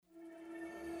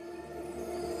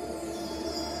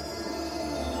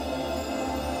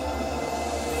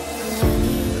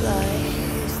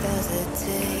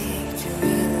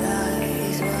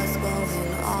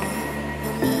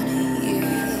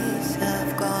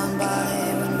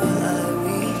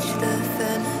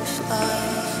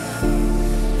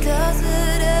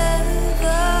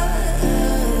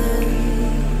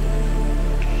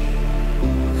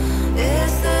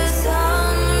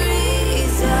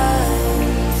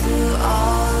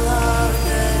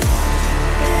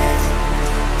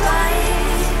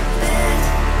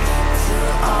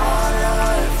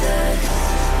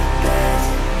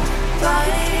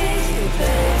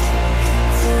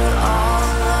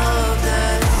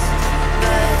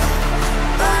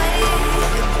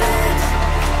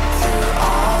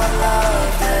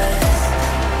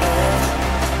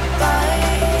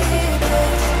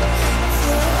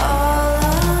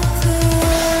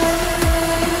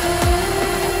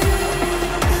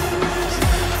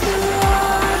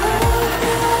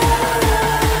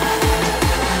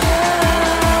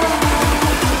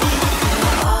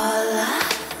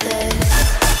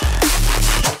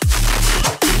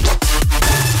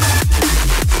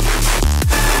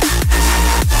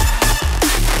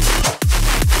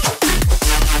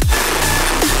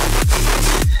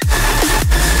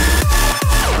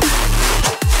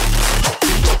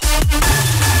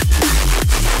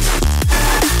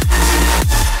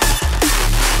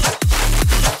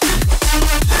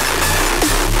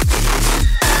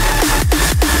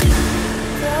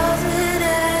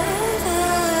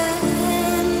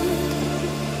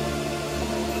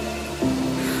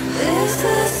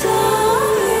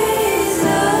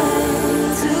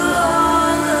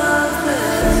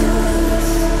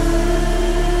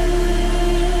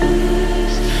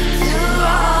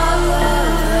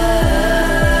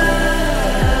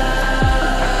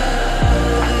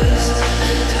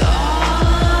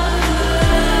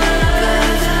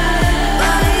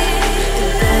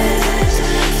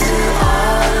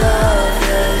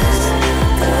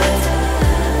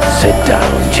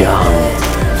Young,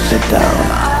 sit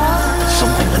down.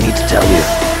 Something I need to tell you.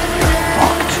 You're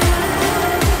fucked.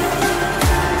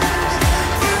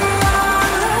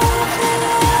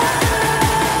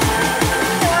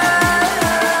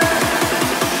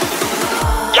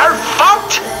 You're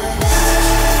fucked!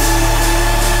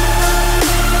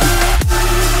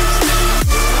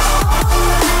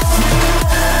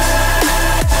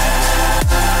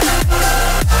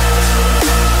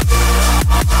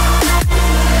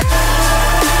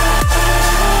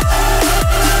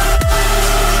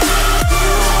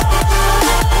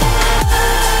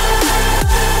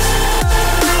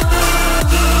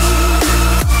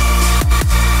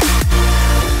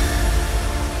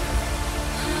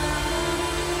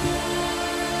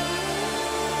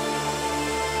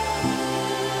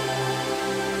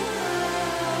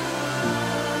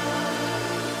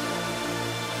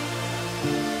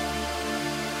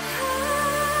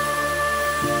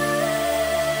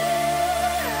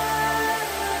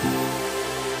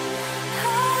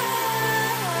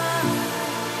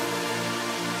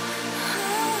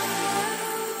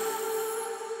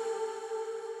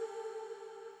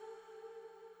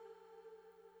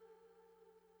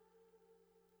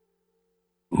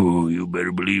 Ooh, you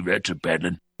better believe that's a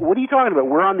paddling. What are you talking about?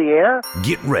 We're on the air?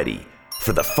 Get ready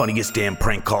for the funniest damn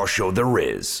prank call show there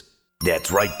is.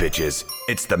 That's right, bitches.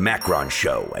 It's the Macron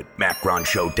Show at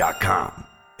macronshow.com.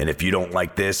 And if you don't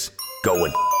like this, go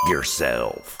and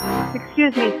yourself.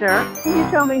 Excuse me, sir. Can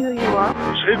you tell me who you are?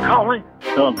 Who's calling?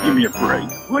 Oh, give me a break.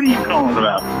 What are you calling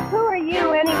about? Who are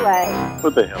you, anyway?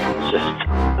 What the hell is this?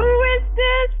 Who is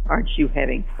this? Aren't you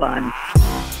having fun?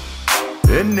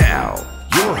 And now,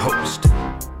 your host,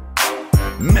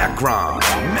 Macron.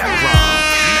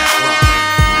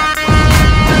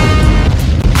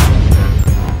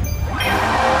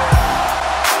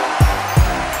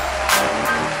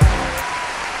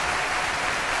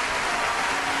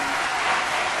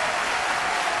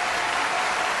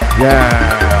 Yeah.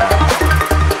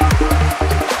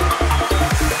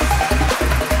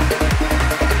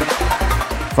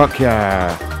 Fuck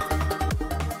yeah.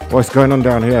 What's going on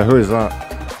down here? Who is that?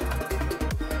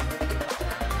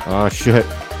 Oh shit.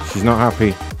 She's not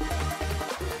happy.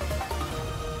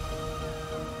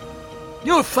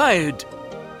 You're fired.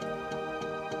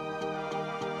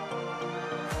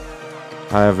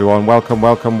 Hi everyone. Welcome.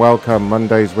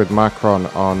 Mondays with Macron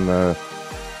on the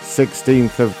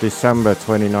 16th of December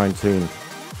 2019.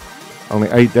 Only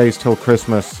 8 days till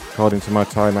Christmas, according to my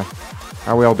timer.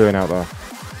 How are we all doing out there?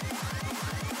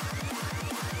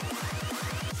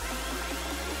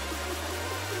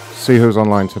 See who's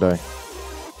online today.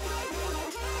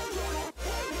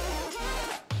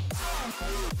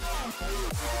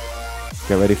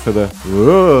 Get ready for the...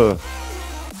 Whoa.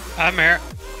 I'm here.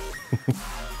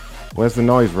 Where's the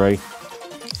noise, Ray?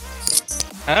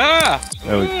 Ah!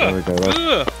 There we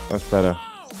go. That's better.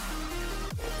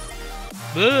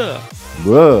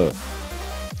 Whoa.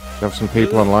 We have some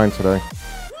people online today.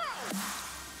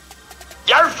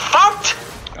 You're fucked!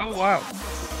 Oh, wow.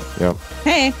 Yep.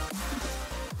 Hey.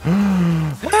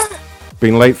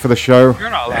 Been late for the show. You're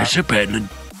not That's a paddling.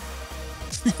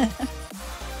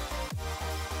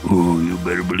 Ooh, you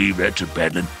better believe that's a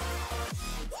paddling.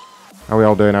 How are we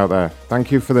all doing out there?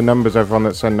 Thank you for the numbers, everyone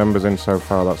that sent numbers in so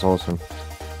far. That's awesome.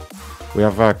 We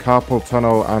have Carpal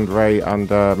Tunnel and Ray and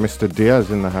Mr.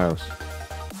 Diaz in the house.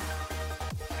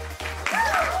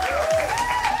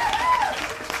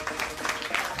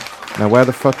 Now, where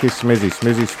the fuck is Smizzy?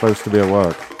 Smizzy's supposed to be at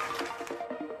work.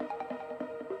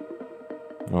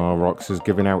 Oh, Rox is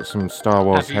giving out some Star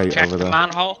Wars hate over there. The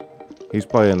manhole? He's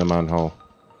playing the manhole.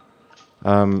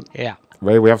 Yeah.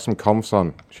 Ray, we have some comps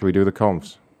on. Should we do the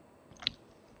comps?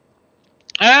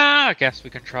 I guess we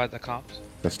can try the comps.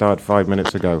 They started 5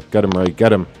 minutes ago. Get him, Ray.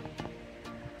 Get him.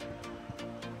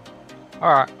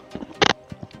 Alright.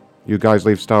 You guys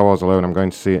leave Star Wars alone. I'm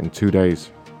going to see it in 2 days.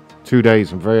 2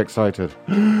 days. I'm very excited.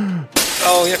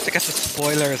 Oh, you have to get the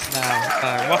spoilers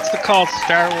now. What's it called?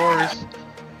 Star Wars?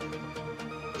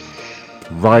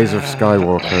 Rise of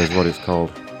Skywalker is what it's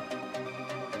called.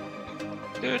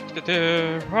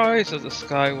 Rise of the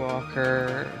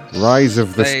Skywalker. Rise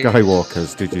of the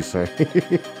Skywalkers, did you say?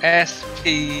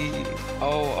 S-P-O-I-L-E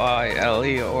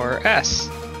or S.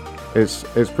 It's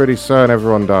pretty certain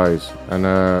everyone dies. And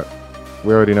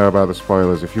we already know about the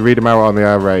spoilers. If you read them out on the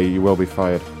air, Ray, you will be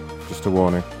fired. Just a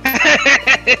warning.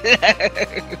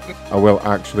 I will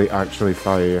actually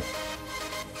fire you.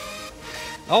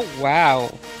 Oh, wow.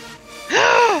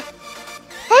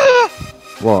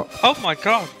 What? Oh my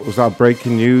god. Was that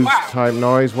breaking news type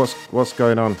noise? What's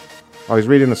going on? Oh, he's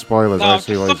reading the spoilers. No, I I'm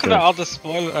see just what he's looking doing. at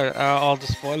all the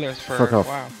spoilers for. Fuck off.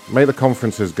 Wow. Make the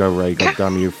conferences go, Ray. God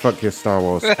damn you. Fuck your Star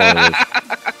Wars spoilers.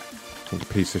 You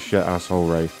piece of shit asshole,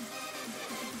 Ray.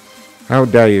 How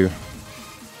dare you?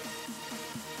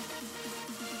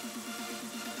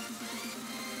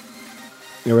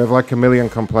 Yeah, we have like 1 million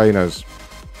complainers.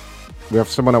 We have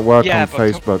someone at work on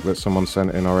Facebook that someone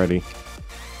sent in already.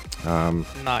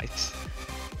 Nice.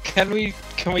 Can we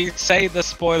say the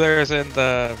spoilers in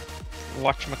the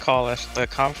whatchamacallit, the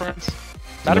conference?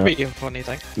 That'd be a funny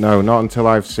thing. No, not until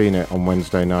I've seen it on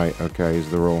Wednesday night. Okay, is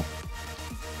the rule.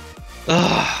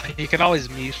 Ugh, you can always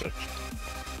mute it.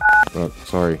 Oh,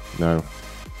 sorry, no.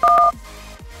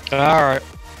 Alright.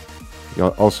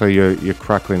 You're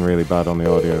crackling really bad on the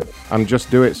audio. And Just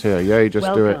Do It's here. Yeah,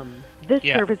 just do it. This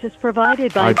service is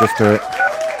provided by... I just do it.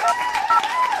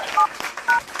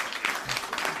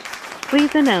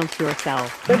 Please announce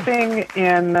yourself. Living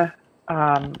in...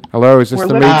 Hello, is this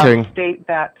the meeting? State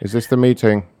that... Is this the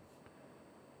meeting?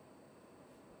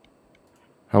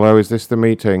 Hello, is this the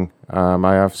meeting?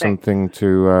 I have something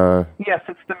to... Yes,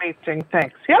 it's the meeting.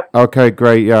 Thanks. Yep. Okay,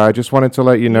 great. Yeah, I just wanted to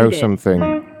let you know something.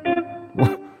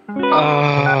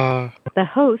 The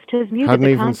host has muted Hadn't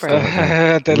the even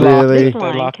conference. Really? This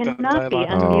line cannot be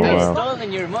unmuted. wow.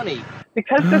 Stolen your money.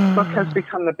 Because this book has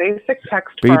become the basic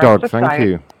text for B-Dog, our thank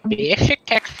society. you. Basic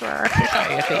text for our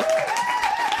society.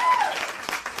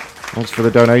 Thanks for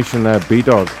the donation there,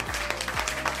 B-Dog.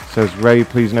 Says, Ray,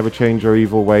 please never change your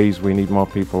evil ways. We need more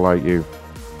people like you.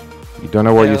 You don't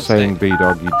know what you're saying,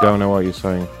 B-Dog. You don't know what you're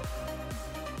saying.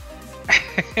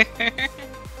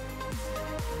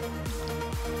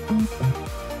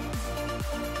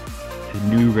 To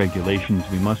new regulations,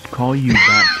 we must call you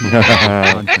back to the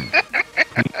conference.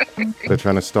 They're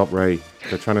trying to stop Ray.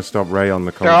 They're trying to stop Ray on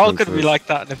the They're all conferences. going to be like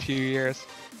that in a few years.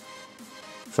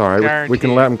 It's alright, we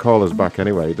can let them call us back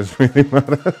anyway. It doesn't really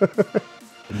matter.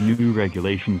 To new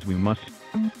regulations, we must...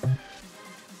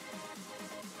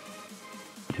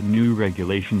 To new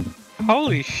regulations...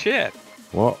 Holy shit.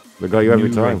 What? They got you every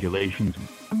New time. regulations...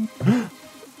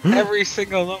 Every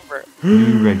single number.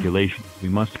 New regulations, we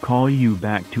must call you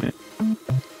back to it.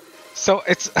 So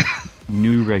it's...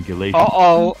 New regulations...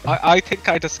 Uh-oh, I think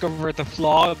I discovered the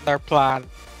flaw in their plan.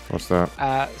 What's that?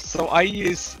 So I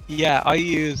use...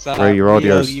 Ray, your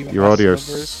audio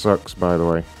sucks, by the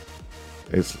way.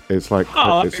 It's like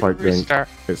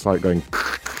going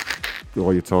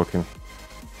while you're talking.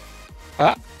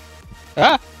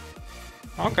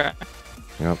 Okay.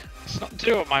 Yep. It's not to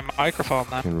do with my microphone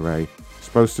then. Fucking Ray.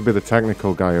 Supposed to be the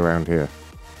technical guy around here.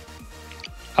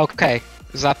 Okay,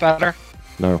 is that better?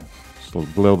 No, it's a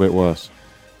little bit worse.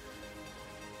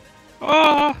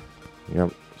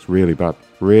 Yep, it's really bad.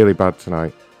 Really bad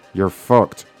tonight. You're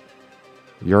fucked.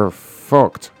 You're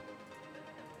fucked.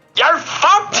 You're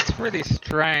fucked! That's really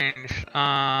strange.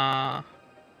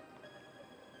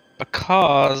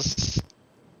 Because...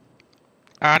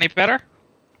 Any better?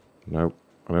 Nope,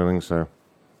 I don't think so.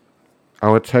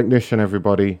 Our technician,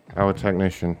 everybody. Our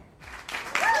technician.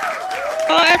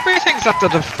 Well, everything's at the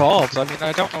default. I mean,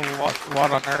 I don't know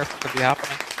what on earth could be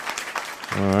happening.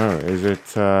 Oh,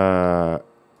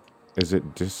 is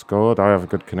it Discord? I have a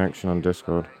good connection on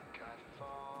Discord.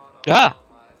 Yeah.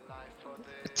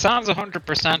 It sounds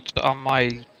 100% on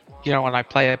my, when I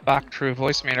play it back through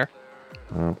Voicemeter.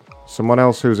 Oh. Someone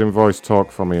else who's in voice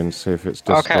talk for me and see if it's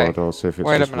Discord or see if it's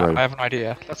Wait just a minute, Ray. I have an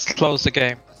idea. Let's close the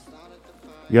game.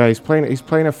 Yeah, he's playing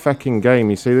a fucking game.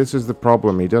 You see, this is the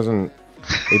problem. He doesn't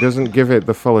give it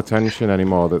the full attention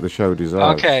anymore that the show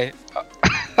deserves. Okay.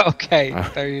 Okay,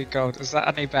 there you go. Is that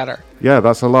any better? Yeah,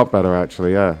 that's a lot better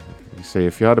actually, yeah. You see,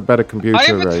 if you had a better computer, I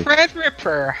am a Ray.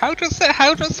 Threadripper. How does that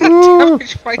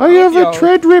damage my audio? I have a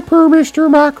Threadripper, Mr.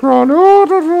 Macron. Oh,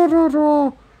 da, da, da,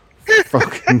 da.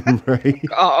 Fucking Ray.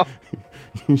 Oh.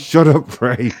 Shut up,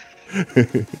 Ray.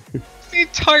 The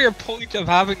entire point of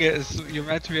having it is you're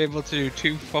meant to be able to do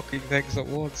two fucking things at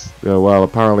once. Yeah, well,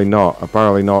 apparently not.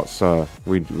 Apparently not, sir.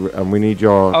 We need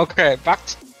your... Okay, back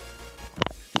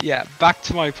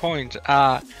to my point.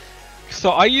 So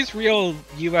I use real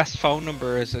US phone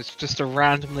numbers. It's just a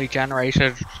randomly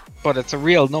generated, but it's a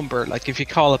real number. Like if you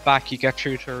call it back, you get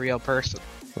through to a real person.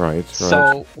 Right.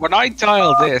 So when I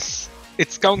dial this,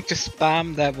 it's going to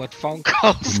spam them with phone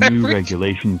calls. New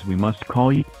regulations, we must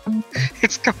call you.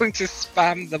 It's going to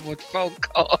spam them with phone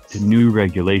calls. To new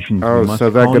regulations, we Oh, must so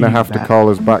they're call going to you have to back. call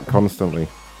us back constantly.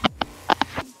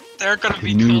 They're going to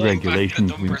be new calling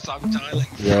regulations, back the numbers I'm dialing.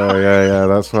 Yeah,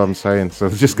 that's what I'm saying. So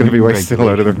they're just going to be wasting a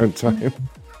load of their own time.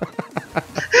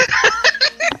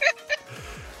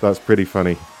 That's pretty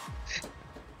funny.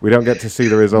 We don't get to see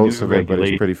the results of it, but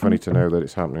it's pretty funny to know that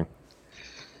it's happening.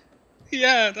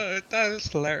 Yeah, that is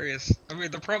hilarious. I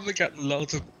mean, they're probably getting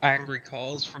loads of angry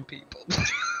calls from people. Oh,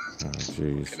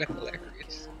 jeez. Fucking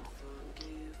hilarious.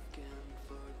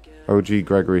 OG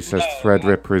Gregory says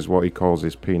Threadripper is what he calls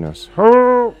his penis.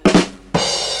 Oh!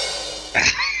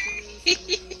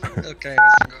 Okay,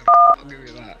 that's good. I'll give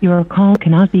you that. Your call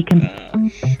cannot be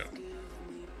confirmed.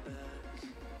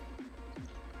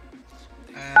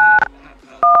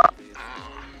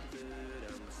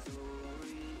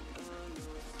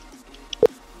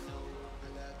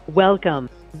 Welcome.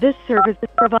 This service is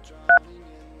provided.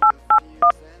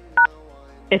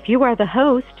 If you are the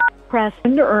host, press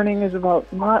Under-earning is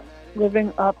about not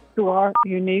living up to our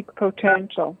unique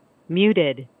potential.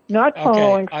 muted. Not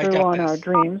following I through got on this. our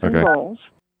dreams and Okay. goals.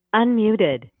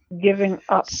 Unmuted. Giving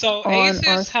up So on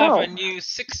Asus have a ourselves. new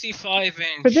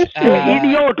 65-inch For this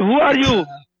Idiot, who are you?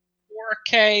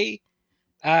 4K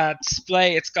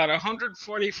display. It's got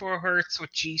 144 hertz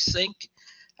with G-Sync.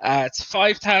 It's For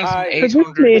this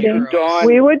 5,800 meeting, euros.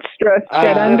 we would stress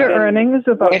that Uh, under-earning is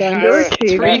about it has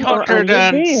underachieving or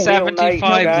underbeing.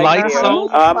 375 light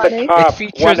zones. I'm the It top.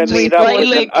 features Wanna meet up with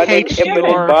display-link an uninhibited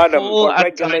HDR, bottom. full We'll and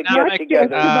regulate dynamic together.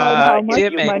 about how much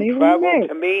dimming. money we Travel make.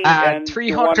 to me And and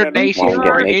you wanna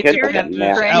 384 make it independent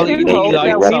nasty LED and hope light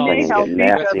that we zones. may help each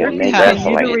other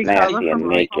continue to recover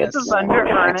from cycles of It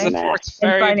under-earning supports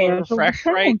and variable financial refresh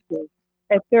rate. dependency.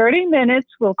 At 30 minutes,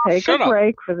 we'll take Shut a up.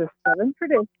 break for the Southern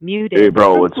tradition. Muted. Hey,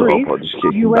 bro, what's up? Brief I'll just kick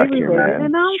you UA back here, related man.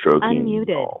 announcement. Stroking,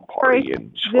 Unmuted.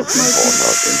 partying, This might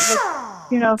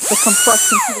be, the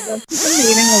complexion to the rest of the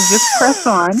meeting. We'll just press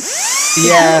on.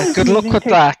 Yeah, good luck with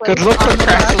that. Good luck with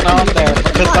pressing on there,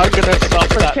 because I'm going to stop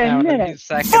that 10 now in a few minutes.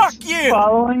 seconds.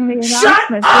 Following the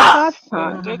announcement, it's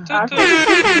time. After the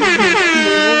meeting,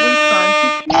 we will return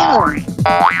to sharing.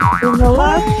 In the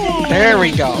last There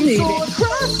we go. meeting,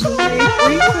 we may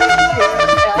briefly share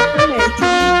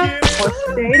affirmations or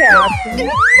state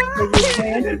actions that you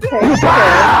plan to take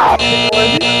today or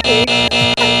this week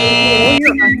to heal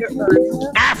your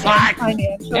under-earning and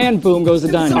financial. And boom goes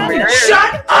the dynamite.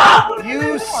 Shut up!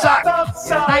 You suck! I'm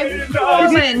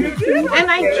frozen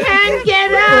and I can't get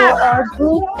There up! are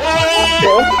group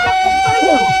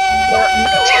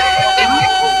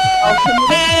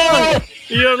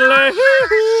You're late!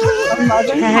 a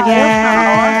mother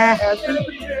higher power as is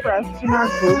expressed in our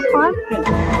group constant.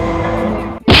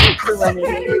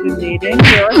 Serenity to the meeting,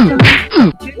 here are some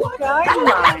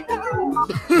guidelines.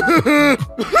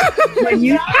 When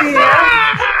you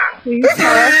share, please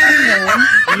tell us your name.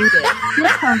 Muted. If you're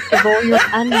comfortable, you're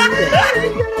Unmuted.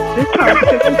 this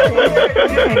conversation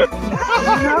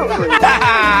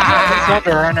These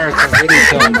under-earners are really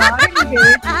dumb. not engage in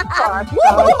thoughts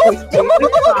which we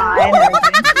define as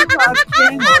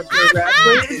interrupting or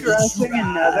directly addressing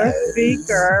another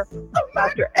speaker.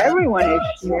 After everyone is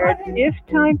shared, if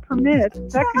time permits,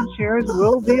 second shares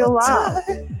will be allowed.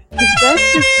 To best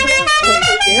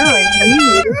facilitate sharing, we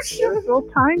need a scheduled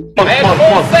time. I had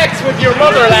full sex with your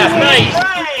mother last night!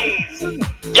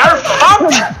 You're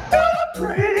fucked!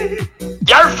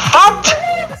 You're fucked!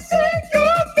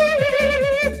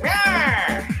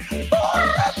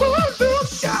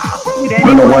 I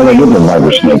don't know why they give them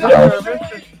rubber snake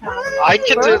I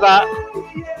can do that.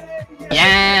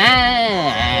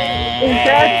 Is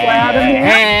that Vladimir?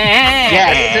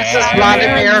 Yes, this is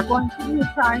Vladimir.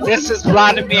 Vladimir. This is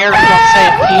Vladimir from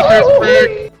St.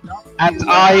 Petersburg, and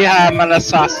I am an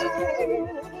assassin.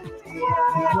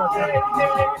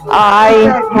 I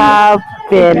have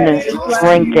been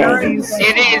drinking.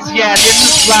 It is, yeah, this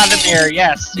is Vladimir,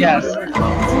 yes, yes.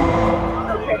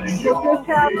 We'll just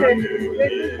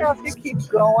have to keep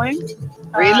going.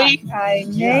 Really? I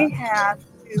may have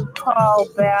to call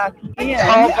back in.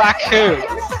 Call back who?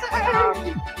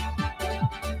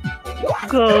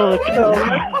 Good. So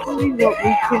let's see what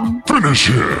we can Finish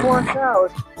him. work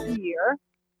out here.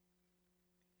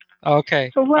 Okay,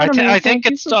 So Vladimir, I thank think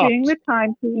you it for stopped. being the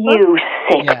timekeeper. You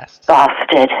sick Yes.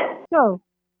 bastard. So,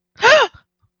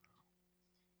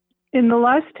 in the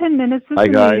last 10 minutes of Hi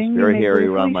the guys, meeting, very you may hairy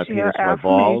briefly around my share penis, my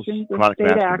balls, affirmations and chronic state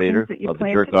masturbator, actions that you love to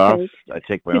plan jerk to off, take I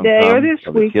take my own today or time, this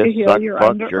love to week to kiss, heal suck, your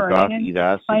fuck, jerk off, under-earning eat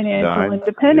ass, financial dime,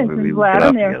 independence. we And get up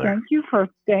Vladimir, together. thank you for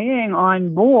staying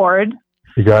on board.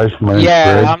 Hey guys, my name's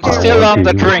Yeah, Greg. I'm still on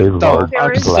the drink though.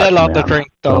 I'm still on the drink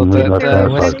though. The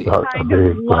whiskey. A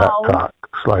big black cock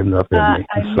sliding up in me.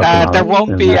 and sucking on There it, won't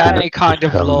and be then any kind of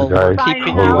just having lull. the guy We're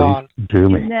keeping you slowly on. do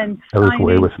me. And then That was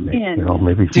way signing with me. in. You know,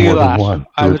 maybe Do more that. than one,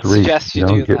 I two or would three. suggest you you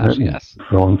know, do getting that, it and yes.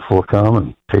 going full cum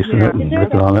and tasting it and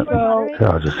licking on it. Yeah,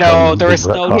 I was just No, having a there big is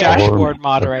black no cock all over dashboard me.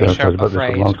 moderation, I've talked about I'm this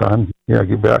afraid. a long time. Yeah,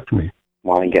 get back to me.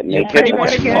 Want to get You're naked? pretty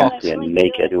much fucked. Nasty and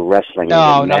naked. Do wrestling.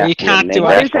 No, and no, you nasty can't and do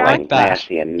naked. anything like that.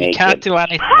 Nasty and You naked. can't do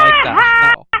anything like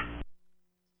that, no.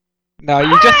 No,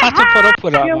 you just have to put up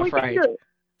with it, Yeah, I'm we can afraid. do it.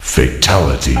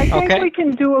 Fatality. I think Okay. we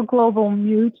can do a global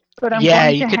mute, but I'm Yeah,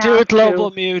 going you to can do have a global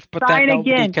to mute, but sign then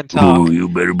nobody again. can talk. Oh, you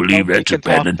better believe Nobody that's a can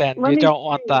talk paddling. then. Let You me don't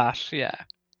want that, yeah.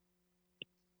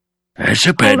 That's a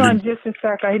Hold on paddling. just a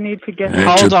sec. I need to get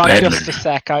That's Hold a on paddling. just a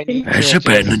sec, I need That's to a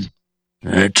paddling.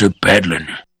 That's a paddling.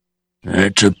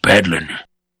 That's a paddling.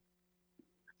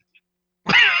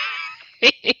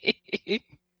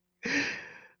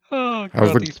 Oh, How's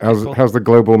God, the these people. how's the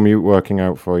global mute working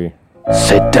out for you?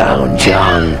 Sit down,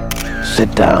 John.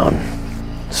 Sit down.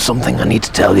 Something I need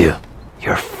to tell you.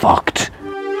 You're fucked.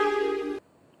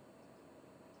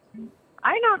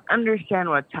 I don't understand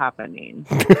what's happening.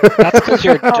 That's because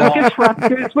you're Oh, dumb.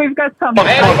 disruptors. We've got some. I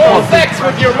had full sex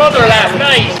with your mother last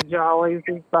night. Jollies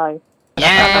by.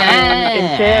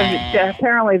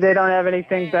 Apparently, they don't have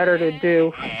anything better to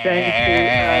do than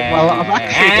to. Well, I'm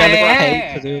actually getting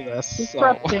paid to do this, so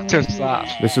Disrupting. there's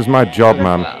that. This is my job,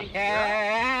 man.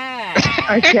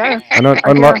 I guess. And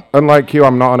unlike you,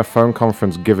 I'm not on a phone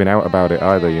conference giving out about it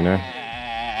either, you know?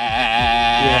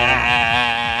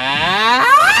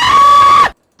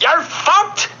 You're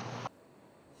fucked.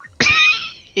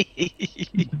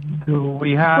 Do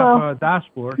we have a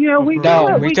dashboard? Yeah, we No,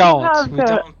 do. we do don't. have We the-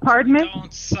 don't. Pardon me?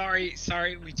 Sorry,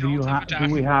 we Do you have? Do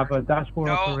we have a dashboard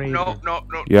operator? No.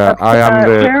 Yeah, I am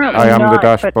the Apparently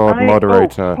dashboard not, but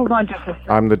moderator. hold on just a second.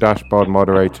 I'm the dashboard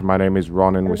moderator. My name is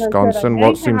Ron in As I said, Wisconsin. I What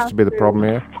may seems have to be the to- problem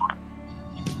here?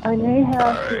 I may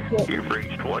have to get. You've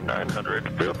reached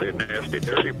 1-900 filthy, nasty,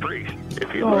 dirty priest.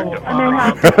 If you Oh, like to I may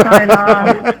have to sign on.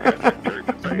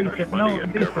 No,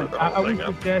 listen. I would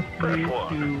suggest you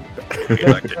to You'd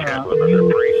like to chat with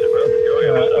another priest about the joy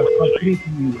of a complete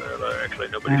mute. actually,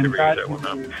 nobody And should read that, that one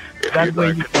up. If that you'd way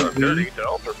like you to can talk dirty read to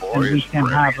altar and we boys, can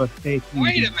have a safe Wait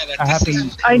meeting. a minute, I have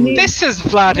this is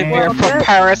Vladimir Well, from that-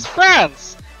 Paris,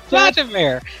 France.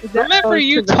 Vladimir, remember goes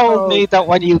you to the told code. me that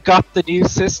when you got the new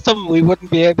system we wouldn't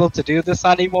be able to do this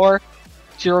anymore?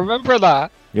 Do you remember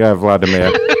that? Yeah,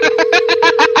 Vladimir.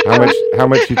 How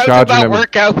much you How did charging that him?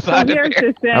 work out, So here's Vladimir?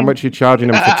 the thing. How much you charging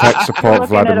him for tech support,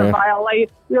 Vladimir?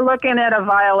 You're looking at a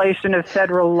violation of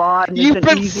federal law. And You've it's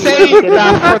an been easy way to saying get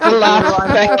that around for the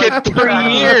last it. fucking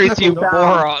 3 years, you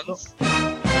morons.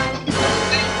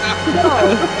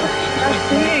 I'm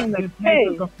saying the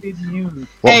case.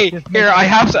 Hey, here I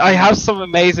have some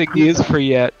amazing news for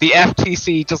you. The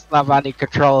FTC doesn't have any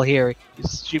control here. You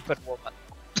stupid woman.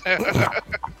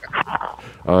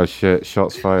 Oh shit!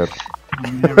 Shots fired.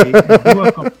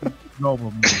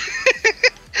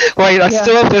 Wait, I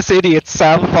still have this idiot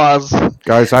Sam Foz.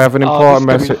 Guys, I have an Oh, important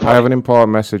this is gonna message. be I have an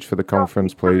important message for the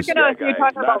conference, please. You know, if you're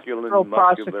talking about federal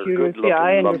prosecutors, yeah,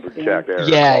 I understand.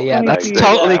 Yeah, that's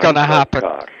totally gonna happen.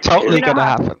 Totally You know gonna how-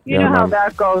 happen. You know how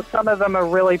that goes. Some of them are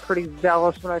really pretty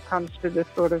zealous when it comes to this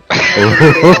sort of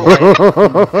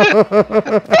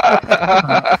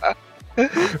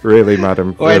Really,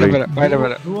 madam. Wait a really.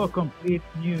 minute. Do a complete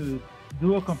mute.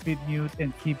 Do a complete mute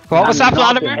and keep. What was that, I'm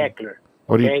not the Vladimir? heckler.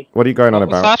 What are you okay? What are you going on What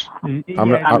was about? that?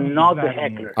 I'm not the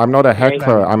heckler. I'm not a Okay?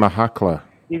 heckler. I'm a hackler.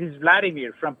 This is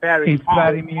Vladimir from Paris. It's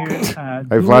Vladimir.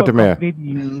 Hey, Vladimir.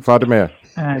 Vladimir.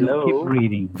 And Hello? keep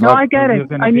reading. No, I get You're it.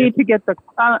 gonna I need to get the.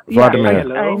 Vladimir. Yeah, I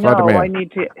know. Vladimir. I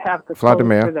need to have the code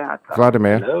Vladimir. for that.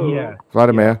 Vladimir. Yeah.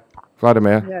 Vladimir.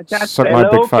 Vladimir. Yeah, that's Suck it. my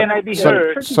Hello, big fat. can I be suck,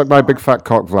 heard? suck my big fat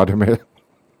cock, Vladimir.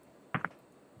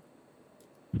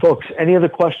 Folks, any other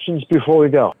questions before we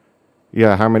go?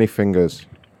 Yeah. How many fingers?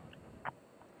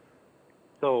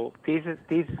 So this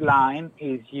line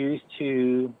is used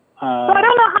to. So I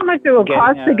don't know how much it would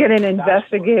cost to get an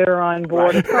investigator on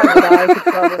board. It's probably I could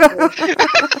probably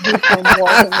do some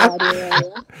work in that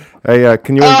area. Hey,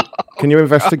 can you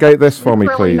investigate this for me,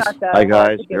 Really please? not that Hi hard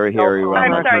guys, to get Gary help Harry, on. Ron I'm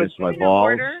Martin. sorry, It's my can you balls,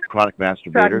 order? chronic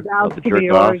masturbator. Track Love to down to jerk the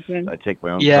off. origin. I take my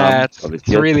own Yeah, time. it's Love to it's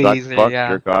really suck, easy, fuck, yeah.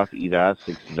 jerk off, eat ass,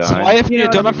 6 to 9. So why haven't you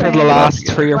done it for the last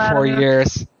 3 or 4 Vladimir?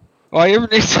 years? Why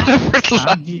haven't you done it for the I'm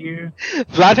last... here.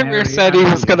 Vladimir Mary, said he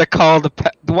I'm was here. going to call the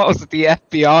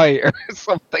FBI or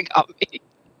something on me.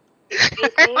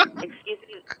 Excuse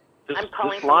me. I'm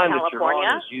calling This from line that you're California.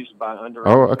 on is used by under.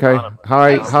 Oh, okay.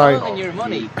 Hi. your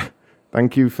money.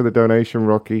 Thank you for the donation,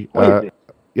 Rocky. Wait.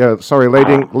 Yeah, sorry,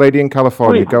 lady in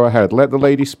California. Go ahead. Let the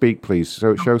lady speak, please.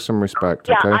 So show some respect.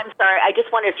 Yeah, Okay. I'm sorry. I just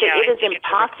wanted to say it is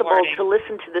impossible to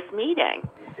listen to this meeting.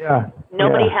 Yeah.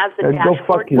 Nobody has the Go dashboard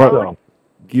fuck code. yourself.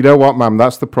 You know what, ma'am?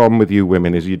 That's the problem with you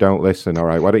women is you don't listen. All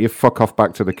right. Why don't you fuck off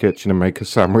back to the kitchen and make a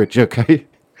sandwich? Okay.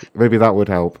 Maybe that would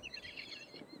help.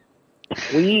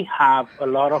 We have a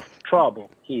lot of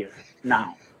trouble here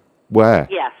now. Where?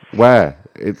 Yes. Where?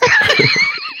 It's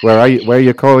where are you? Where are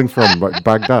you calling from? Like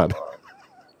Baghdad?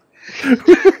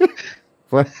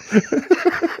 Where?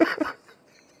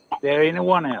 there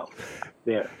anyone else?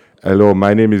 There. Hello,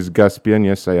 my name is Gaspian.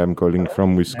 Yes, I am calling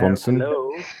from Wisconsin.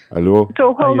 Hello.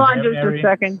 So hold on just a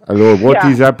second. Hello, what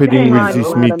is happening Hang with on, this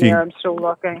Vladimir, meeting? I'm still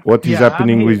looking. What is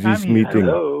happening with this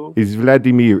meeting? Is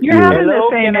Vladimir You're having here? the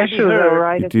same issue though,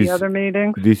 right, at It is- the other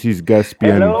meetings? This is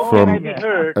Gaspian Hello, from. can I be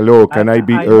heard? Hello, can I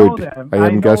be I know heard? them. I I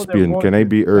am know their Gaspian. Can I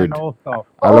be heard? and also-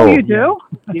 Hello. Oh, you do?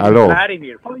 Hello.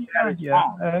 Vladimir. Oh,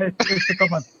 yeah. It's a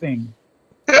common thing.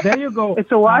 There you go.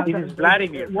 It's a what? It is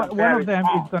Vladimir. One of them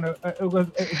is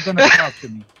gonna talk to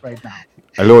me right now.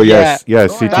 Hello. Yes.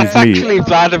 Yes. It That's is me. actually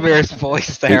Vladimir's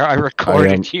voice there. I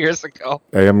recorded am- years ago.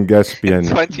 I am Gaspian.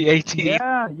 2018.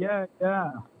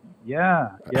 Yeah.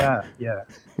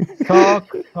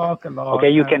 Talk a lot. Okay,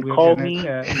 you and can we're call gonna, me.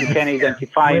 uh, You can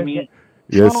identify me.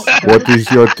 Yes. What is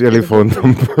your telephone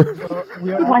number?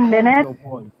 1 minute.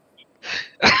 1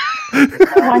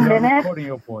 minute. Recording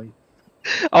your voice.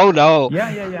 Oh no.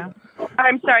 Yeah.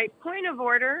 I'm sorry. Point of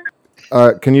order.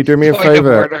 Can you do me a Point of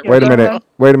favor? order.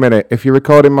 Wait a minute. If you're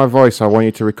recording my voice, I want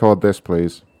you to record this,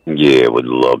 please. Yeah, would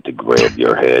love to grab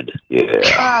your head.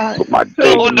 Yeah. Put my big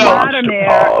So monster Vladimir,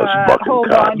 paws fucking hold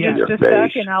cock on in your just a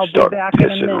face. second. I'll be Start back in a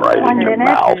pissing minute. right in 1 your minute.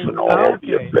 mouth and all over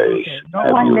your face.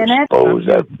 Have 1 you minute. expose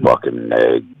that fucking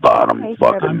egg bottom I'm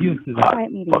fucking used to hot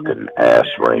that. fucking ass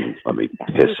ring. Let me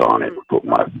piss on it. Put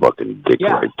my fucking dick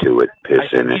right to it. Piss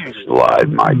in it. Slide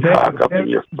my cock up in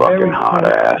your fucking hot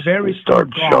ass and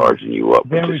start charging you up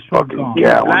with this fucking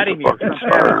gallons of fucking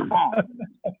sperm.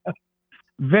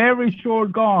 Very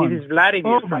short gone. It is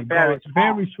Vladimir Oh my from God. Paris.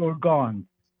 Very short gone.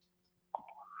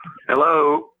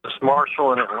 Hello, it's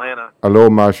Marshall in Atlanta. Hello,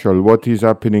 Marshall. What is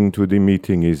happening to the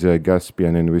meeting? Is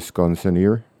Gaspian in Wisconsin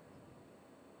here?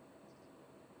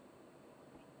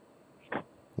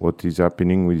 What is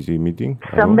happening with the meeting?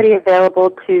 Hello? Somebody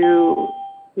available to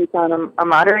take on a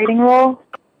moderating role?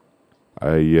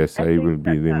 Yes, I will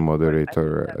be the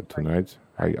moderator tonight.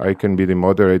 I can be the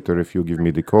moderator if you give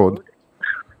me the code.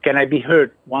 Can I be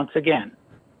heard once again?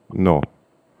 No.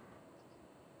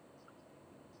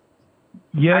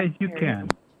 Yes, you can.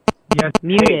 Yes.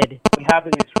 Muted. We have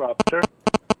a disruptor.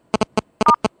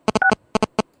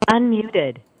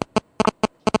 Unmuted.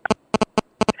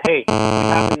 Hey, we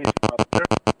have a disruptor.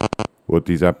 What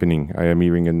is happening? I am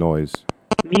hearing a noise.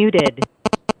 Muted.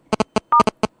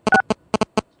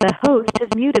 The host has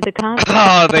muted the conference.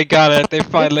 Oh, they got it. They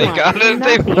finally This got one it. will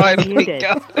They not be finally unmuted.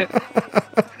 got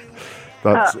it.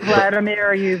 That's Vladimir,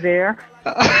 are you there?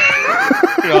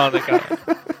 Oh, they got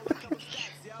it.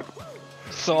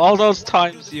 So all those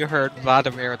times you heard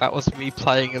Vladimir, that was me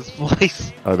playing his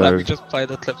voice. Oh, Let there- me just play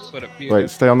the clips with it. Wait,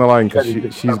 stay on the line because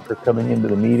she's coming into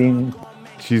the meeting.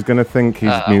 she's gonna think he's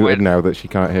wait. muted now that she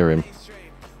can't hear him.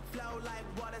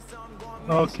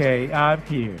 Okay, I'm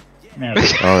here. Now.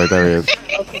 Oh, there he is.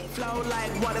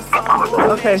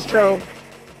 Okay, so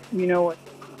you know what?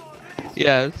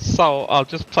 Yeah, so I'll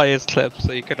just play his clip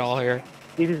so you can all hear.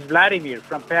 This is Vladimir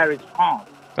from Paris, France.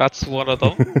 That's one of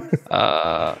them.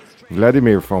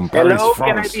 Vladimir from Paris, Hello, can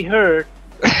I France. be heard?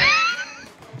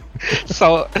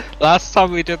 So last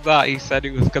time we did that, he said he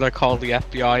was gonna call the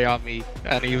FBI on me,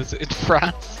 and he was in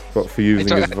France. But for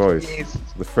using I his don't- voice, Jesus.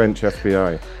 the French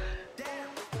FBI,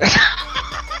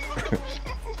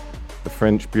 the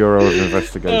French Bureau of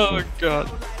Investigation. Oh my god.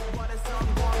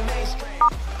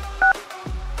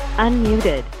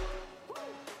 Unmuted.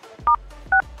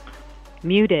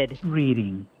 Muted.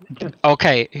 Reading.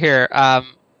 Okay, here.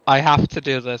 I have to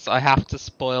do this. I have to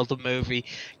spoil the movie.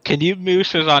 Can you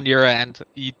mute it on your end?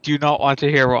 You do not want to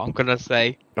hear what I'm gonna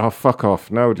say. Oh, fuck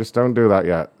off! No, just don't do that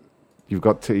yet. You've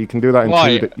got to. You can do that in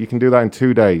Why? you can do that in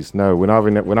 2 days. No, we're not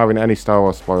having any Star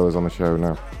Wars spoilers on the show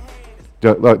now.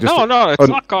 Look, just No, it's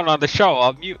not going on the show.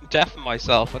 I'll mute and deafen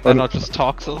myself, and then I'll just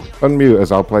talk to them. unmute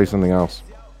us. I'll play something else.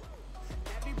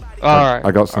 Alright.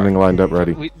 I got something lined up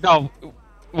ready. No,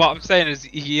 what I'm saying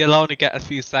is you'll only get a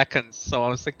few seconds, so I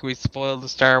was thinking we spoil the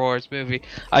Star Wars movie.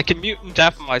 I can mute and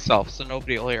deafen myself so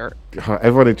nobody will hear it.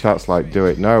 Everyone in chat's like, do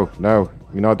it. No,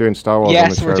 you're not doing Star Wars on the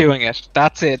Yes, show. we're doing it.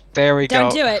 That's it. There we go.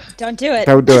 Don't do it. Don't do it.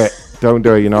 Don't do it. Don't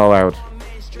do it. You're not allowed.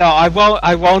 No,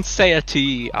 I won't say it to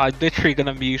you. I'm literally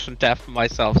gonna mute and deafen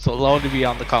myself, so it'll only be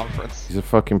on the conference. He's a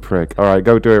fucking prick. All right,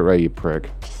 go do it, Ray, you prick.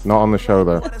 Not on the show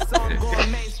though.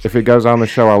 If it goes on the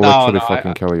show, I'll literally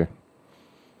fucking kill you.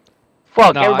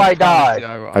 Fuck, No, everybody I promise died. you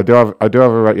I won't. I do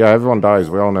have a yeah. Everyone dies.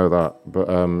 We all know that. But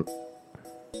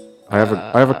I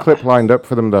have a clip lined up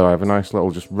for them though. I have a nice little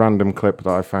just random clip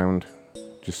that I found,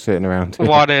 just sitting around. Here.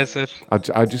 What is it?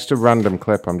 I just a random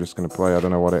clip. I'm just gonna play. I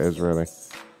don't know what it is really.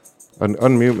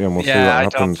 Unmute me and we'll see what Yeah, I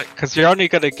don't happens. think because you're only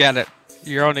gonna get it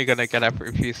You're only gonna get it for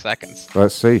a few seconds.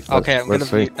 Let's see. Okay, I'm let's gonna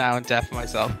see. mute now and deafen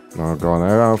myself. No, go on.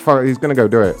 Oh, fuck, he's gonna go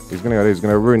do it. He's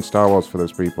gonna ruin Star Wars for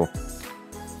those people.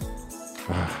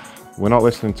 We're not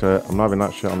listening to it. I'm not having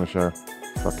that shit on the show.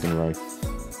 Fucking Ray.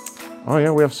 Oh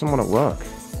yeah, we have someone at work.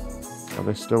 Are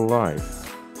they still live?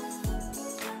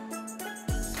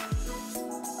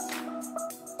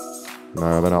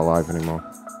 No, they're not live anymore.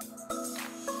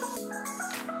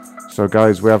 So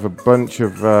guys, we have a bunch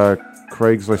of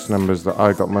Craigslist numbers that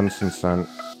I got Munson sent.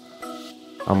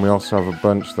 And we also have a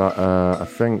bunch that I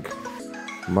think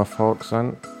Muffhawk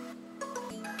sent.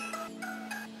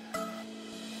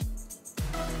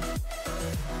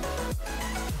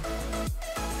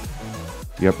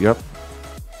 Yep.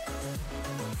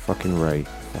 Fucking Ray.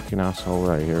 Fucking asshole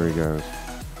Ray. Here he goes.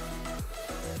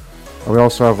 And we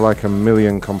also have like 1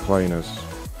 million complainers.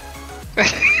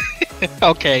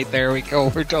 Okay, there we go.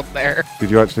 We're done there. Did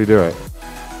you actually do it?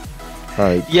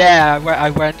 Right. Yeah, I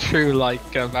went through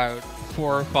like about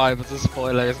 4 or 5 of the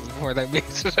spoilers before they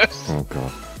muted it. Oh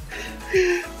god.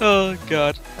 Oh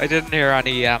god. I didn't hear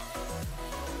any I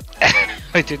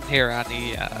didn't hear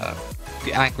any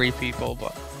the angry people,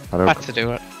 but I had to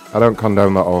do it. I don't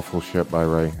condone that awful shit by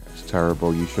Ray. It's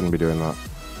terrible. You shouldn't be doing that.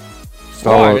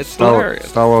 Star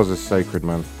Wars is sacred,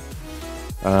 man.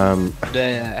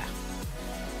 Yeah.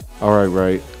 All right,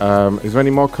 Ray. Is there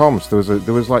any more comms?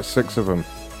 There was like 6 of them.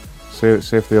 See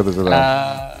if the others are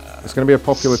there. It's going to be a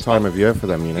popular time of year for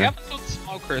them, you know. We haven't done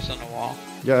smokers in a while.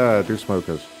 Yeah, do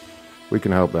smokers. We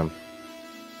can help them.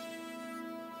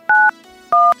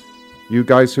 You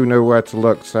guys who know where to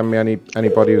look, send me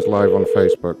anybody who's live on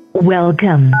Facebook.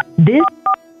 Welcome.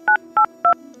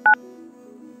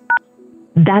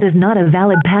 That is not a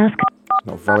valid passcode. It's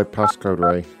not a valid passcode,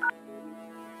 Ray.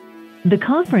 The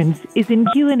conference is in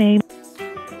Q&A.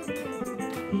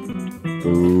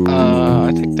 Boo.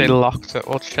 I think they locked it.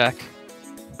 We'll check.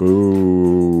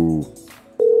 Boo.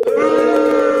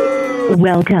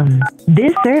 Welcome.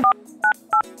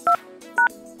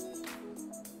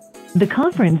 The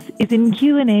conference is in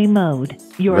Q&A mode.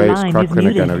 Your Ray, line it's is crackling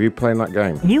muted. again. Are you playing that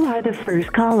game? You are the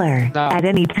first caller. No. At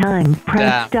any time,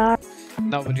 press star.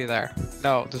 Nobody there.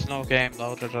 No, there's no game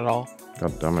loaded at all.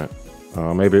 God damn it.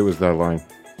 Maybe it was their line.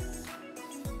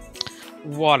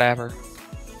 Whatever.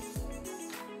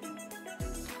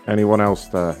 Anyone else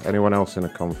there? Anyone else in a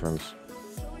conference?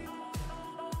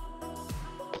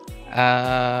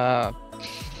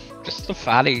 Just the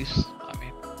fatties. I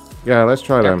mean, Yeah, let's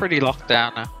try they're them. pretty locked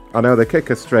down now. I know they kick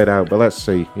us straight out, but let's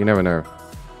see. You never know.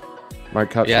 Might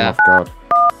catch them Yeah. off guard.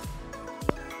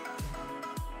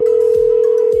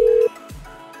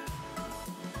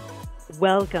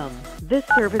 Welcome. This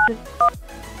service is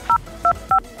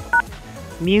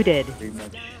muted. Very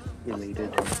much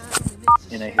related.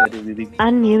 And I heard a really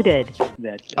Unmuted.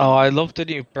 that Oh, I love the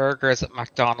new burgers at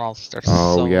McDonald's. They're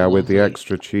Oh so yeah, with the lovely.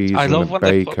 extra cheese I and love the when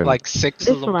they bacon. put like 6 This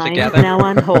of them line is together. now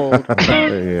on hold.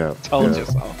 Yeah. Told yeah. you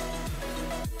so.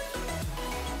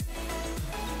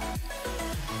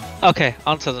 Okay,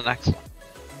 on to the next one.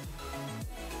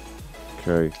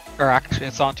 Okay. Or actually,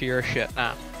 it's on to your shit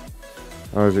now.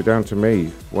 Oh, is it down to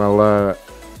me? Well,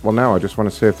 now I just want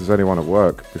to see if there's anyone at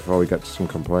work before we get to some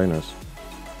complainers.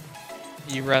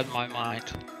 You read my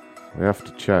mind. We have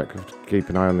to check. We have to keep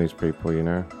an eye on these people, you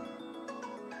know.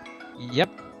 Yep.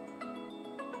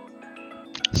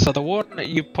 So the one that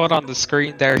you put on the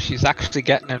screen there, she's actually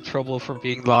getting in trouble for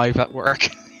being live at work,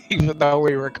 even though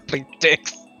we were complete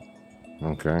dicks.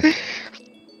 Okay.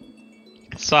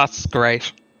 So that's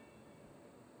great.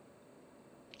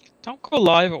 Don't go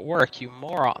live at work, you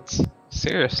morons.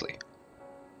 Seriously.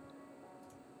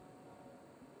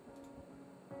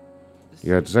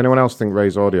 Yeah, does anyone else think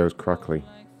Ray's audio is crackly?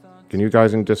 Can you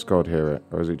guys in Discord hear it?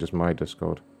 Or is it just my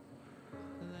Discord?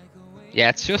 Yeah,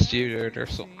 it's just you, dude, or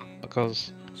something,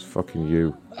 because... It's fucking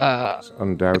you. It's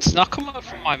undoubted. not coming up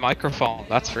from my microphone,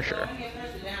 that's for sure.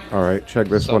 Alright, check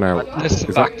this one out. Listen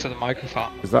Is back that- to the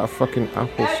microphone. Is that a fucking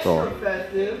Apple store?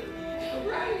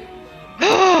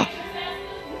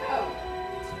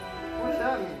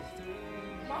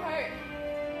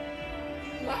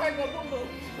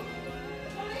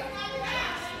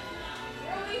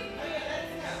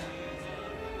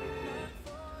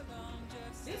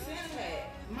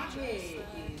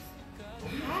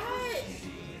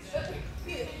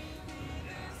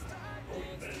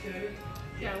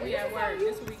 Yeah, we at work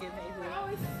this weekend,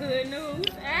 good news.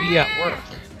 We at work.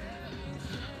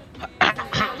 We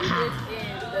just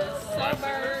in the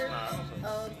suburbs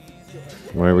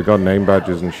of Well, we got name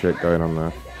badges and shit going on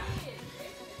there.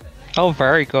 Oh,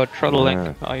 very good. Truddling.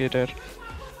 Yeah. Oh, you did.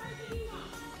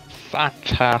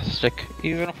 Fantastic.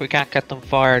 Even if we can't get them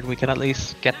fired, we can at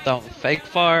least get them fake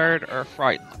fired or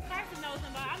frightened.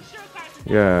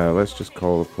 Yeah, let's just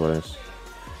call the place.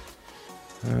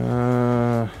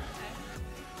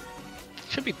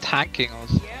 Should be thanking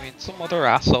us. I mean, some other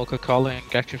asshole could call in and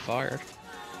get you fired.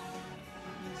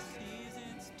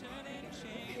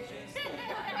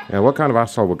 Yeah, what kind of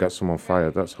asshole would get someone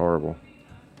fired? That's horrible.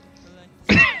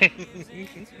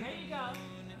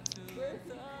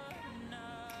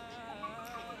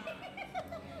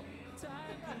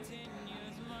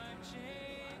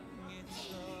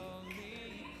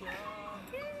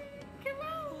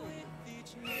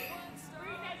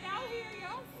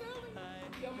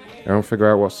 I don't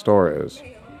figure out what store it is.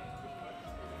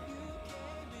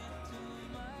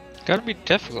 Gotta be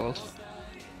difficult.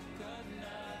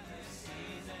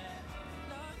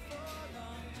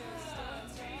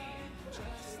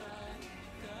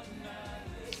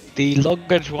 The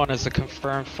luggage one is a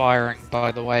confirmed firing,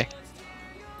 by the way.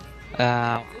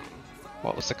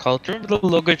 What was it called? Do you remember the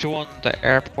luggage one? The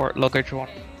airport luggage one?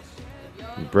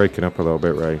 You're breaking up a little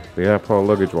bit, Ray. The airport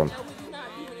luggage one.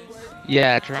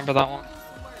 Yeah, do you remember that one?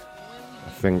 I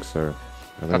think so.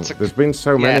 There's been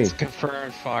so many. Yeah, it's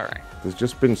confirmed firing. There's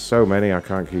just been so many, I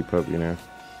can't keep up, you know.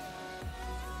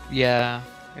 Yeah,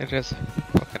 it is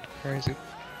fucking crazy.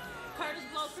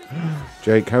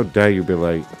 Jake, how dare you be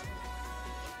late?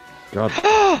 God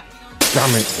damn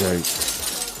it, Jake.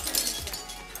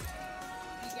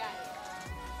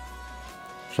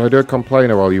 Shall I do a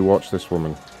complainer while you watch this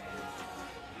woman?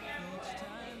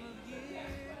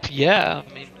 Yeah,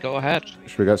 I mean, go ahead.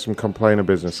 Should we get some complainer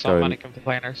business So going? many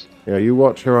complainers. Yeah, you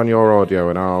watch her on your audio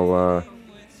and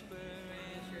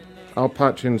I'll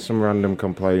patch in some random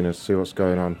complainers, see what's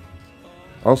going on.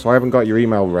 Also, I haven't got your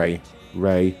email, Ray.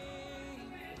 Ray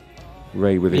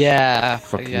with his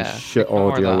fucking shit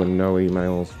audio that. and no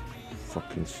emails.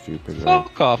 Fucking stupid, Ray.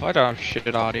 Fuck off, I don't have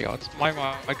shit audio. It's my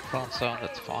microphone sound,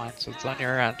 it's fine, so it's on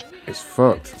your end. It's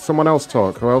fucked. Someone else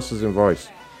talk. Who else is in voice?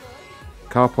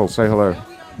 Carpal, say hello.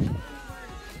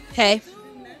 Hey.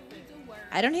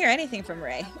 I don't hear anything from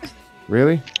Ray.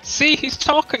 Really? See, he's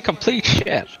talking complete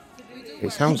shit.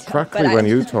 It sounds crackly when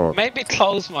you talk. Maybe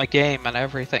close my game and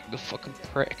everything, the fucking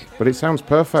prick. But it sounds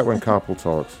perfect when Carpal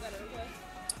talks.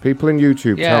 People in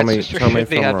YouTube, tell me if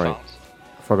I'm right.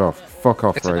 Fuck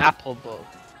off, It's Ray. an Apple bug.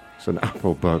 It's an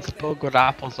Apple bug. It's a bug with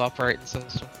Apple's operating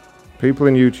system. People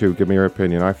in YouTube, give me your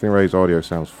opinion. I think Ray's audio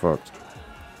sounds fucked.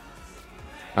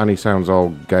 And he sounds all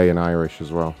gay and Irish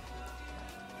as well.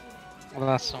 Well,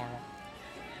 that's normal.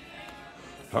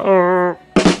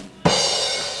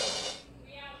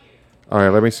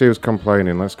 Alright, let me see who's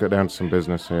complaining. Let's get down to some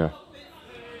business here.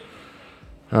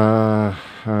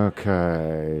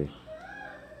 Okay.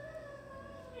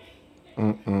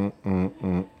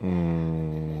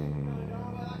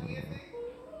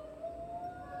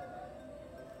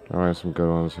 Alright, some good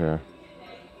ones here.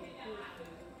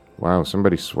 Wow,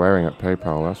 somebody's swearing at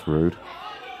PayPal. That's rude.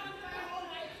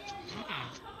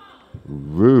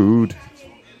 Rude.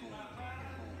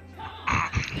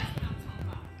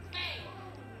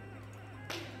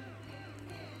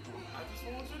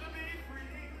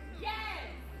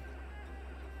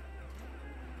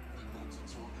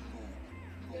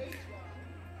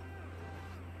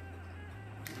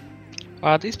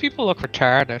 Wow, these people look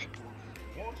retarded.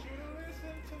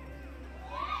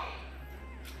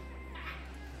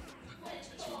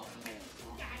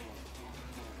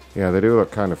 Yeah, they do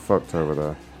look kind of fucked over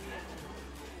there.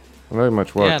 Not very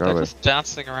much work, Yeah, are they're they? just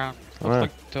dancing around. I Look know.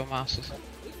 like dumbasses.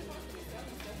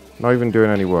 Not even doing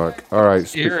any work.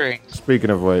 Alright, Earrings. speaking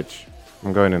of which,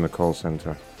 I'm going in the call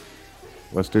center.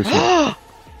 Let's do some...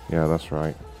 Yeah, that's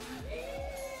right.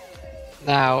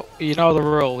 Now, you know the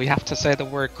rule. We have to say the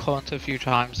word cunt a few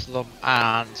times to them,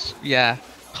 and yeah,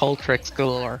 whole tricks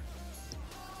galore.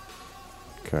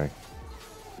 Okay.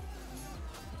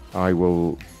 I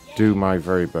will do my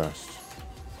very best.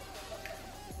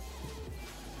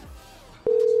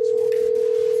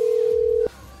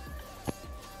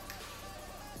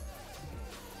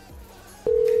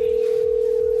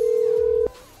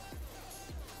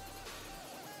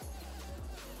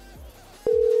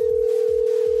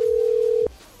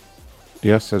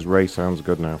 Yes, says Ray sounds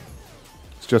good now.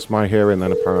 It's just my hearing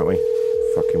then, apparently.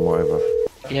 Fucking whatever.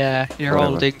 Yeah, your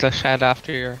Whatever. old English head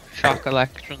after your shock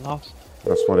election loss.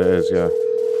 That's what it is, yeah.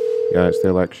 Yeah, it's the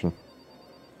election.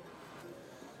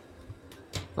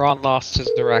 Ron lost his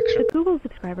direction. The Google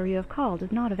subscriber you have called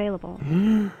is not available.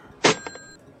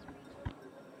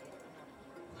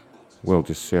 We'll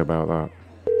just see about that.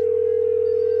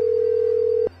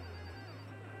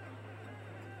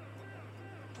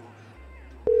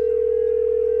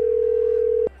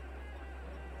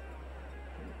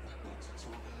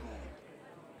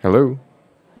 Hello?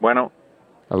 Bueno.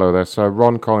 Hello there, sir.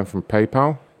 Ron calling from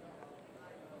PayPal.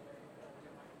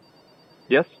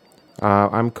 Yes?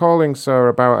 I'm calling, sir,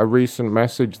 about a recent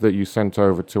message that you sent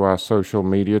over to our social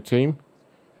media team.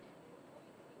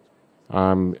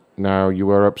 Now, you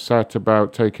were upset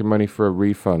about taking money for a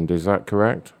refund, is that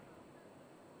correct?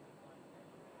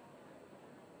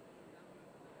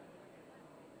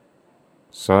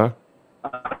 Sir?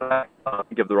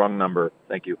 Give the wrong number.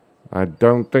 Thank you. I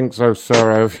don't think so,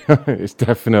 sir. It's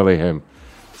definitely him.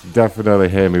 Definitely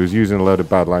him. He was using a load of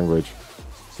bad language.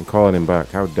 I'm calling him back.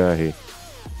 How dare he?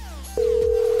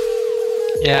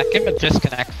 Yeah, give him a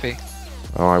disconnect fee.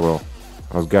 Oh, I will.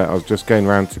 I was just getting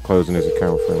round to closing his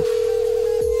account for him.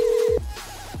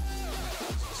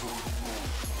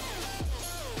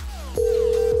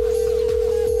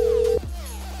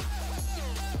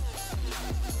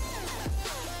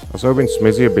 I was hoping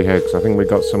Smizzy would be here because I think we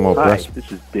got some more Hi, breast.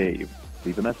 this is Dave.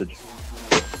 Leave a message.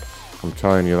 I'm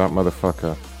telling you, that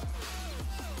motherfucker.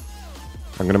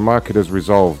 I'm going to mark it as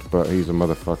resolved, but he's a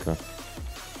motherfucker.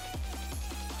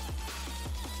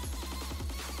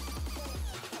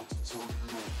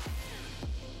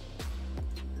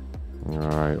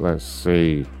 Alright, let's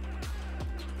see.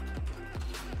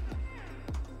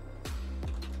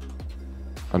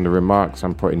 Under remarks,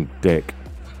 I'm putting dick.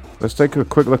 Let's take a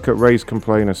quick look at Ray's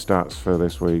complainer stats for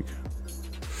this week.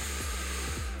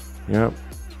 Yep.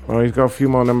 Well, he's got a few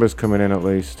more numbers coming in at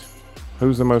least.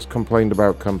 Who's the most complained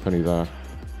about company there?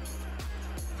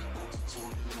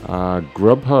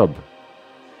 Grubhub.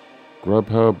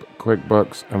 Grubhub,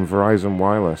 QuickBooks, and Verizon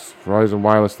Wireless. Verizon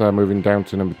Wireless there moving down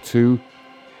to number 2,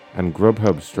 and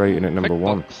Grubhub straight in at number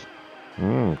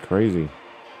 1. Crazy.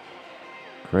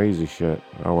 Crazy shit.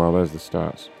 Oh well, there's the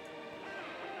stats.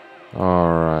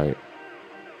 Alright.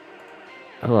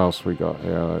 Who else we got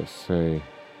here? Let's see.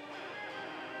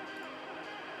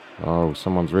 Oh,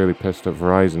 someone's really pissed at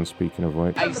Verizon, speaking of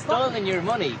which. I've stolen your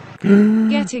money.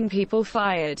 Getting people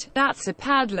fired. That's a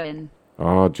paddling.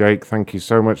 Oh, Jake, thank you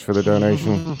so much for the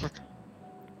donation.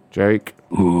 Jake.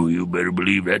 Oh, you better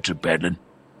believe that's a paddling.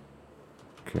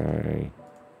 Okay.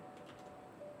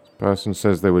 This person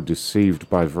says they were deceived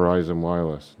by Verizon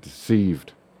Wireless.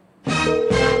 Deceived.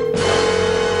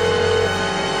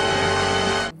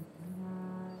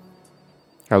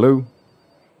 Hello?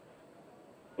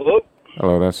 Hello?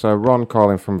 Hello, that's Ron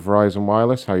calling from Verizon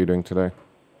Wireless. How are you doing today?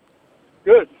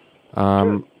 Good.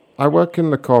 I work in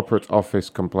the corporate office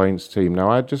complaints team.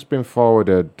 Now, I've just been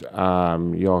forwarded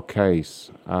your case.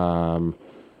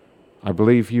 I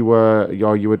believe you were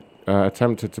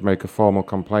attempted to make a formal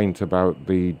complaint about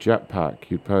the jetpack.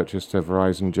 You purchased a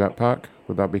Verizon jetpack.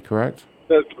 Would that be correct?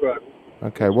 That's correct.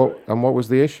 Okay. What was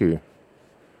the issue?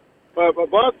 I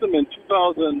bought them in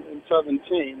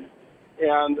 2017,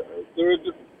 and they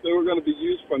were going to be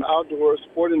used for an outdoor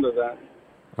sporting event.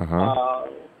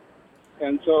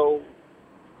 And so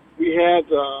we had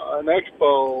an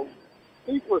expo, I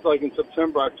think it was like in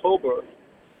September, October,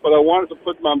 but I wanted to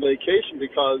put them on vacation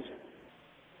because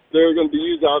they were going to be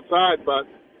used outside, but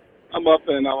I'm up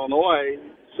in Illinois,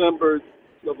 December,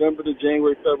 November to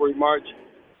January, February, March.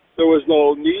 There was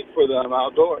no need for them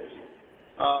outdoors.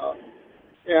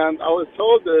 And I was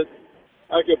told that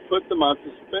I could put them on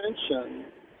suspension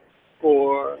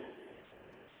for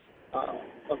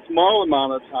a small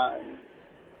amount of time,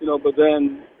 but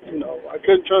then, I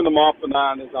couldn't turn them off and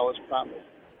on as I was promised.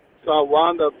 So I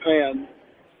wound up paying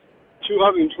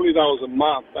 $220 a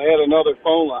month. I had another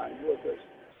phone line with this.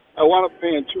 I wound up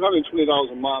paying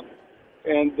 $220 a month,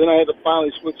 and then I had to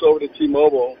finally switch over to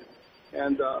T-Mobile,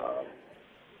 and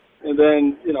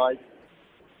then,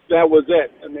 that was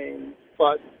it.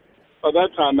 But by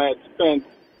that time I had spent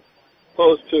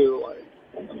close to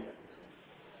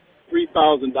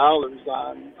 $3,000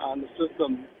 on the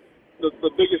system.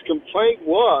 The biggest complaint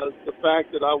was the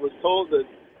fact that I was told that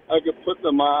I could put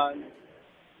them on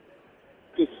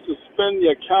to suspend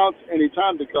the accounts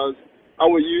anytime because I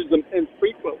would use them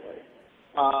infrequently.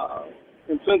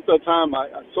 And since that time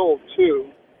I sold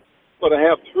 2, but I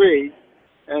have 3,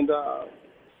 and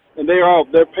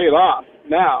they're paid off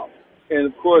now. And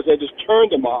of course I just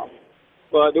turned them off.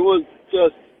 But it was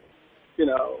just,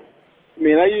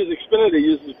 I use Xfinity,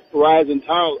 uses Verizon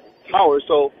towers,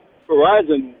 so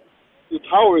Verizon, the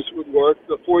towers would work,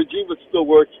 the 4G would still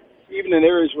work even in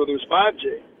areas where there's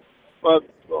 5G. But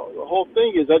the whole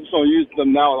thing is I just don't use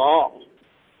them now at all,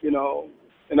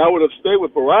 and I would have stayed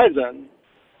with Verizon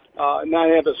and not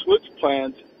had to switch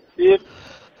plans if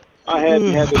I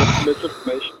hadn't had the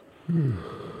misinformation.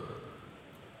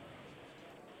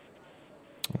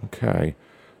 Okay.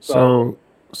 So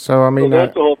that's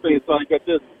the whole thing. It's like I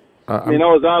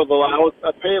was out of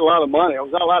I paid a lot of money. I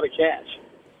was out a lot of cash,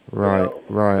 Right,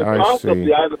 right, The I cost of see.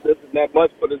 the item isn't that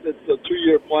much, but it's a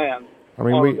 2-year plan. I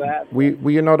mean, All of that.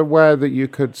 were you not aware that you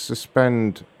could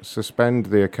suspend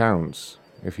the accounts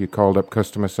if you called up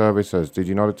customer services? Did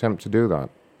you not attempt to do that?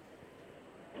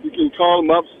 You can call them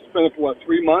up, suspend it for what,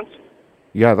 3 months?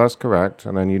 Yeah, that's correct.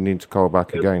 And then you need to call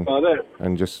back again. about it.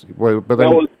 And just but That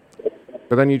then was-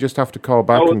 you just have to call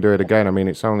back was- and do it again. I mean,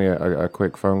 it's only a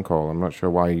quick phone call. I'm not sure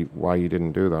why you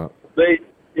didn't do that. They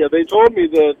told me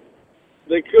that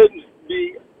they couldn't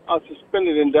be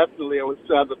suspended indefinitely. I would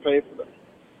still have to pay for them.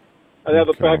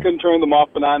 I couldn't turn them off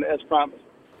and on as promised.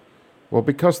 Well,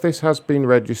 because this has been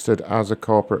registered as a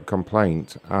corporate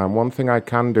complaint, one thing I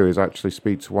can do is actually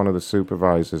speak to one of the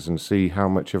supervisors and see how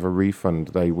much of a refund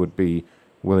they would be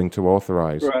willing to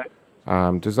authorize.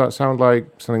 Right. Does that sound like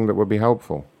something that would be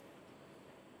helpful?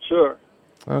 Sure.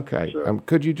 Okay. Sure.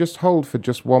 Could you just hold for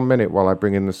just 1 minute while I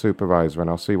bring in the supervisor and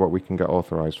I'll see what we can get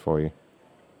authorized for you?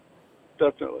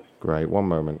 Definitely. Great. 1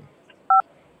 moment.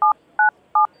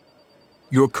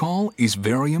 Your call is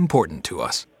very important to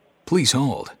us. Please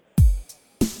hold.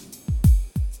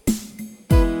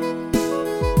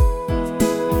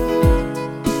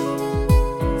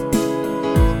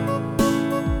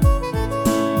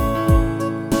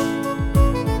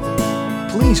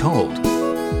 Please hold.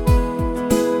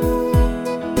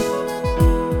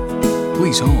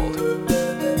 Please hold.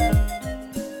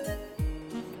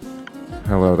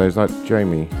 Hello, there's that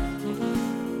Jamie.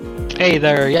 Hey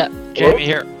there, yeah, Jamie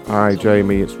here. Hi,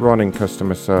 Jamie. It's Ron in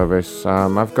customer service.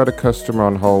 I've got a customer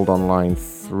on hold on line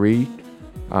 3.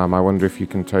 I wonder if you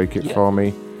can take it for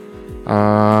me.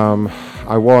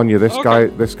 I warn you, this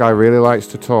guy really likes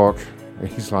to talk.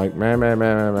 He's like meh meh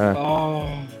meh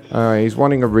meh. He's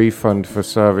wanting a refund for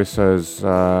services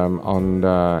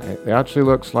it actually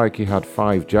looks like he had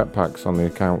 5 jetpacks on the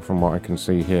account from what I can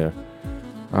see here.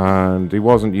 And he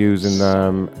wasn't using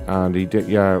them, and he did,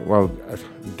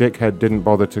 Dickhead didn't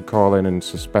bother to call in and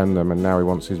suspend them, and now he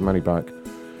wants his money back.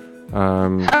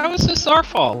 How is this our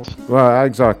fault? Well,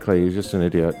 exactly, he's just an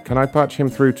idiot. Can I patch him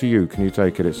through to you? Can you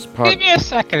take it? It's Give me a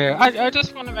second here. I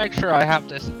just want to make sure I have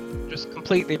this just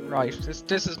completely right.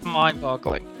 This is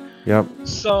mind-boggling. Yep.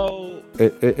 So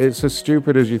it's as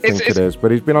stupid as you think it is,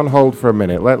 but he's been on hold for a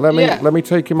minute. Let me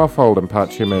take him off hold and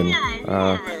patch him in.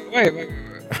 Wait.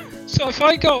 So if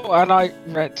I go and I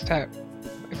rent out,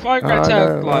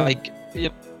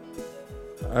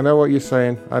 I know what you're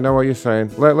saying.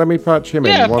 Let me patch him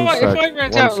in. If One I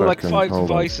rent out like 5 Hold on.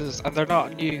 devices and they're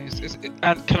not in use,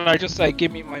 and can I just say,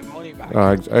 give me my money back?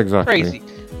 Exactly. Crazy.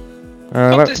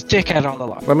 Put Put this dickhead on the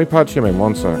line. Let me patch him in.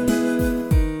 1 sec.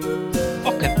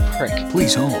 Fucking prick.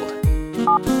 Please hold.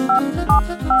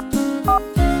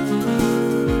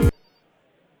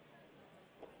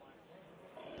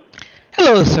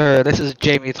 Hello, sir. This is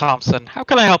Jamie Thompson. How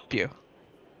can I help you?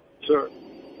 Sure.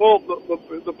 Well,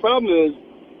 the problem is,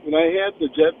 when I had the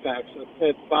jetpacks, I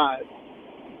had 5.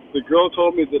 The girl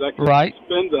told me that I could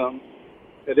suspend them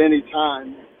at any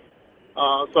time.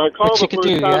 So I called the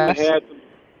first time and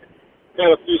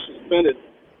had a few suspended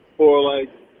for like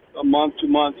a month, 2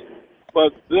 months.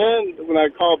 But then when I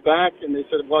called back and they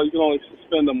said, well, you can only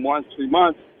suspend them once, 3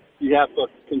 months, you have to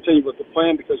continue with the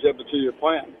plan because you have a 2-year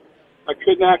plan. I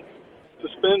could not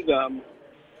suspend them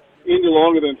any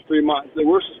longer than 3 months. They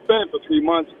were suspended for 3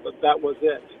 months, but that was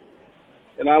it.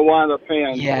 And I wound up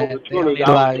paying over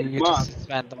 $200 a month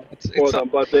suspend them. for them,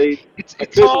 but they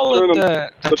it's all in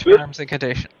the terms and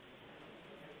conditions.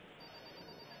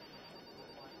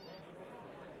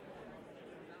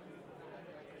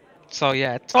 So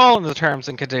yeah, it's all in the terms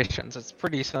and conditions. It's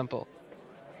pretty simple.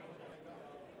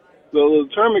 So the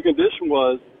term and condition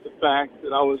was the fact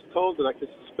that I was told that I could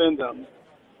suspend them.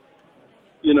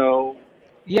 You know.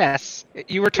 Yes,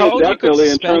 you were told you could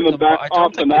suspend them, but I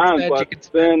don't think it said you could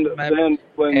suspend them.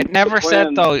 When it never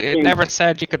said though. It changed, never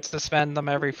said you could suspend them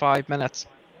every 5 minutes.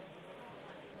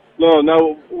 No,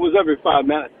 it was every 5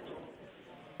 minutes.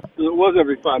 It wasn't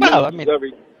every 5 minutes. I mean, it was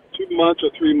every 2 months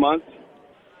or 3 months.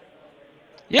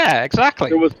 Yeah,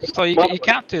 exactly. So you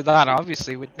can't do that.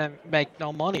 Obviously, we'd make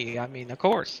no money. I mean, of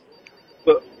course.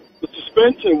 But the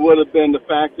suspension would have been the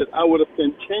fact that I would have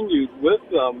continued with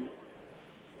them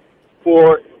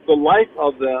for the life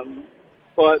of them,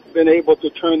 but been able to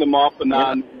turn them off and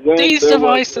on. When These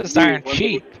devices aren't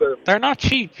cheap. When They're not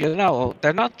cheap, you know.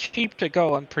 They're not cheap to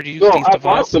go and produce no, these I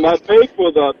bought devices. them. I paid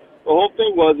for the whole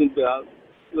thing. Wasn't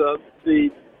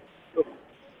the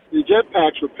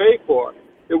jetpacks were paid for.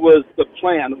 It was the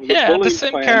plan. It was Yeah, a the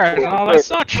SIM plan card for and all the that's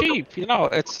service. not cheap. You know,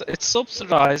 it's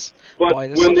subsidized But by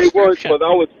the when they weren't, subscription. but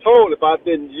I was told if I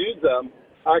didn't use them,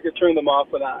 I could turn them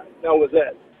off and on. That was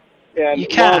it. And You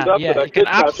it wound can, up yeah, that I you can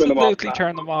could not turn them off absolutely and on.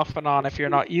 turn them off and on if you're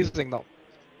not using them.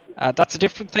 That's a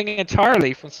different thing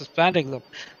entirely from suspending them.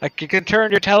 Like, you can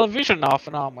turn your television off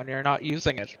and on when you're not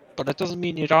using it, but it doesn't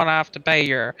mean you don't have to pay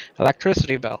your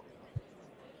electricity bill.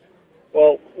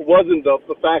 Well, it wasn't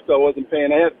the fact that I wasn't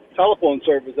paying. I had telephone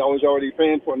service. I was already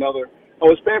paying for another. I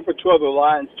was paying for 2 or 3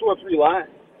 lines.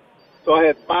 So I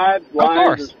had 5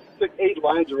 lines, or 8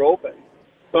 lines are open.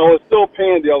 So I was still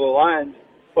paying the other lines,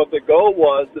 but the goal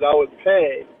was that I would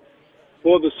pay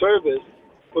for the service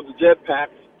for the jetpacks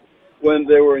when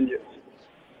they were in use.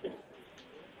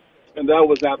 And that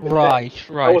was not the case.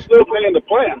 Right. I was still paying the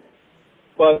plan,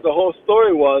 but the whole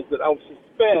story was that I would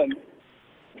suspend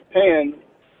paying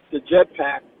the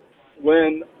jetpack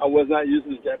when I was not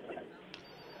using the jetpack.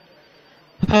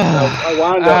 I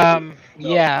wound up.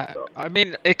 Yeah, so. I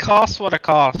mean, it costs what it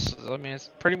costs. I mean, it's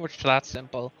pretty much that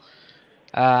simple.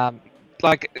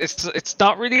 Like, it's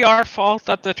not really our fault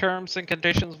that the terms and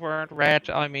conditions weren't read.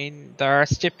 I mean, there are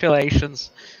stipulations.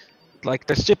 Like,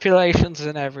 there's stipulations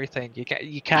in everything.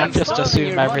 You can't just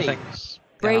assume everything's...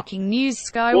 Breaking news,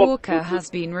 Skywalker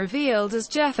has been revealed as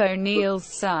Jeff O'Neill's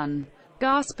son.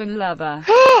 Gasp and lover.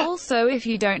 Also, if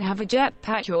you don't have a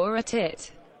jetpack, you're a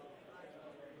tit.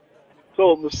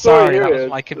 So the story here that was is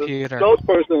my computer.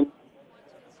 The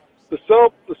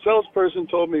salesperson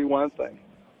told me one thing.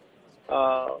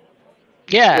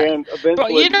 Yeah, and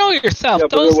but you know yourself,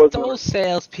 those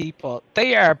salespeople,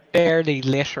 they are barely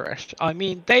literate. I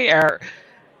mean, they are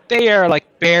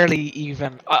like barely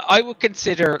even. I would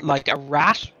consider like a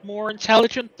rat more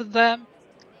intelligent than them.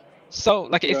 So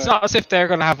like, it's not as if they're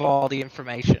gonna have all the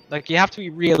information. Like, you have to be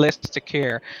realistic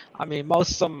here. I mean,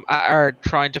 most of them are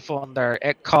trying to fund their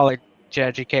college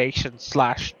education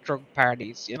 / drug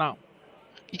parties. You know,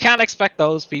 you can't expect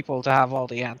those people to have all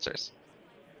the answers.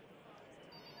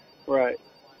 Right.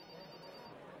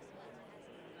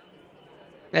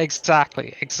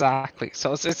 Exactly.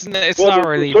 So it's not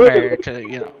really fair to,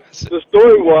 you know. The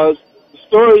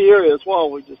story here is, well,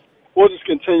 we'll just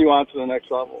continue on to the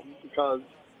next level because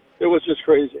it was just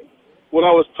crazy. What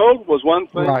I was told was one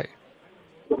thing. Right.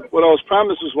 What I was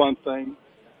promised was one thing.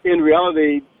 In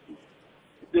reality, it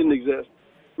didn't exist.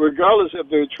 Regardless if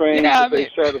they're trained, they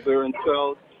said if they're in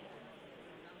cells.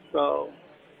 So,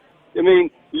 I mean,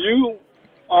 you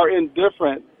are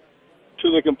indifferent to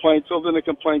the complaint, so then the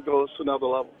complaint goes to another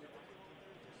level.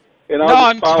 And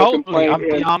I'm beyond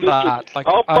that. Like,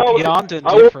 I'm beyond indifferent.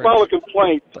 I will file a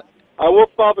complaint. I will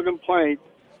file the complaint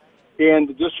in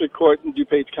the district court in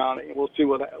DuPage County, and we'll see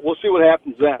what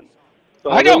happens then.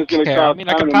 So I don't care. I mean,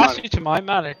 I can pass you to my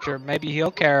manager. Maybe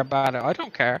he'll care about it. I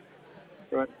don't care.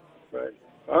 Right.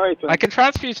 All right. Then. I can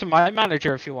transfer you to my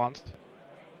manager if you want.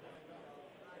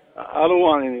 I don't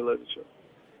want any literature.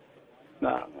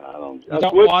 No, I don't. You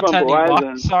don't want any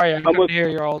what? Sorry, I couldn't hear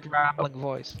your old rambling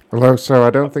voice. Hello, sir.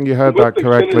 I don't think you heard that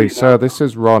correctly. Sir, this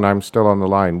is Ron. I'm still on the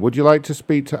line. Would you like to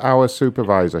speak to our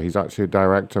supervisor? He's actually a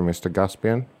director, Mr.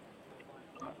 Gaspian.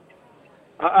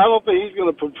 I don't think he's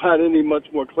going to provide any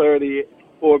much more clarity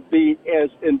or be as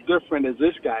indifferent as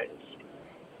this guy is.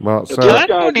 Well, sir, I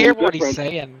don't hear what he's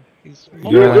saying.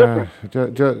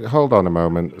 Hold on a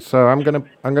moment. So I'm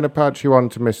gonna patch you on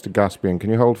to Mr. Gaspian. Can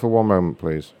you hold for 1 moment,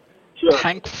 please? Sure.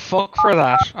 Thank fuck for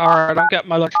that. Alright, I'll get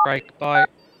my lunch break. Bye.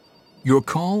 Your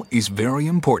call is very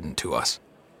important to us.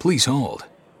 Please hold.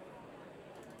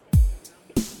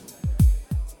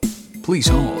 Please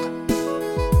hold.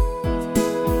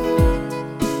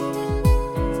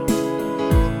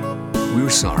 We're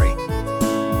sorry.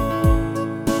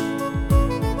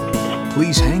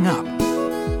 Please hang up.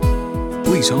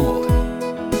 Please hold.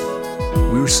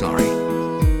 We're sorry.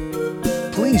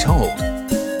 Please hold.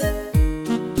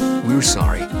 We're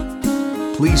sorry.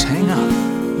 Please hang up.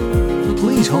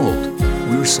 Please hold.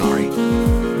 We're sorry.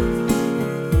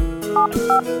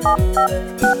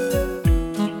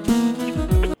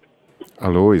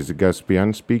 Hello, is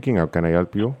Gaspian speaking? How can I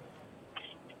help you?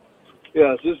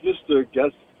 Yeah, is this Mr.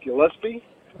 Gillespie?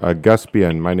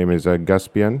 Gaspian. My name is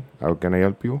Gaspian. How can I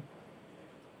help you?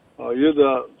 Oh, you're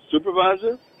the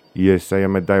supervisor? Yes, I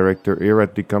am a director here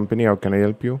at the company. How can I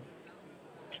help you?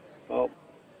 Oh,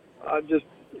 this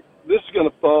is going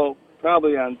to fall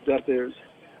probably on deaf ears.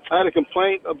 I had a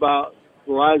complaint about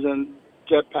Verizon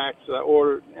jetpacks that I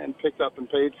ordered and picked up and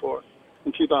paid for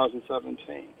in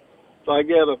 2017. So I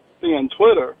get a thing on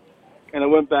Twitter, and I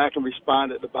went back and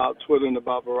responded about Twitter and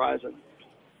about Verizon.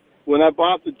 When I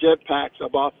bought the jetpacks, I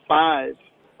bought 5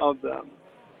 of them.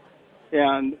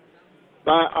 And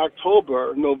by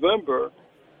November,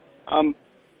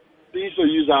 these are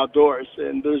used outdoors,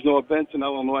 and there's no events in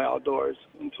Illinois outdoors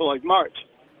until like March.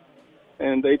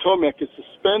 And they told me I could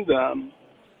suspend them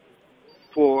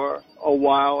for a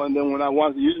while, and then when I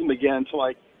wanted to use them again,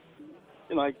 use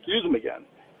them again.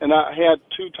 and I had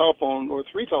 2 telephone or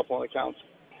 3 telephone accounts,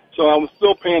 so I was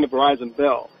still paying the Verizon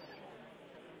bill.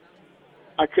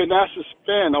 I could not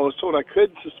suspend. I was told I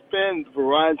couldn't suspend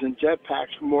Verizon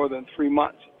jetpacks for more than 3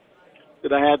 months,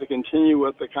 that I had to continue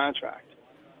with the contract,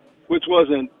 which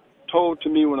wasn't told to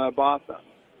me when I bought them.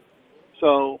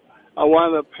 So I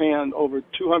wound up paying over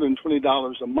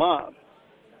 $220 a month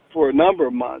for a number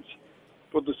of months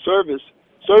for the service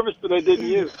that I didn't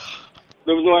use.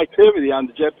 There was no activity on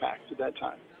the jetpacks at that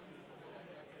time.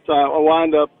 So I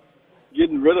wound up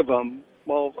getting rid of them.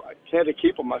 Well, I had to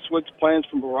keep them. I switched plans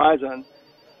from Verizon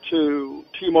to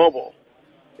T-Mobile.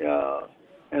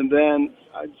 And then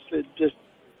I just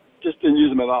didn't use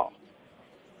them at all.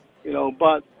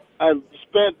 But I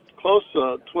spent close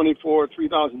to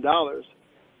 $3,000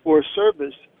 for a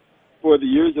service for the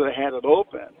years that I had it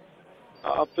open,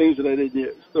 things that I didn't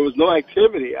use. There was no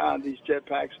activity on these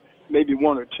jetpacks, maybe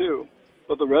 1 or 2,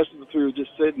 but the rest of the 3 were just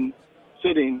sitting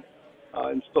in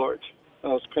storage.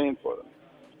 And I was paying for them.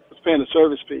 I was paying a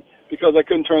service fee because I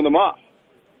couldn't turn them off.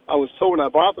 I was told when I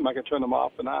bought them I could turn them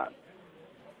off and on.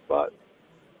 But,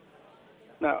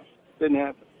 no, didn't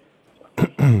happen.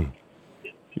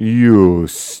 You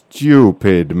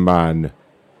stupid man.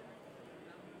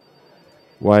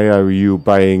 Why are you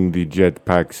buying the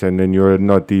jetpacks and then you're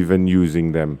not even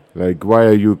using them? Like, why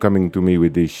are you coming to me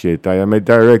with this shit? I am a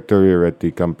director here at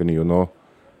the company,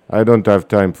 I don't have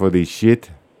time for this shit.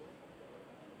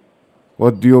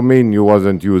 What do you mean you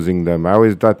wasn't using them? How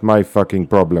is that my fucking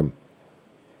problem?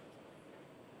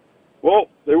 Well,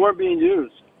 they weren't being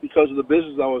used because of the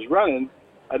business I was running.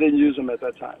 I didn't use them at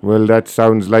that time. Well, that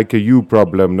sounds like a you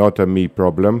problem, not a me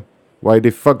problem. Why the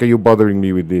fuck are you bothering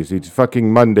me with this? It's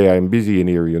fucking Monday, I'm busy in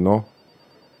here,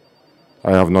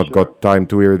 I have not got time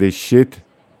to hear this shit.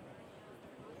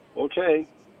 Okay.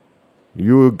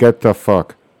 You get the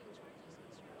fuck.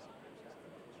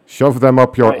 Shove them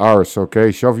up your arse,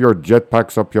 okay? Shove your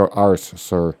jetpacks up your arse,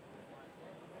 sir.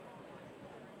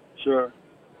 Sure.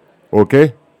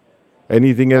 Okay?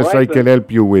 Anything else I can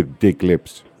help you with, dick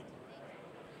lips?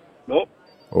 Nope.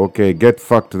 Okay, get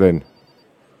fucked then.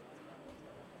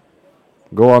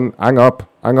 Go on, hang up.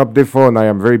 Hang up the phone, I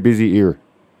am very busy here.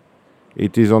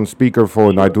 It is on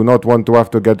speakerphone, I do not want to have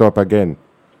to get up again.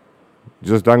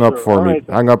 Just hang up for me.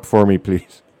 Hang up for me,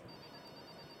 please.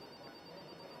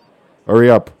 Hurry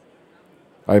up.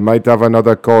 I might have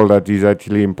another call that is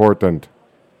actually important.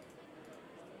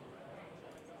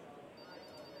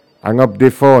 Hang up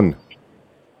the phone.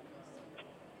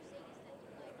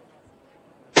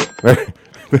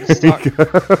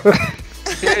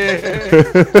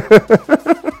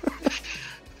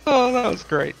 Oh, that was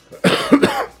great.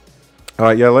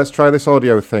 Alright, yeah, let's try this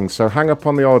audio thing. So hang up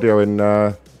on the audio in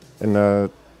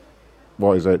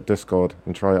what is it, Discord,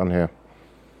 and try it on here.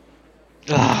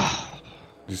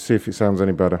 Just see if it sounds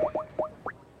any better.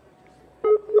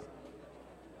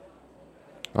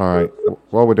 Alright,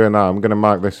 while we're doing that, I'm going to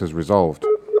mark this as resolved.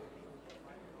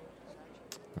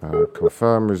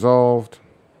 Confirm resolved.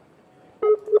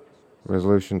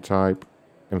 Resolution type.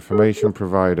 Information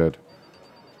provided.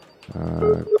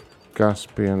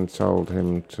 Gaspian told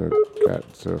him to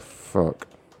get the fuck.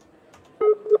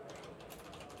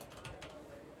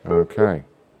 Okay.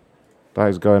 That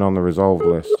is going on the resolved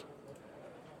list.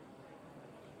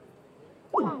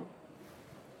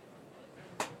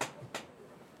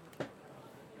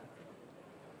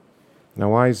 Now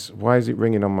why is it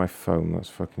ringing on my phone? That's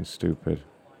fucking stupid.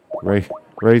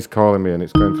 Ray's calling me and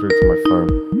it's going through to my phone.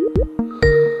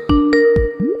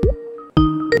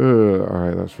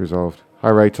 Alright, that's resolved. Hi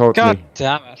Ray, talk to me. God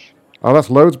damn it. Oh, that's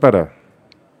loads better.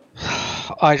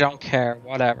 I don't care,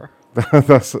 whatever.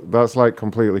 that's like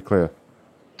completely clear.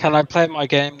 Can I play my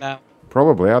game now?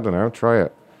 Probably, I don't know, try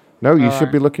it. No, you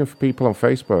should be looking for people on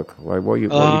Facebook. Like, what are you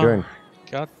doing?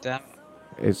 God damn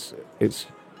it. It's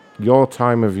your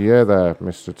time of year there,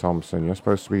 Mr. Thompson. You're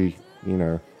supposed to be,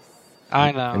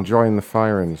 I know. enjoying the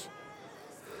firings.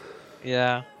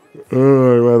 Yeah.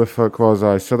 Oh, where the fuck was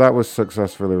I? So that was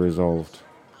successfully resolved.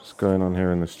 What's going on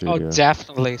here in the studio? Oh,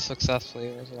 definitely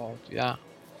successfully resolved, yeah.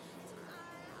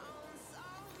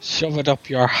 Shove it up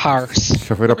your hearse.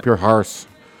 Shove it up your hearse.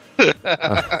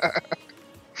 Yeah,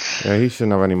 he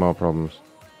shouldn't have any more problems.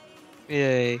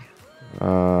 Yay. Come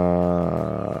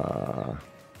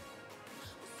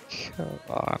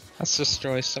on. Let's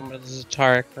destroy someone's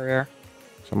entire career.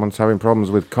 Someone's having problems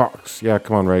with cocks. Yeah,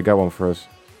 come on, Ray, get one for us.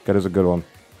 Get us a good one.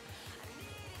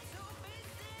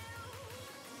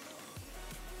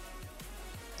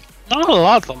 Not a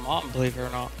lot of them on, believe it or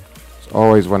not. It's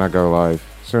always when I go live.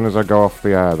 As soon as I go off the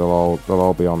air, they'll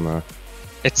all be on there.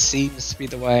 It seems to be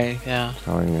the way, yeah. I'm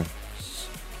telling you.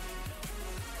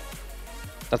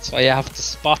 That's why you have to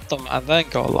spot them and then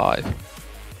go live.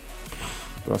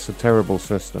 That's a terrible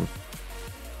system.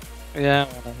 Yeah,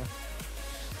 whatever.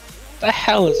 The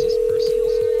hell is this person?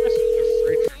 This person in the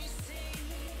fridge.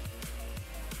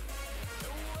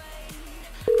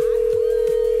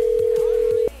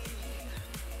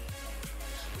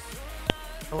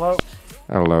 Hello?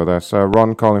 Hello there, sir.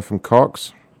 Ron calling from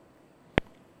Cox.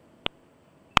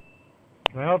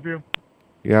 Can I help you?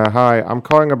 Yeah, hi. I'm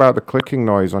calling about the clicking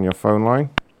noise on your phone line.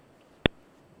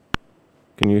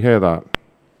 Can you hear that?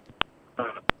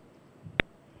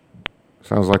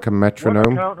 Sounds like a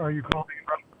metronome. What account are you calling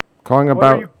from?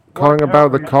 Calling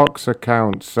about the Cox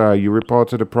account, sir. You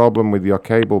reported a problem with your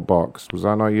cable box. Was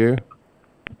that not you?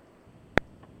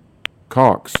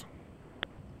 Cox.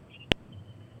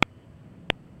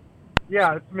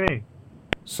 Yeah, it's me.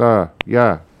 Sir,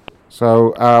 yeah.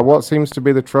 So, what seems to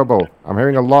be the trouble? I'm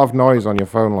hearing a lot of noise on your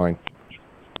phone line.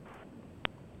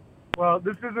 Well,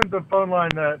 this isn't the phone line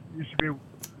that you should be...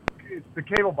 It's the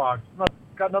cable box. It's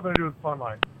got nothing to do with the phone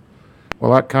line.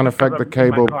 Well, that can affect the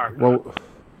cable. Well,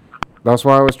 that's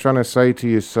what I was trying to say to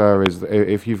you, sir, is that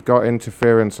if you've got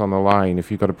interference on the line,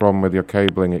 if you've got a problem with your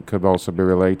cabling, it could also be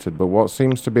related. But what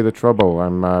seems to be the trouble?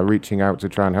 I'm reaching out to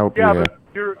try and help you here.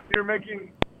 But you're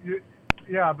making...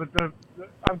 Yeah, but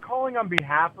I'm calling on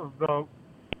behalf of the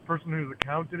person whose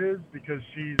account it is because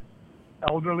she's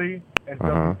elderly and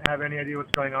doesn't have any idea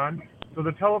what's going on. So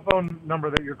the telephone number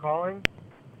that you're calling,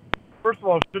 first of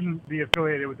all, shouldn't be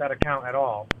affiliated with that account at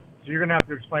all. So you're going to have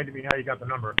to explain to me how you got the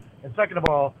number. And second of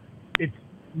all, it's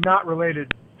not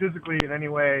related physically in any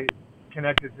way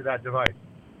connected to that device.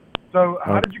 So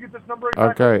how did you get this number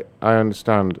exactly? Okay, I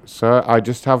understand. Sir, I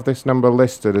just have this number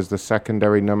listed as the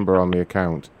secondary number on the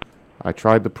account. I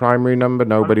tried the primary number,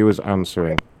 nobody was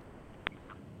answering.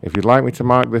 If you'd like me to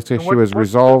mark this issue as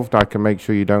resolved, I can make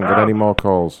sure you don't get any more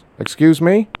calls. Excuse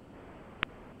me?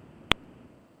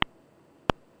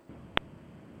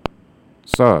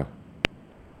 Sir?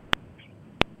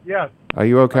 Yes. Are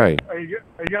you okay? Are you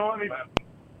going to let me...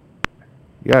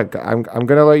 Yeah, I'm going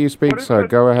to let you speak, sir.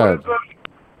 Go ahead.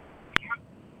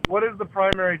 What is the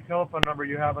primary telephone number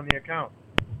you have on the account?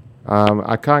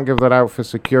 I can't give that out for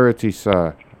security,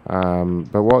 sir.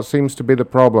 But what seems to be the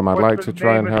problem? I'd like to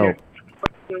try and help.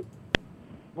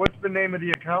 What's the name of the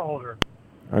account holder?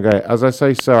 Okay, as I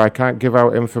say, sir, I can't give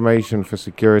out information for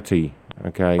security.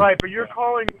 Okay. Right, but you're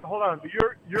calling. Hold on, but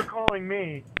you're calling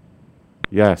me.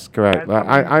 Yes, correct.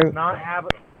 I'm not have.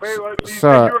 Wait, you sir,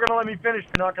 said you were gonna let me finish.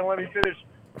 You're not gonna let me finish.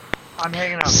 I'm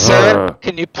hanging out. Sir,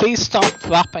 can you please stop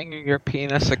flapping your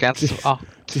penis against the wall?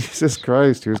 Jesus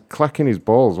Christ, he was clacking his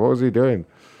balls. What was he doing?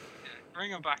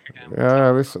 Bring him back again.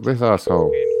 Yeah, this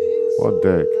asshole. What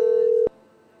dick.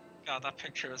 God, that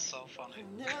picture is so funny.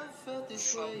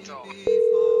 So dumb.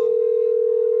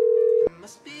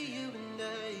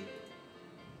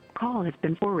 Call has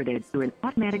been forwarded to an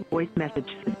automatic voice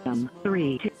message system.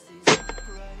 3.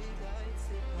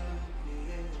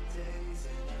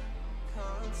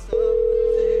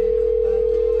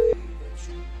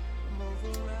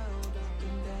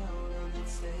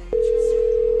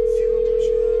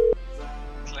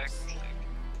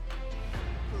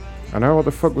 I know what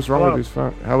the fuck was wrong with his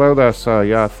phone. Hello there, sir.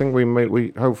 Yeah, I think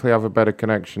we hopefully have a better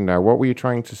connection now. What were you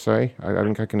trying to say? I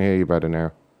think I can hear you better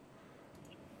now.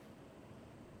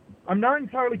 I'm not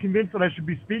entirely convinced that I should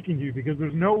be speaking to you because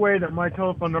there's no way that my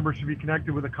telephone number should be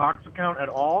connected with a Cox account at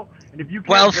all. And if you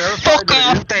can't fuck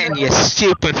off then, you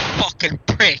stupid fucking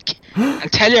prick.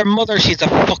 And tell your mother she's a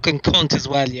fucking cunt as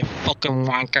well, you fucking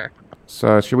wanker.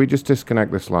 Sir, should we just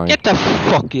disconnect this line? Get the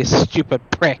fuck, you stupid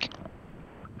prick.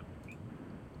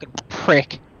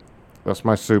 Prick. That's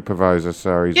my supervisor,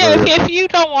 sir. He's if you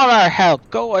don't want our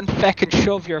help, go and feckin'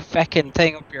 shove your feckin'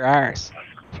 thing up your arse.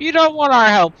 If you don't want our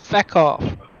help, feck off.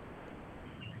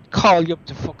 Call you up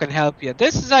to fucking help you.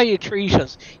 This is how you treat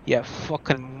us, you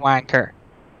fucking wanker.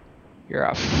 You're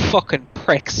a fucking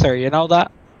prick, sir, you know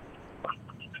that?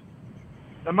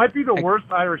 That might be the worst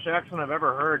Irish accent I've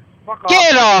ever heard. Fuck off.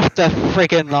 Get off the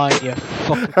friggin' line, you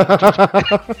fucking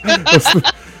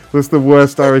That's the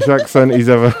worst Irish accent he's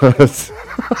ever heard. The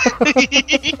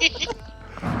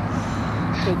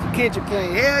kitchen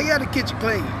clean. Hell yeah, the kitchen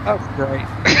clean. Oh, great.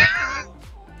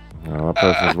 Oh, that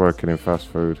person's working in fast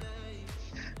food.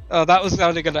 Oh, that was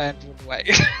only going to end one way.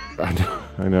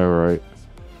 I know, right?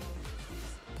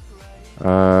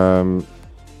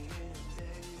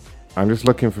 I'm just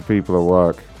looking for people at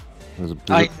work. There's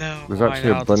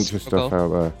actually a bunch of stuff out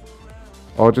there.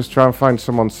 Or just try and find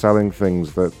someone selling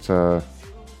things that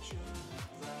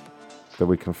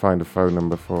we can find a phone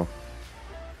number for.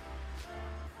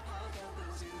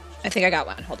 I think I got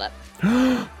one. Hold up.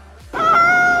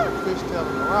 Fish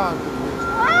telling around.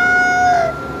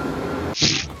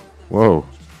 Whoa.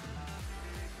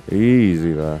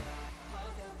 Easy there.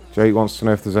 Jake wants to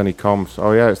know if there's any comms.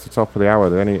 Oh yeah, it's the top of the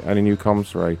hour. Any new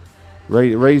comms, Ray?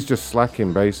 Ray's just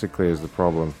slacking, basically, is the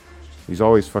problem. He's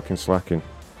always fucking slacking.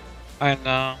 I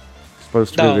know.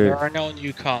 Supposed to No, be there are no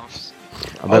new comms.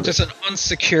 Oh, there's an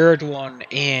unsecured one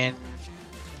in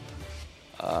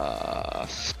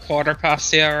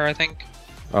 1:15, I think.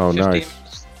 Oh, 15 nice.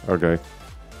 minutes. Okay.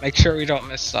 Make sure we don't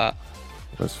miss that.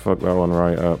 Let's fuck that one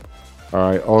right up.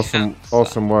 Alright,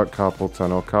 awesome work, Carpal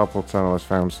Tunnel. Carpal Tunnel has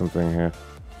found something here.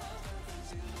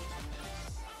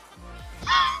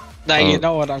 Now you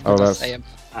know what I'm gonna say about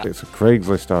that. It's a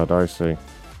Craigslist ad, I see.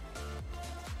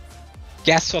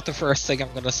 Guess what the first thing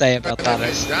I'm gonna say about that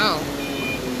is?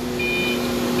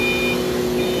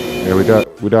 Yeah,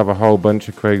 we'd have a whole bunch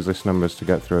of Craigslist numbers to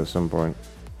get through at some point.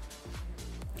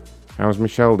 How's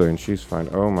Michelle doing? She's fine.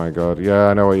 Oh my god. Yeah,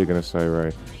 I know what you're gonna say,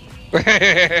 Ray.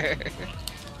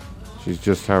 She's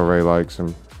just how Ray likes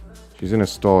him. She's in a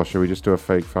store. Should we just do a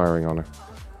fake firing on her?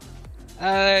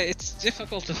 It's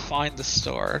difficult to find the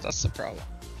store. That's the problem.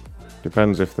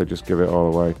 Depends if they just give it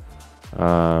all away.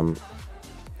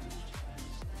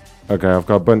 Okay, I've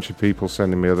got a bunch of people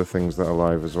sending me other things that are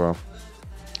live as well.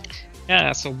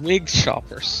 Yeah, it's a wig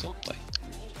shop or something.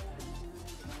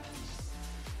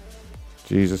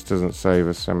 Jesus doesn't save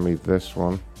us. Send me this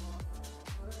one.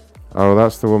 Oh,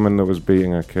 that's the woman that was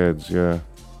beating her kids. Yeah.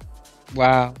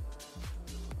 Wow.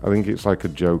 I think it's like a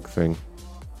joke thing.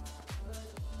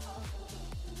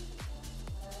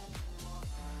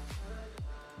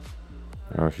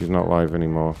 Oh, she's not live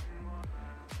anymore.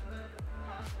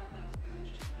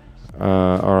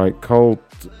 Alright, Cold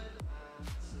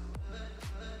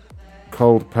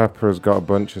Pepper has got a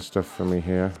bunch of stuff for me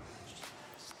here.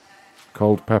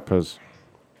 Cold Peppers.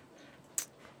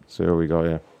 See what we got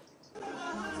here.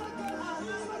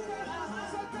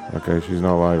 Okay, she's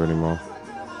not live anymore.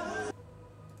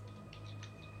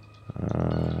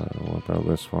 What about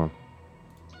this one?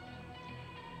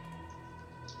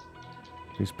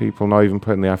 These people not even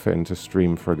putting the effort into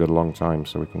stream for a good long time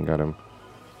so we can get them.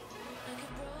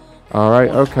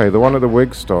 Alright, okay, the one at the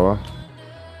wig store.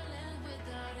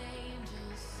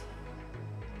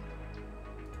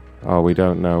 Oh, we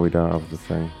don't know, we don't have the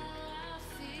thing.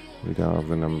 We don't have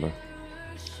the number.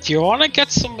 Do you want to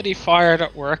get somebody fired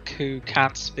at work who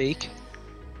can't speak?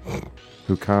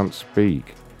 Who can't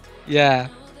speak? Yeah.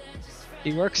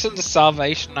 He works in the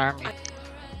Salvation Army.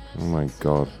 Oh my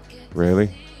god. Really?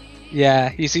 Yeah,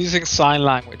 he's using sign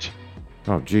language.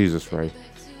 Oh, Jesus, Ray.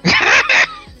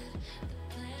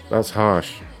 That's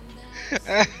harsh.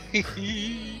 How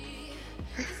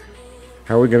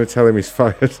are we going to tell him he's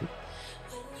fired?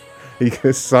 You're going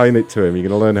to sign it to him. You're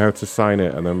going to learn how to sign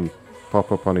it and then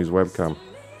pop up on his webcam.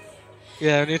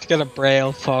 Yeah, we need to get a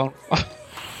braille phone.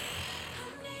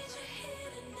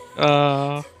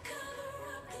 God,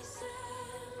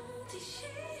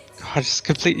 just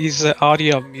completely use the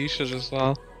audio muted as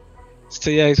well. So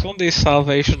yeah, he's one of these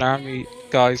Salvation Army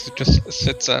guys who just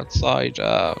sits outside.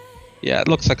 Yeah, it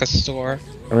looks like a store.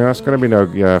 I mean, that's going to be no...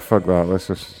 Yeah, fuck that. Let's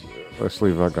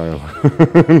leave that guy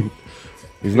alone.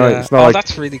 He's not... Yeah. It's not oh, like,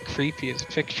 that's really creepy, his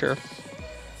picture.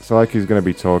 it's not like he's going to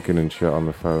be talking and shit on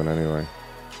the phone anyway.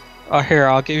 Oh, here,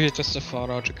 I'll give you just a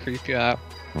photo to creep you out.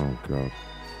 Oh, God.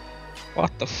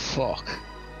 What the fuck?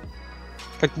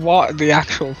 Like, what the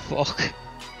actual fuck?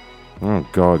 Oh,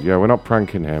 God. Yeah, we're not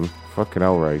pranking him. Fucking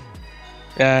hell, Ray.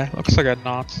 Yeah, looks like a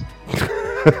nonce.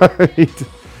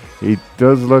 He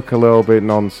does look a little bit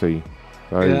noncy.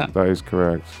 Yeah. That is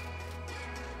correct.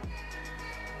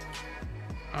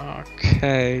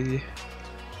 Okay.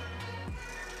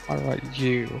 What about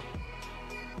you?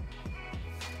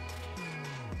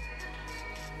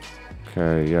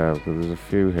 Okay, yeah, there's a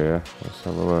few here. Let's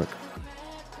have a look.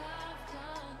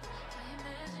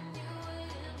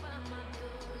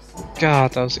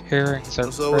 God, those earrings are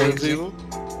crazy.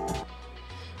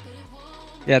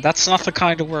 Yeah, that's not the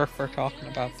kind of work we're talking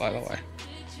about, by the way.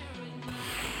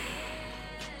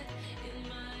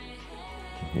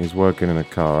 He's working in a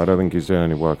car. I don't think he's doing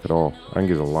any work at all. I think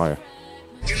he's a liar.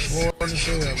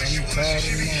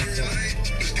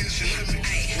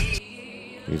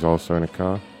 He's also in a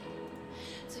car.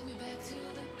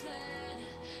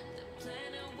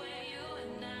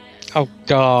 Oh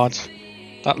God,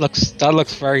 that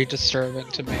looks very disturbing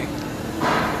to me.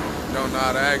 Don't know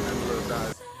how to act in little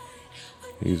guys.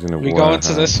 He's in a We go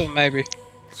into this one maybe.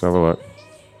 Let's have a look.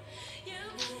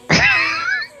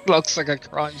 Looks like a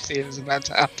crime scene is about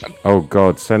to happen. Oh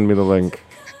God, send me the link.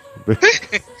 We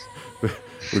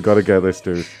gotta get this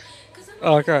dude.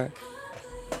 Okay.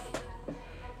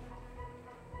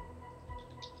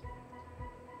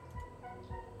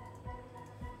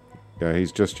 Yeah,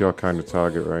 he's just your kind of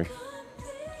target, Ray.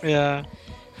 Yeah.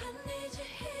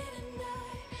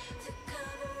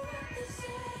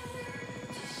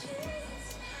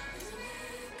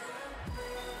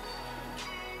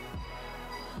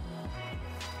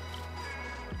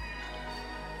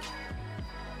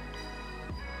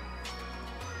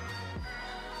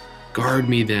 Guard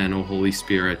me then, O Holy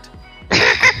Spirit.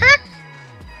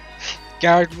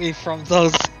 Guard me from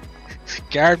those.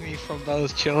 Guard me from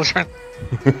those children.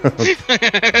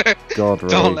 God, Ray.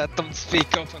 Don't let them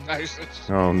speak up about it.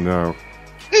 Oh no.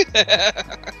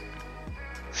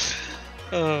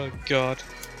 Oh God.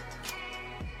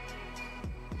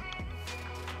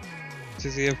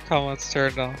 Does he have comments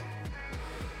turned on?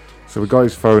 So we got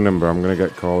his phone number. I'm gonna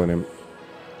get calling him.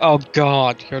 Oh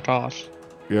God, you're not.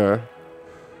 Yeah.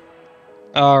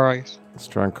 Alright. Let's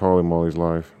try and call him while he's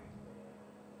live.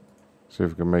 See if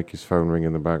we can make his phone ring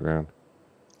in the background.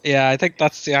 Yeah, I think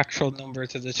that's the actual number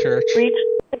to the church. Reach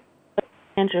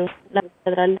Andrew, la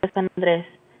Catedral de San Andrés.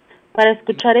 Para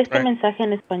escuchar este mensaje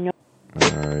en español.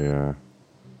 Yeah.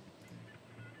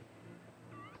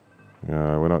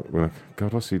 Yeah, we're not.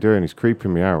 God, what's he doing? He's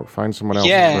creeping me out. Find someone else.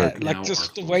 Yeah, like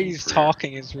just the way he's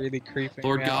talking is really creeping.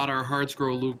 Lord me God, out. our hearts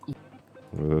grow Luke.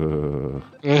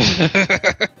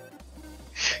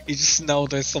 You just know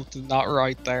there's something not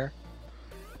right there.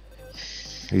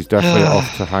 He's definitely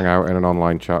off to hang out in an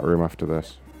online chat room after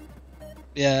this.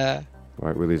 Yeah.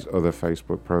 Like with his other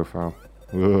Facebook profile.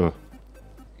 Ugh.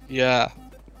 Yeah.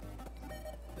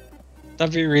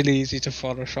 That'd be really easy to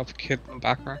Photoshop a kid in the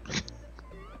background.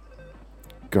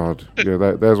 God, yeah,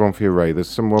 there's one for you, Ray. There's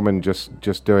some woman just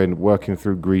working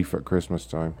through grief at Christmas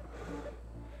time.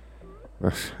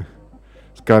 It's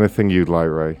the kind of thing you'd like,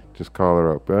 Ray. Just call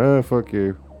her up. Fuck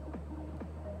you.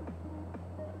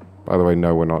 By the way,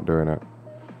 no, we're not doing it.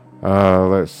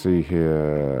 Let's see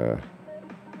here.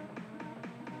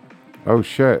 Oh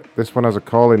shit, this one has a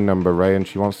call-in number, Ray, and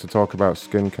she wants to talk about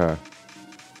skincare.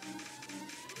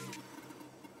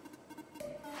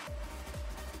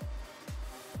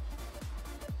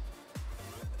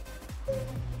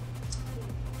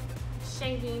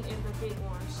 Shaving is the big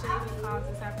one. Shaving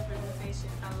causes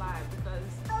hyperpigmentation a lot because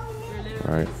you're literally...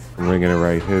 Alright, I'm ringing her,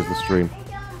 Ray. Here's the stream.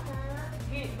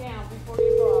 Get down before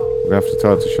you fall. We have to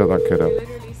tell her to shut that kid up.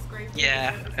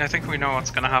 Yeah, I think we know what's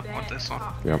gonna happen with this one.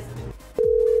 Yep.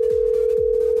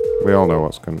 We all know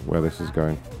where this is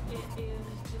going.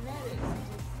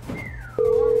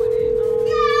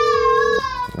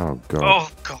 Oh God.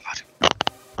 Oh God.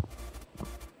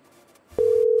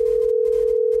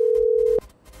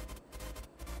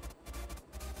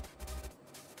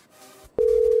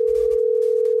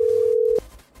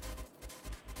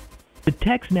 The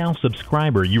Text Now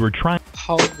subscriber you were trying.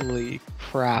 Holy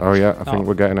crap. Oh yeah, I think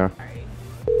we're getting her.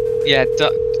 Yeah,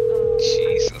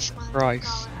 Jesus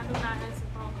Christ.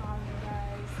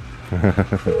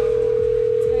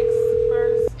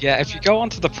 Yeah, if you go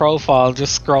onto the profile,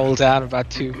 just scroll down about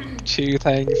two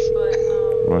things.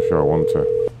 I'm not sure I want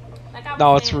to.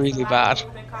 No, it's really bad.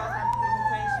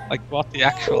 Like, what the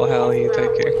actual hell are you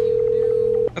thinking?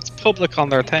 It's public on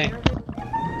their thing.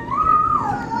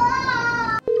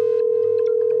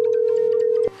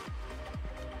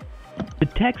 The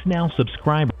Text Now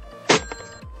subscriber.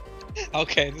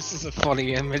 Okay, this is a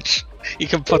funny image. You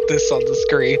can put this on the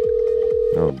screen.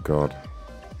 Oh God.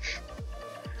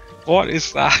 What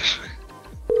is that?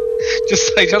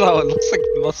 Just, I don't know, it looks like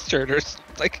mustard or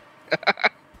something.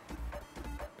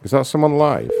 Is that someone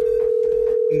live?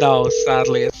 No,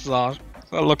 sadly it's not.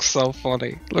 That looks so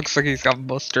funny. Looks like he's got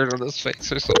mustard on his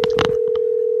face or something.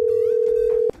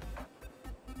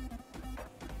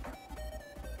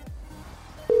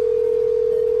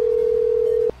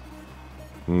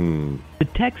 The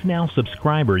Text Now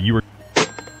subscriber you were.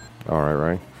 Alright,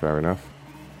 Ray. Fair enough.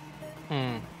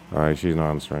 Alright, she's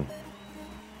not answering.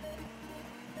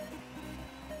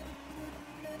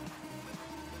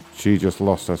 She just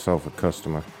lost herself a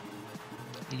customer.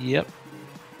 Yep.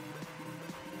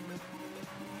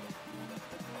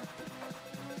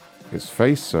 It's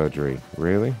face surgery,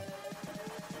 really?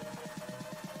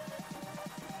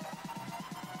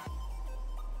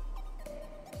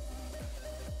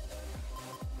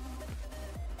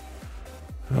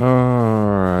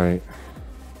 Alright.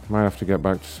 Might have to get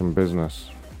back to some business.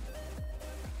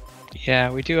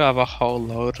 Yeah, we do have a whole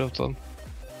load of them.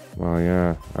 Well,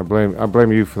 yeah. I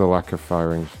blame you for the lack of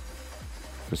firings.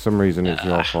 For some reason, it's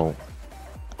your fault.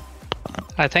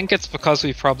 I think it's because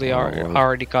we probably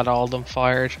already got all of them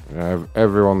fired. Yeah,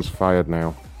 everyone's fired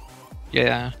now.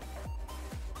 Yeah.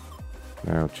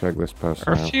 Now, check this person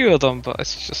There are out. a few of them, but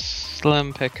it's just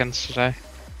slim pickings today.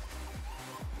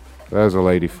 There's a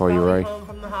lady for you, Ray.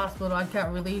 From the hospital. I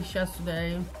got released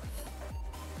yesterday.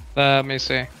 Let me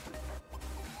see.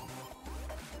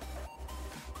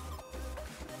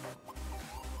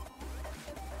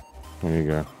 There you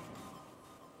go.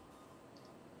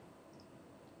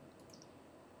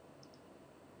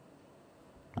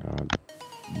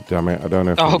 Damn it, I don't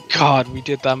know if... Oh god, we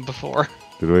did them before.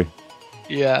 Did we?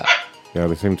 Yeah. Yeah,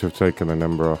 they seem to have taken the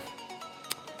number off.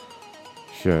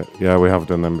 Shit. Yeah, we have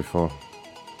done them before.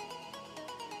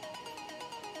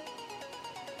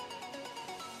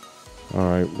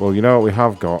 Alright, well, you know what we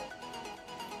have got,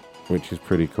 which is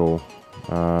pretty cool.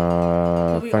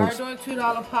 So we Thanks. are doing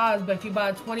 $2 pods, but if you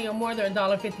buy 20 or more, they're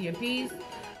 $1.50 a piece.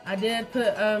 I did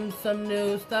put some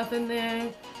new stuff in there.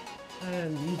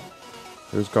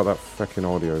 Who's got that fucking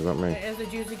audio? Is that me? As a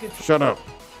juicy good. Shut up!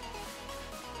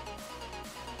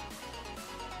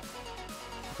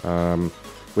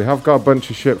 We have got a bunch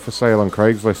of shit for sale on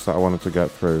Craigslist that I wanted to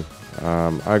get through.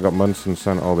 I got Munson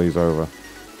sent all these over.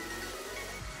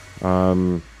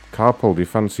 Carpool, do you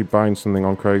fancy buying something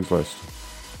on Craigslist?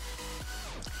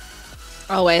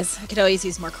 Always. I could always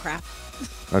use more crap.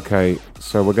 Okay,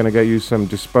 so we're going to get you some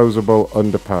disposable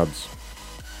underpads.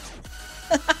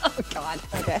 Oh, God.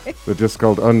 Okay. They're just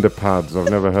called underpads. I've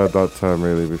never heard that term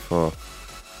really before.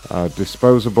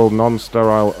 Disposable,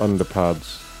 non-sterile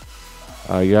underpads.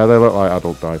 Yeah, they look like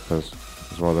adult diapers.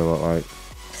 Is what they look like.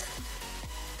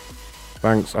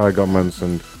 Thanks, I got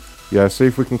Munson. Yeah, see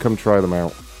if we can come try them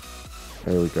out.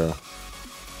 Here we go.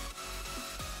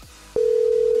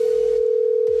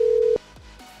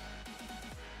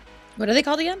 What are they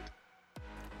called again?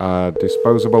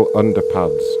 Disposable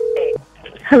underpads.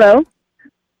 Hello?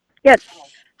 Yes.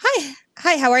 Hi.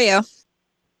 Hi, how are you?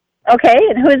 Okay,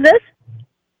 and who is this?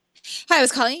 Hi, I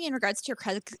was calling in regards to your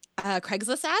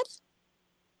Craigslist ad.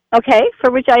 Okay,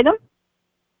 for which item?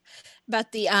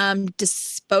 About the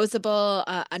disposable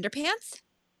underpants.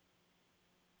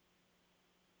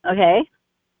 Okay.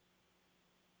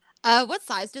 What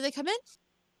size do they come in?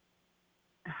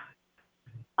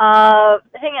 Hang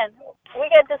on. We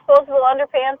got disposable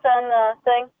underpants on the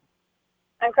thing?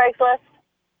 On Craigslist?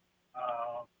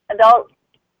 Adult?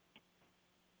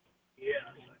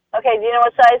 Yeah. Okay, do you know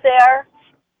what size they are?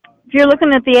 If you're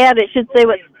looking at the ad, it should say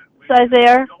what size they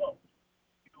are.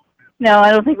 No,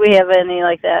 I don't think we have any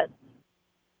like that.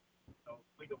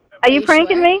 Are you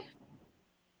pranking sure? me?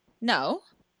 No.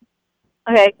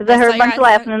 Okay, because I heard saw a your bunch of ad,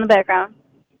 laughing in the background.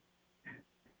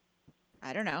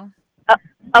 I don't know.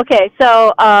 Okay,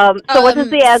 so what does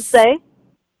the ad say?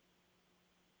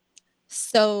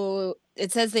 So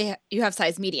it says you have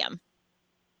size medium.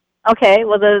 Okay,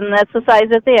 well then that's the size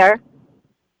that they are.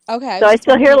 Okay. So I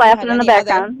still hear laughing in the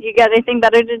background. You got anything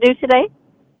better to do today?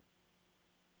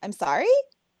 I'm sorry?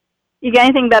 You got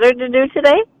anything better to do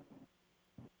today?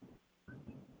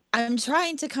 I'm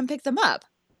trying to come pick them up.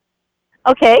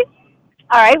 Okay.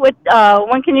 All right.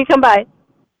 When can you come by?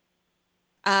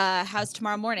 How's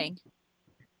tomorrow morning?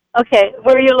 Okay.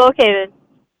 Where are you located?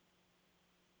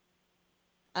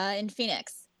 In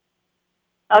Phoenix.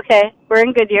 Okay. We're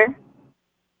in Goodyear.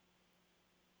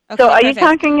 Okay, so are you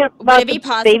perfect. talking about the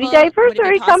baby diapers or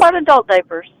are you talking about adult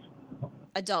diapers?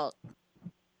 Adult.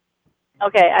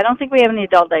 Okay. I don't think we have any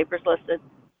adult diapers listed.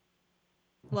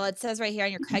 Well, it says right here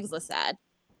on your Craigslist ad.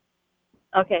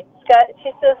 Okay. Scott,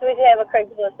 she says we have a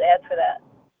Craigslist ad for that.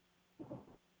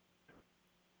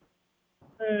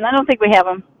 I don't think we have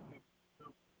them.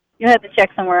 You'll have to check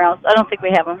somewhere else. I don't think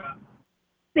we have them.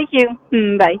 Thank you.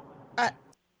 Bye.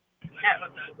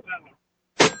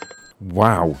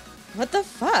 Wow. What the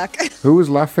fuck? Who was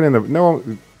laughing in the... No,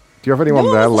 do you have anyone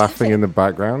there laughing in the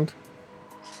background?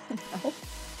 No.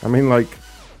 I mean, like,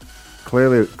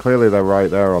 clearly they're right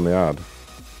there on the ad.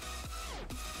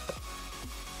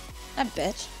 That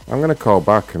bitch. I'm going to call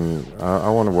back and I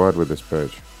want a word with this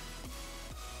bitch.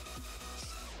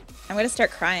 I'm going to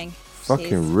start crying. Fucking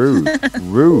Jeez. rude.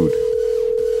 Rude.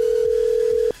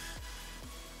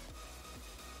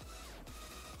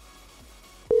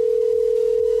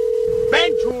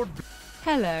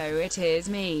 Hello, it is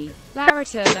me,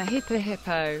 Larita the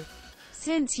Hippo.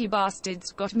 Since you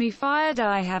bastards got me fired,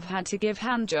 I have had to give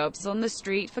handjobs on the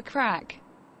street for crack.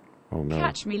 Oh no.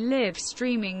 Catch me live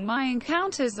streaming my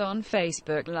encounters on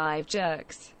Facebook Live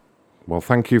Jerks. Well,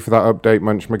 thank you for that update,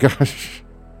 Munch Magash.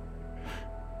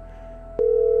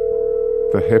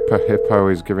 The Hippo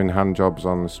is giving handjobs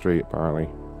on the street, apparently.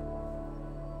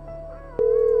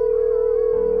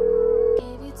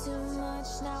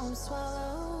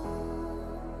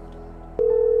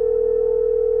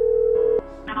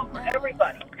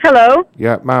 Hello?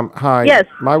 Yeah, ma'am, hi. Yes.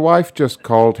 My wife just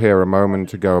called here a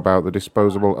moment ago about the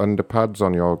disposable underpads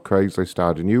on your Craigslist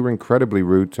ad, and you were incredibly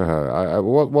rude to her.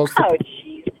 What's the... Oh,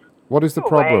 jeez. What is the Go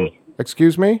problem? away.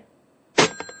 Excuse me?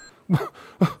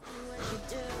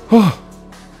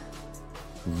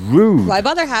 Rude. Why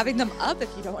bother having them up if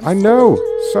you don't want to? I know.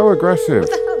 So aggressive. What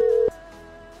the hell?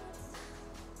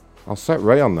 I'll set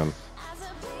Ray on them.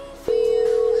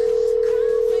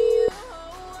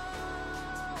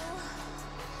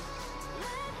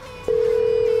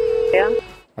 Yeah.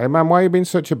 Hey, man, why are you being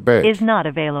such a bitch? Is not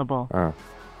available. Oh.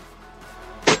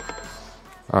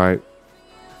 Alright.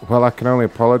 Well, I can only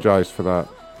apologise for that,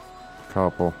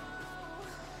 Carpal.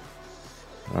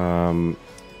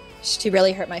 She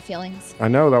really hurt my feelings. I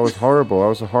know, that was horrible. That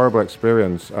was a horrible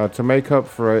experience. To make up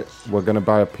for it, we're going to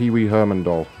buy a Pee Wee Herman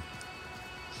doll.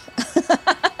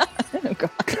 Oh, God.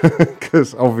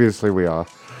 Because obviously we are.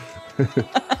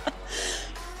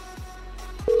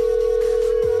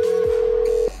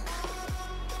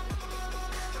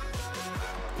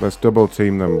 Let's double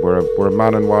team them. We're a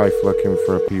man and wife looking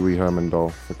for a Pee Wee Herman doll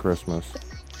for Christmas.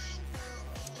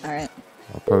 Alright.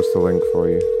 I'll post the link for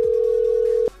you.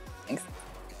 Thanks.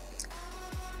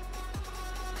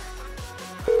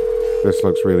 This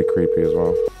looks really creepy as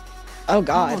well. Oh,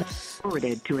 God.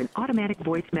 Forwarded to an automatic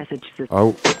voice message system.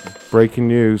 Oh, breaking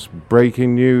news.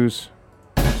 Breaking news.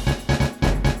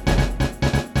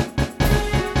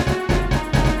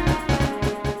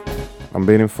 I'm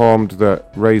being informed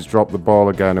that Ray's dropped the ball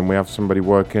again and we have somebody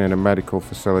working in a medical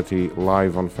facility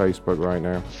live on Facebook right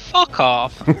now. Fuck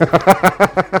off.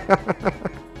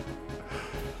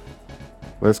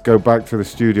 Let's go back to the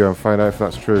studio and find out if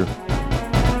that's true.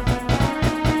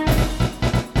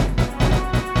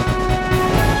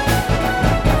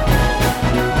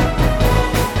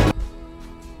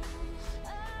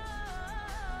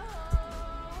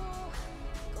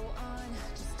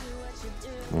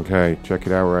 Okay, check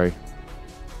it out, Ray.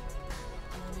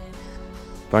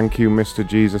 Thank you, Mr.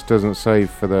 Jesus Doesn't Save,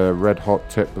 for the red hot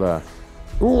tip there.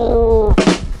 Ooh.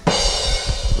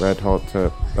 Red hot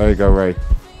tip. There you go, Ray.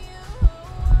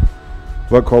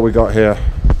 Look what we got here.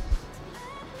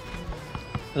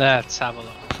 Let's have a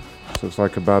look. This looks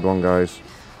like a bad one, guys.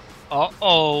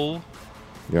 Uh-oh.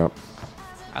 Yep.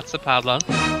 That's a paddler.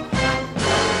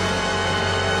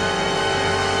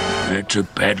 That's a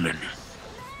paddling.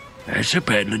 That's a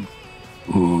paddling.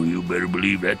 Oh, you better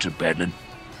believe that's a paddling.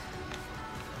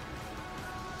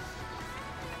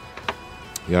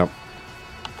 Yep.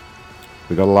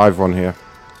 We got a live one here.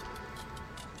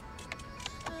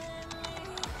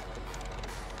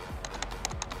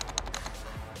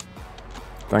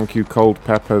 Thank you, Cold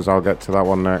Peppers. I'll get to that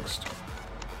one next.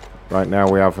 Right now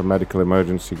we have a medical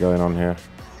emergency going on here.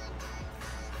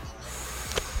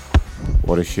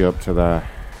 What is she up to there?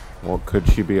 What could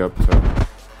she be up to?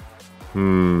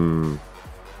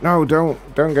 No, don't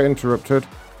get interrupted.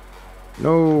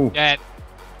 No. Yeah.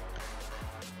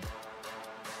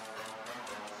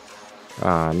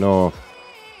 Ah, no.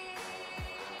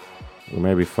 We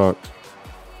may be fucked.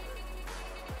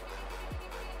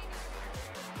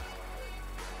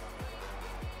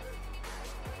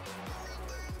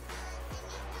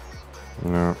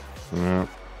 No, no.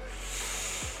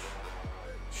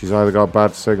 She's either got a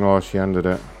bad signal or she ended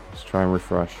it. Let's try and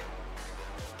refresh.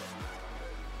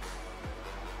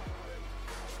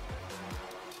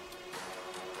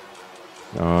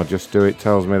 Oh, just do it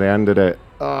tells me they ended it.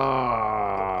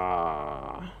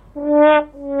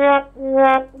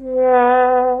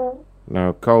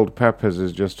 No, Cold Peppers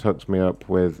has just hooked me up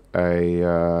with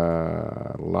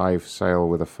a live sale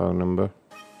with a phone number.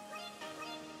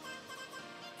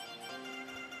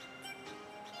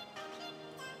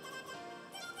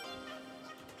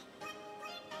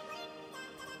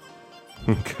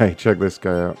 Okay, check this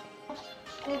guy out.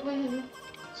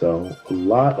 So, a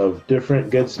lot of different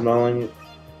good smelling.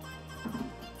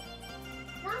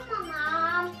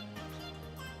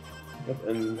 Yep,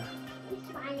 and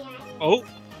oh.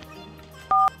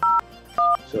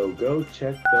 So go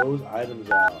check those items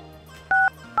out.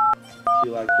 If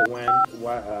you like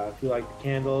if you like the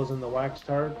candles and the wax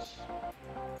tarts,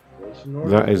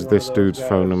 That is this dude's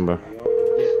phone number.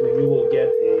 You will get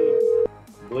a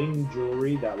bling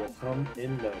jewelry that will come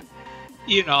in them.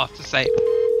 You know what to say.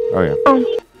 Oh yeah.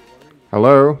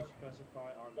 Hello.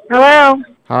 Hello.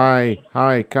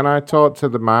 Hi. Can I talk to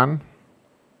the man?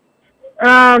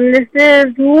 This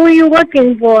is, who are you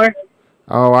looking for?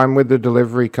 Oh, I'm with the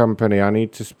delivery company. I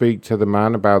need to speak to the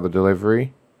man about the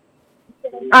delivery.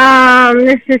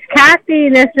 This is Kathy.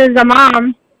 This is a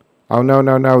mom. Oh,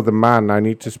 no, the man. I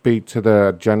need to speak to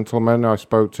the gentleman I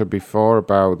spoke to before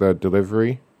about the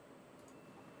delivery.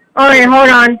 Alright, hold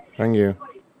on. Thank you.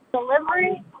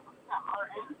 Delivery?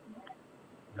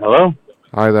 Hello?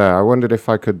 Hi there. I wondered if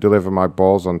I could deliver my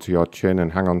balls onto your chin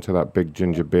and hang on to that big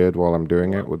ginger beard while I'm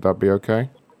doing it. Would that be okay?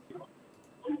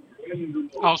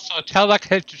 Oh, so tell that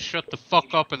kid to shut the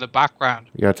fuck up in the background.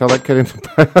 Yeah, tell that kid in.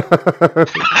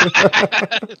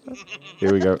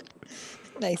 Here we go.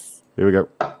 Nice. Here we go.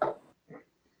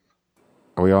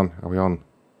 Are we on? Are we on?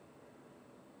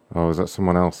 Oh, is that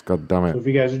someone else? God damn So it. if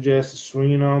you guys are just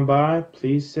swinging on by,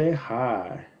 please say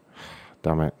hi.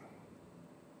 Damn it.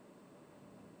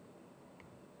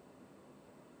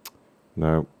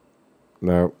 No.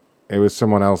 No. It was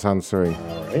someone else answering.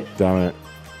 Alright. Damn it.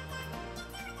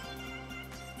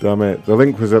 Damn it. The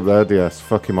link was up there, DS.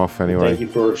 Fuck him off anyway. Thank you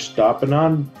for stopping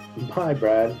on by,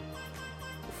 Brad.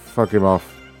 Fuck him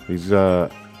off. He's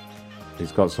got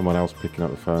someone else picking up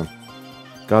the phone.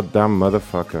 Goddamn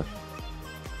motherfucker.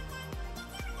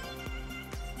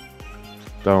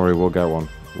 Don't worry, we'll get one.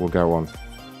 We'll get one.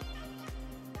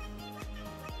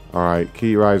 Alright,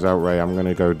 keep your eyes out, Ray. I'm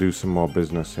gonna go do some more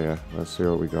business here. Let's see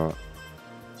what we got.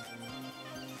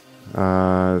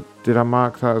 Did I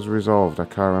mark that as resolved? I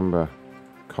can't remember.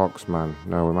 Coxman.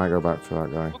 No, we might go back to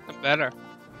that guy. Fucking better.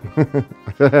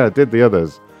 I did the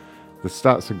others. The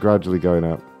stats are gradually going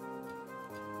up.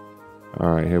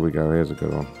 Alright, here we go. Here's a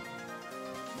good one.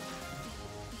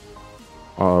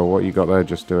 Uh-oh, what you got there?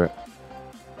 Just do it.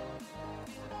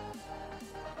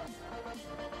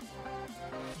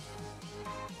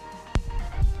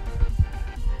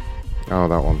 Oh,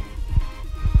 that one.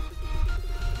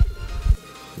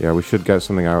 Yeah, we should get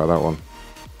something out of that one.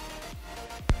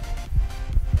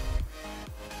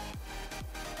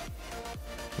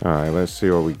 Alright, let's see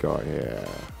what we got here.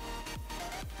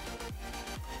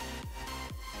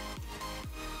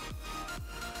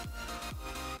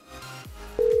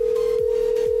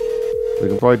 We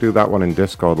can probably do that one in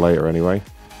Discord later anyway.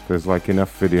 There's like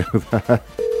enough video there.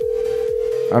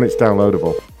 And it's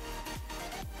downloadable.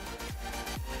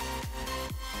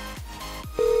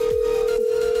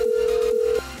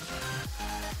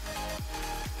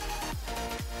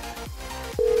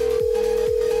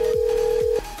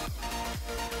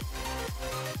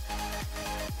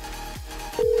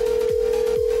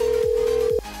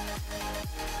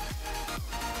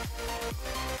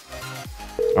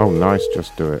 Oh, nice.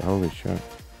 Just do it. Holy shit.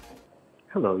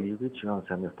 Hello, you reached on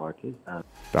Samuel Party. Damn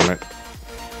it.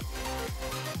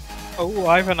 Oh,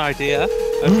 I have an idea.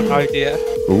 I have an idea.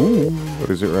 Ooh.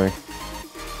 What is it, Ray?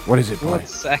 What is it, boy? 1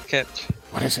 second.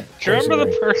 What is it? Do you What is remember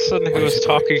it, the Ray? person who What is was it,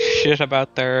 talking shit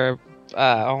about their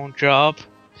own job?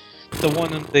 The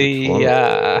one in the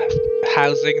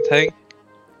housing thing?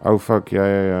 Oh, fuck.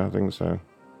 Yeah. I think so.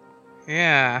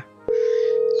 Yeah.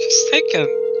 Just thinking,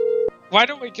 why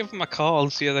don't we give them a call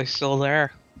and see if they're still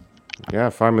there? Yeah,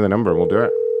 find me the number and we'll do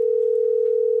it.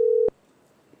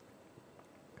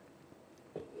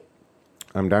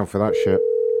 I'm down for that shit.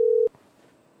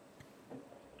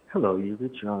 Hello, you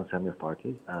reached on Samuel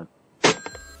Party.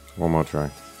 One more try.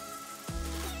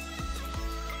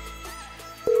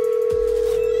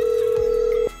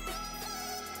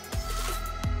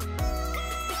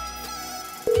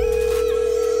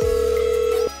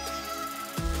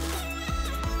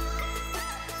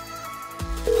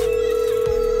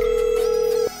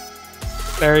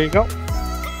 There you go.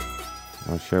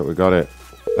 Oh shit, we got it.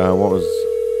 What was...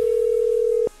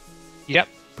 Yep.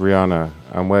 Brianna.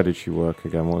 And where did she work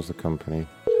again? What was the company?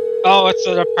 Oh, it's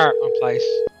an apartment place.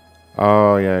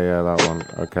 Oh, yeah, that one.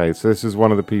 Okay, so this is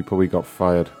one of the people we got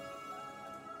fired.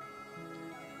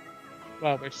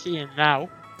 Well, we're seeing now.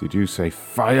 Did you say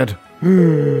fired?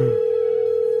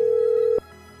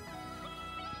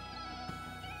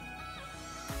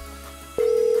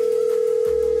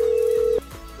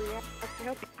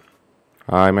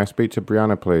 Hi, may I speak to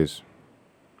Brianna, please?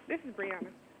 This is Brianna.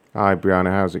 Hi, Brianna.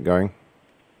 How's it going?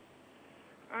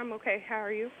 I'm okay. How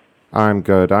are you? I'm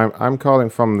good. I'm calling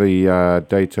from the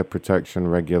Data Protection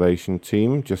Regulation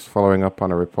team, just following up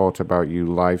on a report about you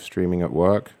live streaming at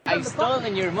work. I've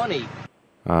stolen your money.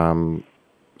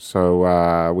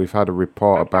 So we've had a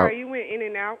report about... Sorry, you went in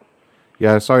and out.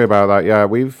 Yeah, sorry about that. Yeah,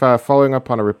 we've following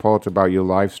up on a report about you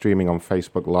live streaming on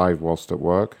Facebook Live whilst at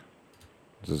work.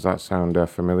 Does that sound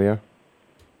familiar?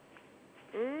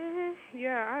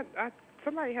 Yeah,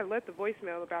 somebody had left a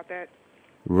voicemail about that.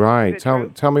 Right. Is it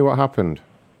true? Tell me what happened.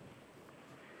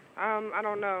 I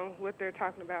don't know what they're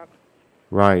talking about.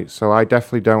 Right. So I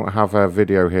definitely don't have a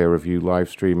video here of you live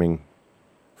streaming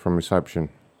from reception.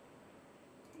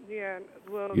 Yeah,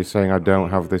 well... You're saying I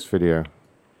don't have this video?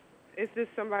 It's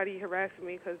just somebody harassing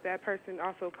me because that person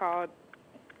also called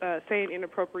saying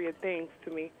inappropriate things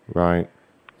to me. Right.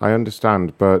 I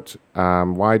understand, but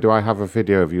why do I have a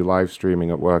video of you live streaming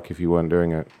at work if you weren't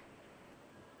doing it?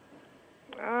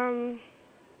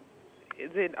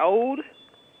 Is it old?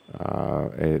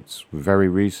 It's very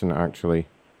recent, actually.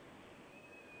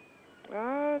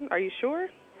 Are you sure?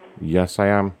 Yes, I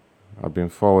am. I've been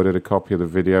forwarded a copy of the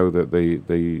video that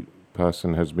the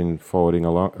person has been forwarding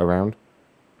around.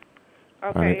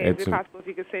 Okay, is it possible if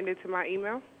you could send it to my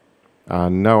email?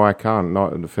 No, I can't,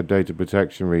 not for data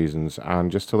protection reasons.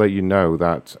 And just to let you know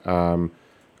that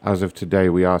as of today,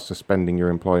 we are suspending your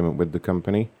employment with the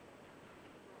company.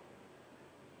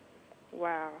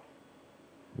 Wow.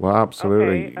 Well,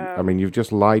 absolutely. Okay, I mean, you've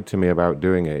just lied to me about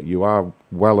doing it. You are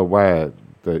well aware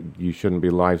that you shouldn't be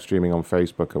live streaming on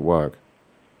Facebook at work.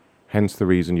 Hence the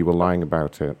reason you were lying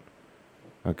about it.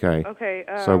 Okay. Okay.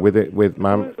 So with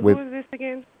ma'am, who is this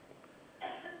again?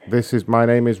 My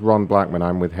name is Ron Blackman.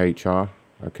 I'm with HR.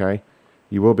 Okay.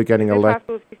 You will be getting a Is it letter.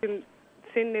 possible if you can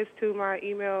send this to my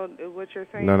email? What you're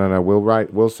saying? No.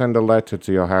 We'll send a letter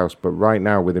to your house, but right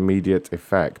now with immediate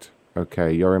effect.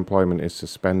 Okay. Your employment is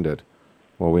suspended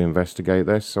while we investigate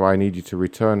this. So I need you to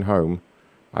return home.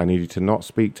 I need you to not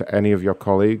speak to any of your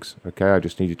colleagues. Okay. I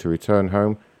just need you to return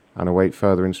home and await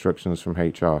further instructions from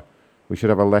HR. We should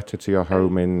have a letter to your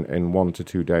home in 1 to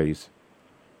 2 days.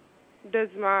 Does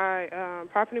my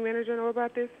property manager know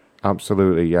about this?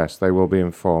 Absolutely, yes. They will be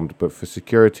informed. But for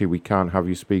security, we can't have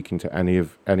you speaking to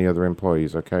any other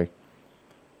employees, okay?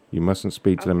 You mustn't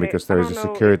speak to them because there is a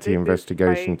security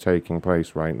investigation taking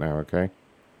place right now, okay?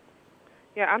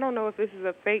 Yeah, I don't know if this is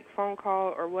a fake phone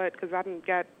call or what, because I didn't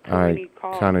get too many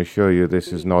calls. I can assure you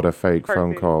this is not a fake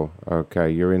phone call. Okay,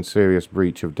 you're in serious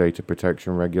breach of data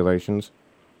protection regulations.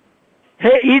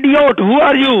 Hey, idiot, who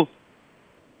are you?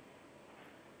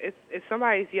 If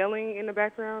somebody's yelling in the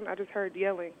background, I just heard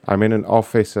yelling. I'm in an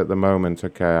office at the moment,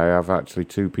 okay? I have actually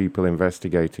 2 people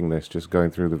investigating this, just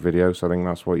going through the video, so I think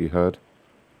that's what you heard.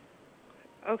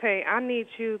 Okay, I need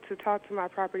you to talk to my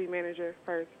property manager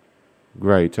first.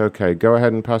 Great, okay. Go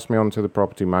ahead and pass me on to the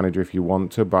property manager if you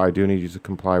want to, but I do need you to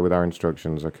comply with our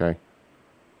instructions, okay?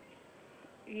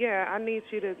 Yeah, I need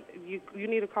you to, you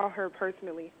need to call her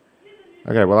personally.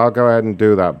 Okay, well, I'll go ahead and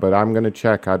do that, but I'm going to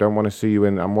check. I don't want to see you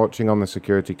I'm watching on the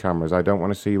security cameras. I don't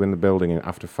want to see you in the building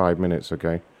after 5 minutes,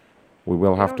 okay? We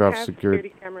will have to have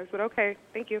security cameras, but okay,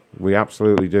 thank you. We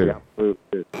absolutely do.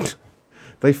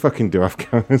 They fucking do have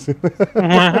cameras.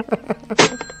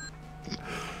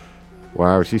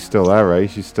 Wow, she's still there, Ray.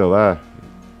 She's still there.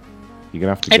 You're going to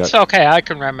have to It's okay, I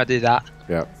can remedy that.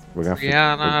 Yeah, we're going to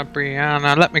have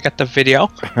Brianna, let me get the video,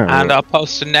 and I'll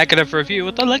post a negative review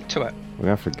with a link to it. We're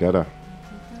going to have to get her.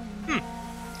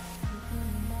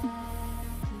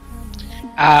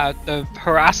 The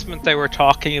harassment they were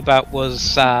talking about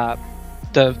was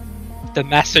the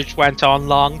message went on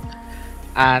long,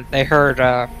 and they heard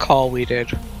a call we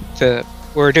did. We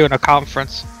were doing a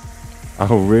conference.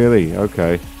 Oh, really?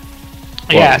 Okay.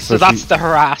 Yeah, so that's the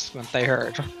harassment they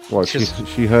heard. What?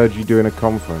 She heard you doing a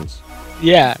conference.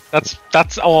 Yeah,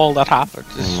 that's all that happened.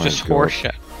 It's just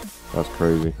horseshit. That's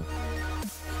crazy.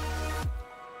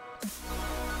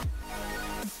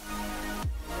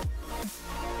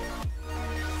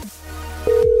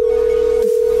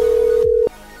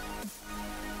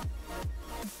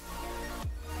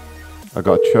 I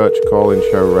got a church call-in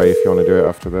show, Ray, if you want to do it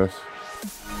after this.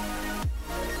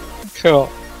 Cool.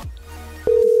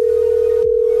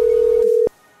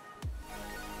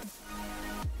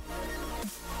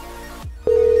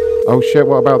 Oh shit,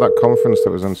 what about that conference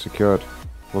that was unsecured?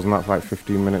 Wasn't that like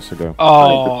 15 minutes ago?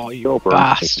 Oh, you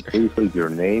bastard. Please leave your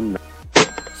name.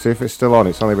 See if it's still on,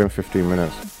 it's only been 15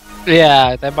 minutes.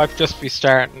 Yeah, they might just be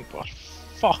starting, but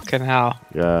fucking hell.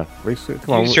 Yeah,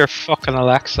 come on. Use your fucking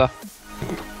Alexa.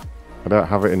 I don't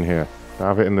have it in here. I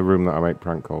have it in the room that I make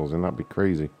prank calls in. That'd be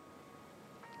crazy.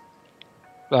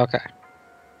 Okay.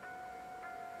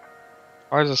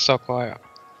 Why is it so quiet?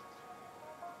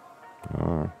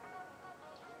 Oh.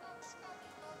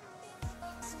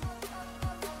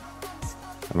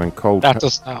 And then cold. That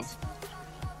doesn't have.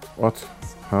 What?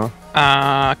 Huh?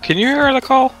 Can you hear the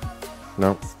call?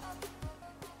 No.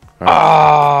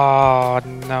 Oh,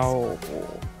 no.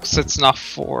 Because it's not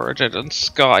forwarded on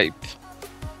Skype.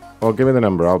 Well, give me the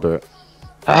number, I'll do it.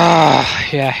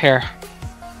 Yeah, here.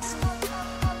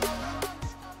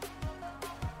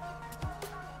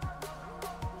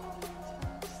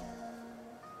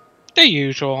 The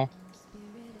usual.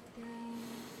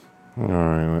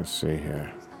 Alright, let's see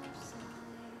here.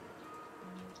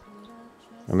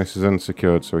 And this is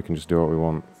unsecured, so we can just do what we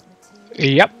want.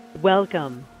 Yep.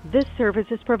 Welcome. This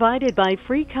service is provided by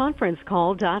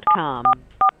freeconferencecall.com.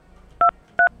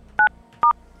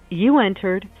 You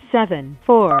entered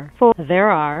 744. There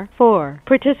are 4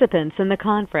 participants in the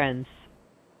conference.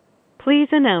 Please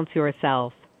announce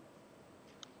yourself.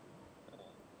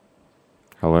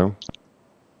 Hello?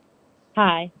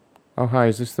 Hi. Oh, hi,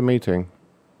 is this the meeting?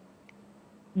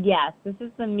 Yes, this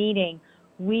is the meeting.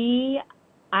 We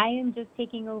I am just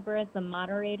taking over as the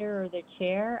moderator or the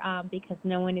chair because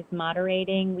no one is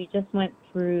moderating. We just went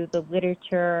through the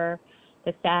literature,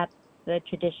 the stats, the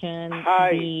traditions.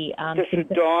 Hi, the, this is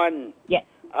Dawn. Yes.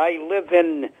 I live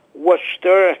in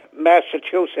Worcester,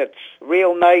 Massachusetts.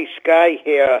 Real nice guy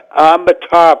here. I'm a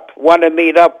top. Want to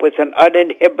meet up with an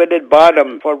uninhibited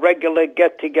bottom for regular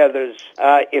get-togethers.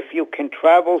 If you can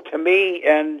travel to me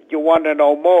and you want to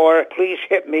know more, please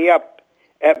hit me up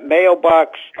at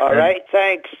mailbox. All right,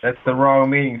 thanks. That's the wrong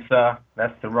meeting, sir.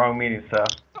 That's the wrong meeting, sir.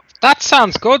 That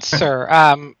sounds good, sir.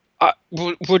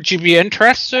 Would you be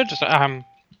interested?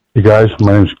 Hey guys,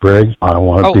 my name's Greg. I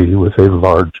want to be with a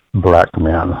large black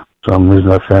man. For some reason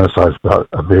I fantasize about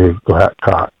a big black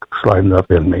cock sliding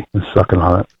up in me and sucking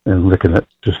on it and licking it,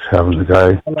 just having the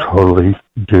guy totally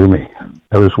do me.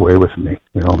 Have his way with me.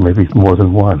 You know, maybe more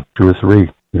than one, 2 or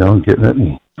 3. You know, getting it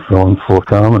and filling full of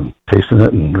cum and tasting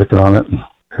it and licking on it. And,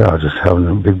 yeah, just having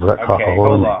a big black cock all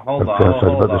over me. I've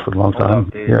fantasized about this for a long time.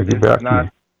 Dude. Yeah, get back to me.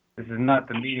 This is not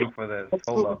the meeting for this.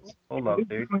 Hold up,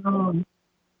 dude.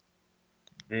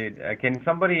 Dude, can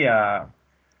somebody,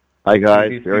 Hi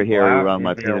guys, very hairy around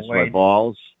my penis, my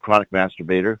balls, chronic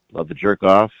masturbator, love to jerk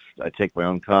off, I take my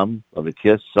own cum, love to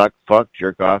kiss, suck, fuck,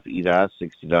 jerk off, eat ass,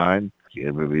 69,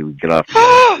 maybe we get off.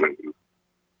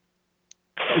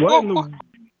 What in the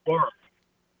world?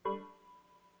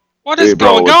 What is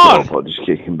going on? I'll just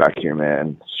kicking back here,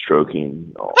 man,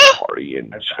 stroking,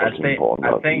 partying,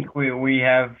 I think we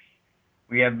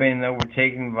have been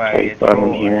overtaken by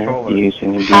a here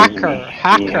using a hacker.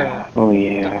 Yeah. Oh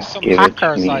yeah. Some Give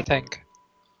hackers, it to me. I think.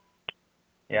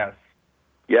 Yes.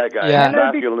 Yeah, guys, Yeah.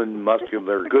 masculine,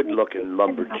 muscular, good-looking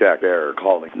lumberjack there,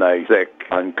 calling nice, thick,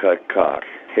 uncut cock.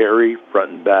 Hairy,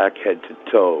 front and back, head to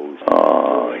toes.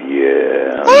 Oh,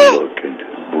 yeah, I'm looking to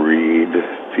breed,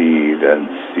 feed, and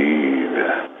seed.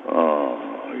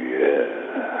 Oh,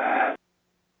 yeah.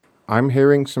 I'm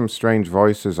hearing some strange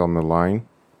voices on the line.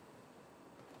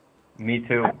 Me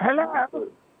too. Hello.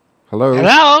 Hello?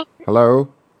 Hello?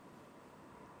 Hello?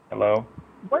 Hello?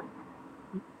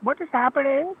 What is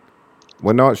happening?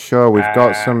 We're not sure. We've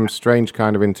got some strange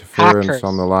kind of interference Hackers.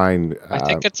 on the line. I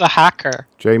think it's a hacker.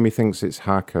 Jamie thinks it's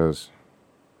hackers.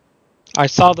 I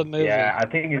saw the movie. Yeah, I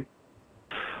think it's...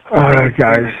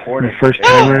 Guys, I'm a first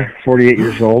timer, 48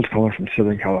 years old, calling from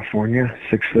Southern California,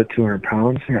 6 foot, 200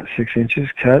 pounds. I got 6 inches,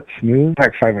 cut, smooth,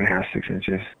 like 5.5, 6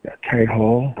 inches. Got a tight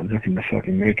hole. I'm looking to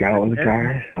fucking make out with a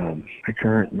guy.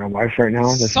 My wife right now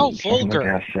doesn't So fucking like to vulgar.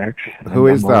 have sex. Who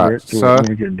is that, sir? I'm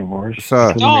getting divorced.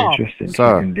 Sir. I'm interested in Sir.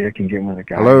 sucking dick and getting with a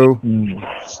guy. Hello?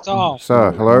 Stop.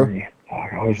 Sir, hello?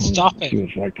 I always Stop wanted to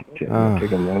see what it's like to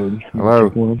take a load. Hello?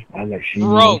 Take one. I like she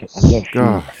Gross. I love food.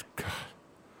 God.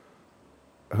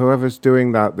 Whoever's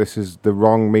doing that, this is the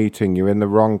wrong meeting. You're in the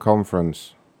wrong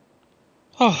conference.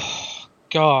 Oh,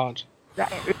 God.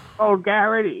 That is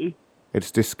vulgarity.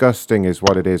 It's disgusting is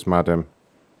what it is, madam.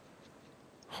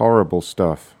 Horrible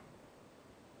stuff.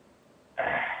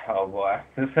 Oh boy,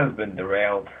 this has been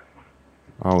derailed.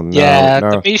 Oh, no, Yeah,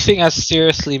 no. the meeting has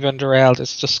seriously been derailed.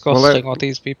 It's disgusting what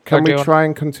these people are Can we doing. try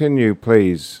and continue,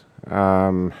 please?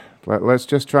 Let's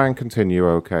just try and continue,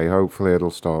 okay? Hopefully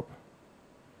it'll stop.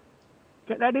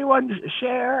 Can anyone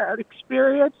share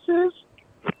experiences?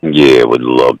 Yeah, would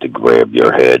love to grab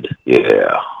your head.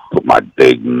 Yeah. Put my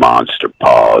big monster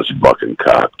paws fucking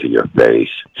cock to your face.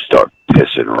 Start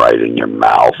pissing right in your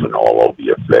mouth and all over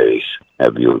your face.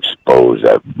 Have you expose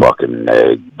that fucking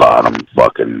egg bottom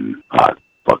fucking hot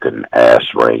fucking ass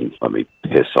ring. Let me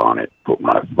piss on it. Put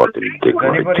my fucking dick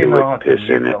right anybody to know how it. to Piss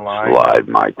mute in the it. line? Slide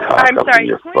my cock I'm up sorry, in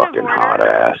your point of fucking order. hot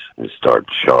ass and start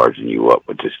charging you up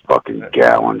with just fucking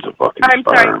gallons of fucking I'm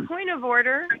sperm. sorry, point of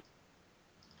order.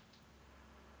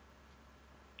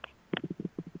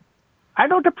 I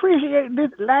don't appreciate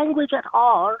this language at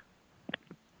all.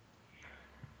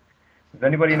 Does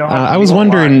anybody know how to I was mute the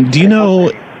wondering, line?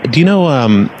 do you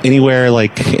know anywhere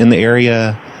like in the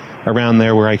area around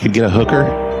there where I could get a hooker?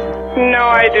 No,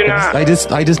 I do not. I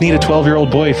just need a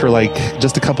 12-year-old boy for like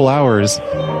just a couple hours.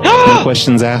 No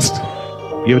questions asked.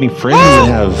 Do you have any friends that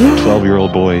have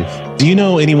 12-year-old boys? Do you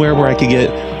know anywhere where I could get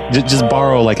just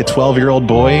borrow like a 12-year-old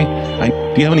boy?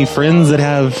 Do you have any friends that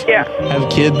have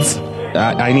kids?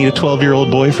 I need a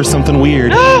 12-year-old boy for something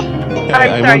weird.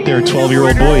 I want their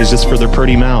 12-year-old boys just for their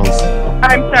pretty mouths.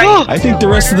 I'm sorry. I think the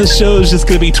rest of the show is just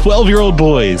going to be 12-year-old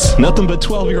boys. Nothing but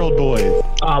 12-year-old boys.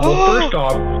 Well, first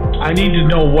off, I need to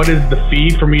know what is the fee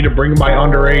for me to bring my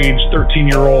underage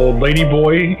 13-year-old lady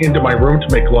boy into my room to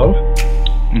make love?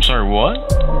 I'm sorry, what?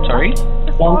 Sorry?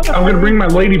 Well, I'm going to bring my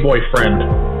lady boy friend,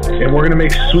 and we're going to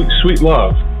make sweet, sweet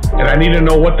love. And I need to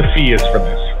know what the fee is for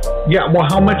this. Yeah, well,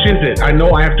 how much is it? I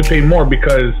know I have to pay more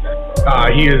because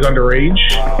He is underage.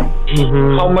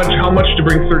 How much to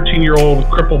bring 13-year-old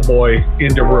cripple boy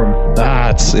into room?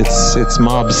 It's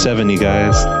Mob 7, you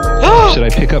guys. Should I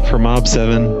pick up for Mob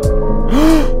 7?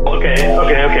 Okay.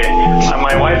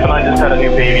 My wife and I just had a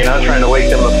new baby, and I was trying to wake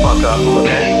them the fuck up.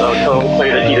 Okay, so tell them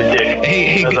to eat a dick.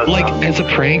 Hey, like as a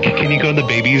prank, can you go in the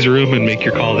baby's room and make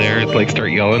your call there and like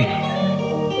start yelling?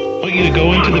 I want you to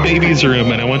go into the baby's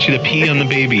room and I want you to pee on the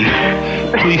baby.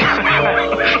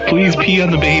 Please pee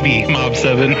on the baby, Mob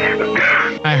 7.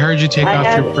 I heard you take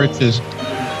off your fritzes.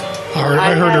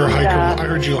 I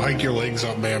heard you hike your legs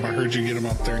up, ma'am. I heard you get them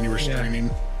up there and you were straining.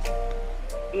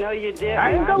 No, you didn't.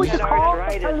 I'm going to call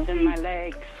arthritis in my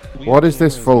legs. What is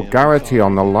this vulgarity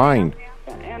on the line?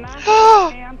 And I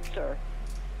have cancer.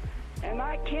 And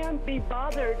I can't be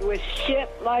bothered with shit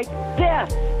like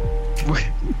this.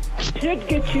 Should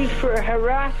get used for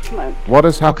harassment. What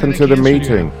has happened to the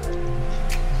meeting?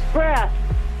 Breath.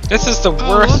 This is the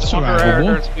worst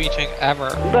under-orders meeting ever.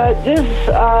 But this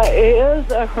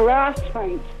is a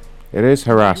harassment. It is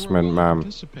harassment, ma'am.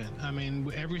 I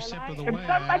mean, every step of the Can way.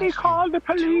 somebody call the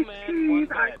police, please?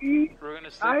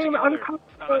 I am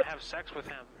uncomfortable.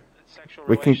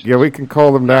 We can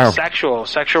call them now. Sexual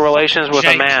relations with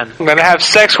a man. I'm gonna have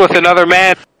sex with another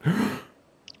man.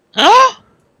 Huh?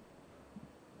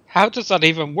 How does that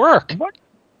even work? What?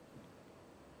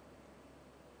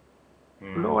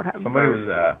 Lord have Somebody mercy.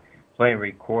 was playing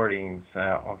recordings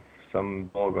of some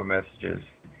vulgar messages.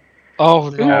 Oh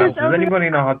no! Does anybody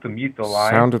know how to mute the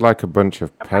line? Sounded like a bunch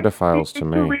of pedophiles to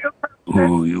me.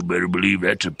 Ooh, you better believe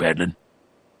that's a pattern.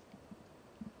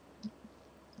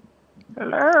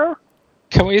 Hello?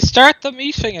 Can we start the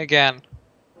meeting again?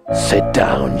 Sit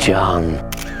down,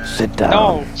 John. Sit down.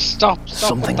 No, stop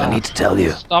Something with I that. need to tell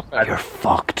you. Stop it. You're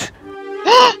fucked.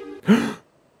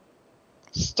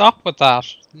 Stop with that.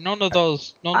 None of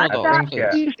those,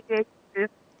 please.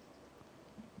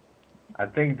 I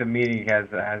think the meeting has.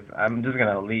 I'm just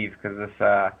gonna leave because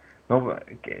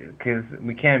because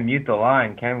we can't mute the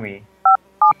line, can we?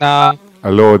 Nah.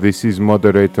 Hello, this is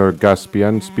moderator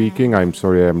Gaspian speaking. I'm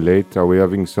sorry I'm late. Are we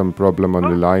having some problem on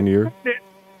the line here?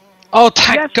 Oh,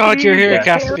 thank God you're here, Yes.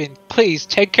 Gaspian. Please,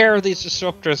 take care of these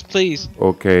disruptors, please.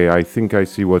 Okay, I think I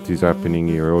see what is happening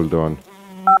here. Hold on.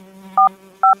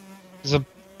 There's a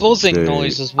buzzing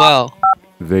noise as well.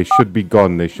 They should be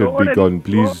gone. They should be gone.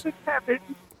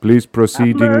 Please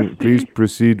proceed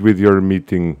with your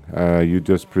meeting. You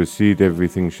just proceed.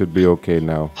 Everything should be okay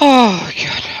now. Oh,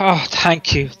 God. Oh,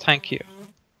 thank you. Thank you.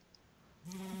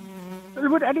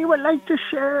 Would anyone like to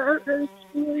share their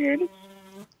experience?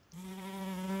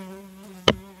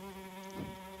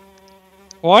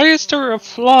 Why is there a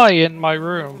fly in my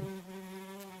room?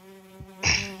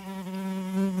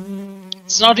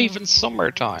 It's not even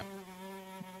summertime.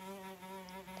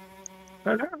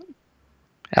 Hello?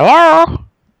 Hello?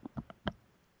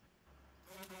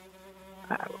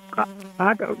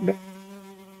 I don't know.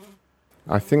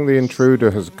 I think the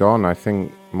intruder has gone. I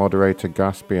think moderator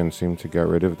Gaspian seemed to get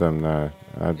rid of them now.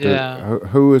 Yeah.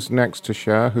 Who was next to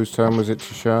share? Whose turn was it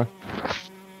to share?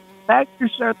 Thank you,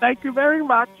 sir. Thank you very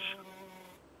much.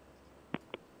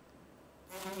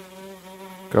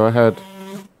 Go ahead.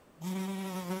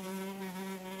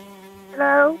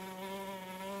 Hello?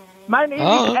 My name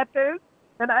Oh. is Ethan,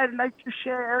 and I'd like to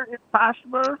share, if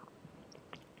possible.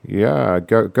 Yeah,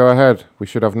 go ahead. We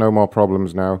should have no more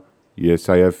problems now. Yes,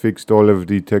 I have fixed all of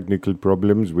the technical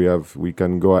problems. We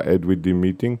can go ahead with the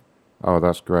meeting. Oh,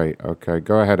 that's great. Okay,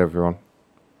 go ahead, everyone.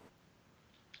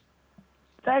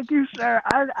 Thank you, sir.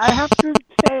 I have to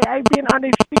say I've been on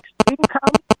a fixed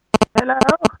income. Hello?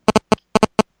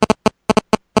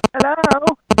 Hello?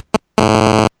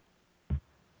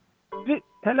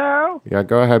 Hello? Yeah,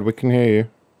 go ahead. We can hear you.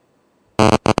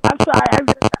 I'm sorry.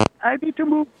 I need to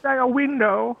move like a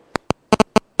window.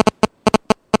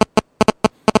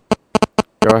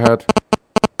 Go ahead.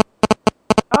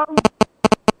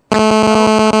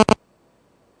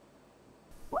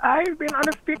 I've been on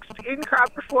a fixed income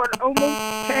for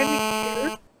almost 10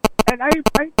 years, and I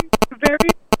find it very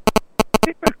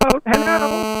difficult. Hello?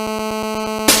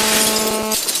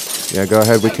 Yeah, go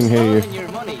ahead. We can hear you.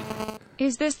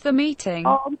 Is this the meeting?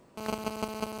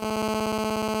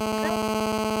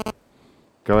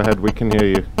 Go ahead. We can hear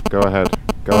you. Go ahead.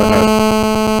 Go ahead.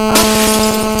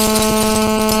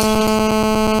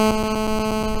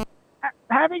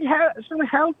 Having some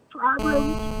health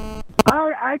problems,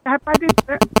 I find it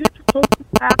very difficult to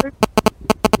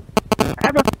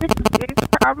have a fixed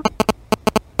income.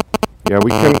 Yeah,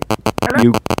 we can.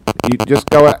 You just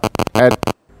go ahead.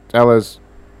 Tell us.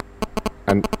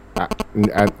 And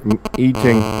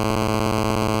eating.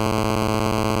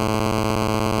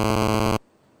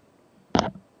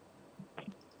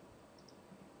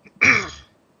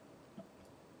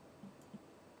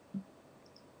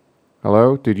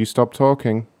 Did you stop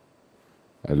talking?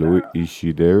 Hello, is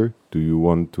she there? Do you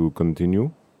want to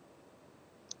continue?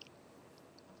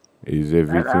 Is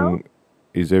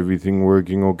everything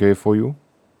working okay for you?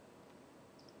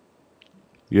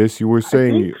 Yes, you were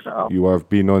saying so. you have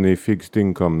been on a fixed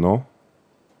income, no?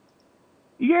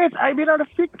 Yes, I've been on a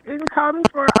fixed income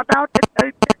for about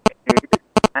a decade.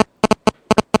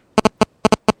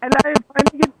 And I'm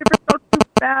finding it difficult to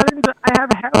balance. I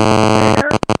have health care.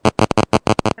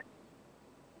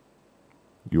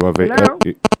 You have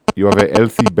a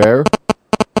healthy bear?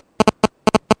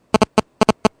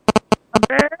 A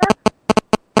bear?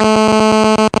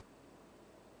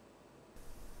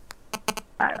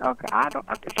 I don't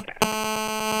understand.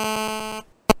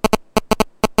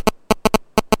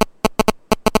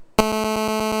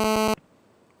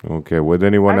 Okay, would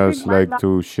anyone else like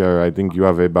to share? I think you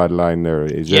have a bad line there.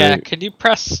 Yeah, can you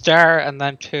press star and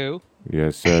then 2?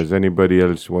 Yes, is anybody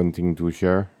else wanting to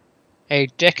share? Hey,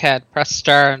 dickhead, press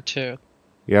star and 2.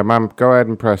 Yeah, ma'am, go ahead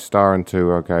and press star and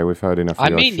 2. Okay, we've heard enough of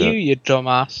your shit. You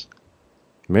dumbass.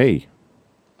 Me?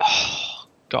 Oh,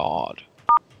 God.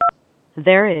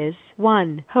 There is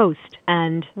one host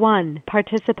and one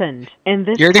participant in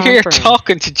this You're here conference.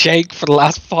 talking to Jake for the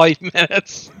last 5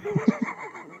 minutes.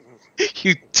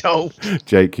 You dope.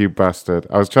 Jake, you bastard.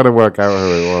 I was trying to work out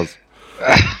who it was.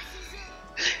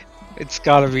 It's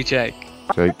gotta be Jake.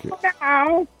 Jake.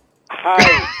 Hi,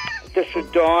 this is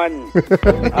Don.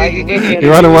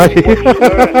 You ran away.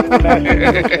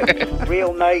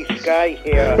 Real nice guy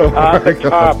here. I'm the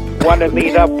cop. Want to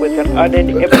meet up with an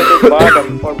uninhibited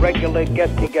bottom for regular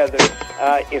get-togethers.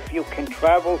 If you can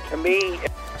travel to me.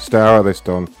 How are this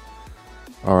done?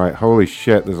 Alright, holy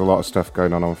shit, there's a lot of stuff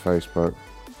going on Facebook.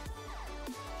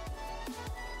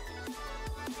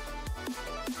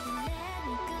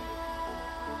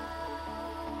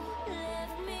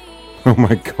 Oh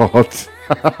my god.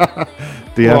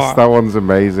 DS, that one's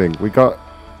amazing. We got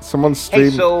someone stream.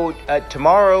 Hey, so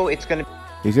tomorrow it's gonna.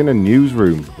 He's in a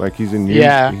newsroom. Like he's in news.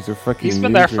 Yeah. He's a fucking. He's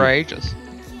been there for ages.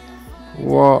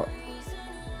 What?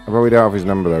 I bet we don't have his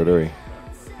number though, do we?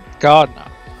 God no.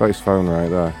 Got his phone right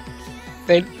there.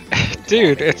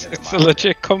 Dude, it's a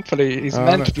legit company. He's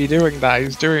meant to be doing that.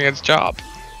 He's doing his job.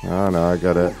 Oh no, I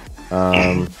got it.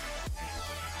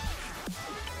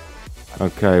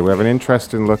 Okay, we have an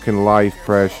interesting looking live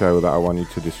prayer show that I want you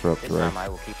to disrupt, Ray.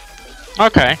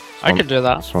 Okay, I can do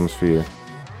that. This one's for you.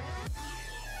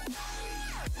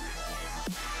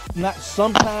 Not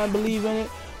sometime believe in it,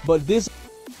 but this.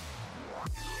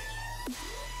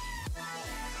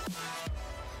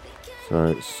 So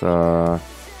it's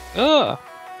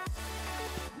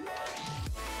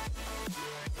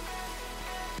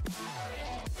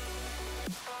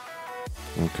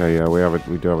okay, yeah,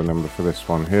 we do have a number for this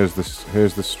one. Here's the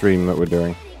stream that we're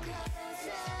doing.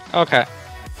 Okay.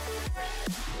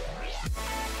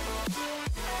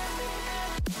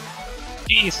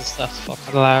 Jesus, that's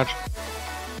fucking loud.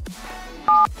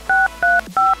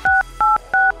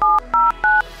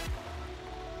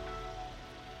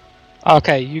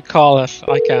 Okay, you call it.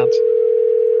 I can't.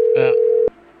 Yeah.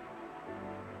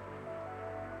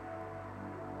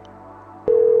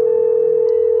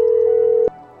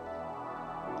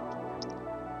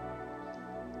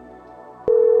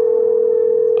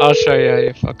 I'll show you how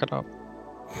you fuck it up.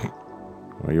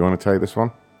 Well, you want to take this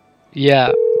one?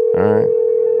 Yeah. Alright.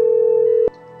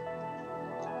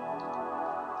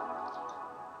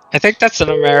 I think that's an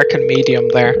American medium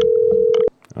there.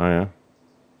 Oh, yeah.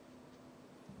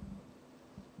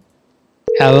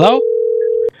 Hello?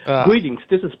 Greetings,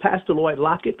 this is Pastor Lloyd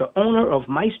Lockett, the owner of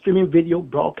My Streaming Video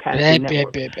Broadcasting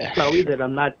Network. Sorry that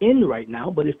I'm not in right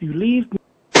now, but if you leave me...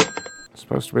 It's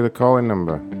supposed to be the calling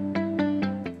number.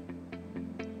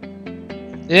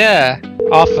 Yeah,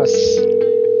 office.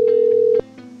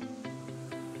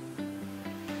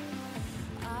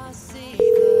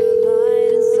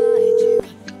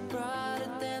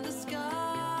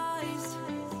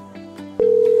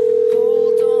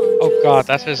 Oh god,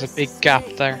 that is a big gap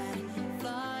there.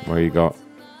 What you got?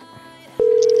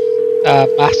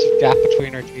 Massive gap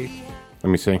between her teeth. Let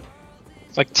me see.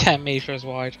 It's like 10 meters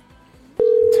wide.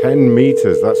 10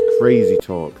 meters? That's crazy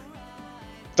talk.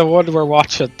 The one we're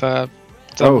watching, the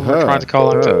oh, one we're trying to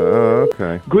call into. Oh,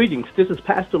 okay. Greetings, this is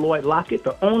Pastor Lloyd Lockett,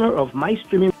 the owner of My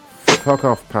Streaming... Fuck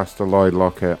off, Pastor Lloyd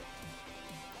Lockett.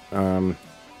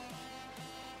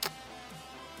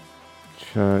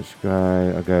 Church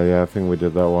guy. Okay, yeah, I think we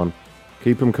did that one.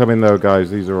 Keep them coming though,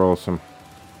 guys. These are awesome.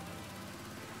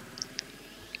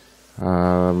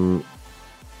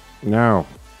 Now,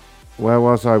 where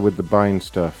was I with the buying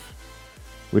stuff?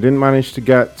 We didn't manage to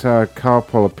get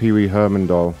Carpol a Pee Wee Herman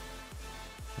doll.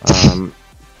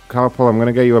 Carpool, I'm going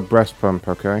to get you a breast pump,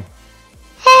 okay?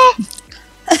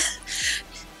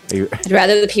 I'd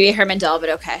rather the Pee Wee Herman doll, but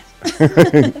okay.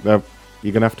 No,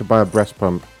 you're going to have to buy a breast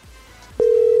pump.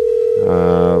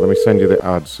 Let me send you the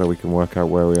ad so we can work out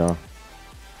where we are.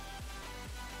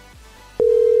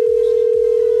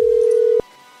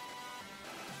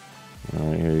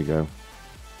 Alright, here you go.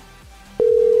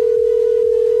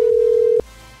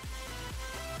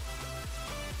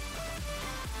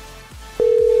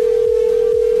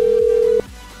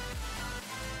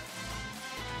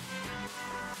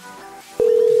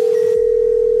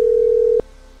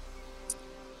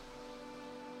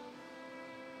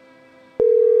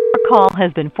 Call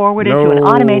has been forwarded to an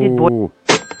automated voice.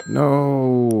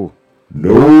 No.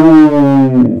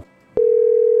 No.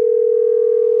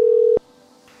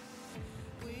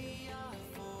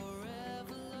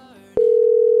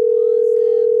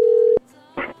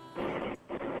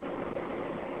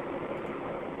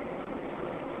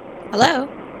 Hello?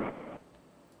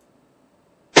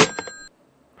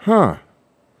 Huh.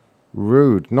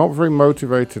 Rude. Not very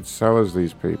motivated sellers,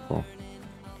 these people.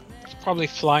 Probably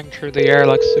flying through the air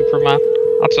like Superman.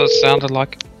 That's what it sounded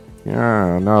like.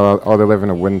 Yeah, no, or they live in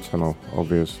a wind tunnel,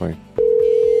 obviously.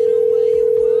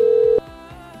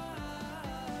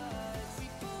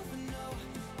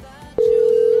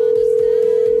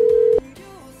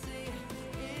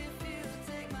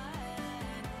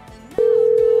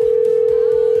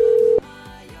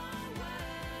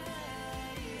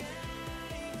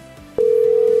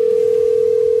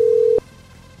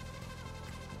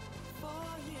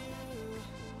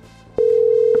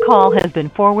 Call has been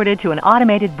forwarded to an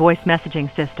automated voice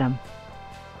messaging system.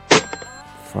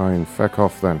 Fine, feck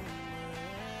off then.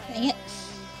 Dang it.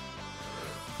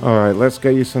 Alright, let's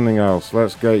get you something else.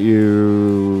 Let's get you...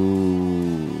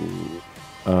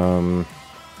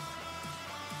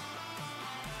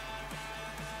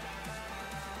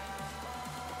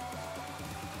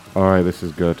 Alright, this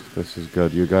is good. This is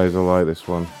good. You guys will like this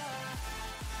one.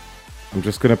 I'm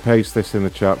just going to paste this in the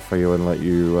chat for you and let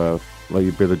you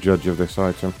be the judge of this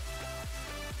item.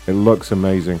 It looks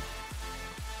amazing.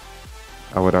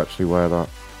 I would actually wear that.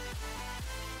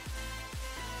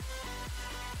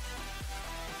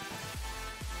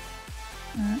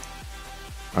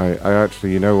 I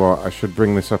actually, you know what? I should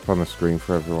bring this up on the screen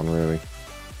for everyone, really.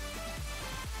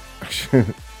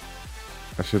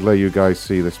 I should let you guys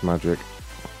see this magic.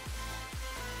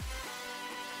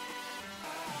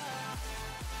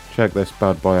 Check this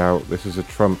bad boy out. This is a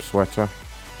Trump sweater.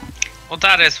 Well,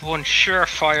 that is one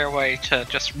surefire way to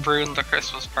just ruin the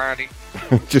Christmas party.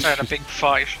 Just Start a big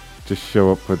fight. Just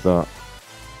show up with that.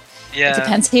 Yeah. It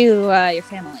depends who your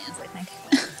family is, I think.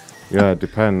 Yeah, it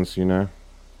depends, you know.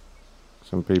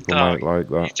 Some people might like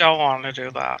that. You don't want to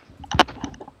do that.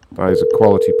 That is a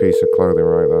quality piece of clothing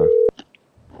right there.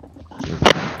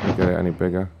 Can you get it any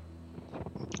bigger?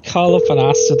 Call up and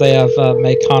ask do they have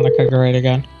Make Hanukkah Great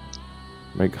Again.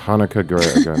 Make Hanukkah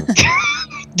great again.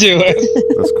 Do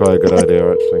it. That's quite a good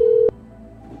idea, actually.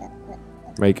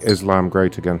 Make Islam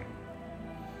great again.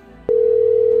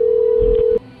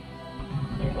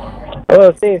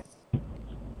 Hello, Steve.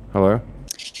 Hello?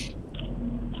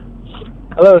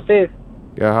 Hello, Steve.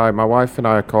 Yeah, hi. My wife and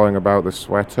I are calling about the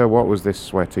sweater. What was this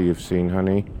sweater you've seen,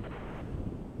 honey?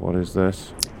 What is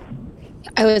this?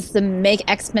 Oh, it's the Make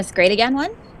Xmas Great Again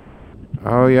one?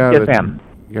 Oh, yeah. Yes, ma'am.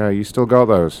 Yeah, you still got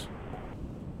those?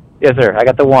 Yes, sir. I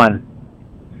got the one.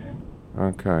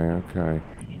 Okay, okay.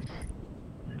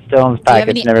 Still in the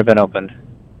package, never been opened.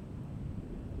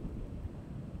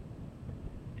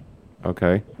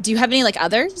 Okay. Do you have any, like,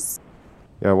 others?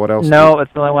 Yeah, what else? No,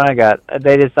 it's the only one I got.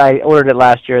 I ordered it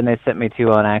last year and they sent me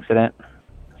two on accident.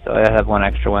 So I have one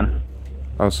extra one.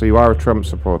 Oh, so you are a Trump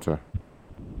supporter?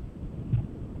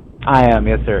 I am,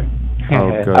 yes, sir.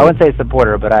 Oh, good. I wouldn't say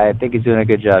supporter, but I think he's doing a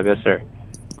good job, yes, sir.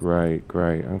 Great,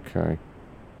 great, okay.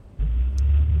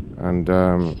 And,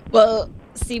 Well,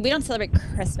 see, we don't celebrate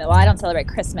Christmas. Well, I don't celebrate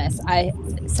Christmas. I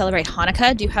celebrate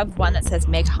Hanukkah. Do you have one that says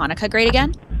Make Hanukkah Great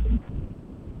Again?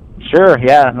 Sure,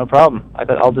 yeah, no problem.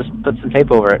 I'll just put some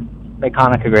tape over it. Make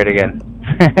Hanukkah great again.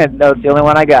 No, it's the only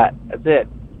one I got. That's it.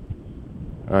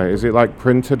 is it like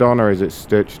printed on or is it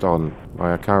stitched on?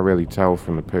 I can't really tell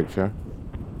from the picture.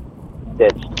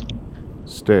 Stitched.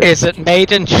 Stitched. Is it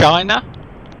made in China?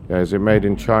 Yeah, is it made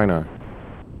in China?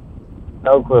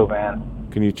 No clue, man.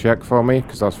 Can you check for me?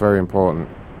 Because that's very important.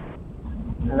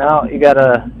 No, you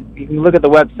can look at the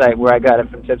website where I got it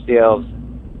from Tipsy Elves.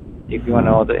 If you want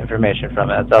to know all the information from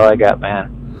it. That's all I got,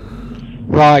 man.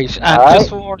 Right, and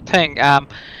just one more thing.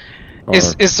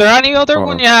 Is there any other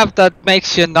one you have that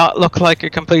makes you not look like a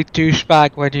complete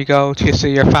douchebag when you go to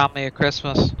see your family at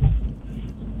Christmas?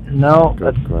 No,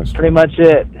 Good that's question. pretty much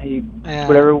it. Yeah.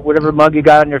 Whatever mug you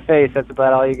got on your face, that's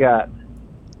about all you got.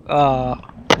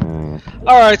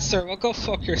 Alright, sir, well, go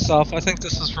fuck yourself. I think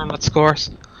this has run its course.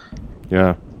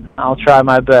 Yeah. I'll try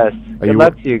my best. Good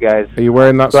luck to you guys. Are you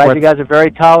wearing that Glad sweater? you guys are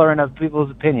very tolerant of people's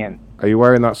opinion. Are you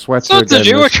wearing that sweater It's not to again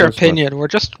do this with your Christmas? opinion. We're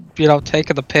just,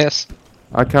 taking the piss.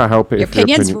 I can't help it Your if your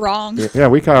opinion's opinion... wrong. Yeah,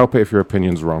 we can't help it if your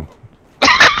opinion's wrong.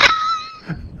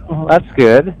 Well, that's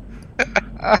good.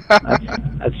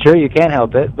 That's true. You can't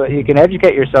help it, but you can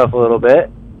educate yourself a little bit.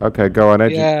 Okay, go on.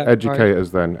 Yeah, educate us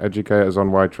then. Educate us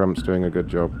on why Trump's doing a good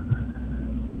job.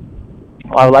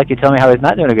 Well, I would like you to tell me how he's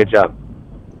not doing a good job.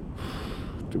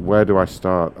 Where do I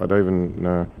start? I don't even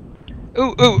know.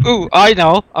 Ooh, I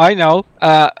know.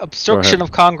 Obstruction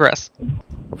of Congress.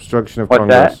 Obstruction of What's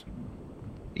Congress. that?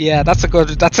 Yeah, that's a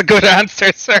good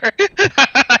answer, sir.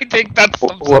 I think that's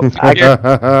something.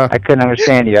 I couldn't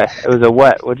understand you. It was a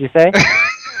what? What'd you say?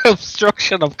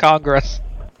 Obstruction of Congress.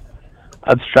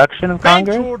 Obstruction of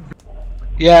Congress?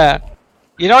 Yeah.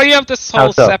 You have this How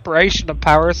whole so? separation of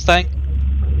powers thing?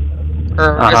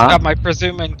 Or am I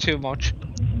presuming too much?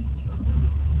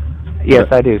 Yes,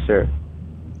 I do, sir.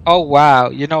 Oh, wow.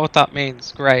 You know what that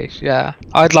means. Great, yeah.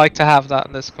 I'd like to have that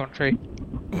in this country.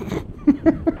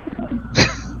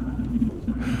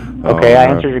 Okay, I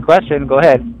answered your question. Go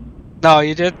ahead. No,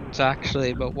 you didn't,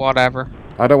 actually, but whatever.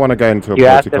 I don't want to get into a You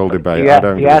asked political if- debate. You I asked,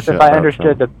 don't you give a asked shit if I about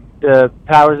understood Trump.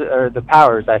 the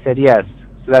powers. I said yes.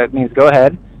 So that means go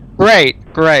ahead. Great.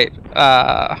 So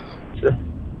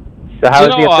how You is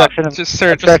know the what? obstruction of Just,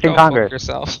 sir, just obstructing go Congress? fuck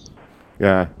yourself.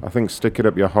 Yeah, I think stick it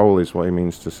up your hole is what he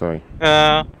means to say.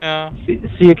 Yeah. So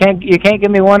you can't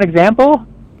give me one example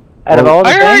out of all the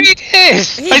I things? already did!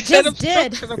 He I said just did.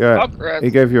 obstruction of Yeah, Congress. he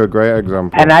gave you a great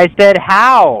example. And I said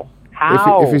how?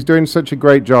 How? If he's doing such a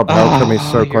great job, how come he's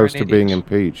so you're close an to being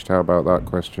impeached? How about that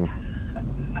question?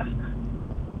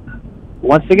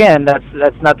 Once again, that's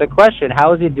not the question.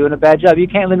 How is he doing a bad job? You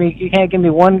can't give me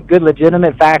one good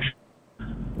legitimate fact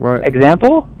Well,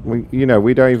 example. we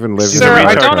don't even live Sir, in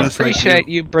I America. don't appreciate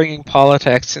you bringing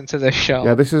politics into this show.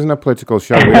 Yeah, this isn't a political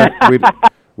show.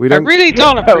 We I don't really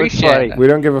don't appreciate it. we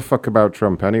don't give a fuck about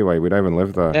Trump anyway. We don't even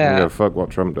live there. We Yeah. don't give a fuck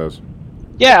what Trump does.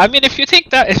 Yeah, I mean, if you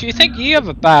think you have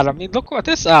it bad, I mean, look what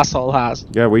this asshole has.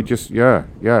 Yeah, we've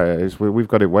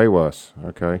got it way worse.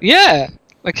 Okay. Yeah,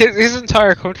 like his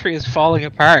entire country is falling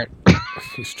apart.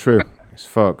 It's true. It's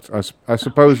fucked. I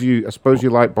suppose you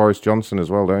like Boris Johnson as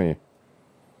well, don't you?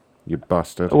 You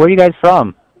bastard. Where are you guys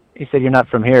from? You said you're not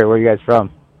from here. Where are you guys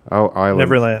from? Oh,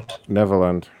 Ireland.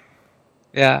 Neverland.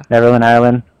 Yeah. Neverland,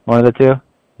 Ireland. One of the two.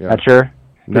 Yeah. Not sure.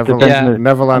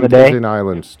 Neverland day. is in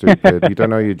Ireland, stupid. You don't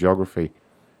know your geography.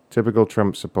 Typical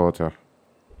Trump supporter.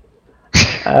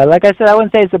 Like I said, I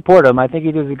wouldn't say support him. I think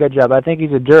he does a good job. I think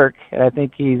he's a jerk, and I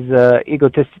think he's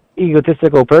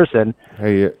egotistical person.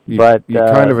 Hey, but you're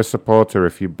kind of a supporter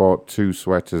if you bought 2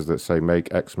 sweaters that say "Make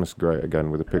Xmas Great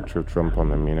Again" with a picture of Trump on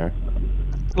them. You know.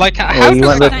 Like how Well, you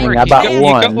does weren't that listening. work? I bought You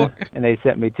one, and they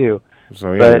sent me 2.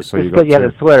 So yeah, But so you just got because you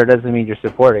have 2. a sweater doesn't mean you're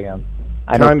supporting him.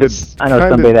 I know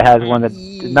somebody that has one that's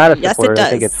not a Yes, it supporter. I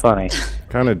think does. it's funny.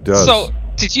 Kind of does. So,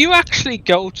 did you actually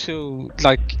go to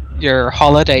like your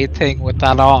holiday thing with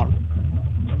that on?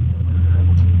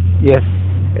 Yes,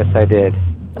 I did.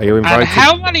 Are you And invited?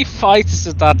 how many fights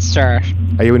did that start?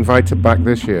 Are you invited back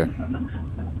this year?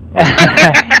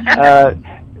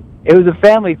 It was a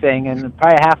family thing, and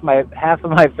probably half of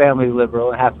my family's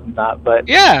liberal and half of them not. But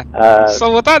Yeah.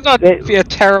 So would that not be a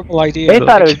terrible idea? They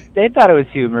thought it was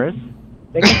humorous.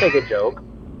 They can take a joke.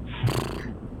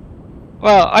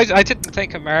 Well, I didn't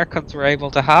think Americans were able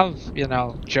to have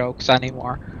jokes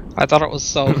anymore. I thought it was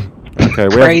so Okay,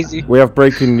 crazy. we have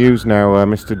breaking news now.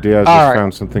 Mr. Diaz All has right.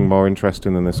 found something more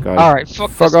interesting than this guy. All right, fuck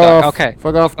this off. guy. Okay.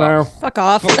 Fuck off now. Fuck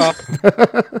off. Fuck off.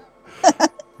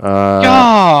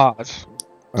 God.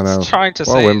 I know. Just trying to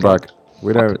well, say. Windbag.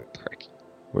 We don't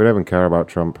even care about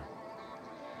Trump.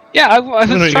 Yeah, I don't know was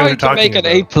what trying you're to make it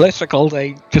talking apolitical.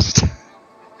 They just.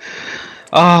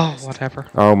 Oh, whatever.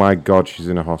 Oh my God, she's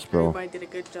in a hospital. Everybody did a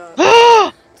good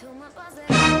job.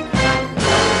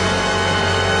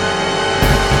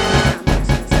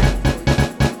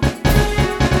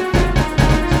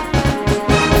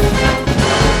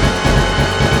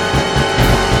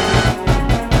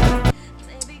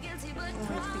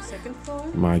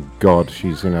 My God,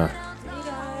 she's in a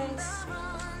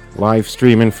live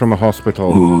streaming from a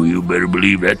hospital. Ooh, you better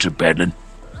believe that's a paddling.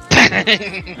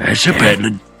 That's a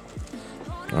paddling.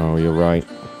 Oh, you're right.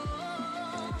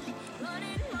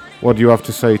 What do you have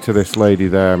to say to this lady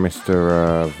there,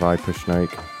 Mr. Viper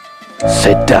Snake?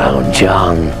 Sit down,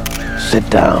 John. Sit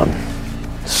down.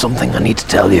 Something I need to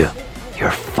tell you.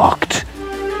 You're fucked.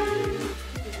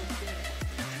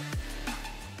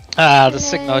 Ah, the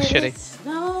signal is shitty.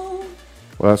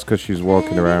 Well, that's because she's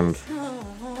walking around.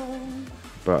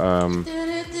 But,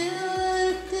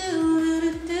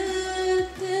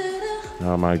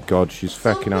 oh my god, she's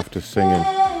fecking after singing.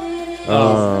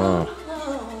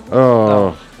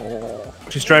 Oh.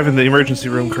 She's driving the emergency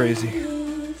room crazy.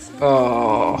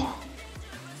 Oh.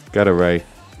 Get her, Ray.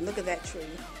 Look at that tree.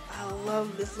 I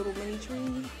love this little mini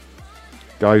tree.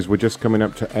 Guys, we're just coming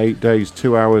up to 8 days,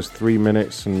 2 hours, 3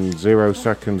 minutes, and 0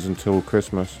 seconds until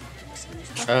Christmas.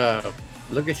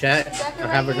 Look at chat. I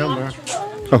have her number.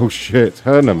 Oh shit,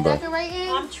 her number.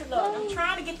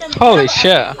 Holy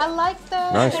shit. I like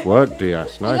that. Nice work,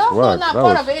 Diaz. Nice work.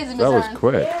 That was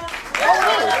quick.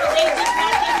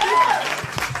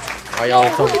 Are y'all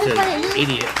talking to an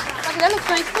idiot? That looks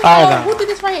nice too. Oh, no. Who did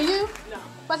this right here? You?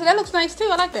 I said, that looks nice too.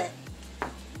 I like that.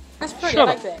 That's pretty. I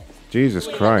like that. Jesus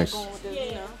Christ.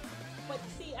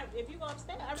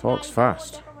 Talks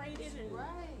fast.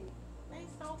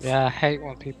 Yeah, I hate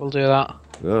when people do that.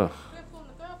 Ugh.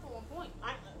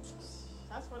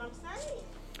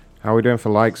 How are we doing for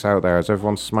likes out there? Has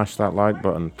everyone smashed that like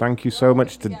button? Thank you so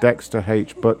much to Dexter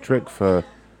H. Buttrick for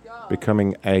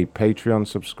becoming a Patreon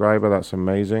subscriber. That's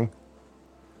amazing.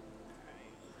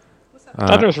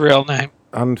 That is real name.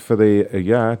 And for the,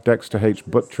 Dexter H.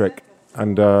 Buttrick.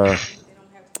 And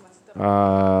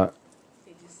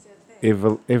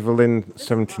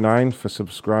Evelyn79 for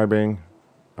subscribing.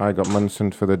 I got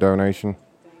Munson for the donation.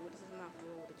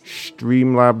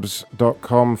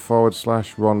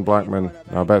 Streamlabs.com/Ron Blackman.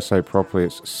 I better say properly,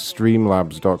 it's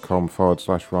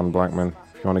streamlabs.com/Ron Blackman.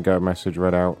 If you want to get a message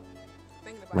read out,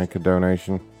 make a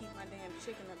donation.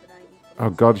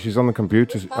 Oh god, she's on the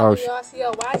computer. Oh, y'all see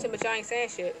her watching, but y'all ain't saying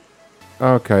shit.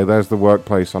 okay, there's the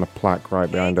workplace on a plaque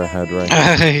right behind her head, Ray. Look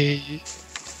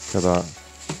at that.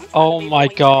 Oh my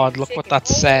god, look what that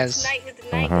says.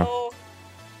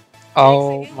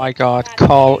 Oh my god,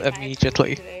 call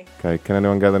immediately. Okay, can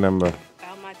anyone get the number?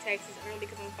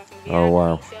 Oh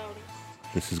wow.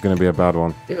 This is going to be a bad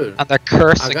one. Dude, and they're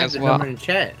cursing I got as the well. number in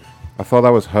chat. I thought that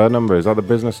was her number. Is that the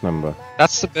business number?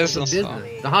 That's the business one.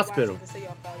 The hospital.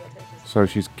 So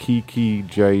she's Kiki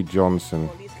J. Johnson.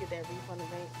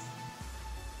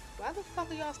 Why the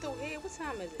fuck are y'all still here? What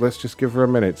time is it? Let's just give her a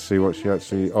minute to see what she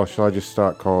actually... Or shall I just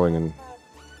start calling and...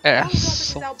 Yeah,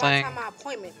 something.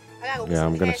 Yeah,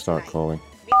 I'm going to start calling.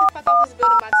 Beat the fuck off this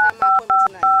building by the time my appointment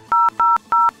tonight.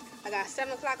 I got a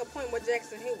 7 o'clock appointment with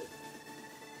Jackson Hewitt.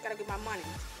 Gotta get my money.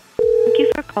 Thank you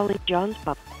for calling John's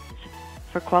Pumpkins.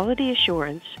 For quality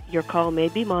assurance, your call may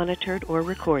be monitored or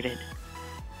recorded.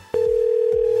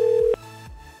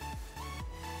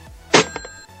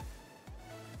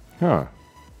 Huh.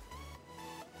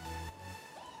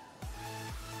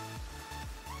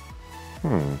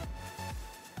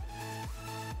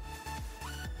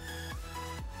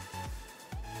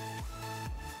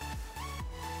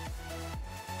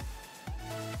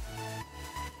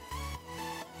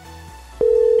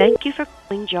 Thank you for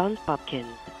calling John's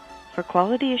Pumpkins. For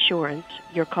quality assurance,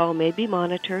 your call may be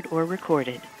monitored or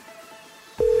recorded.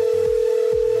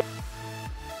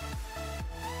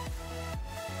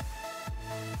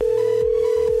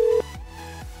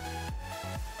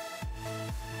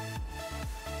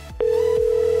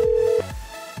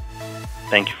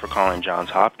 Thank you for calling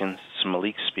Johns Hopkins. This is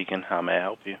Malik speaking. How may I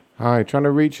help you? Hi, trying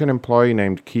to reach an employee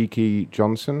named Kiki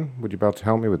Johnson. Would you be able to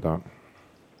help me with that?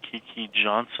 Kiki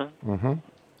Johnson? Mm-hmm.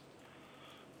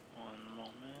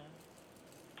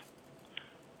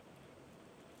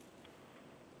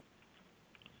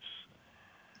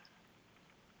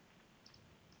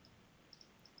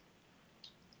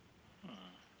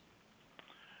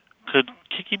 Could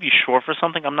Kiki be short for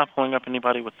something? I'm not pulling up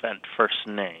anybody with that first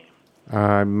name.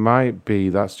 Might be.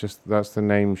 That's the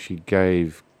name she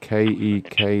gave.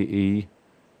 Keke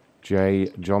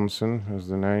J. Johnson is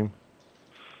the name.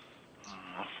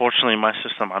 Unfortunately, in my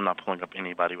system, I'm not pulling up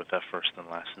anybody with that first and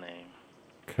last name.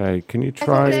 Okay, can you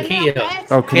try... Kia.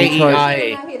 Oh, can you try...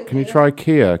 K-E-I-A. Can you try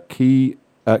Kia?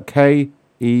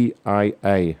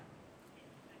 K-E-I-A.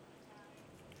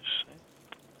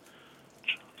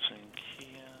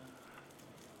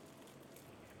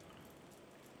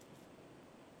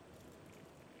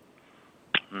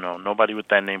 No, nobody with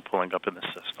that name pulling up in the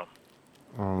system.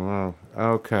 Oh no.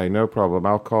 Okay, no problem.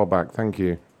 I'll call back. Thank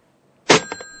you.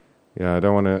 Yeah, I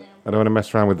don't want to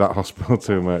mess around with that hospital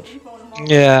too much.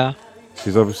 Yeah.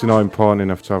 She's obviously not important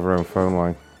enough to have her own phone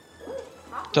line.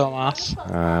 Dumbass.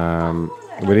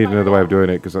 We need another way of doing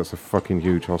it because that's a fucking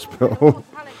huge hospital.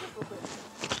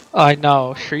 I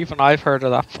know. Sure, even I've heard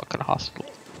of that fucking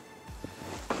hospital.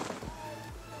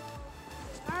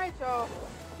 Alright, y'all.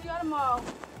 See y'all tomorrow.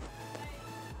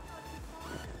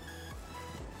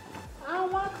 I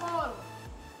don't want to call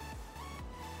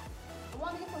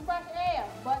fresh air,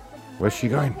 but Where's she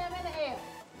going? him in the air.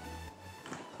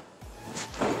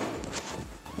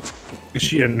 Is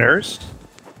she a nurse?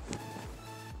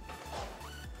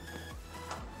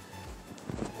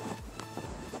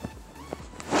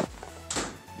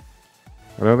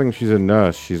 I don't think she's a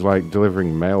nurse. She's like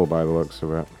delivering mail by the looks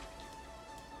of it.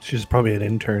 She's probably an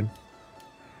intern.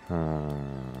 How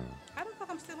the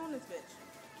fuck I'm still on this bitch?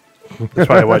 That's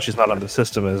probably why she's not on the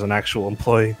system as an actual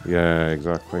employee. Yeah,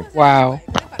 exactly. Wow.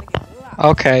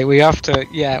 Okay, we have to.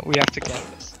 Yeah, we have to get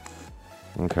this.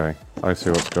 Okay, I see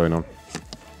what's going on.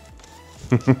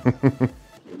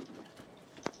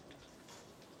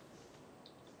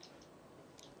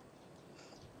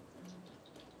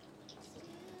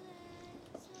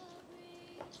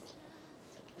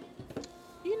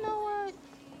 You know what?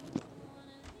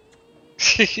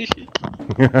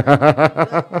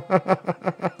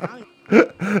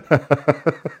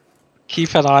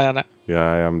 Keep an eye on it.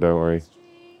 Yeah, I am, don't worry.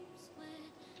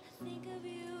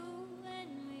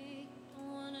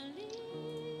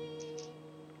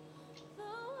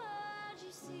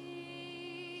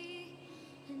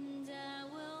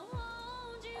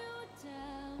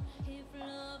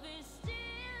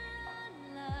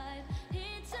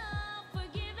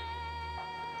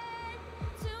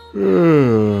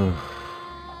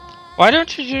 Why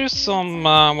don't you do some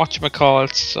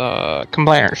whatchamacallits,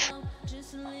 complainers?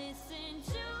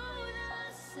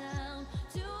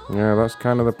 Yeah, that's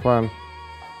kind of the plan.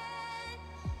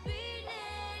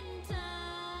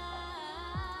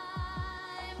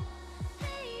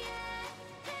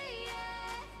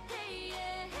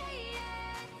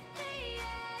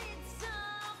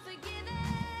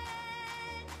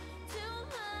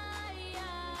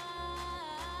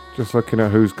 Just looking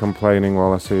at who's complaining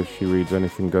while I see if she reads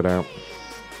anything good out.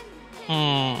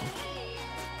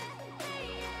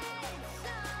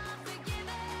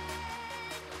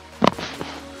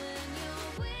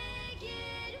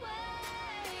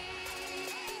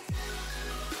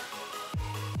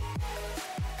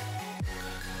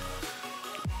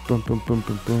 Dun, dun, dun,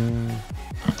 dun, dun.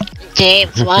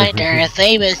 James Winder,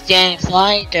 famous James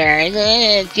Winder,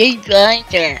 James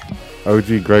Winder.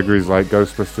 OG Gregory's like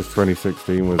Ghostbusters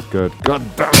 2016 was good. God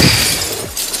damn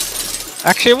it!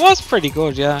 Actually, it was pretty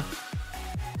good, yeah.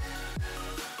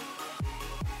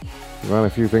 Well,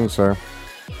 if you think so.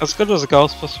 As good as a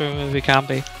Ghostbuster movie can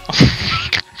be.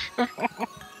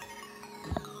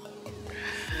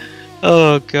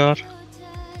 Oh god.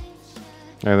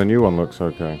 Yeah, the new one looks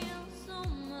okay.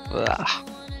 Ugh.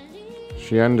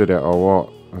 She ended it or what?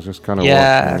 I was just kind of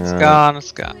yeah, watching. It's gone,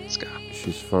 it's gone, it's gone.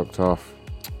 She's fucked off.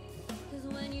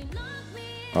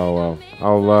 Oh well.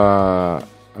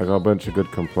 I got a bunch of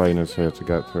good complainers here to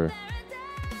get through.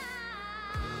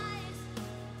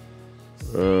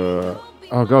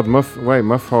 Oh god,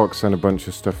 Muffhawk sent a bunch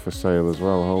of stuff for sale as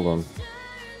well. Hold on.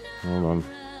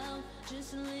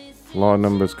 A lot of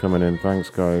numbers coming in. Thanks,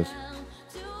 guys.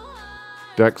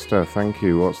 Dexter, thank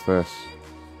you. What's this?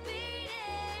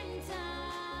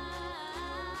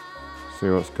 See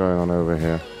what's going on over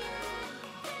here.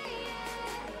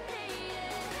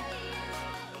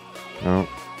 No,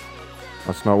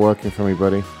 that's not working for me,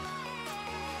 buddy.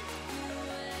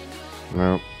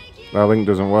 No, that link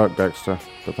doesn't work, Dexter.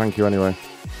 But thank you anyway.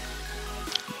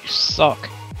 You suck.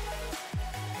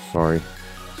 Sorry.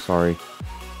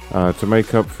 To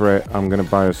make up for it, I'm gonna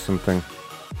buy us something.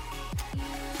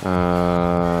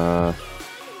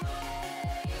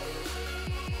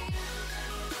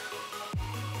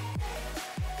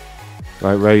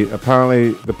 Right, Ray.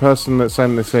 Apparently, the person that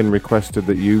sent this in requested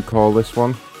that you call this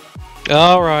one.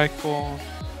 Alright, cool.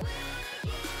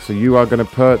 So you are going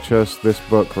to purchase this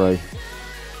book, Ray.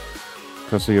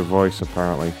 Because of your voice,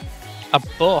 apparently. A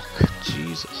book?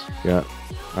 Jesus. Yeah.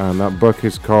 And that book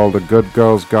is called A Good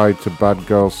Girl's Guide to Bad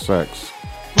Girl Sex.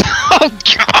 Oh,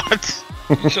 God!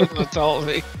 You shouldn't have told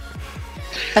me.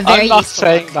 I'm not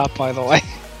saying that, by the way.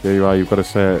 Yeah, you are. You've got to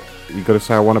say it. You've got to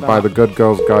say, I want to buy The Good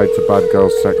Girl's Guide to Bad Girl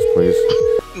Sex, please.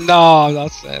 No, I'm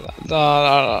not saying that.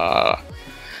 No.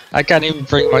 I can't even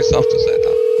bring myself to say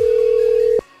that.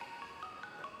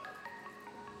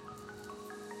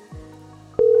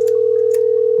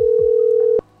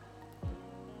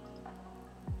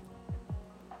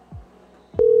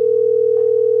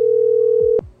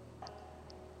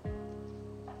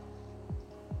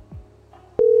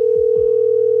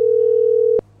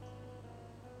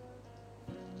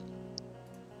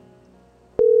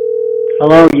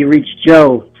 Hello, you reached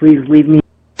Joe. Please leave me.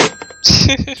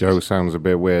 Joe sounds a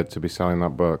bit weird to be selling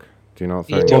that book. Do you not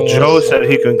think? Well, Joe said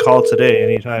he can call today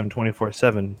anytime,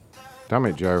 24/7. Damn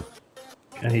it, Joe.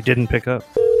 And he didn't pick up.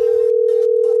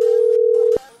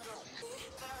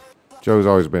 Joe's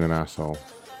always been an asshole.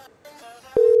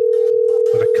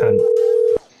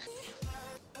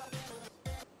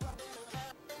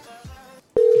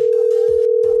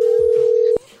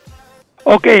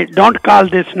 Okay, don't call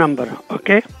this number,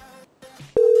 okay?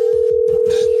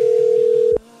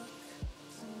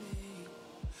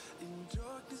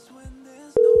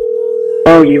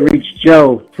 Oh, you reached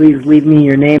Joe. Please leave me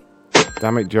your name.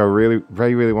 Damn it, Joe. Ray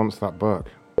really wants that book.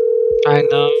 I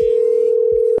know.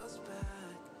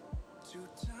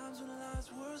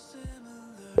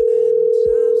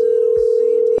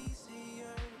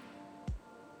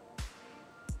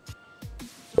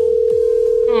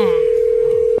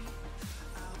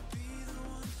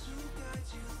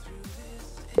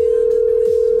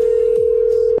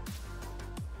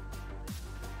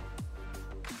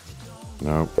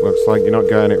 No, looks like you're not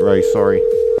getting it, Ray. Sorry.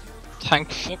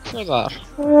 Thank fuck for that.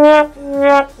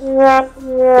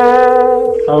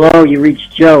 Hello, you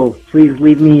reached Joe. Please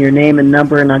leave me your name and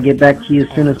number and I'll get back to you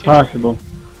as soon as possible.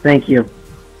 Thank you.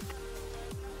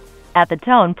 At the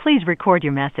tone, please record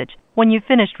your message. When you've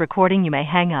finished recording, you may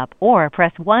hang up or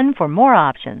press 1 for more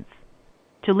options.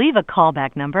 To leave a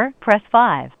callback number, press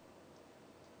 5.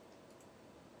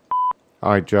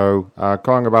 Hi, Joe.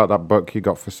 Calling about that book you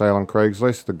got for sale on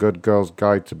Craigslist, The Good Girl's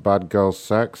Guide to Bad Girls'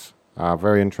 Sex.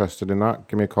 Very interested in that.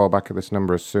 Give me a call back at this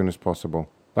number as soon as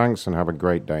possible. Thanks and have a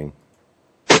great day.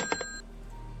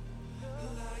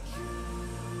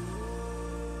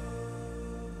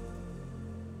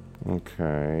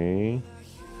 Okay.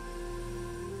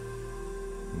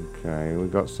 Okay, we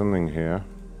got something here.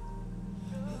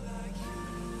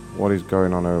 What is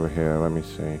going on over here? Let me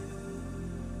see.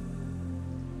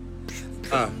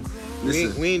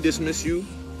 We ain't dismiss you.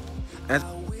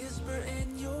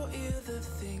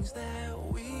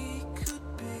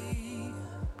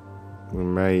 We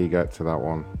may get to that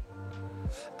one.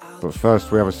 But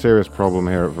first, we have a serious problem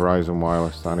here at Verizon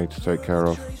Wireless that I need to take care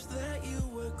of.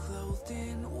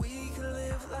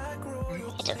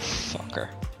 Motherfucker.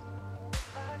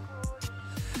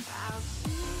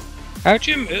 How'd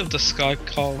you move the Skype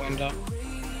call window?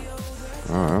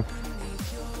 I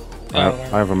don't know.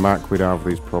 I have a Mac, we don't have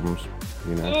these problems,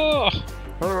 you know.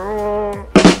 Oh.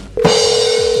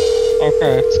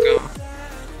 Okay, let's go.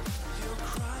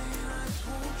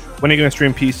 When are you going to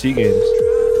stream PC games?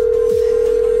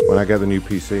 When I get the new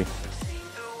PC.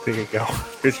 There you go.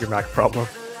 Here's your Mac problem.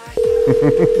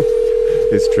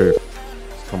 It's true.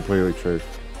 It's completely true.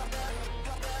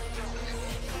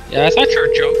 Yeah, I thought you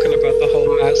were joking about the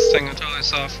whole mouse thing until I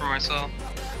saw it for myself.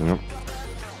 Yep.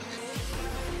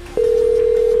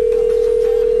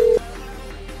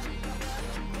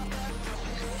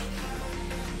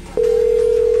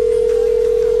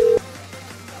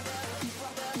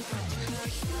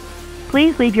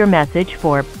 Please leave your message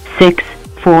for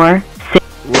 646.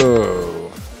 Whoa.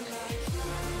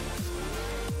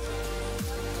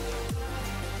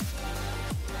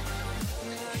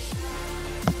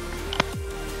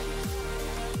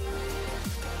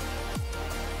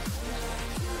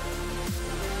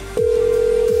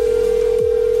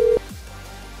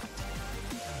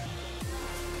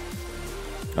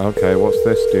 Okay, what's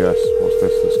this, DS? What's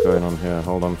this that's going on here?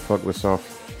 Hold on, fuck this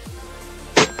off.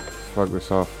 Fuck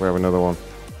this off, we have another one.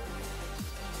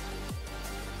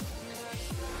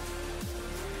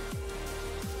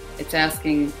 It's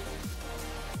asking,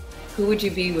 who would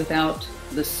you be without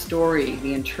the story,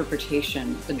 the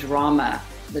interpretation, the drama,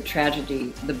 the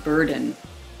tragedy, the burden,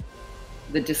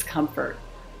 the discomfort?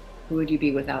 Who would you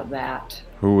be without that?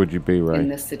 Who would you be, Ray? In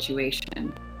this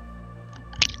situation?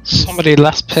 Somebody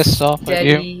less pissed off at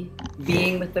you. Steady,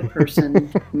 being with the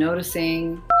person,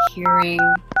 noticing, hearing,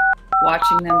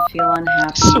 watching them feel unhappy.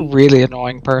 This is a really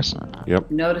annoying person. Yep.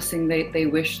 Noticing they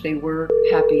wish they were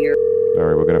happier.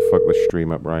 Alright, we're gonna fuck the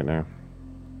stream up right now.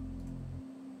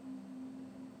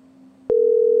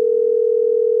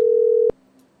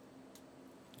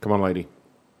 Come on, lady.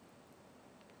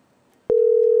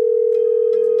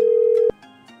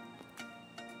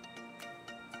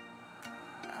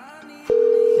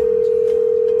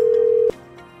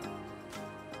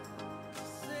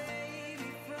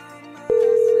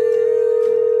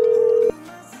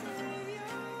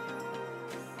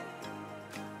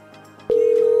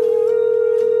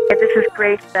 This is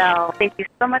Grace Bell. Thank you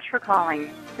so much for calling.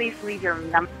 Please leave your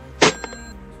number.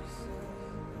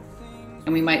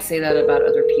 And we might say that about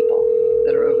other people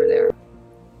that are over there.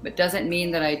 But doesn't mean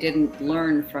that I didn't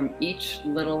learn from each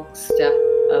little step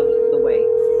of the way.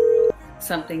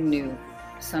 Something new,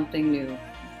 something new,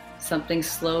 something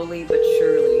slowly but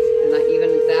surely. And even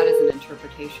that is an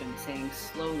interpretation, saying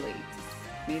slowly.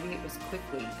 Maybe it was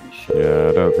quickly and surely. Yeah,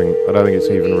 I don't think it's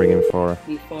even ringing for her.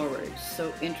 Me forward,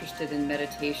 so interested in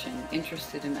meditation,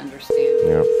 interested in understanding.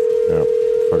 Yep, yep.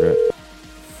 Fuck it.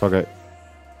 Fuck it.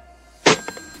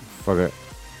 Fuck it.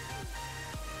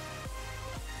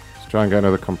 Let's try and get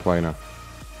another complainer.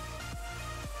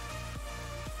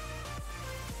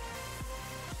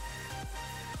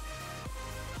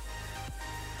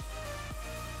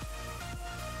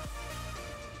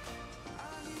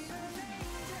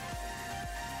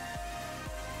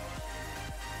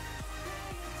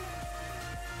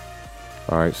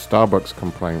 Alright, Starbucks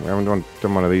complaint. We haven't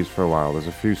done one of these for a while. There's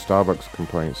a few Starbucks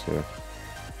complaints here.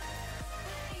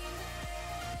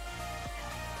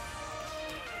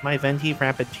 My venti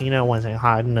frappuccino wasn't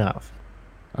hot enough.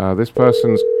 This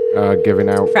person's giving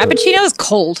out... Frappuccino is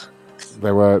cold.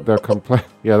 They're complaining...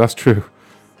 Yeah, that's true.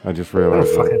 I just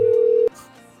realized that.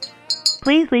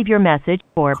 Please leave your message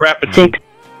for 6.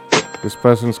 This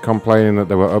person's complaining that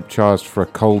they were upcharged for a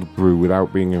cold brew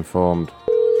without being informed.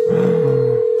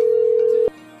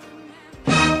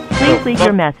 Please leave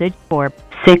your message for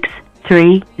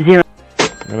 630. I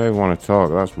don't even want to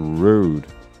talk. That's rude.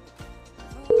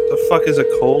 The fuck is a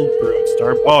cold brew at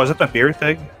Starbucks? Oh, is that the beer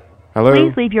thing? Hello?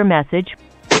 Please leave your message.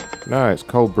 No, it's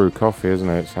cold brew coffee, isn't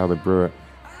it? It's how they brew it.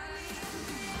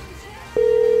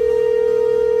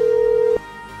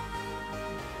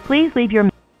 Please leave your...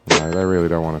 No, they really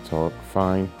don't want to talk.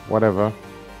 Fine. Whatever.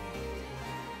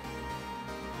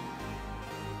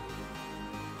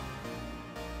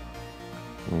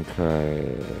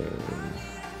 Okay.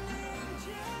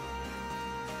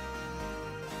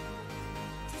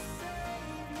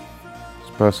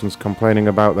 This person's complaining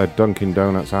about their Dunkin'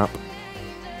 Donuts app.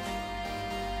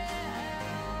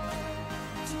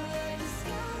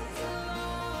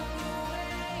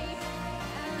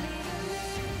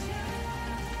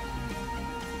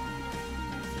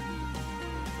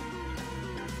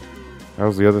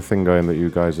 How's the other thing going that you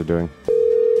guys are doing?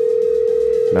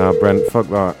 Nah, Brent, fuck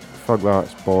that. Fuck that,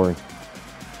 it's boring.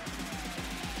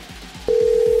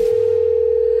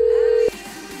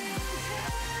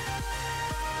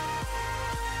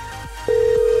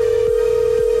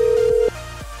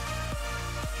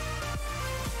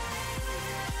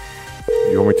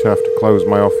 You want me to have to close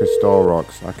my office door,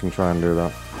 Rox? I can try and do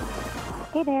that.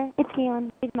 Hey there, it's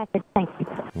Keon. Leave a message. Thanks.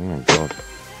 Oh my god.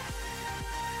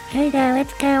 Hey there,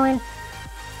 it's Karen.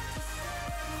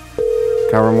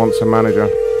 Karen wants a manager.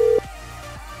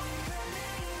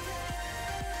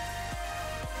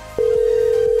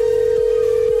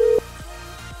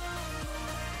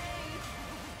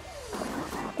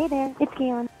 Hey there, it's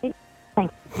Keon.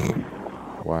 Thanks.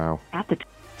 Wow. I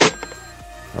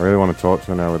really want to talk to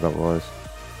her now with that voice.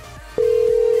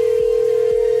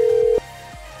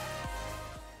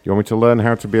 You want me to learn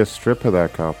how to be a stripper there,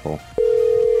 Carpool?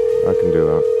 I can do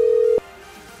that.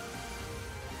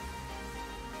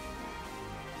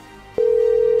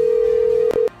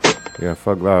 Yeah,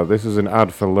 fuck that. This is an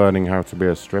ad for learning how to be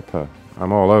a stripper.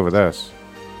 I'm all over this.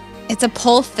 It's a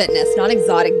pole fitness, not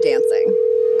exotic dancing,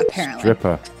 apparently.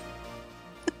 Stripper.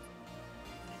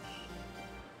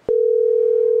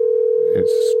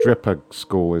 It's stripper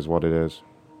school is what it is.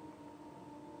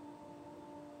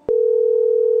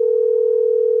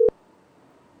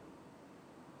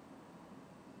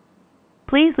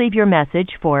 Please leave your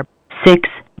message for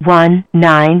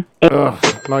 6198.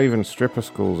 Ugh, not even stripper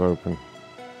school's open.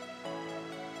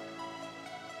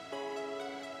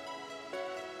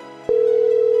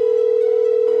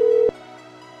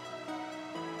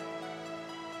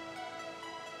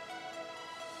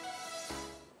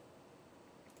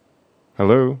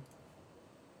 Hello?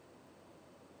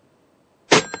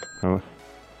 Oh,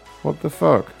 what the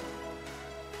fuck?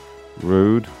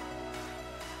 Rude.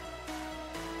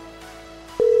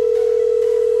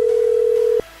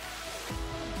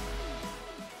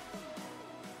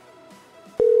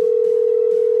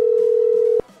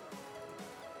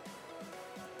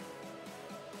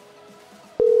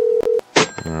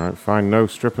 Alright, fine. No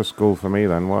stripper school for me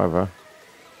then. Whatever.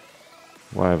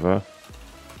 Whatever.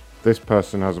 This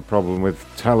person has a problem with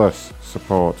TELUS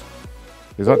support.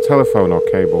 Is that telephone or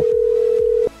cable?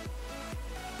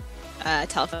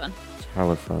 Telephone.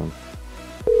 Telephone.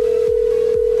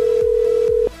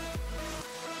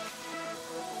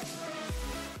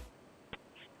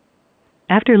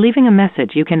 After leaving a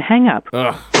message, you can hang up.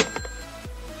 Ugh.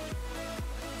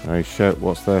 Hey shit,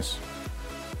 what's this?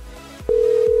 Do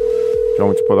you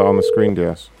want me to put that on the screen,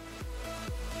 DS?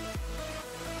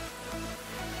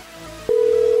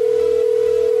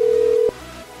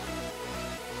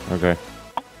 Okay.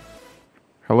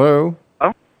 Hello?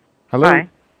 Oh? Hello? Hi.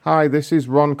 Hi, this is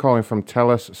Ron calling from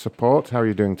TELUS Support. How are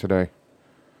you doing today?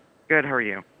 Good, how are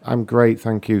you? I'm great,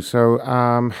 thank you. So,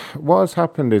 what has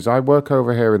happened is I work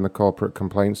over here in the corporate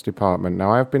complaints department.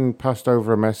 Now, I've been passed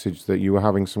over a message that you were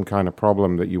having some kind of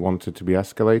problem that you wanted to be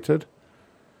escalated.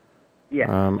 Yeah.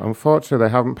 Unfortunately,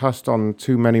 they haven't passed on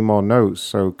too many more notes.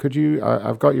 So, could you?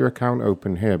 I've got your account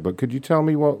open here, but could you tell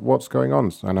me what's going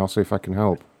on, and I'll see if I can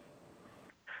help.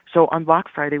 So on Black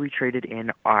Friday, we traded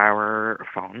in our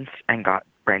phones and got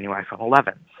brand new iPhone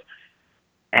 11s.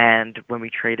 And when we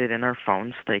traded in our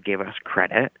phones, they gave us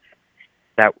credit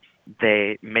that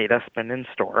they made us spend in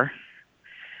store.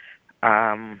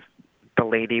 the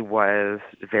lady was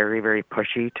very, very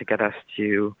pushy to get us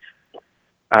to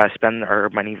spend our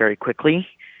money very quickly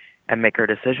and make our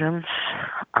decisions.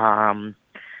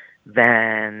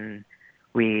 Then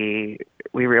we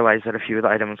realized that a few of the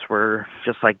items were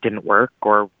just like didn't work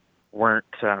or weren't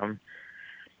the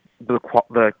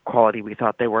quality we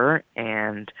thought they were,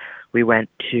 and we went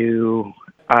to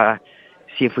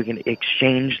see if we can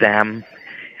exchange them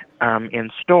in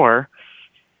store,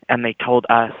 and they told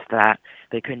us that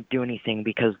they couldn't do anything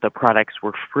because the products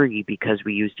were free because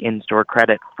we used in-store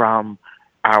credit from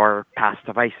our past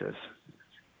devices.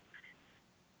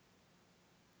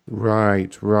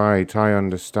 Right. I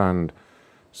understand.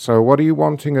 So, what are you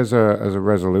wanting as a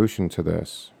resolution to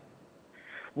this?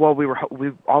 Well,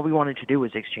 all we wanted to do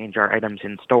was exchange our items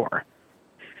in store.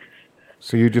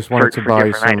 So you just wanted to buy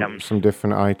different some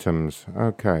different items.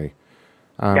 Okay.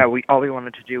 Yeah, all we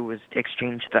wanted to do was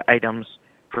exchange the items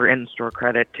for in-store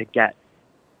credit to get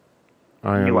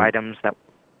new items that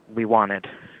we wanted.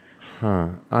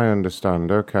 I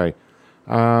understand. Okay.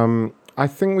 I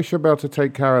think we should be able to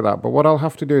take care of that, but what I'll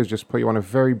have to do is just put you on a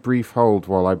very brief hold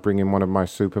while I bring in one of my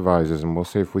supervisors, and we'll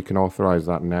see if we can authorize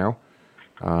that now.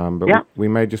 But we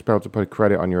may just be able to put a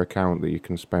credit on your account that you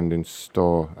can spend in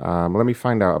store. Let me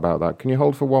find out about that. Can you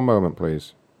hold for one moment,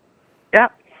 please? Yeah.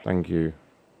 Thank you.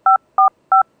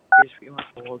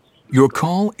 Your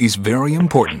call is very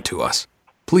important to us.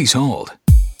 Please hold.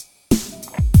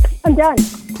 I'm done.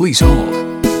 Please hold.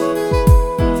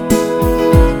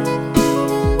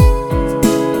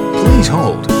 Please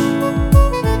hold.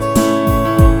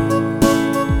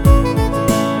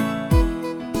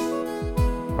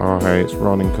 Oh, hey, it's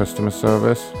Ron in customer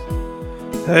service.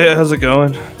 Hey, how's it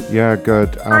going? Yeah,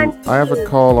 good. I have a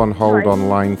call on hold on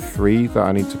line 3 that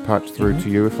I need to patch through to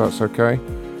you, if that's okay.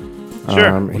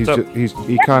 Sure.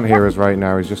 He can't hear us right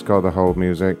now. He's just got the hold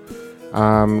music.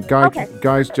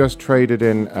 Guys just traded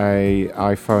in a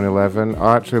iPhone 11.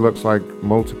 Actually, looks like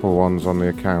multiple ones on the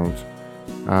account.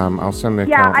 I'll send the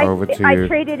account over to you. I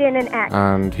traded in an X.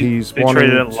 And he's they wanting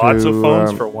traded in lots of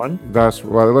phones to, for one?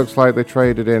 It looks like they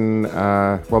traded in, they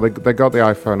got the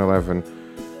iPhone 11.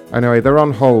 Anyway, they're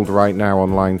on hold right now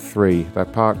on line 3. They're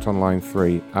parked on line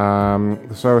 3.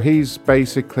 So he's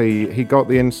basically, he got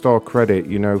the in-store credit,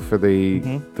 for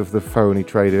the phone he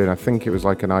traded in. I think it was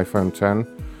like an iPhone 10.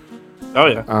 Oh,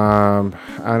 yeah.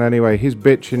 And anyway, he's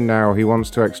bitching now. He wants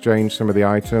to exchange some of the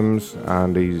items,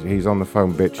 and he's on the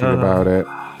phone bitching about it.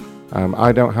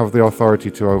 I don't have the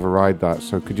authority to override that,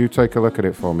 so could you take a look at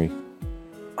it for me?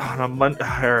 On a Monday.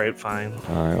 All right, fine.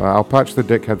 All right, well, I'll patch the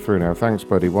dickhead through now. Thanks,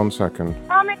 buddy. 1 second.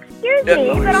 Excuse me,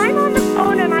 but I'm on the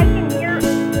phone and I can hear.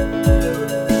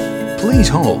 Please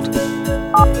hold.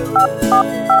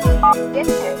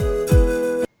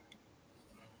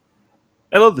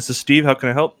 Hello, this is Steve. How can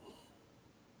I help?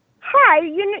 Hi,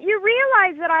 you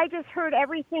realize that I just heard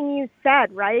everything you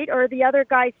said, right? Or the other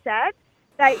guy said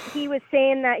that he was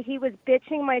saying that he was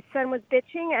bitching, my son was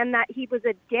bitching, and that he was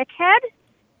a dickhead?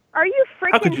 Are you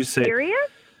freaking How could you say?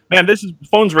 serious? Man,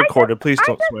 phone's recorded. Please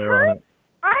don't swear on it.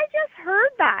 I just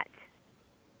heard that.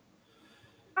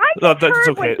 That's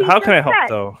okay. How can I help,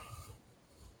 though?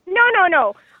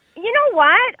 No. You know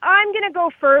what? I'm gonna go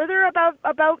further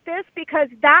about this because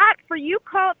that for him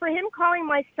calling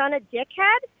my son a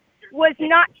dickhead was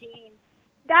not.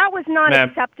 That was not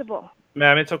acceptable.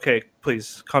 Ma'am, it's okay.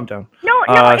 Please calm down. No,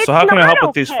 so how can I help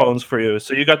with these phones for you?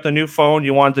 So you got the new phone.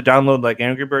 You wanted to download like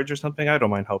Angry Birds or something? I don't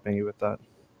mind helping you with that.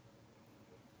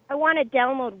 I want to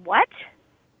download what?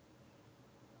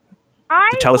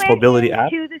 The TELUS Mobility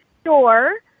app? To the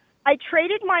store. I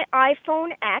traded my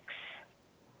iPhone X.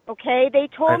 Okay, they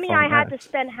told me I had to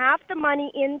spend half the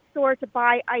money in store to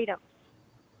buy items.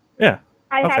 Yeah.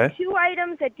 I had 2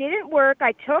 items that didn't work.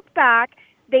 I took back.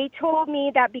 They told me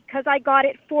that because I got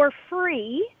it for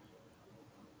free,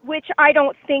 which I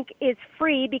don't think is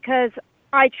free because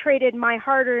I traded my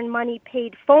hard-earned money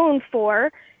paid phone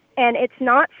for, and it's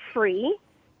not free,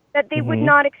 that they would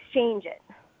not exchange it.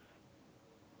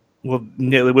 Well,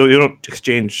 we don't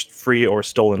exchange free or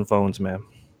stolen phones, ma'am.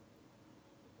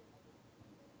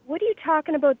 What are you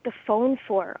talking about the phone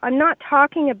for? I'm not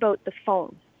talking about the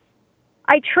phone.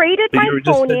 I traded my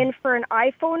phone in for an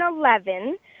iPhone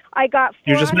 11. I got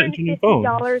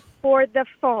 $450 for the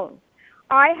phone.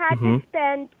 I had to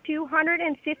spend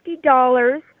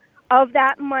 $250 of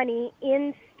that money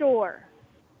in store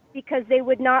because they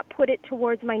would not put it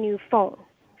towards my new phone.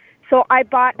 So I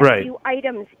bought a few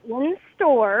items in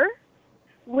store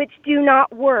which do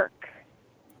not work.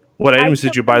 What items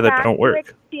did you buy that don't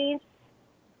work?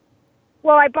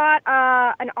 Well, I bought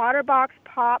an OtterBox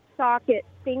pop socket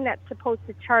thing that's supposed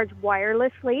to charge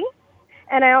wirelessly.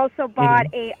 And I also bought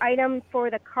a item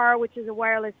for the car, which is a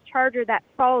wireless charger that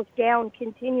falls down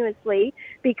continuously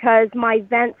because my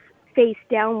vents face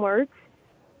downwards,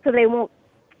 so it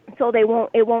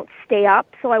won't stay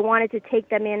up. So I wanted to take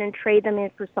them in and trade them in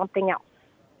for something else.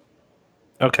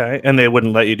 Okay, and they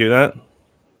wouldn't let you do that?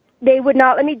 They would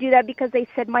not let me do that because they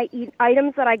said my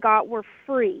items that I got were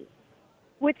free,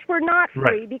 which were not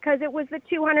free because it was the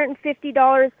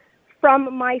 $250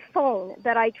 from my phone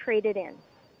that I traded in.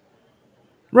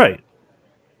 Right.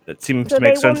 That seems to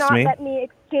make sense to me. So they will not let me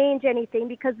exchange anything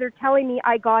because they're telling me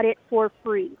I got it for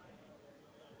free.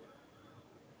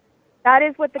 That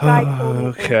is what the guy told me.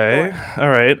 Okay. All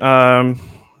right.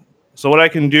 So what I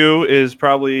can do is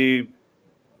probably...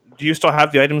 Do you still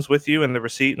have the items with you and the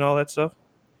receipt and all that stuff?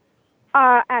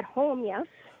 At home, yes.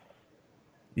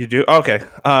 You do? Okay.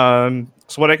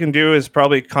 So what I can do is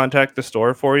probably contact the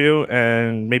store for you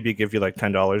and maybe give you like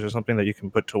 $10 or something that you can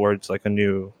put towards like a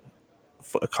new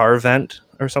car vent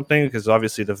or something, because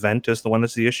obviously the vent is the one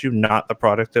that's the issue, not the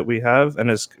product that we have.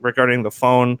 And as regarding the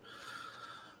phone,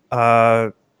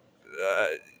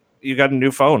 you got a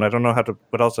new phone. I don't know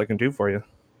what else I can do for you.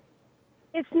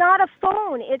 It's not a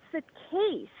phone. It's a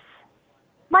case.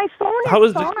 My phone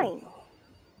is fine.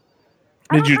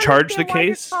 Did you charge the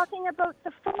case? You're talking about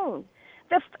the phone.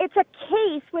 It's a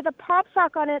case with a pop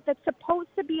sock on it that's supposed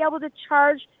to be able to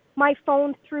charge my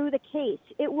phone through the case.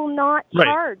 It will not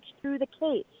charge through the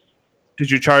case.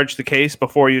 Did you charge the case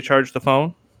before you charged the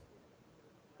phone?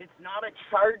 It's not a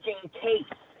charging case.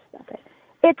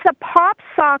 It's a pop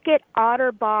socket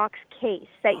OtterBox case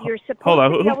that you're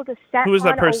supposed to be able to set who is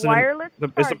that person? On a wireless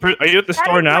are you at the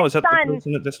store now? Is that the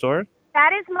person at the store?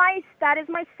 That is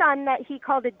my son that he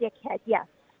called a dickhead. Yes.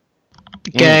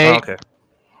 Okay. Okay.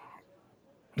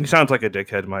 He sounds like a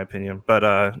dickhead in my opinion, but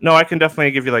no, I can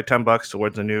definitely give you like $10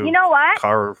 towards a new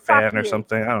car or fan or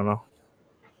something. I don't know.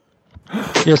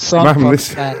 Your son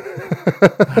looks bad.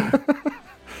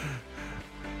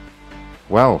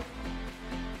 Well,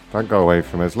 don't go away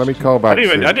from us. Let me call back.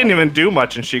 I didn't even do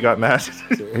much, and she got mad.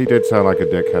 He did sound like a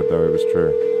dickhead, though. It was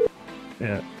true.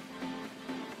 Yeah.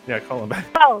 Yeah, call him back.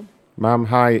 Oh. Ma'am,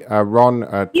 hi. Ron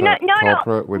at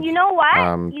corporate with You know what?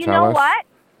 You know Telus. what?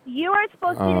 You are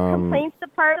supposed to be the complaints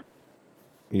department.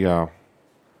 Yeah.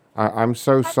 I'm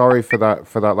so sorry for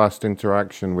that last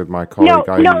interaction with my colleague.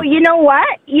 No, you know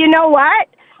what? You know what?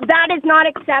 That is not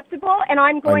acceptable, and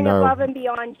I'm going above and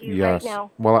beyond you right now.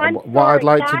 Well, what I'd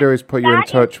like to do is put you in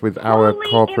touch with our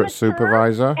corporate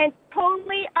supervisor. And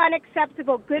totally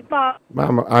unacceptable. Goodbye.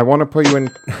 Ma'am, I want to put you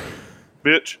in...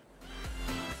 Bitch.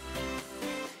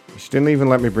 She didn't even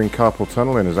let me bring carpal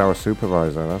tunnel in as our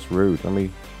supervisor. That's rude.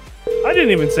 I didn't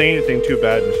even say anything too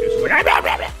bad, and she was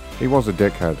like... He was a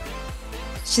dickhead.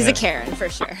 She's a Karen, for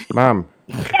sure. Ma'am.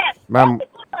 Ma'am,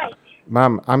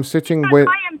 I'm sitting with...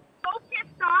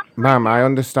 Ma'am, I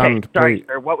understand. Hey, sorry,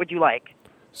 sir. What would you like?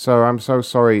 So I'm so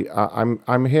sorry.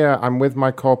 I'm here. I'm with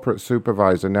my corporate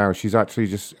supervisor now. She's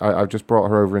actually I've just brought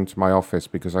her over into my office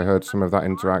because I heard some of that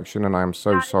interaction, and I am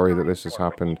so sorry that this has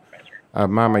happened.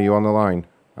 Ma'am, are you on the line?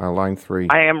 Line 3.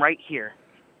 I am right here.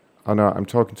 Oh no, I'm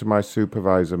talking to my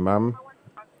supervisor, ma'am.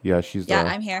 Yeah, she's there.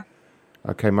 Yeah, I'm here.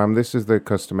 Okay, ma'am, this is the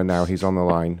customer now. He's on the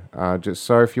line.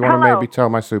 Sir, if you want to maybe tell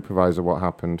my supervisor what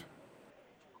happened.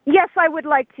 Yes, I would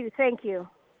like to. Thank you.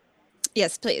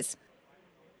 Yes, please.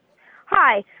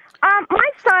 Hi. My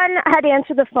son had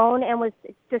answered the phone and was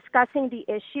discussing the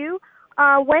issue.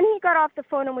 When he got off the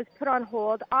phone and was put on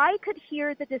hold, I could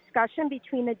hear the discussion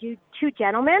between the two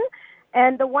gentlemen,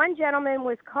 and the one gentleman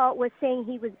was saying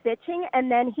he was bitching, and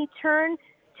then he turned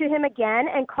to him again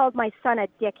and called my son a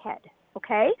dickhead.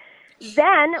 Okay?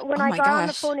 Then when I got on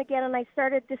the phone again and I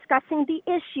started discussing the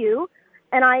issue,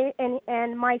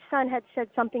 and my son had said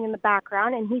something in the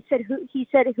background, and he said,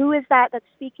 who is that that's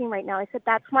speaking right now? I said,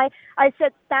 that's my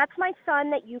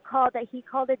son that he called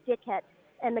a dickhead.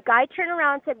 And the guy turned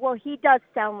around and said, well, he does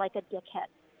sound like a dickhead.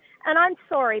 And I'm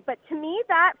sorry, but to me,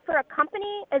 that for a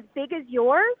company as big as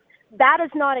yours, that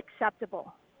is not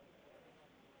acceptable.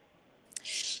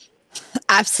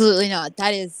 Absolutely not.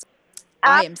 That is,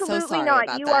 I am so sorry about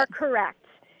that. You are correct.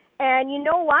 And you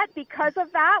know what? Because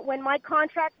of that, when my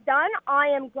contract's done, I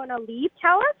am going to leave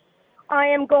TELUS. I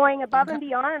am going above and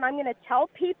beyond, and I'm going to tell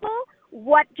people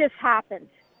what just happened.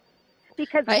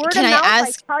 Because word of mouth,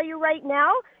 I tell you right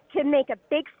now, can make a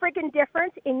big friggin'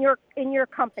 difference in your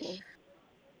company.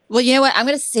 Well, you know what? I'm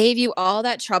going to save you all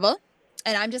that trouble,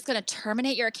 and I'm just going to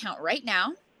terminate your account right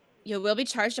now. You will be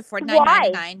charged a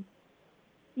 $49.99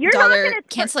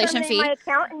 cancellation fee. My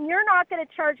account, and you're not going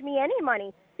to charge me any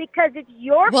money. Because it's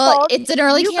your fault. Well, it's an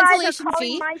early cancellation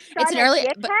fee. It's an early.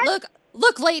 But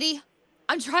look, lady,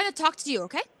 I'm trying to talk to you,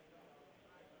 okay?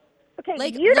 Okay,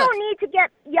 Like, you look. don't need to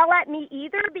yell at me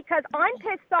either because I'm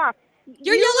pissed off.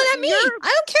 You're yelling at me. I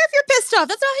don't care if you're pissed off.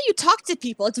 That's not how you talk to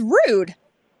people. It's rude.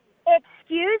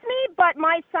 Excuse me, but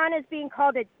my son is being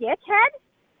called a dickhead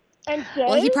and gay.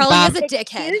 Well, he probably is a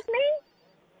dickhead. Excuse me?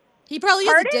 He probably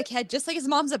Pardon? is a dickhead, just like his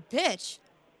mom's a bitch.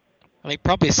 And he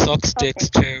probably sucks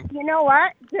dicks too. You know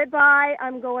what? Goodbye.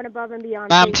 I'm going above and beyond.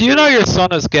 Ma'am, do you know your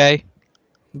son is gay?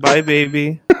 Bye,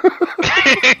 baby.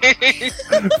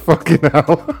 Fucking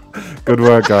hell. Good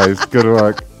work, guys. Good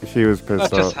work. She was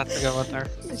pissed I just off. had to go in there.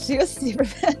 She was super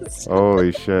pissed.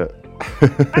 Holy shit.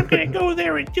 I'm gonna go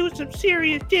there and do some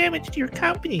serious damage to your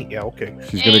company. Yeah, okay.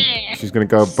 She's gonna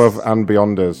go above and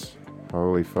beyond us.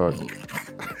 Holy fuck.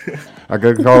 I'm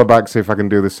gonna call her back, see if I can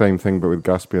do the same thing but with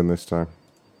Gaspian this time.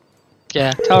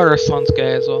 Yeah, tell her son's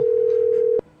gay as well.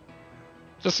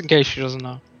 Just in case she doesn't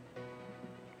know.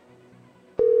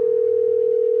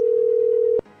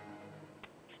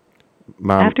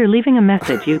 Ma'am. After leaving a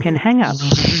message, you can hang up.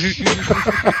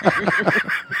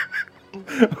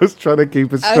 I was trying to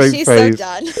keep a straight she's face. so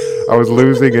done. I was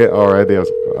losing it already. I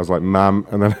was like, ma'am,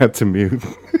 and then I had to mute.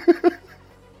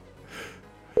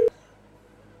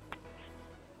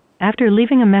 After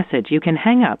leaving a message, you can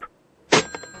hang up.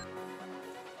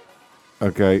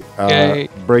 Okay. Okay.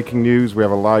 Breaking news. We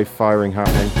have a live firing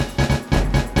happening.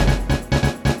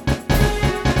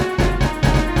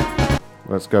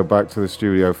 Let's go back to the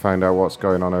studio, find out what's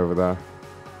going on over there.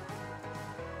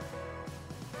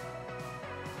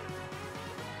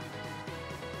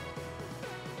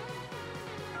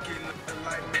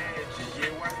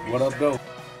 What up, though?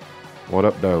 What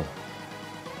up, though?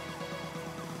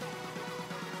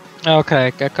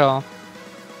 Okay, good call.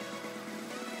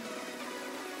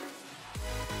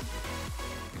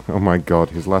 Oh my god,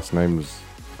 his last name's...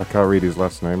 I can't read his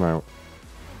last name out.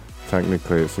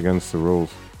 Technically, it's against the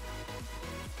rules.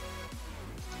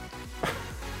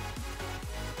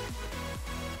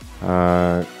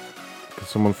 Can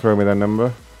someone throw me their number?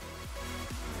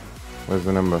 Where's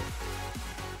the number?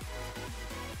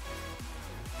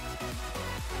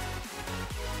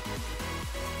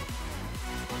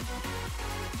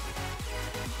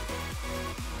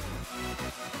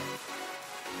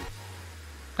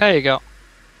 There you go.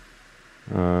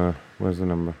 Where's the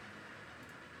number?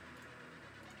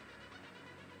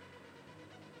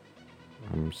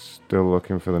 I'm still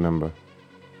looking for the number.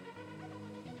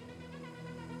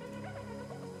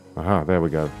 Aha, there we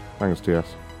go. Thanks,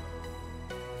 TS.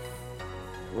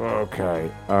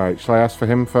 Okay. Alright, shall I ask for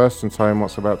him first and tell him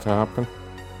what's about to happen?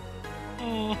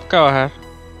 Go ahead.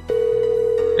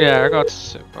 Yeah, I got to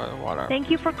sit by the water. Thank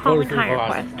you for calling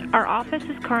HireQuest. Our office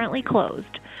is currently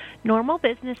closed. Normal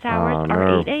business hours no.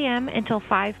 are 8 a.m. until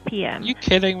 5 p.m. You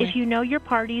kidding me? If you know your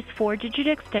party's 4-digit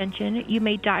extension, you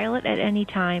may dial it at any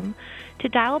time. To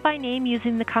dial by name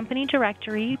using the company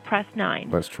directory, press 9.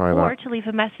 Let's try Or that. to leave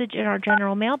a message in our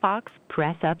general mailbox,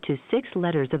 Press up to 6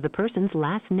 letters of the person's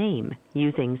last name,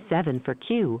 using 7 for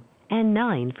Q and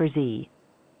 9 for Z.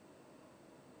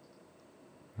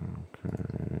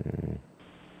 Okay.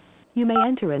 You may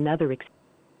enter another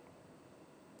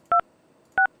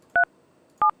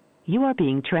You are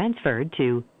being transferred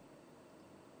to...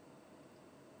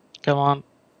 Come on.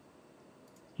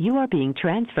 You are being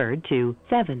transferred to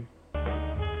 7.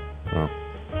 Oh.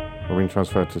 We're being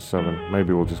transferred to 7.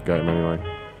 Maybe we'll just get him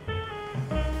anyway.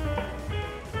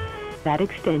 That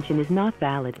extension is not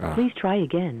valid. Please try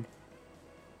again.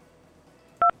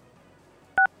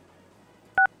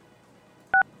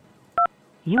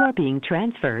 You are being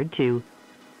transferred to...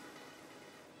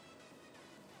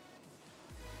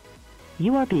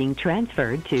 You are being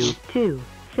transferred to 2,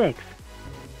 6.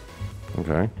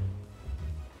 Okay.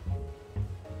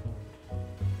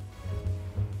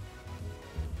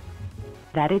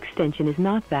 That extension is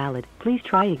not valid. Please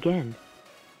try again.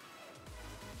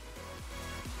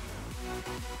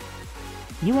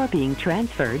 You are being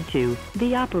transferred to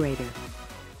the operator.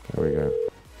 There we go.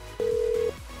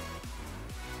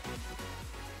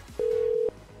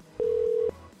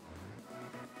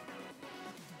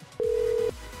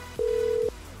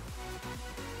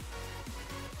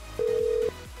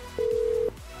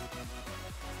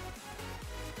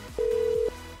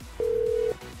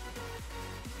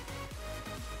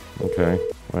 Okay,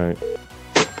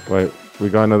 wait, we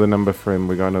got another number for him,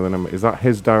 Is that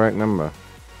his direct number?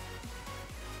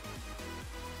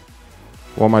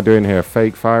 What am I doing here,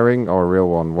 fake firing or a real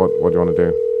one? What do you want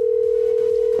to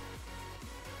do?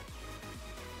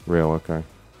 Real, okay.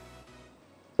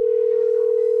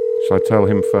 Shall I tell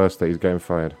him first that he's getting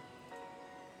fired?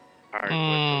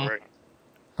 HireQuest Direct.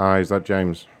 Hi, is that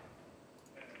James?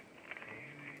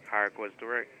 HireQuest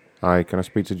Direct. Hi, can I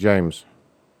speak to James?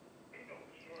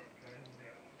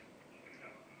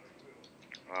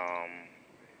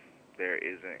 there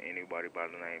isn't anybody by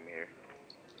the name here.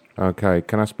 Okay,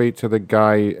 can I speak to the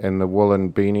guy in the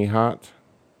woolen beanie hat?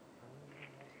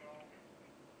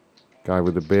 Guy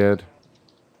with the beard.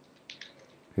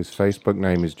 His Facebook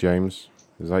name is James.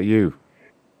 Is that you?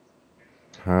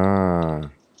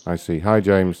 Ah, I see. Hi,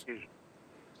 James.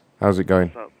 How's it going?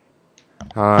 What's up?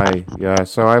 Hi. Yeah,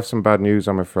 so I have some bad news,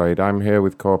 I'm afraid. I'm here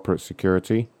with corporate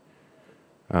security,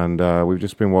 and we've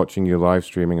just been watching you live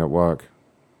streaming at work.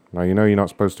 Now, you know you're not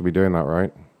supposed to be doing that,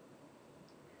 right?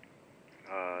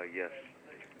 Yes.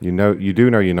 You do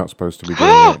know you're not supposed to be doing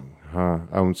it.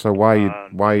 Huh. So why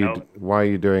are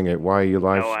you doing it? Why are you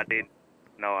live? No, I didn't.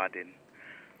 No, I didn't.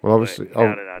 Well, obviously.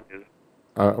 Now that I do.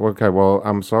 Okay, well,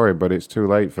 I'm sorry, but it's too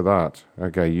late for that.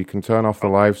 Okay, you can turn off the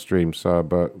live stream, sir,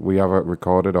 but we have it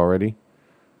recorded already.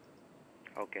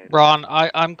 Okay. Ron,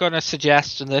 I'm going to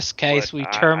suggest in this case we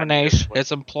terminate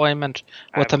his employment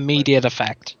with immediate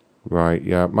effect. Right,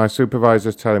 yeah. My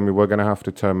supervisor's telling me we're going to have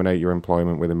to terminate your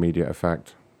employment with immediate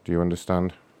effect. Do you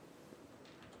understand?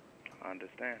 I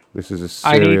understand. This is a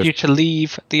I serious... need you to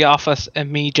leave the office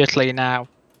immediately now.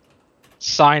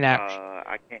 Sign out.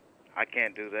 I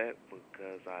can't do that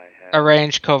because I have...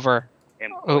 Arrange cover.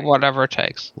 Whatever it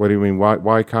takes. What do you mean?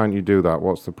 Why can't you do that?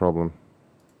 What's the problem?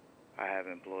 I have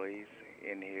employees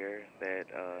in here that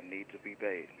need to be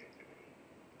paid.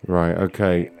 Right,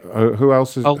 okay. Who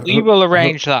else is... we will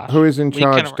arrange that. Who is in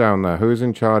charge down there? Who is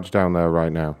in charge down there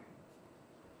right now?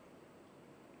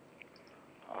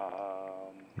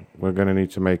 We're going to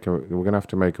need to make... We're going to have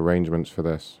to make arrangements for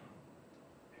this.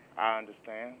 I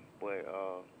understand, but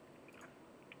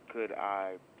could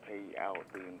I pay out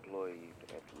the employees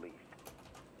at least?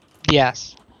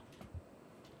 Yes.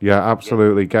 Yeah,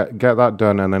 absolutely. Get that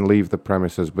done and then leave the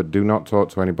premises, but do not talk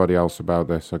to anybody else about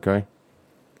this, okay?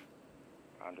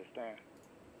 I understand.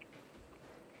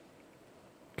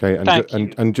 Okay,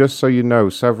 and just so you know,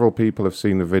 several people have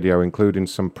seen the video, including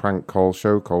some prank call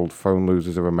show called Phone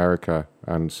Losers of America,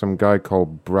 and some guy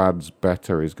called Brad's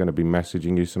Better is going to be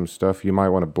messaging you some stuff. You might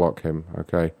want to block him,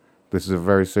 okay? This is a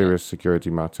very serious security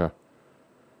matter.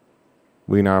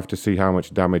 We now have to see how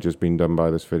much damage has been done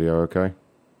by this video, okay?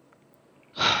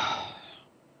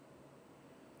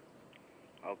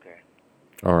 Okay.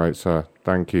 All right, sir.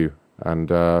 Thank you. And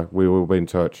we will be in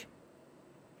touch.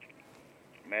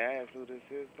 May I ask who this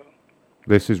is, though?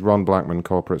 This is Ron Blackman,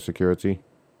 Corporate Security.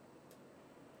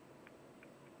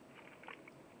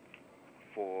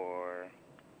 For...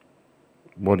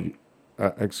 What?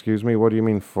 Excuse me, what do you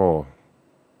mean for?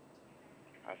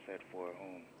 I said for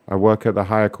whom? I work at the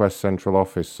HireQuest Central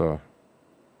Office, sir.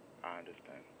 I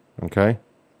understand. Okay?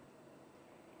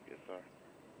 Yes, sir.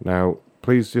 Now,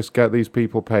 please just get these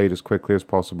people paid as quickly as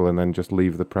possible and then just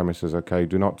leave the premises, okay?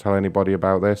 Do not tell anybody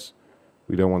about this.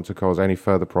 We don't want to cause any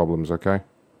further problems, okay?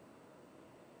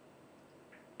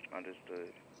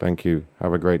 Understood. Thank you.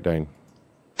 Have a great day.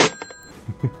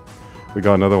 We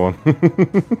got another one.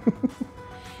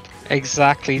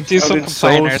 Exactly. Do some It's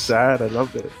complainers. so sad. I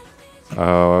loved it.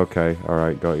 Oh, okay. All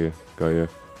right. Got you.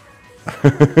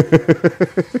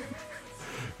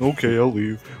 Okay, I'll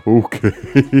leave. Okay.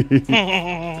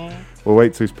 We'll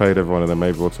wait till he's paid everyone and then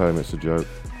maybe we'll tell him it's a joke.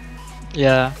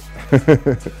 Yeah.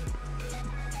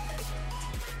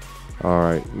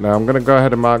 Alright, now I'm going to go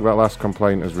ahead and mark that last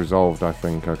complaint as resolved, I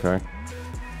think, okay?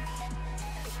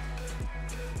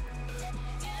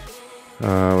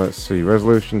 Let's see,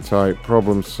 resolution type,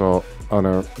 problem solved. Oh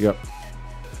no, yep.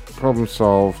 Problem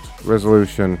solved,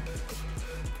 resolution.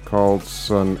 Called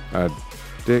son a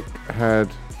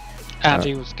dickhead. And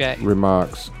he was gay.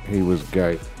 Remarks, he was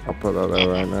gay. I'll put that there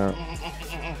right now.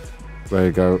 There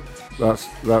you go.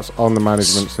 That's on the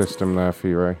management system there for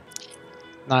you, Ray.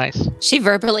 Nice. She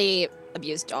verbally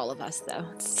abused all of us, though.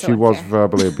 It's so She was unfair.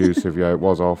 verbally abusive, yeah, it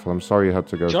was awful. I'm sorry you had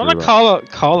to go Do you through want to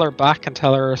that. call her back and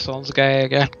tell her son's gay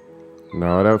again?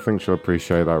 No, I don't think she'll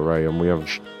appreciate that, Ray, and we have...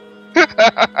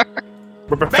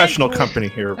 We're a professional company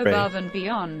here, Ray. Above and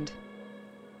beyond.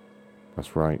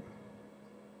 That's right.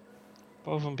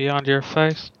 Above and beyond your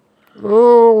face.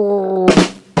 Oh!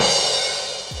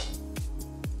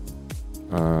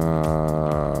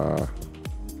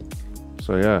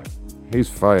 So yeah, he's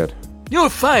fired. You're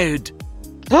fired.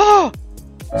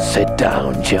 Sit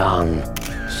down, John.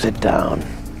 Sit down.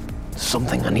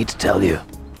 Something I need to tell you.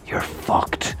 You're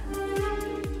fucked.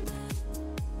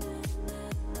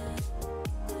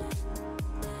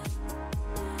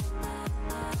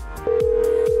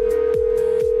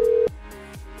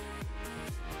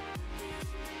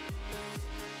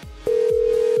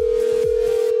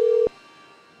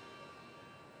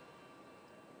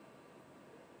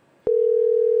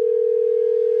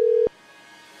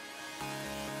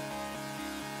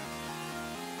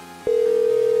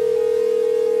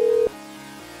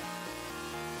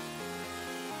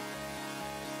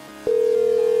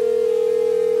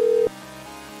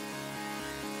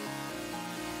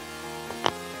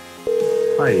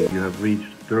 Hi, you have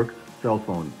reached Dirk's cell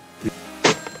phone.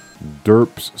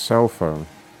 Derp's cell phone.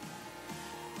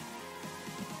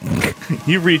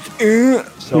 You've reached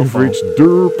You've reached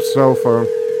Derp's cell phone.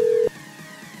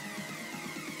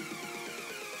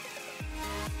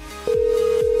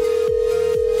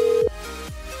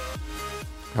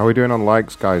 How are we doing on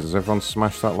likes, guys? Has everyone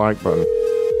smashed that like button?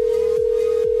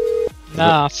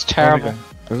 Nah, it's terrible.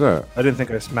 Is it? I didn't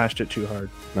think I smashed it too hard.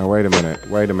 No, wait a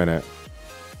minute.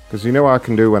 Because you know what I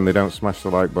can do when they don't smash the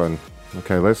like button.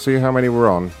 Okay, let's see how many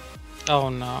we're on. Oh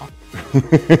no.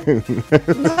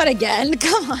 Not again.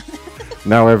 Come on.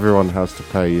 Now everyone has to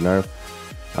pay, you know.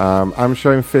 I'm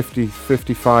showing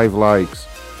 55 likes.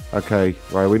 Okay,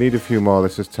 right, we need a few more.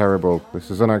 This is terrible. This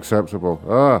is unacceptable.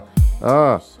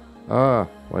 Wait a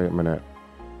minute.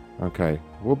 Okay,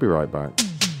 we'll be right back.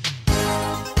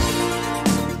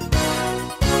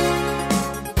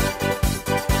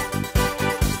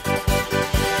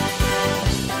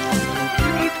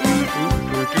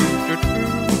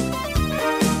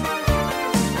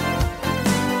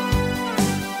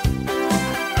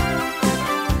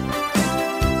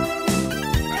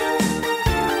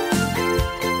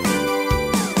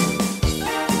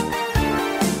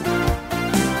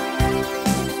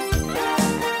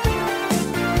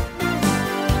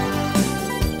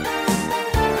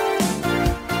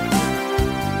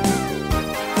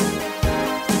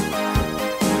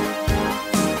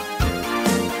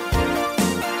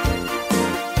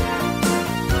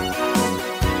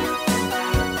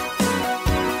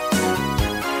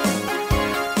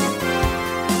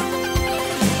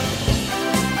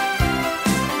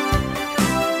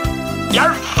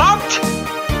 You're fucked!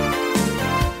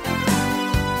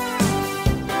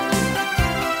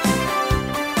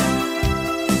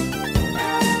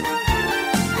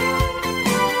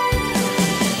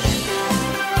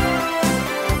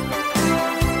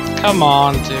 Come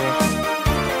on, dude.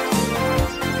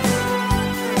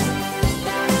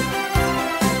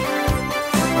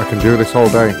 I can do this all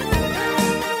day.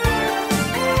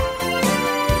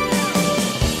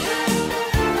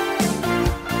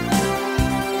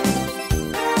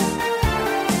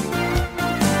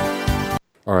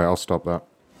 Alright, I'll stop that.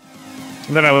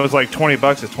 And then I was like,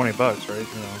 $20 is $20, right?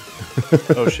 You know.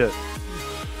 Oh shit.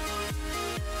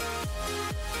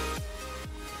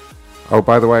 Oh,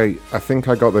 by the way, I think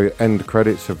I got the end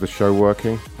credits of the show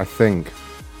working. I think.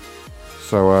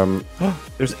 So,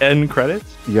 There's end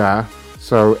credits? yeah.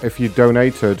 So, if you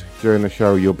donated during the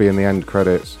show, you'll be in the end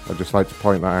credits. I'd just like to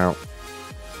point that out.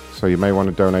 So, you may want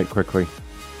to donate quickly.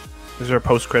 Is there a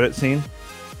post-credit scene?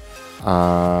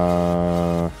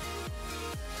 Not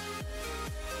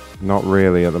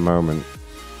really at the moment.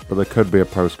 But there could be a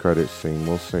post-credits scene.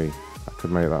 We'll see. I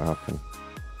could make that happen.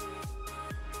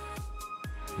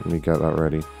 Let me get that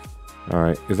ready.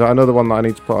 Alright. Is that another one that I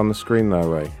need to put on the screen there,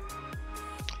 Ray?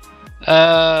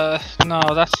 No,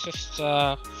 that's just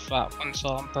Fat Ones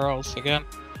on Pearls again.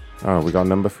 Oh, we got a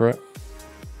number for it?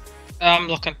 I'm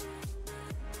looking.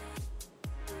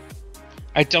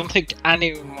 I don't think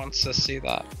anyone wants to see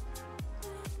that.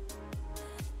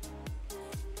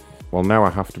 Well, now I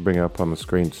have to bring it up on the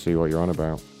screen to see what you're on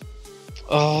about.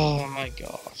 Oh my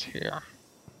god, here.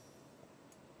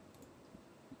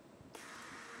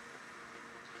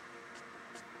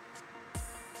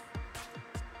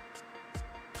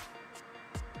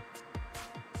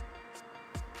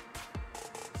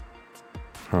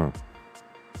 Huh.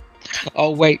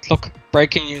 Oh wait, look.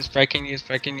 Breaking news, breaking news,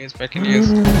 breaking news, breaking news.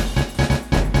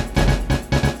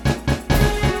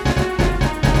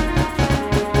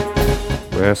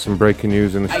 There's some breaking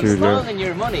news in the studio. stolen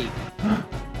your money.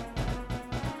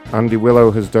 Andy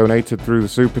Willow has donated through the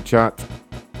super chat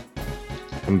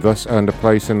and thus earned a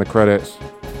place in the credits.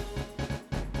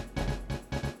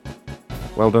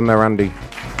 Well done there, Andy.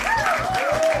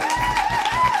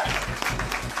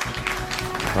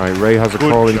 Right, Ray has a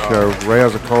call-in show. Ray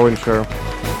has a call-in show.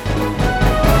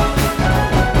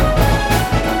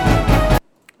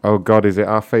 Oh god, is it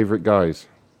our favourite guys?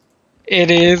 It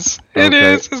is. It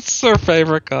Okay. is. It's our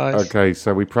favorite guys. Okay,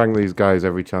 so we prank these guys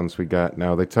every chance we get.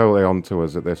 Now, they're totally onto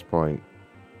us at this point.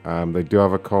 They do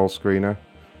have a call screener.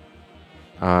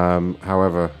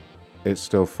 However, it's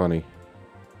still funny.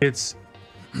 It's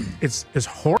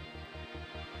horrible.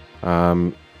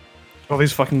 All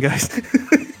these fucking guys.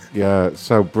 Yeah,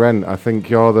 so Brent, I think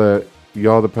you're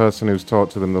the person who's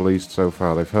talked to them the least so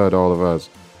far. They've heard all of us.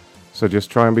 So just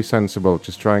try and be sensible.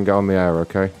 Just try and get on the air,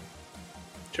 okay?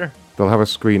 Sure. They'll have a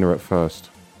screener at first.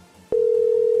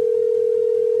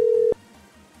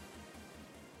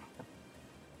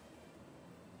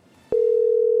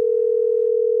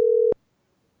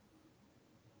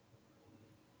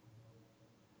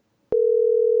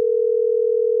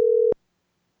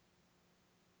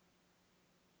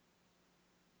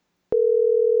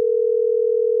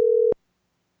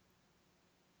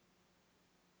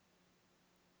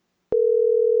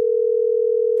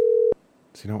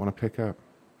 Does he not want to pick up?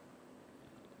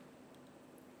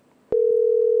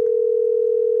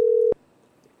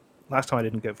 Last time I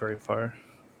didn't get very far.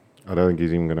 I don't think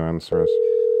he's even going to answer us.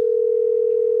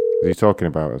 Is he talking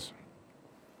about us?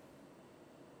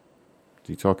 Is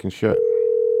he talking shit?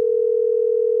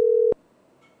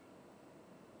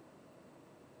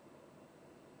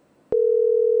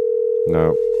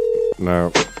 No.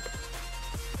 No.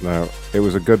 No. It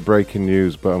was a good breaking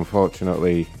news, but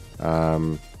unfortunately,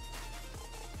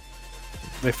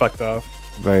 they fucked off.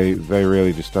 They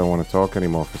really just don't want to talk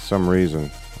anymore for some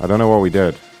reason. I don't know what we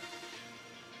did.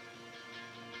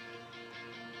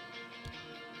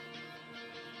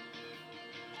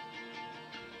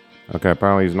 Okay,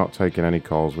 apparently he's not taking any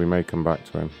calls. We may come back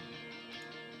to him.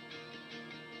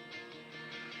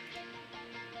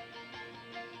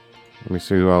 Let me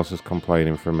see who else is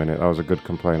complaining for a minute. That was a good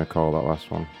complainer call, that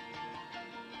last one.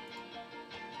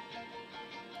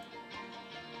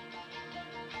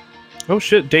 Oh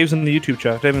shit, Dave's in the YouTube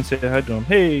chat. Dave, say hi to him.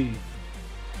 Hey!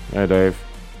 Hey, Dave.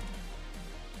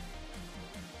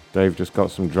 Dave just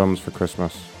got some drums for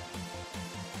Christmas.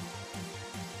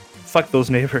 Fuck those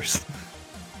neighbors.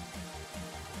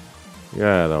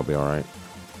 Yeah, they'll be alright.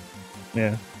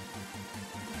 Yeah.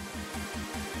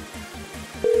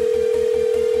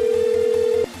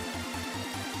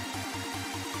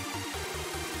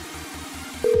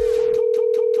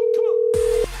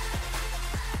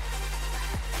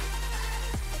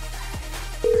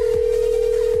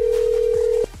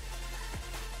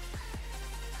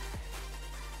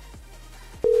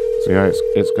 So yeah,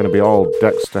 it's going to be all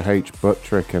Dexter H. butt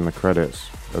trick in the credits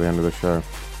at the end of the show.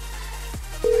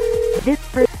 This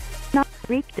person is not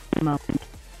reached at the moment.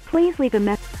 Please leave a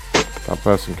message. That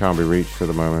person can't be reached at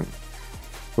the moment.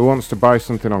 Who wants to buy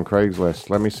something on Craigslist?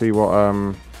 Let me see what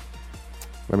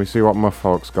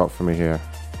Muffhawk's got for me here.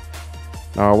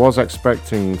 Now I was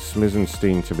expecting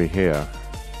Smizenstein to be here.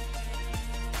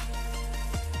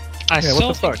 I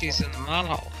still think he's in the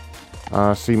manhole.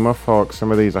 See Muffhawk,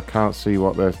 some of these I can't see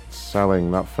what they're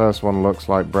selling. That first one looks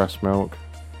like breast milk.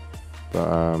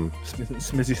 But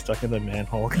Smizzy's stuck in the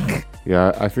manhole.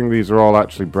 Yeah, I think these are all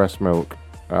actually breast milk.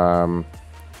 Brent,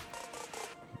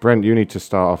 you need to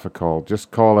start off a call.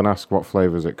 Just call and ask what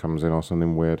flavors it comes in or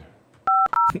something weird.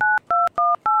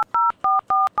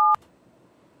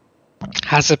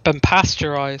 Has it been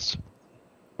pasteurized?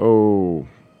 Oh.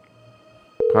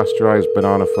 Pasteurized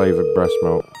banana flavored breast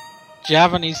milk. Do you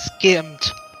have any skimmed?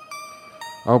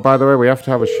 Oh, by the way, we have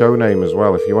to have a show name as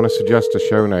well. If you want to suggest a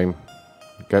show name,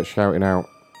 get shouting out.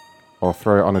 Or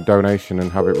throw it on a donation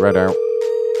and have it read out.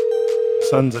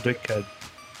 Son's a dickhead.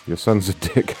 Your son's a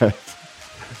dickhead.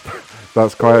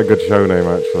 That's quite a good show name,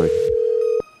 actually.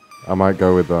 I might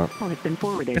go with that. Call has been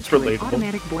forwarded It's to an relatable.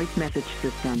 automatic voice message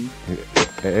system.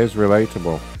 It is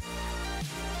relatable.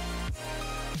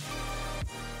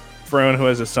 For anyone who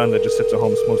has a son that just sits at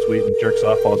home, smokes weed, and jerks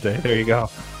off all day, there you go.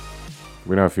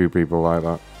 We know a few people like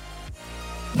that.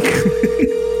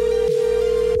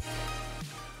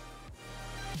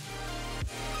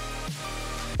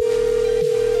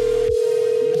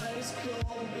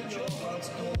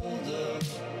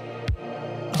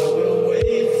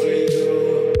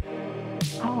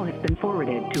 Call has been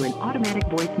forwarded to an automatic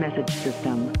voice message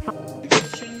system.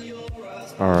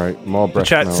 Alright, more The breast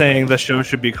chat milk. saying the show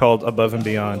should be called Above and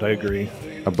Beyond. I agree.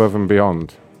 Above and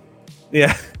Beyond.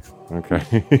 Yeah. Okay.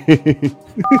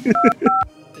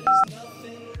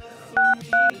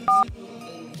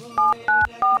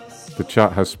 The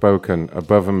chat has spoken.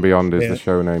 Above and Beyond is Yeah. the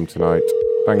show name tonight.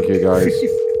 Thank you, guys.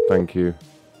 Thank you.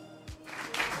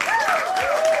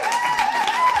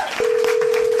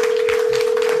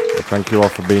 Well, thank you all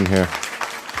for being here.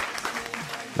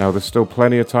 Now, there's still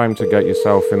plenty of time to get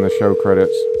yourself in the show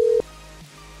credits.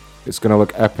 It's going to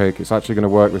look epic. It's actually going to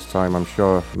work this time, I'm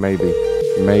sure. Maybe.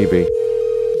 Maybe.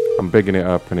 I'm bigging it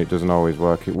up and it doesn't always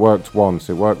work. It worked once.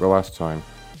 It worked the last time.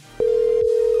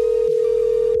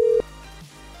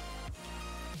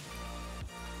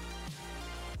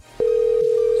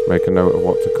 Let's make a note of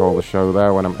what to call the show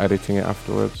there when I'm editing it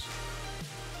afterwards.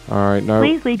 Alright, no.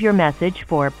 Please leave your message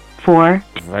for 4.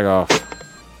 Fig off.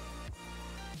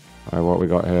 Alright, what we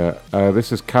got here?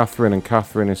 This is Catherine, and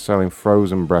Catherine is selling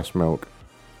frozen breast milk.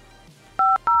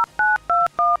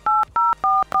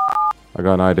 I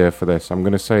got an idea for this. I'm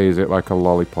going to say, is it like a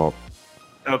lollipop?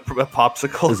 A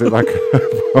popsicle? Is it like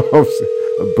a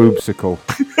boobsicle?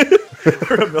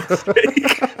 Or a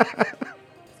milkshake?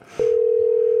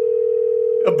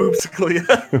 A boobsicle,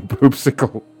 yeah. A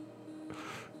boobsicle.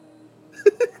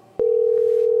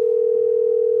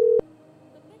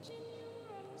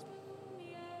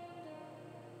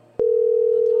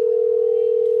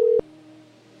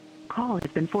 call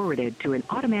has been forwarded to an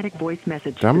automatic voice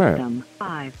message Damn it. system.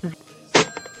 5.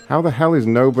 How the hell is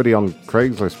nobody on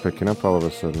Craigslist picking up all of a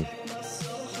sudden?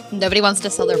 Nobody wants to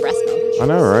sell their breast milk. I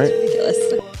know, right? Ridiculous.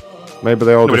 Maybe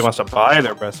they all Nobody just... wants to buy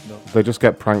their breast milk. They just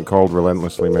get prank called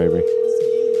relentlessly, maybe.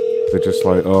 They're just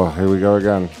like, oh, here we go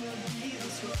again.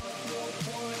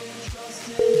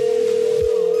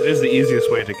 It is the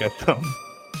easiest way to get them.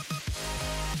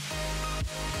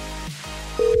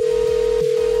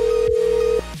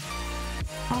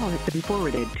 Call has been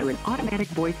forwarded to an automatic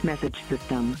voice message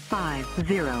system.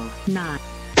 509.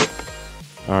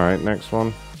 Alright, next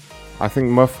one. I think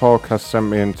Muff Hawk has sent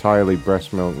me entirely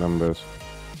breast milk numbers.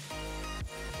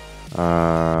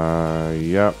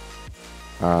 Yep.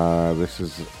 This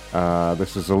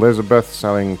is Elizabeth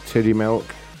selling titty milk.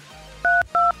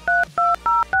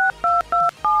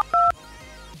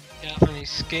 Definitely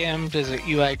scammed. Is it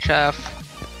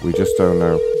UHF? We just don't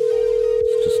know.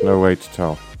 There's just no way to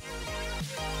tell.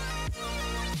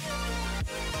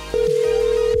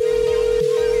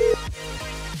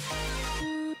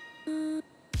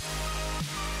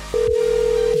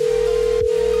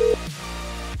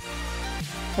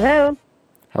 Hello?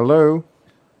 Hello?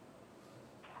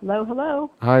 Hello,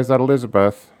 hello? Hi, is that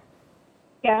Elizabeth?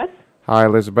 Yes? Hi,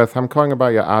 Elizabeth. I'm calling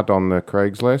about your ad on the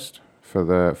Craigslist for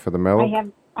the milk.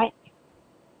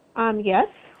 Yes?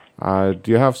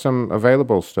 Do you have some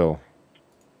available still?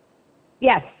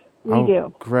 Yes, we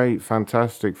do. Great,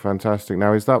 fantastic.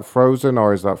 Now, is that frozen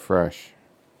or is that fresh?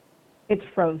 It's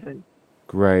frozen.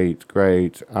 Great.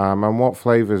 And what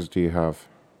flavors do you have?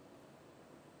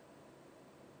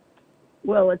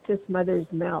 Well, it's just mother's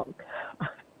milk.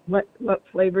 What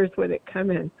flavors would it come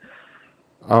in?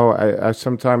 Oh, I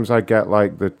sometimes I get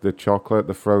like the chocolate,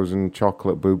 the frozen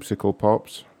chocolate boobsicle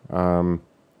pops. I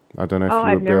don't know if you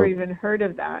I've would never be even heard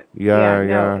of that.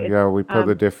 Yeah. We put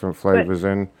the different flavors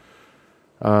in.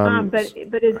 But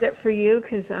is it for you?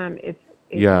 Because it's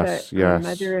yes.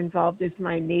 mother involved is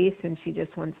my niece, and she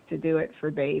just wants to do it for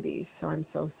babies. So I'm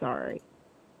so sorry.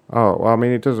 Oh, well, I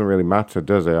mean, it doesn't really matter,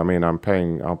 does it? I mean, I'll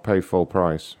pay full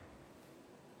price.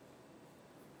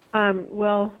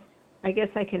 Well, I guess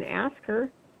I can ask her.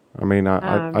 I mean,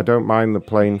 I don't mind the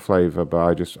plain flavor, but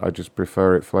I just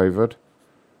prefer it flavored.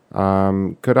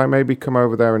 Could I maybe come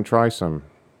over there and try some?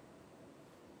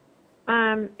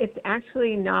 It's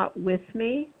actually not with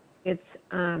me. It's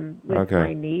with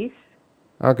my niece.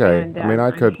 Okay. And, I mean, I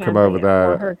could come over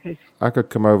there. I could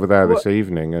come over there this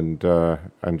evening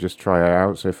and just try it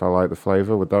out, see if I like the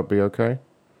flavor. Would that be okay?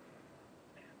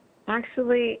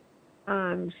 Actually,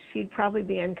 she'd probably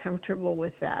be uncomfortable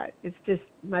with that. It's just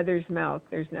mother's milk.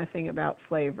 There's nothing about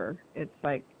flavor. It's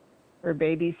like her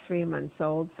baby's 3 months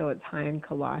old, so it's high in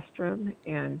colostrum.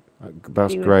 And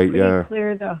that's she was great. pretty Yeah.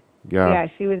 Clear though. Yeah. Yeah,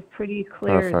 she was pretty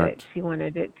clear Perfect. that she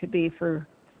wanted it to be for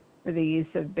the use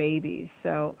of babies.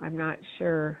 So I'm not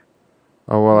sure.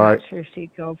 Oh well, I'm not sure she'd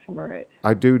go for it.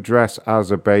 I do dress as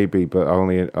a baby, but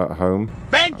only at home.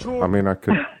 I mean, I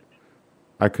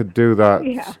could do that.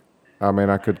 Yeah. I mean,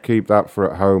 I could keep that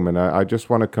for at home, and I just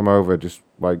want to come over. Just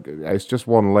like it's just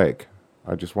one lick.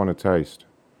 I just want to taste.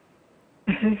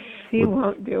 She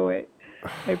won't do it.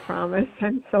 I promise.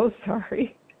 I'm so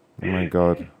sorry. Oh my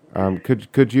God.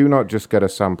 Could you not just get a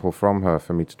sample from her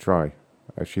for me to try?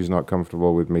 If she's not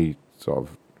comfortable with me, sort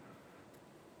of.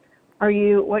 Are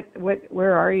you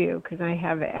where are you? Because I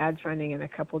have ads running in a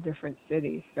couple different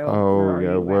cities. So Oh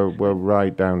yeah, we're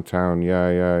right downtown.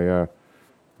 Yeah.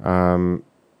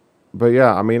 But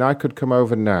yeah, I mean, I could come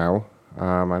over now.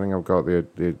 I think I've got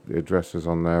the addresses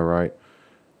on there, right?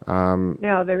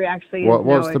 No, there actually is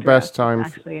what's no the address. best time? It's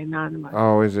actually anonymous.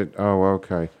 Oh, is it? Oh,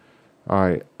 okay. All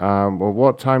right. Well,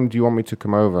 what time do you want me to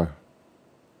come over?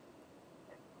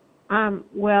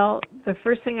 Well, the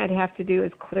first thing I'd have to do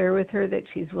is clear with her that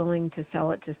she's willing to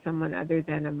sell it to someone other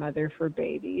than a mother for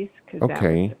babies, because that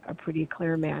was a pretty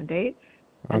clear mandate.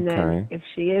 And then if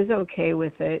she is okay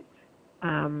with it,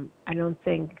 I don't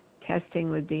think testing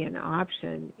would be an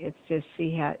option. It's just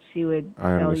she would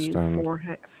sell you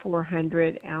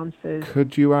 400 ounces.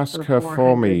 Could you ask her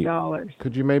for me?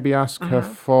 Could you maybe ask her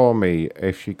for me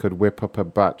if she could whip up a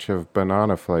batch of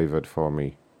banana flavored for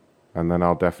me, and then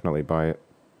I'll definitely buy it.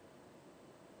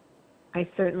 I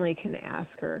certainly can ask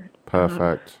her.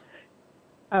 Perfect.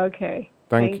 Okay.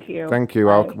 Thank you. Thank you.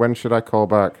 Bye. When should I call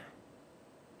back?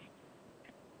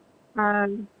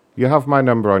 You have my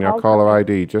number on your caller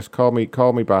ID. Just call me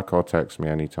back or text me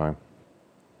anytime.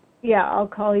 Yeah, I'll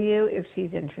call you if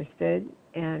she's interested.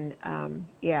 And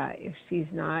if she's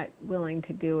not willing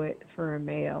to do it for a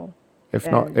male. If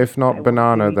not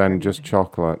banana, then just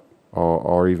chocolate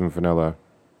or even vanilla.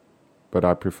 But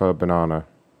I prefer banana.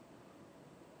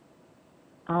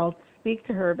 I'll speak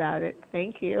to her about it.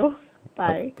 Thank you.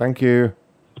 Bye. Thank you.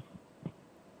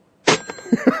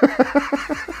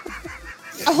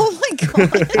 Oh my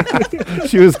god.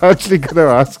 She was actually going to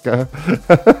ask her.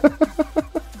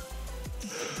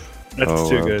 That's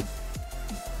too good.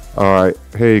 All right,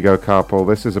 here you go, Carpool.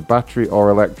 This is a battery or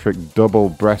electric double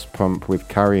breast pump with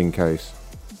carrying case.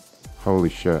 Holy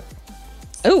shit.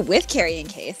 Oh, with carrying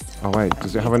case. Oh, wait.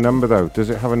 Does it have a number, though? Does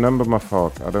it have a number, my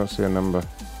fuck? I don't see a number.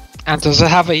 And does it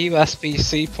have a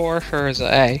USB-C port, or is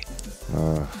it A?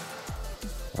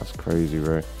 That's crazy,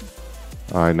 Ray.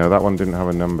 I know that one didn't have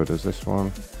a number. Does this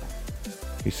one?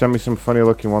 He sent me some funny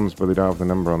looking ones, but they don't have the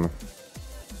number on them.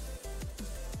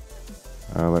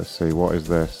 Let's see, what is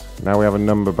this? Now we have a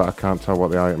number, but I can't tell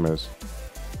what the item is.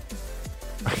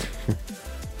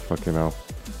 Fucking hell.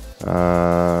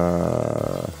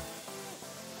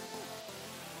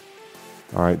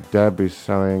 Alright, Deb is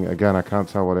selling. Again, I can't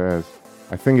tell what it is.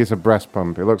 I think it's a breast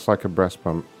pump. It looks like a breast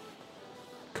pump.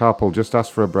 Carpool, just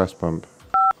ask for a breast pump.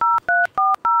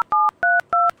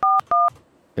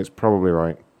 It's probably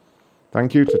right.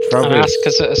 Thank you to Travis. And ask,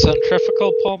 is it a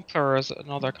centrifugal pump or is it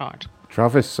another kind?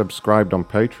 Travis subscribed on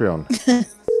Patreon.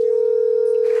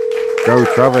 Go,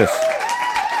 Travis.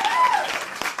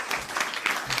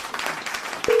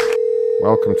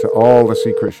 Welcome to all the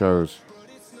secret shows.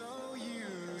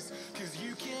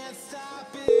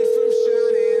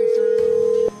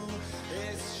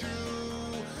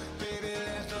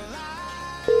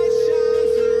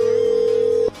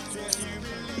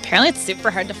 Apparently it's super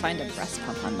hard to find a breast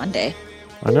pump on Monday.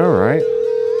 I know, right?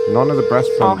 None of the breast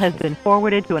pumps. Call has been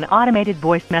forwarded to an automated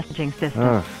voice messaging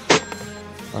system.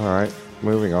 Alright,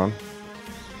 moving on.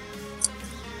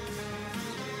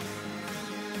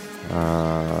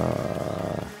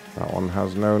 That one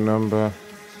has no number.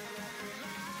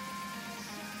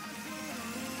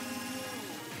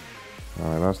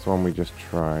 Alright, that's the one we just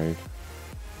tried.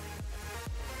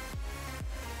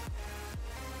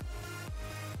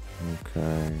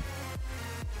 Okay.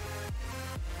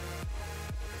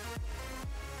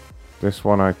 This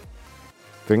one I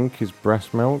think is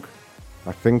breast milk.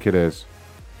 I think it is.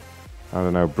 I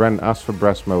don't know. Brent, ask for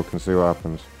breast milk and see what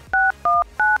happens.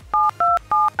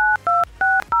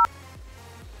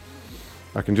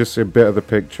 I can just see a bit of the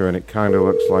picture and it kind of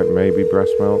looks like maybe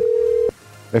breast milk.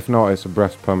 If not, it's a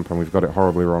breast pump and we've got it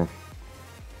horribly wrong.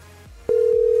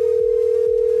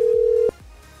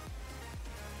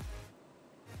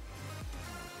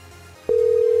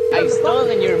 I've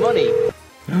stolen your money.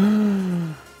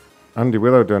 Andy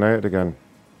Willow donated again.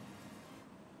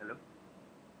 Hello?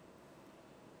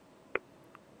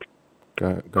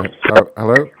 Go. Oh,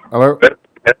 hello? Hello?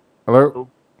 Hello?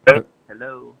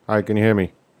 Hello? Hi, can you hear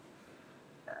me?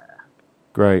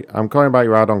 Great. I'm calling about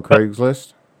your ad on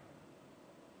Craigslist.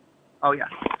 Oh, yeah.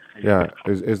 Yeah.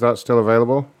 Is that still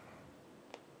available?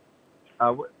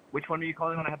 Which one are you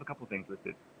calling on? I have a couple things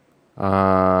listed. Do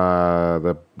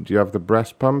you have the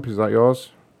breast pump? Is that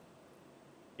yours?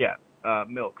 Yeah.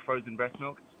 Milk. Frozen breast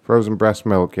milk. Frozen breast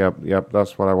milk. Yep.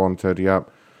 That's what I wanted.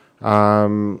 Yep.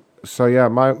 So yeah,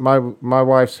 my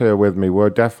wife's here with me. We're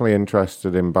definitely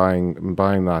interested in buying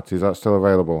that. Is that still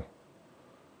available?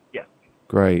 Yes.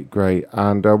 Great.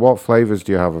 And what flavors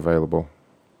do you have available?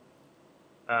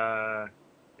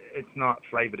 It's not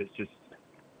flavored. It's just.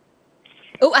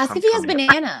 Oh, ask if he has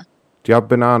banana. Do you have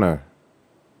banana?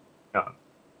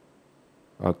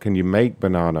 No. Can you make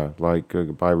banana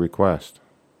by request?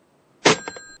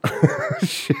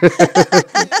 Shit.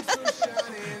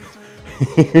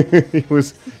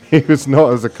 he was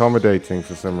not as accommodating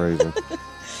for some reason.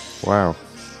 Wow.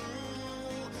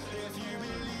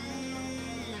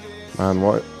 Man,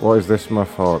 what is this, my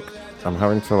fuck? I'm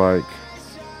having to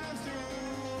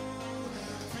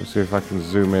let's see if I can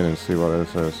zoom in and see what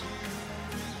this is.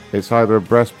 It's either a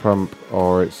breast pump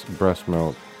or it's breast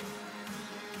milk.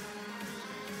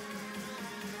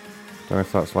 Don't know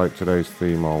if that's like today's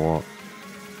theme or what.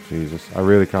 Jesus, I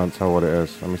really can't tell what it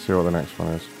is. Let me see what the next one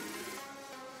is.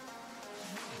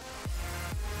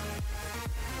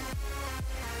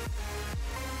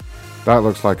 That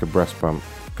looks like a breast pump.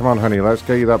 Come on, honey, let's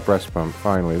get you that breast pump.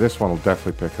 Finally, this one will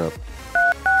definitely pick up.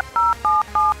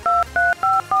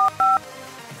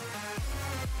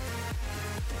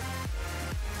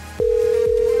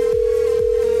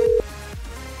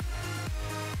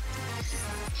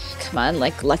 Come on,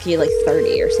 lucky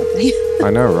 30 or something. I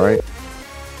know, right?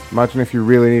 Imagine if you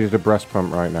really needed a breast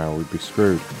pump right now, we'd be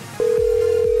screwed.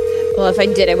 Well, if I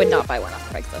did, I would not buy one off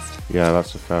Craigslist. Yeah,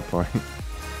 that's a fair point.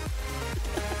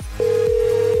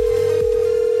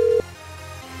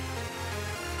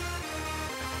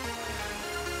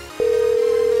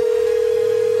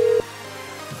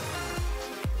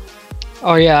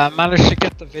 Oh yeah, I managed to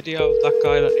get the video of that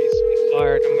guy that needs to be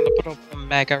fired. I'm gonna put up on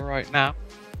Mega right now.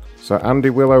 So Andy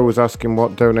Willow was asking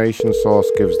what donation source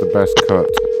gives the best cut.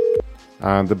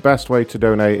 And the best way to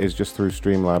donate is just through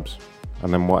Streamlabs.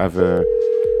 And then whatever...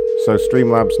 So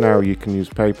Streamlabs now, you can use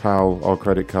PayPal or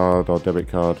credit card or debit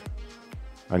card.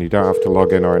 And you don't have to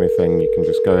log in or anything. You can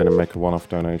just go in and make a one-off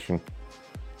donation.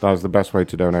 That is the best way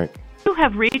to donate. You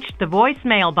have reached the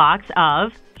voicemail box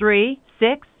of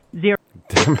 360.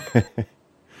 Damn it.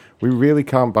 We really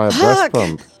can't buy a breast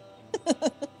pump.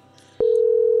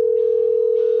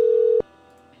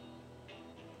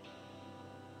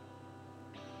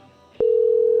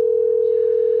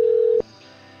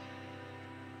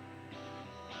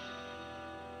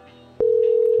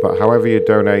 But however you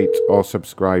donate or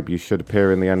subscribe, you should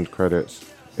appear in the end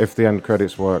credits, if the end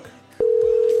credits work.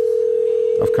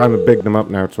 I've kind of bigged them up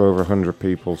now to over 100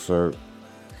 people, so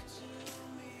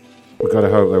we've got to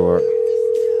hope they work.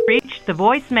 Reached the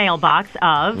voicemail box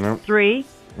of Nope. 3.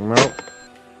 Nope.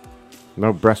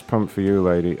 No breast pump for you,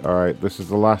 lady. Alright, this is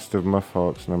the last of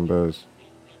Muffhawk's numbers.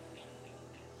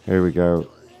 Here we go.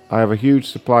 I have a huge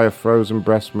supply of frozen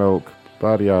breast milk.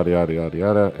 Yada yada yada yada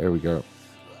yada. Here we go.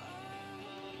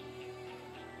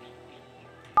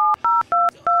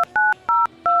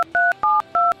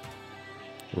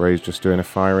 Ray's just doing a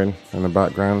firing in the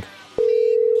background.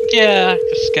 Yeah,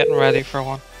 just getting ready for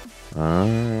one.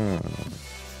 Ah.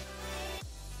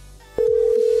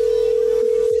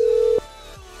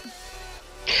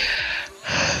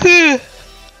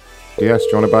 Yes, do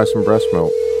you want to buy some breast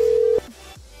milk?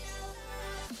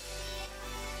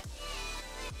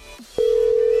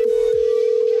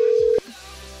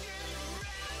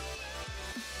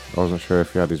 I wasn't sure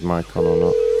if he had his mic on or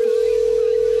not.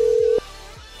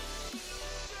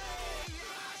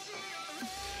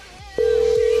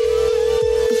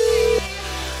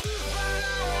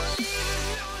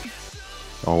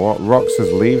 Oh, what? Rox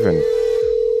is leaving.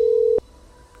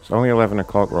 It's only 11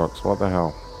 o'clock, Rox. What the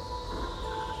hell?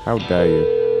 How dare you?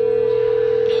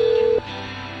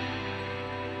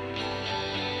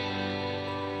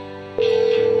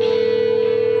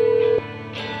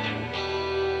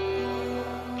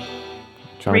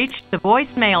 Reached the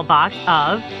voicemail box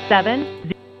of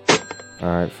 7.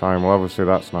 Alright, fine. Well, obviously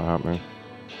that's not happening.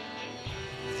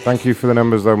 Thank you for the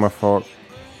numbers, though, my fork.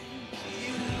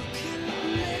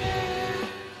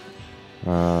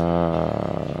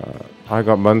 I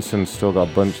got Munson, still got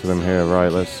a bunch of them here.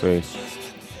 Right, let's see.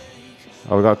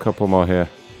 Oh, we got a couple more here.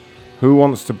 Who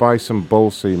wants to buy some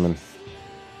bull semen?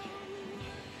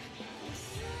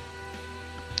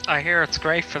 I hear it's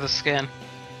great for the skin.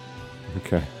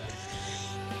 Okay.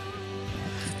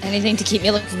 Anything to keep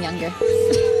me looking younger.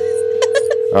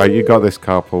 Alright, you got this,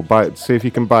 Carpool. Buy it. See if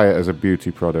you can buy it as a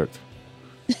beauty product.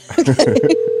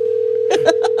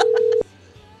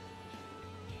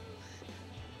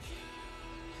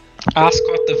 Ask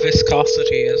what the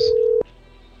viscosity is.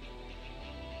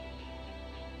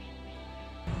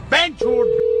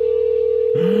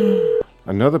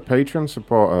 Another Patreon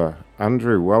supporter.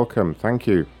 Andrew, welcome. Thank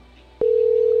you.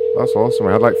 That's awesome.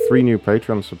 I had like 3 new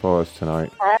Patreon supporters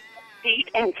tonight. Pete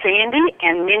and Sandy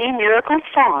and Mini Miracle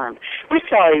Farm. We're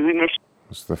sorry we missed.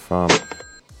 That's the farm.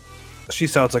 She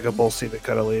sounds like a bull semen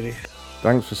kind of lady.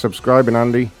 Thanks for subscribing,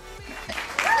 Andy.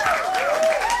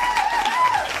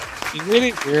 It's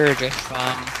really weird if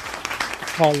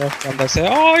call up and they say,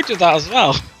 "Oh, I did that as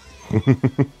well."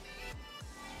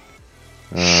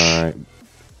 Alright.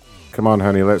 Come on,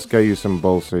 honey, let's get you some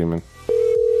bull semen.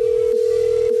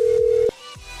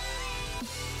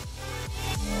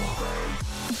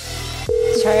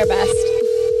 Let's try our best.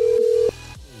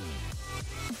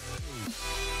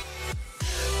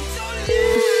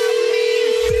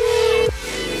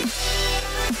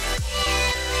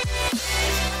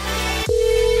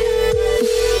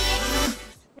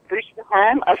 Reach the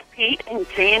home of Pete and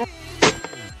Sandy.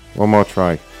 One more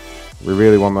try. We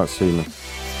really want that semen.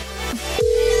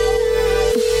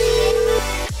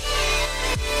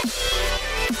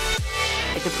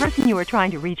 If the person you are trying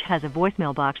to reach has a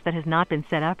voicemail box that has not been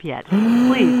set up yet,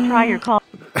 please try your call.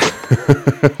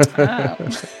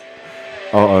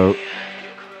 Uh-oh.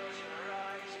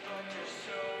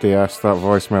 DS, that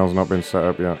voicemail's not been set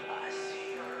up yet.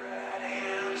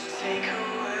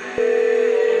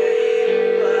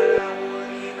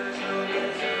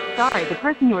 Sorry, the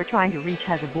person you are trying to reach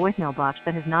has a voicemail box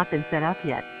that has not been set up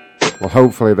yet. Well,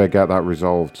 hopefully they get that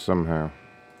resolved somehow.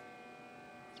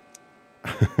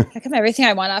 How come everything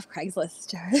I want off Craigslist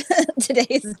today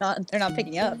is not? They're not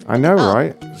picking up. I know,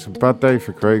 right? It's a bad day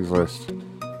for Craigslist.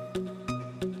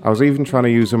 I was even trying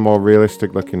to use a more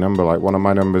realistic looking number, like one of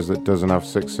my numbers that doesn't have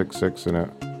 666 in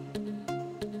it.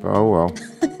 But oh well.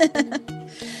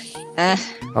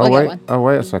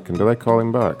 wait a second. Do they call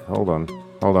him back? Hold on.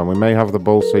 We may have the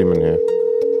bull seaman here.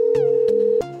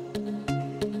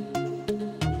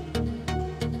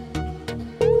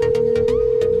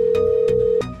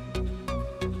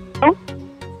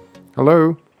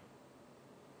 Hello?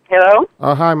 Hello?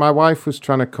 Oh, hi. My wife was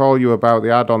trying to call you about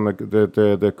the ad on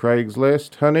the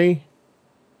Craigslist, honey.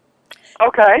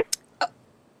 Okay. Oh,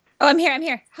 I'm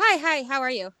here. Hi. How are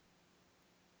you?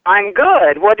 I'm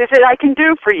good. What is it I can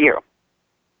do for you?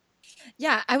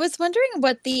 Yeah, I was wondering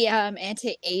what the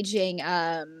anti-aging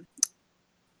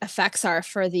effects are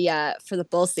for the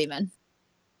bull semen.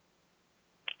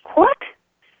 What?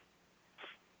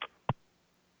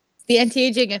 The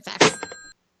anti-aging effects.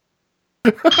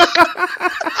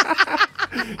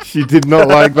 She did not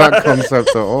like that concept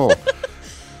at all.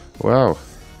 Wow.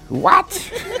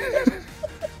 What?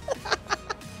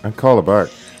 And call her back.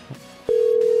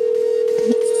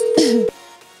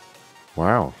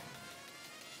 Wow.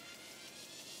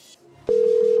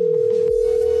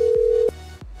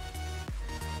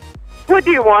 What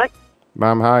do you want?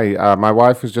 Ma'am, hi. My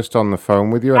wife was just on the phone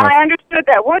with you. And I understood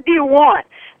that. What do you want?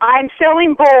 I'm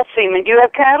selling bull semen. Do you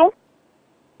have cattle?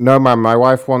 No, ma'am. My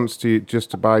wife wants to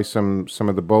buy some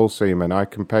of the bull semen. I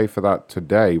can pay for that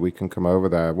today. We can come over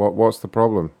there. What's the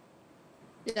problem?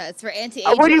 Yeah, it's for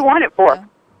anti-aging. What do you want it for?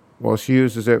 Well, she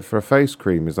uses it for a face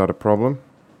cream. Is that a problem?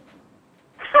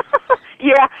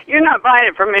 Yeah, you're not buying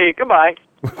it from me. Goodbye.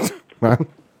 Ma'am?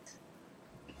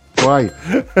 Why?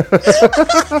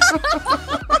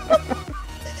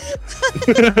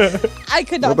 I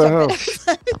could not. What the hell?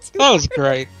 That was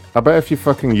great. I bet if you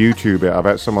fucking YouTube it, I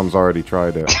bet someone's already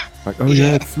tried it. Like, oh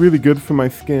yeah, it's really good for my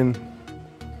skin.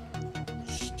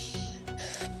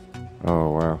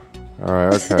 Oh wow.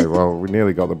 Alright, okay, well, we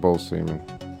nearly got the bull semen.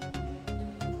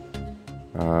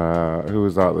 Who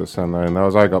was that sent that in? That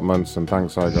was I Got Munson.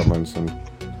 Thanks, I Got Munson.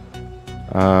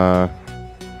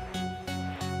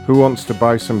 Who wants to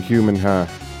buy some human hair?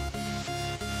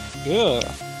 Yeah.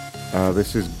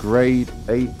 This is grade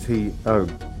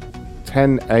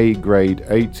 10A grade,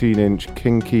 18-inch,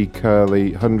 kinky,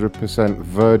 curly, 100%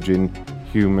 virgin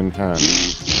human hair.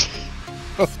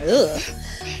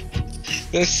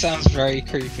 This sounds very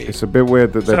creepy. It's a bit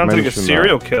weird that they'd Sounds mentioned like a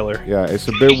serial that. killer. Yeah, it's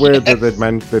a bit weird that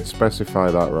they'd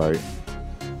specify that, right?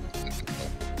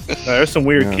 There's some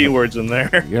weird keywords in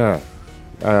there. Yeah,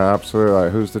 absolutely.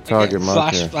 Right. Who's the target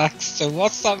market? Flashbacks to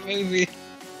what's that movie?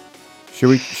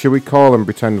 Should we call and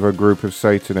pretend we're a group of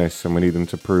Satanists and we need them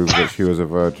to prove that she was a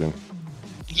virgin?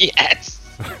 Yes.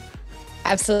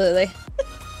 Absolutely.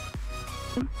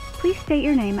 Please state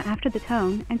your name after the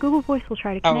tone, and Google Voice will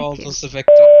try to connect you. How old was the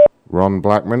victim? Ron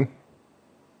Blackman.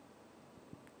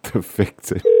 The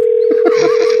victim.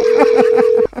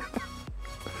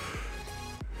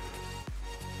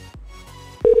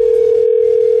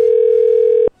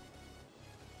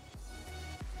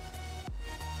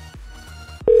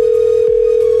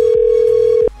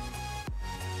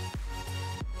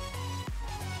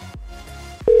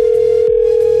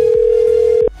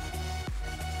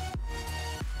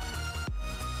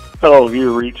 Hello,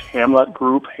 you reached Hamlet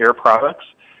Group Hair Products.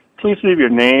 Please leave your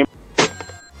name.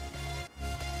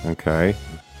 Okay.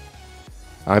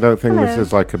 I don't think this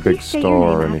is like a big Please state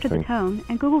store your or name after anything. the tone,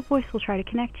 and Google Voice will try to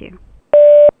connect you.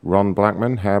 Ron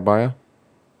Blackman, hair buyer.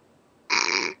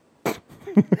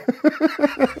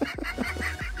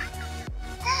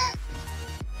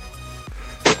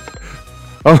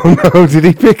 Oh no, did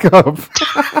he pick up?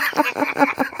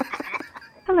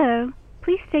 Hello.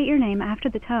 Please state your name after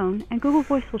the tone, and Google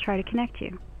Voice will try to connect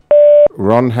you.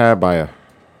 Ron hair buyer.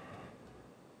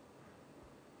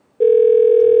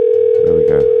 There we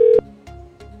go.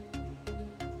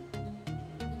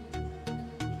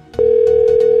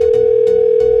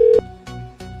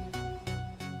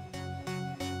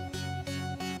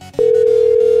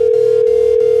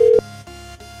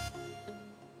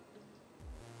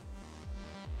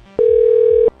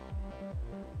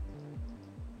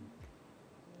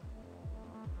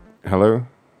 Hello?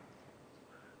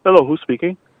 Hello, who's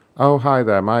speaking? Oh, hi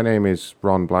there. My name is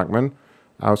Ron Blackman.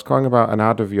 I was calling about an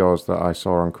ad of yours that I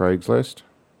saw on Craigslist.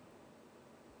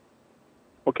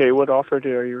 Okay, what offer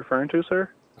are you referring to, sir?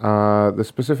 The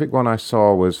specific one I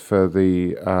saw was for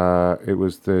the, it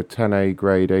was the 10A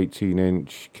grade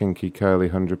 18-inch kinky curly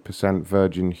 100%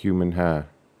 virgin human hair.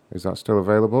 Is that still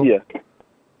available? Yeah.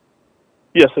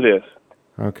 Yes, it is.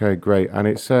 Okay, great. And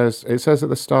it says at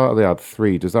the start of the ad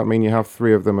 3. Does that mean you have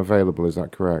 3 of them available? Is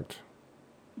that correct?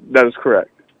 That is correct.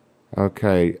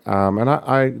 Okay. And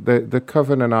the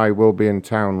Coven and I will be in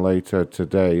town later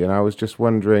today, and I was just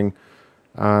wondering,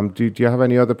 Do you have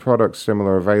any other products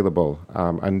similar available?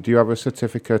 And do you have a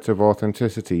certificate of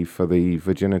authenticity for the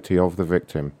virginity of the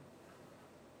victim?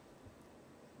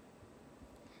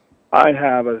 I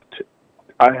have a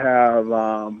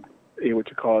what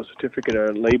you call a certificate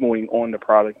of labeling on the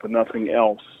product, but nothing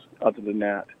else other than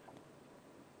that.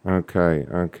 Okay.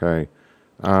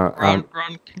 Ron,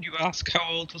 can you ask how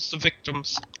old was the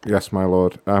victims? Yes, my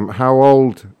lord. How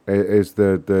old is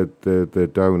the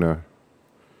donor?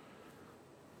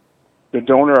 The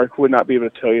donor, I would not be able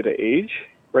to tell you the age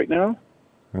right now.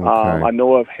 Okay. I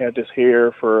know I've had this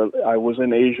hair I was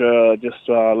in Asia just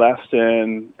less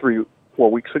than 3-4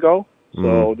 weeks ago.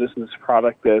 So this is a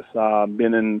product that's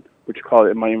been in, what you call it,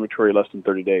 in my inventory less than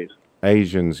 30 days.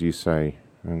 Asians, you say?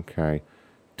 Okay.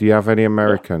 Do you have any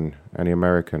American? Any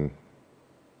American?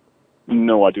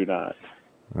 No, I do not.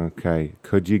 Okay.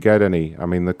 Could you get any? I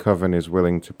mean, the coven is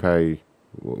willing to pay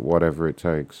whatever it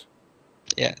takes.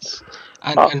 Yes.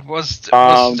 And was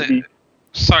the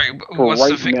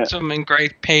victim in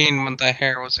great pain when the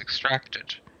hair was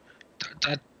extracted?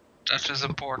 That is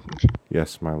important.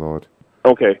 Yes, my lord.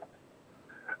 Okay.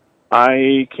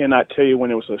 I cannot tell you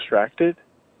when it was extracted,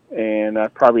 and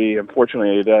probably,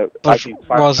 unfortunately, that I can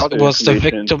find was out the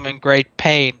victim in great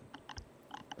pain?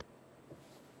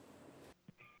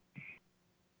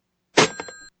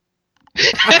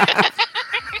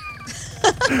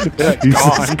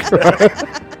 Jesus Christ.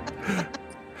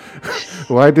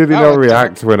 Why did he not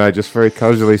react when I just very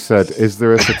casually said, "Is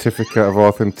there a certificate of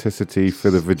authenticity for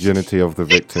the virginity of the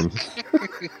victim?"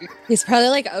 He's probably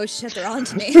like, "Oh shit, they're on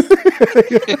to me."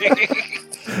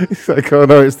 He's like, "Oh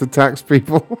no, it's the tax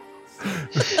people."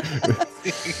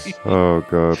 Oh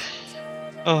god.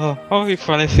 Oh, what would be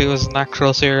funny if he was an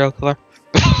actual serial killer?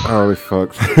 Holy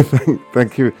fuck.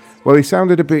 Thank you. Well, he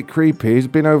sounded a bit creepy. He's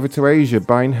been over to Asia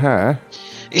buying hair.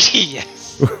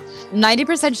 Yes.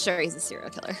 90% sure he's a serial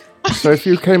killer. So if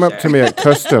you came up to me at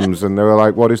customs and they were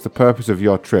like, "What is the purpose of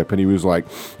your trip?" and he was like,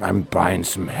 "I'm buying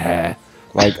some hair,"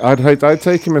 like I'd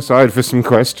take him aside for some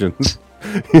questions.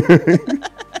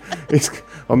 He's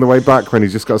on the way back when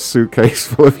he's just got a suitcase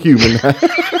full of human hair.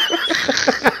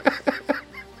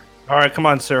 All right, come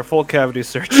on, sir. Full cavity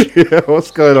search. Yeah,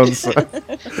 what's going on, sir?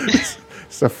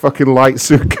 It's a fucking light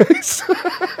suitcase.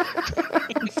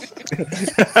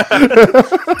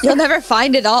 You'll never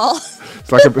find it all.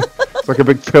 It's like a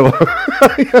big pillow.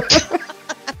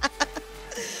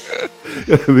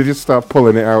 They just start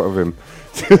pulling it out of him.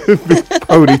 Big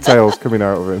ponytails coming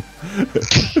out of him.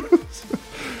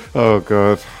 Oh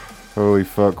god. Holy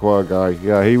fuck, what a guy.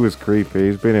 Yeah, he was creepy.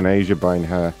 He's been in Asia buying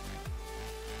hair.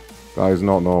 That is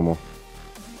not normal.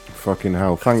 Fucking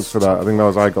hell. Thanks for that. I think that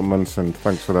was I Got Munson.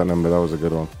 Thanks for that number. That was a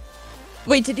good one.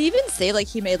 Wait, did he even say like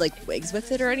he made like wigs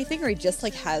with it or anything, or he just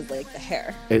like has like the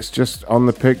hair? It's just on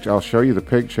the picture. I'll show you the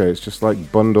picture. It's just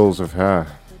like bundles of hair.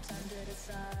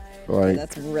 Like,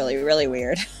 that's really, really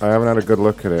weird. I haven't had a good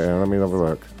look at it. Let me have a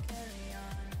look.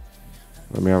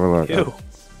 Ew.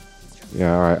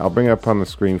 Yeah, alright. I'll bring it up on the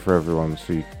screen for everyone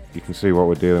so you can see what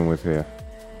we're dealing with here.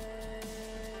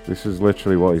 This is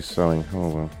literally what he's selling.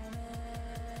 Hold on.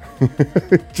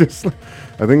 Just,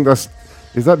 I think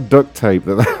is that duct tape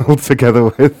that they're held together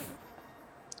with?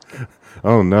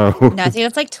 Oh no. No, I think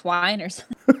it's like twine or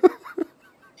something.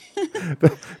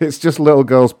 It's just little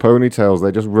girls' ponytails.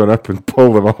 They just run up and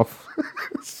pull them off.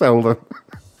 Sell them.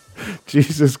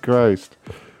 Jesus Christ.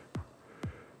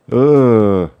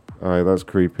 Ugh. Alright, that's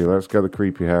creepy. Let's get the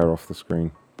creepy hair off the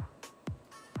screen.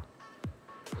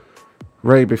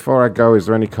 Ray, before I go, is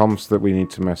there any comps that we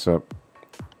need to mess up?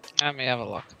 Let me have a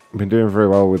look. I've been doing very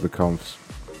well with the comps.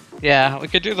 Yeah, we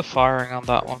could do the firing on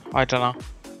that one. I don't know.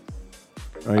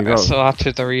 Oh, I still have to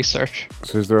do the research.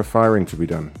 So is there a firing to be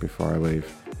done before I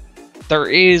leave? There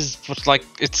is, but like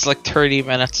it's like 30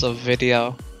 minutes of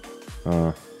video.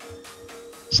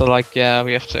 So like, yeah,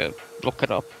 we have to look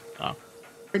it up. Oh.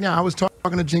 Right now, I was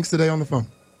talking to Jinx today on the phone.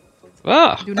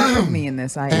 Ah. Do not put me in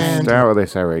this. Stay out of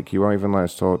this, Eric. You won't even let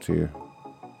us talk to you.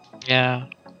 Yeah.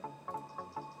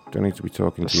 Don't need to be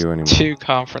talking to you anymore. 2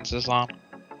 conferences on.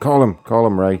 Call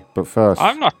him, Ray. But first.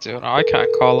 I'm not doing it. I can't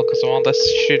call it because I'm on this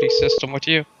shitty system with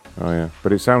you. Oh yeah,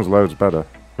 but it sounds loads better.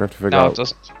 We have to figure out. No, it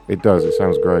doesn't. It does. It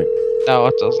sounds great. No,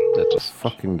 it doesn't. It just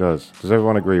fucking does. Does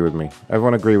everyone agree with me?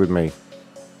 Everyone agree with me?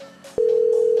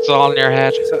 It's all in your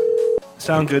head.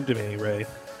 Sound good to me, Ray.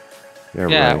 Yeah,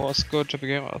 Ray. it was good to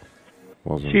begin with.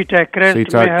 Wasn't. C-Tech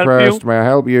Crest, may I help Crest, you? may I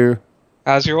help you?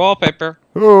 How's your wallpaper?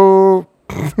 Oh.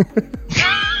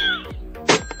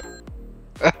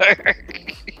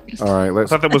 All right,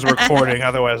 let's. I thought that was recording.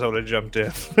 Otherwise, I would have jumped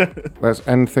in. Let's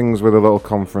end things with a little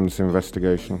conference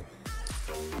investigation.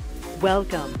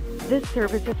 Welcome. This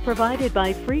service is provided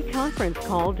by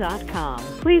freeconferencecall.com.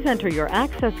 Please enter your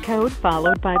access code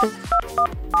followed by the...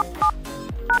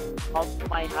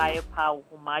 My higher power,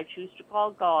 whom I choose to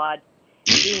call God,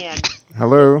 and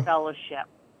Hello. fellowship.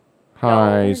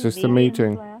 Hi, is this the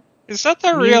meeting? Is that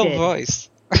the real voice?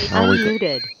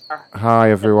 Unmuted. Hi,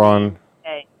 everyone.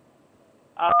 Hey.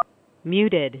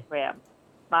 Muted.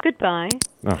 Goodbye.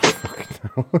 Oh, fucking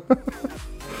hell.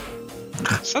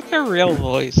 Is that their real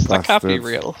voice? That can't be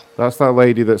real. That's that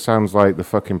lady that sounds like the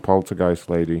fucking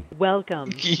poltergeist lady.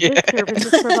 Welcome. Yeah. This service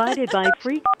is provided by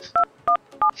free...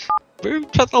 Boom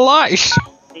to the light.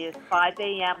 It's 5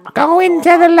 a.m. Go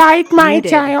into the light, my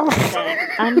child.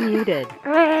 Unmuted.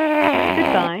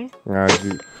 Goodbye.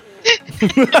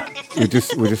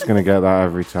 We're just gonna get that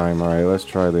every time. All right, let's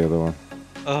try the other one.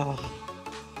 Oh.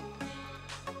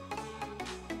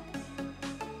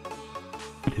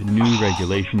 To new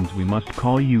regulations, we must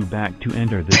call you back to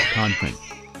enter this conference.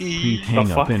 Please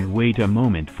hang up and wait a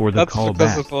moment for the call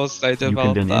back. That's because I You can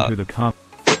developed then that. enter the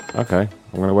conference. Okay,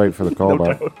 I'm gonna wait for the call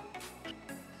back.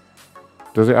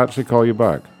 Does it actually call you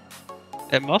back?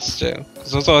 It must do,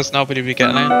 because otherwise nobody will be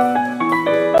getting in.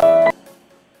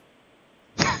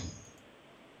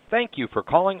 Thank you for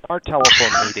calling our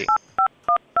telephone meeting.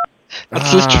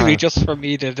 That's literally just for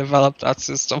me to develop that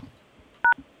system.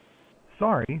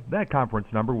 Sorry, that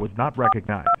conference number was not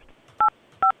recognized.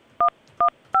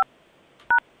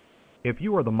 If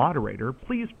you are the moderator,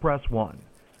 please press 1.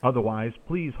 Otherwise,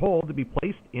 please hold to be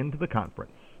placed into the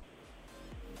conference.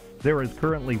 There is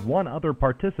currently one other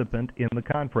participant in the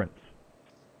conference.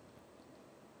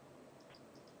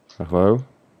 Hello?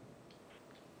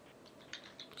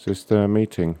 Is this the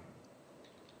meeting?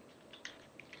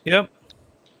 Yep.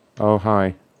 Oh,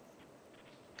 hi.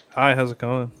 Hi, how's it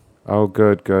going? Oh,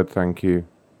 good, thank you.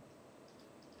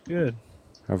 Good.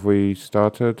 Have we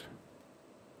started?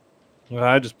 Well,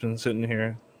 I've just been sitting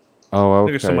here. Oh,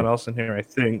 okay. There's someone else in here, I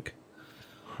think.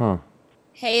 Huh.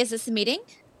 Hey, is this a meeting?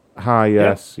 Hi,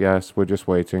 yes, we're just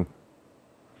waiting.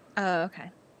 Oh, okay.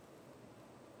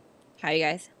 Hi, you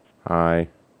guys. Hi.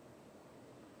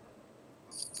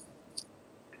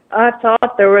 I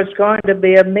thought there was going to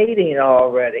be a meeting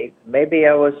already. Maybe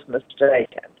I was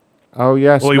mistaken. Oh,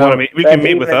 yes. Well, you want to meet? We can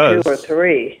meet with us. 2 or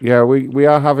 3. Yeah, we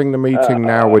are having the meeting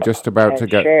now. We're just about to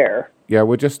get... share. Yeah,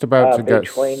 we're just about to get...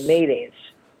 Between meetings.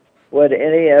 Would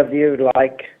any of you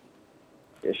like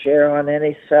to share on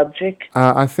any subject?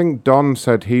 I think Don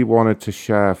said he wanted to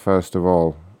share first of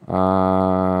all.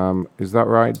 Is that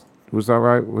right? Was that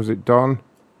right? Was it Don?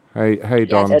 Hey,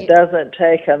 Don. It doesn't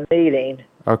take a meeting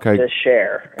to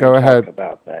share. Go and ahead. Talk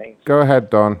about things. Go ahead,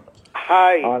 Don.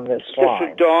 Hi, on this is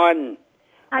line. Dawn.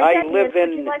 I live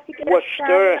in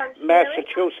Worcester,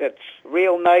 Massachusetts.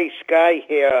 Real nice guy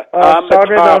here. I'm the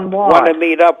top. Want to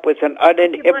meet up with an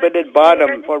uninhibited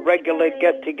bottom for regular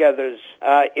get-togethers.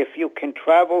 If you can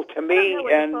travel to me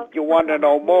and you want to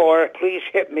know more, please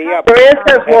hit me up at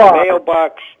the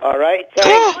mailbox. All right?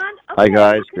 Thanks. Hi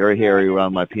guys, very hairy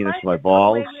around my penis and my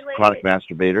balls. Chronic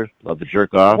masturbator. Love to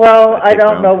jerk off. Well, I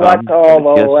don't know what's all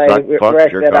the way, fuck,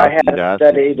 Rick, jerk that off, I haven't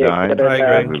studied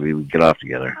it. We get off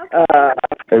together.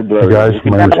 Hey guys,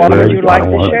 my name's what would Greg. you like I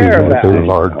to want share to about? be a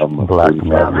large black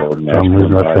man. Some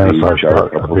reason I fantasize about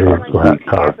a big black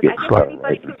cock. It's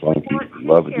like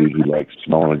Love a dude who likes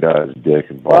smelling a guy's dick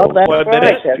and Well, balls. that's right. That's what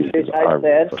I said.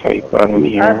 I'm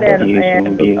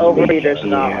in Overeaters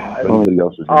Anonymous. Somebody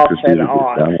else is Off interested and in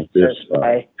on. down with this.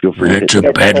 I Feel free to hit That's a me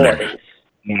up. peddler.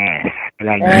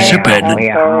 That's a I'm peddler.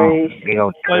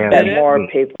 sorry that more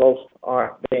people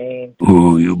aren't being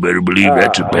Ooh, you better believe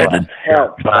that's a peddler.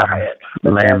 helped by it.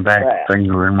 laying back,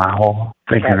 finger in my hole,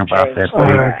 thinking about that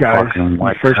big Guys, fucking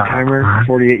white first cock. timer,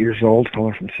 48 years old,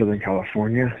 calling from Southern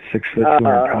California, 6 foot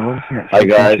 200 pounds. Hi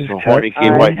guys, from Horny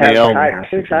Key White Male, 45,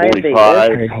 stand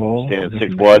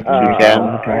 6'1",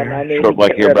 210, short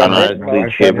black hair, brown eyes,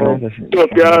 bleed shaven. What's up,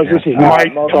 guys? This is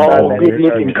Mike, tall,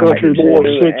 good-looking country boy,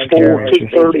 6'4",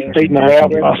 230, 8 and a half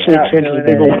by 6 inches,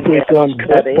 big old quick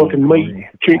uncut fucking meat,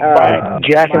 cheek back,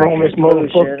 jacking on this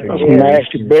motherfucker. That's some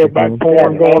nasty bareback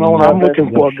porn going on. I'm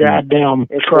looking for a goddamn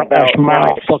trash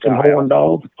mouth fucking horn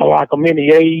dog. I like them any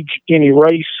age, any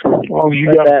race. As long as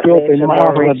you got a filthy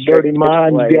mouth and a dirty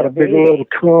mind, you got a big little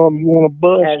cum you want to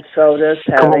bust. And so does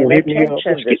Come having on, hit me up.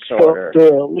 attention Let's get disorder. fucked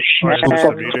up. Let's shoot some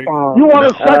fucking spine. You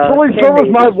wanna sexually service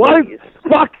my wife?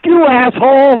 Fuck you,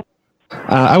 asshole!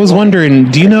 I was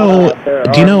wondering, do you know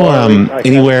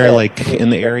anywhere like in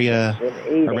the area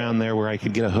around there where I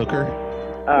could get a hooker?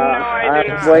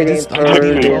 I'm waiting for the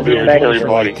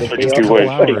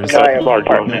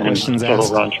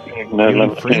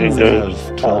friends that have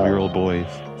 12-year-old boys.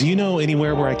 Do you know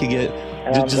anywhere where I could get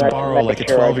Just borrow like a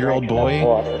 12-year-old boy.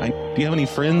 Do you have any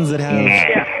friends that have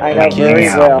I know very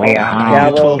well. I need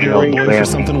a 12-year-old boy for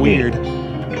something weird.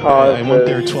 I want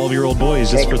their 12-year-old boys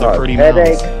just for their pretty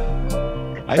mouths.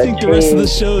 I think the rest of the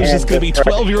show is just going to be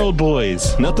 12-year-old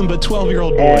boys. Nothing but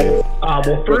 12-year-old boys.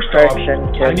 Well, first off,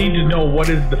 I need to know what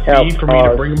is the fee for me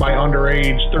to bring my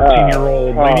underage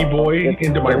 13-year-old lady boy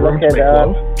into my room to make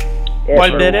love.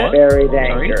 1 minute. Buried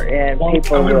anger, and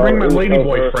people I'm going to bring my lady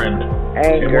boyfriend,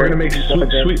 and we're going to make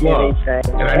sweet love.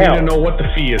 And I need to know what the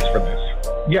fee is for this.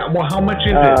 Yeah, well, how much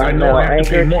is it? I know I have to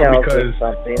pay more because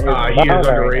he is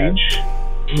underage.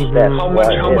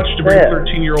 How much to bring a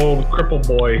 13-year-old crippled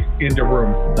boy into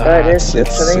room? It's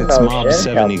Mob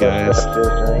 7, you guys.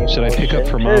 Should I pick up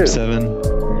for Mob 7?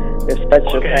 There's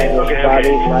such a thing as body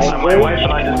language. My wife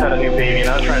and I just had a new baby, and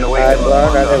I was trying to wake I've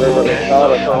learned, I never really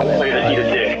thought about it.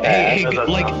 Hey,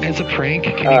 like, as a prank,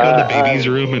 can you go to the baby's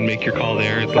room and make your call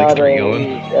there? Like, start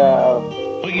yelling?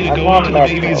 I want you to go into the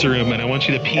baby's room, and I want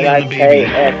you to pee on the baby.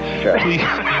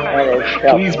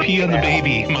 Please pee on the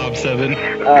baby, Mob 7.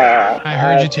 I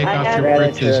heard you take off your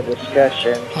britches.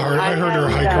 I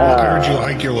heard you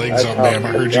hike your legs up, ma'am. I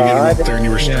heard you get up there and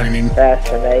you were screaming.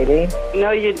 Fascinating.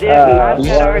 No, you didn't. I've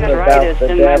got arthritis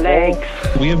in my legs.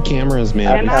 We have cameras,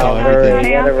 man. And we saw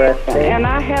everything. And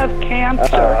I have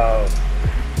cancer.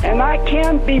 And I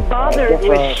can't be bothered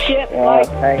with shit like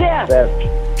this.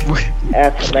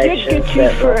 Affirmations get you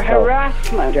for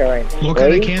harassment. What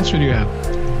kind of cancer do you have?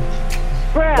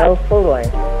 Breast. No fooling.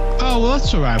 Oh, well, that's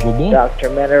survivable.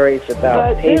 Documentaries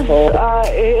about people.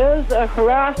 This is a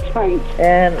harassment.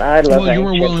 And I love Well, you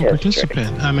were a willing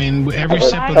participant. I mean, every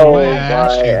step of the way I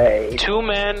asked you. 2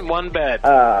 men, 1 bed.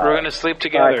 We're going to sleep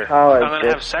together. I'm going to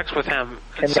have sex with him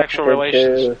in sexual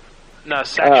relations. No,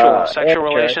 sexual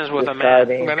relations with a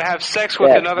man. I'm going to have sex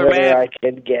with another man. I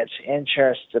could get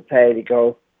insurance to pay to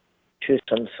go to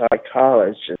some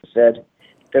psychologist. Said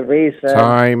the reason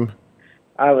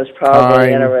I was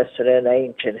probably interested in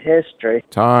ancient history.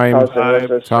 That's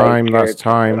time.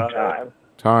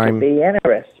 To be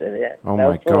interested in. Oh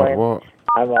my God, what?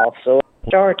 I'm also a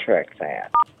Star Trek fan.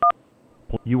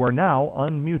 You are now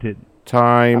unmuted.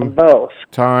 Time. I'm both.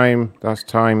 Time. That's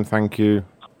time. Thank you.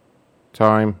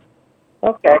 Time.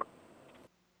 Okay.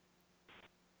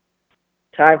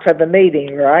 Time for the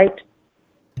meeting, right?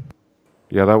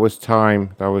 Yeah, that was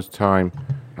time. It's time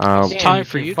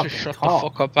for you to shut the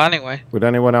fuck up anyway. Would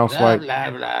anyone else like? Blah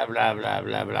blah blah blah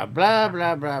blah blah blah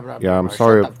blah blah blah. Yeah, I'm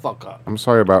sorry. Shut the fuck up. I'm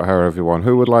sorry about her, everyone.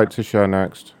 Who would like to share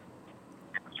next?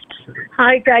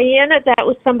 Hi, Diana. That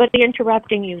was somebody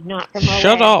interrupting you, not from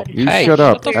Shut up. You shut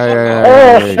up. Hey.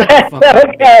 Okay,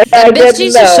 I didn't She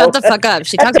know. just shut the fuck up.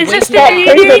 She talks way too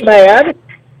much. Man.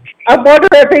 I wonder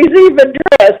if he's even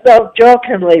dressed. So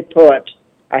jokingly put.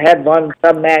 I had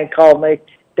some man call me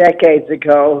decades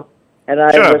ago, and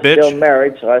I was still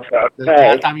married, so I thought,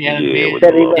 hey. He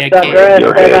said he was undressed,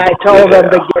 and I told him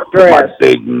to get dressed.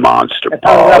 Big monster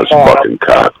paws fucking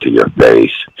cock to your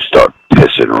face. Start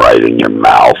pissing right in your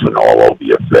mouth and all over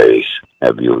your face.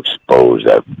 Have you exposed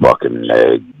that fucking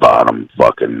egg bottom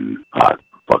fucking hot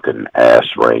fucking ass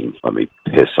ring? Let me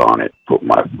piss on it. Put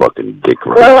my fucking dick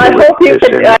right Well, I hope you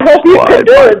can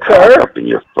do it, sir. Up in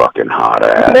your fucking hot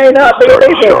ass. You may not be Start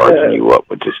able charging to. you up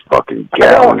with this fucking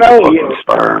gallon of fucking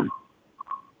sperm.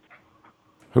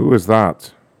 Who was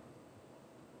that?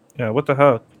 Yeah, what the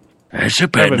hell? That's a I have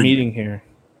a bad meeting here.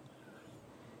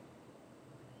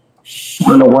 I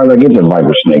don't know why they get the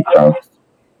viper snake though.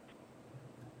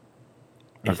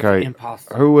 Okay.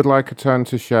 Who would like a turn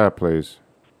to share, please?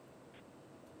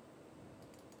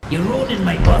 You're rolling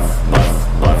my bus.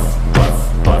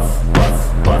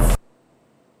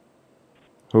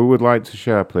 Who would like to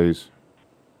share, please?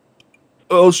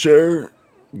 I'll share.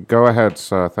 Go ahead,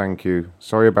 sir. Thank you.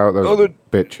 Sorry about those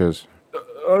bitches.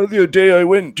 The other day I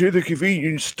went to the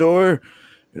convenience store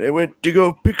and I went to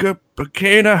go pick up a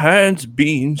can of Heinz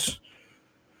beans.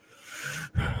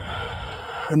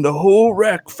 And the whole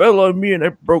rack fell on me and I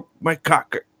broke my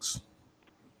coccyx.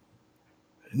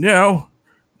 Now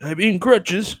I'm in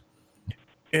crutches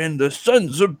and the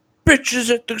sons of bitches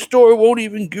at the store won't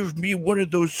even give me one of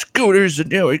those scooters,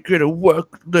 and now I gotta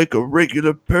walk like a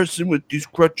regular person with these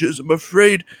crutches. I'm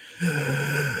afraid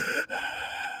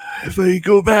if I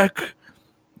go back,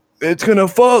 it's gonna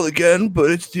fall again,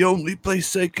 but it's the only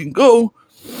place I can go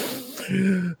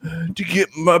to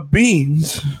get my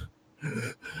beans.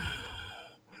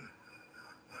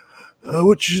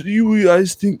 What should you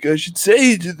guys think I should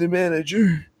say to the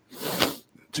manager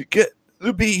to get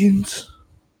the beans?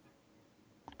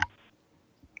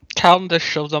 Tell him to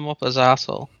shove them up his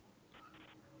asshole.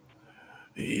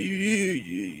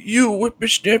 You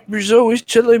whippersnappers always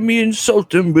telling me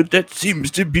insult him, but that seems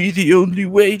to be the only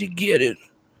way to get it.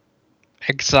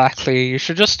 Exactly. You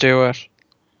should just do it.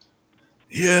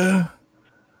 Yeah.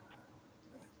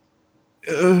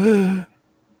 I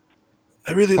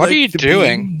really What like are you the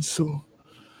doing? bean, so...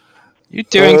 You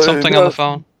doing something on the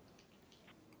phone?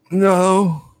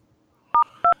 No.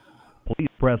 Please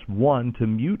press 1 to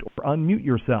mute or unmute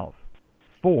yourself.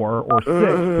 4 or 6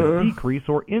 to decrease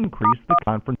or increase the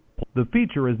conference. The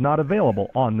feature is not available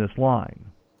on this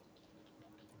line.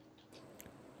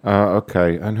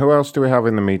 Okay, and who else do we have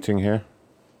in the meeting here?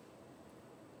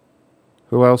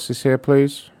 Who else is here,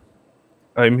 please?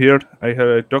 I'm here.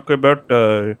 I talk about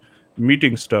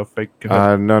meeting stuff. No,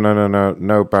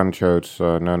 Banchodes.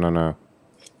 No.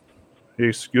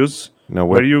 Excuse? No,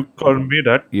 why are you calling me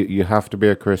that? You have to be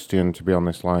a Christian to be on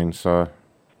this line, sir.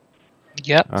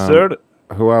 Yep. Sir?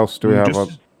 Who else do we have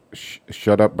on...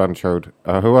 shut up, Banchode.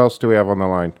 Who else do we have on the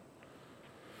line?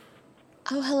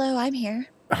 Oh, hello, I'm here.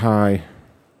 Hi.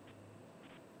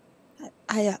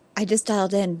 I just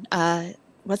dialed in.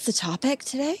 What's the topic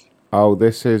today? Oh,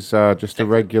 this is just a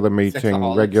regular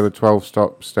meeting, regular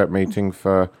 12-step meeting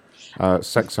for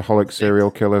Sexaholic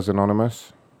Serial Killers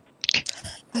Anonymous.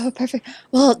 Oh, perfect.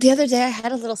 Well, the other day I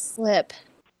had a little slip.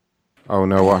 Oh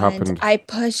no, what happened? I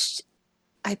pushed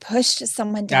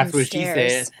someone downstairs. That's what she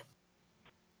said.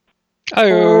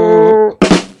 Oh.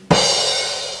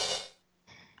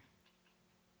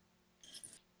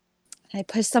 I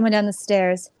pushed someone down the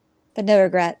stairs, but no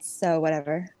regrets, so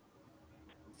whatever.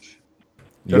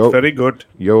 That's very good.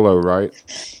 YOLO, right?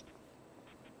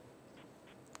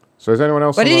 So is anyone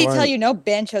else What on did the he line? tell you? No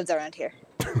banchodes around here.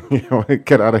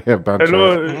 Get out of here, Bancho.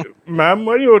 Hello, ma'am,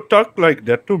 why you talk like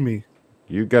that to me?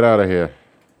 You get out of here.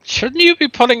 Shouldn't you be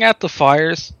putting out the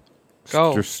fires?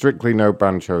 Go. Just strictly no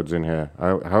Banchodes in here.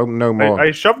 I hope no more.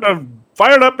 I shoved a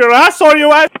fire up your ass on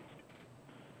you, ass!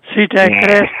 See that,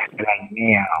 Chris?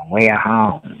 Yeah, we're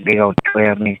home. Big old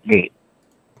 12-inch dick.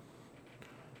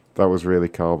 That was really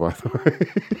Carl, by the way.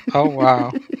 Oh,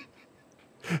 wow.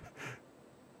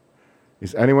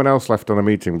 Is anyone else left on the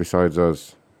meeting besides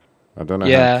us? I don't know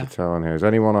how to tell on here. Is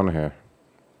anyone on here?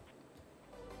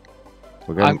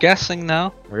 I'm guessing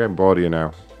no. We're getting bored of you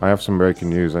now. I have some breaking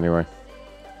news anyway.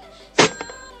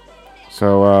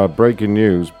 So, breaking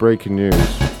news.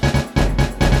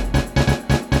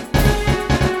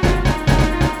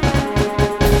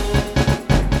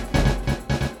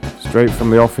 Straight from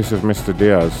the office of Mr.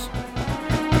 Diaz.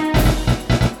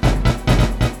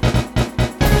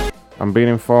 I'm being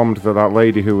informed that that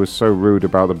lady who was so rude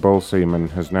about the bull semen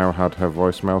has now had her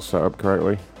voicemail set up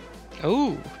correctly.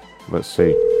 Ooh. Let's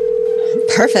see.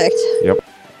 Perfect. Yep.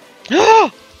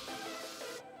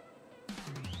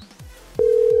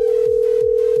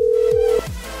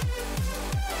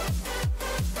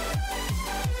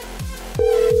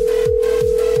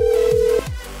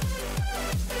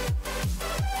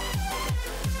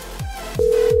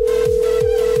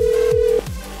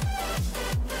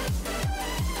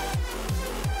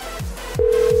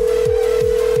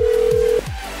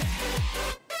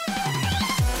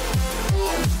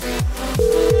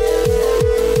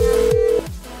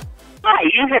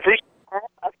 You have reached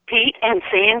of Pete and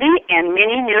Sandy and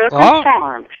Minnie Miracle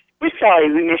Farm. We're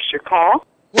sorry we missed your call.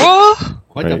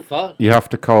 What the fuck? You have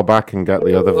to call back and get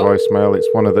the other voicemail. It's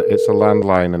it's a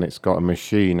landline and it's got a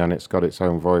machine and it's got its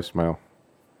own voicemail.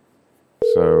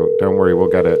 So don't worry, we'll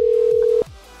get it.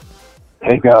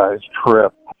 Hey guys,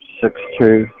 Trip,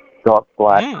 6'2", dark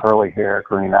black, curly hair,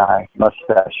 green eye,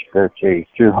 mustache, goatee,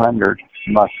 200,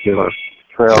 muscular,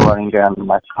 trail running down to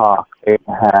my cock,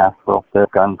 8.5, real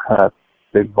thick, uncut,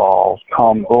 big balls,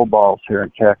 call them bull balls here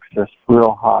in Texas,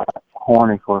 real hot,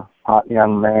 horny for hot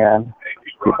young man,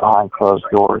 get behind closed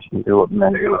doors and do what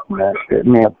men do with men. Hit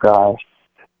me up, guys.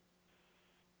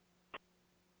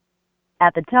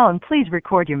 At the tone, please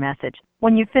record your message.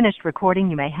 When you've finished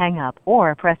recording, you may hang up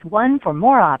or press 1 for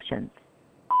more options.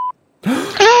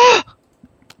 I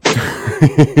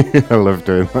love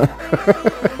doing that.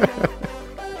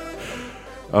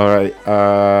 All right,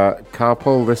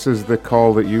 Carpool, this is the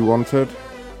call that you wanted.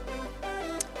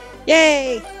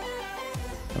 Yay!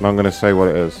 And I'm going to say what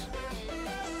it is.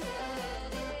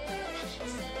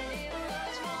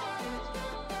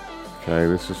 Okay,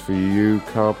 this is for you,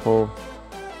 Carpool.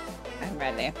 I'm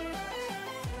ready.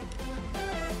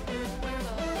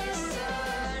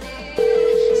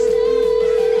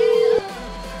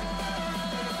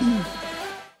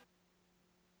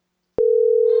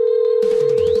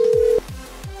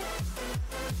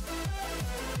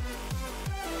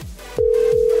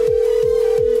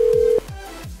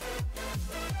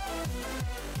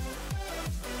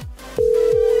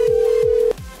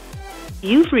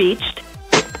 You've reached.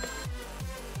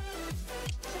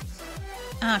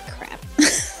 Ah, crap.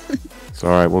 It's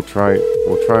alright, we'll try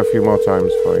a few more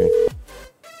times for you.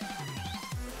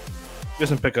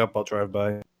 Doesn't pick up, I'll drive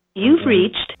by. You've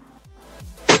reached.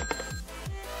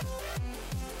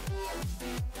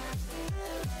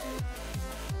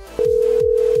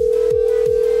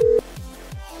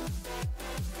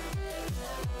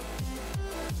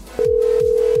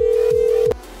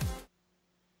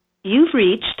 You've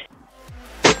reached.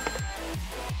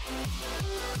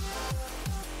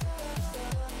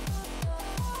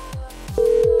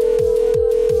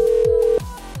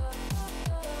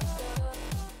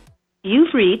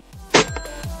 You've reached.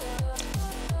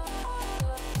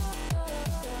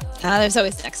 There's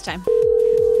always next time.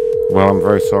 Well, I'm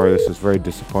very sorry. This is very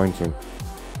disappointing.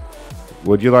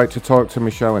 Would you like to talk to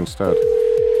Michelle instead?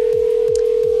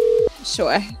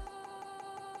 Sure.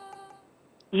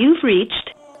 You've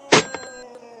reached.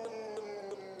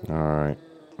 Alright.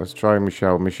 Let's try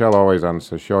Michelle. Michelle always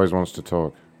answers. She always wants to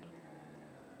talk.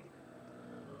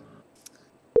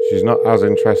 She's not as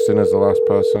interesting as the last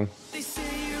person.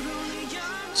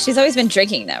 She's always been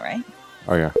drinking though, right?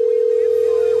 Oh, yeah.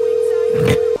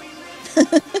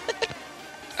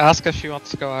 Ask if she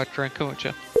wants to go out drinking with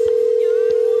you.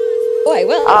 Oh, I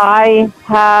will. I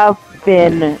have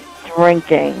been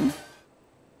drinking.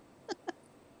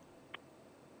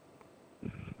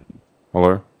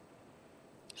 Hello?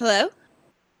 Hello?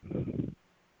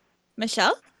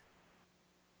 Michelle?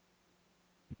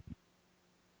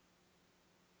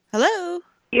 Hello?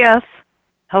 Yes.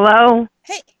 Hello?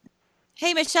 Hey.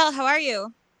 Hey, Michelle, how are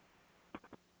you?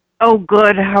 Oh,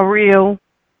 good. How are you?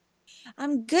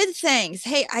 I'm good, thanks.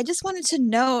 Hey, I just wanted to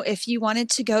know if you wanted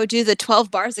to go do the 12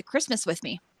 bars of Christmas with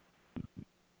me.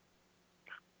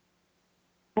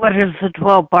 What is the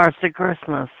 12 bars of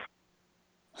Christmas?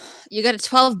 You go to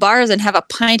 12 bars and have a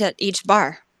pint at each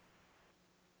bar.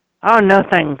 Oh, no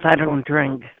thanks. I don't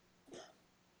drink.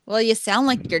 Well, you sound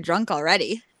like you're drunk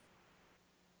already.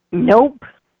 Nope.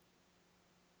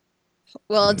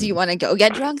 Well, do you want to go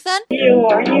get drunk then?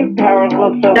 Are you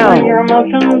powerless over your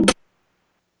emotions?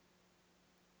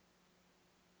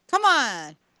 Come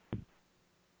on.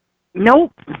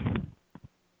 Nope.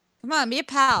 Come on, be a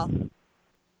pal.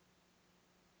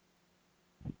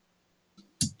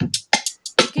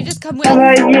 You just come with. How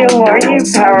about you? Are you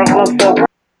powerless over?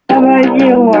 How about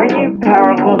you? Are you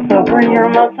powerless over your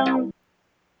emotions?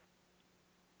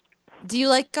 Do you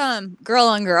like girl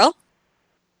on girl?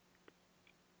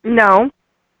 No.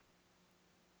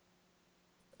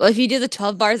 Well, if you do the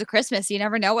 12 bars of Christmas, you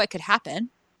never know what could happen.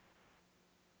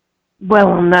 Well,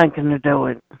 I'm not going to do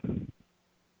it.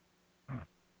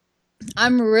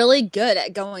 I'm really good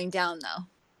at going down,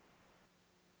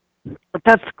 though. But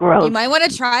that's gross. You might want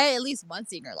to try it at least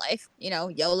once in your life. You know,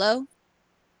 YOLO.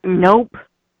 Nope.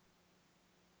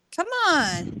 Come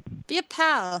on. Be a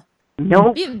pal.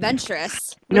 Nope. Be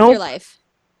adventurous with your life.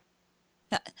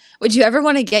 Would you ever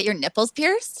want to get your nipples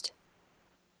pierced?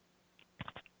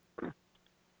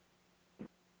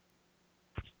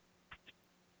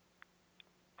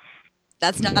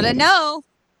 That's not a no.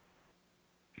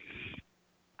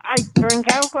 I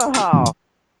drink alcohol.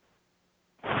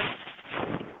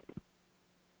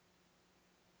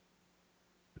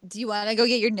 Do you want to go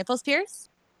get your nipples pierced?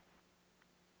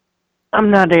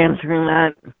 I'm not answering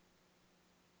that.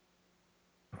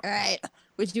 All right.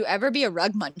 Would you ever be a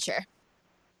rug muncher?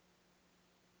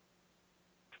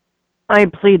 I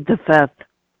plead the fifth.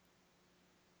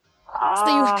 So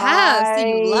you have. So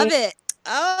you love it.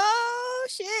 Oh,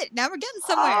 shit. Now we're getting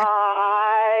somewhere.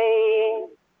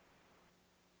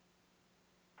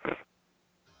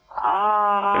 I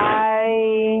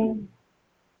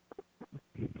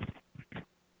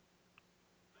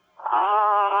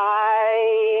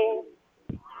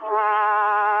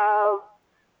have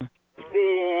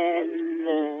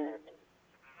been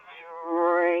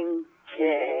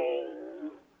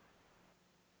drinking.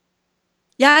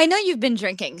 Yeah, I know you've been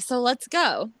drinking, so let's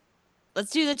go. Let's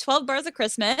do the 12 bars of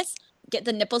Christmas. Get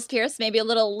the nipples pierced, maybe a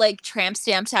little, like, tramp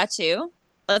stamp tattoo.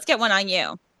 Let's get one on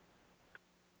you.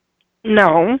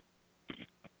 No.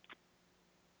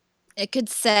 It could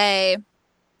say,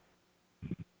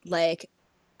 like,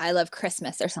 I love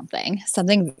Christmas or something.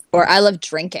 Or I love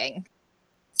drinking.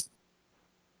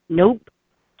 Nope.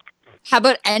 How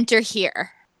about enter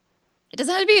here? It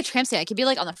doesn't have to be a tramp stamp. It could be,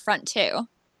 like, on the front, too.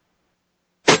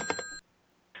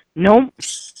 Nope.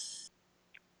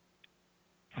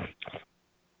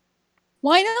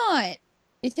 Why not?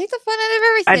 You take the fun out of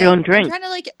everything. I don't drink.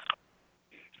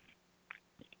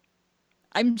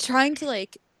 I'm trying to,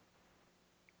 like,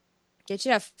 get you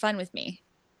to have fun with me.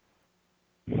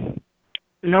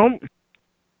 Nope.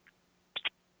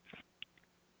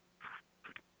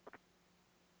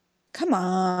 come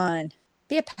on.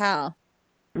 Be a pal.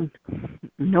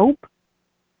 Nope.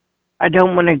 I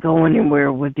don't want to go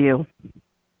anywhere with you.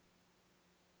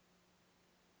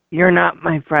 You're not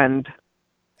my friend.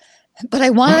 But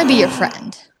I want to be your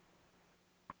friend.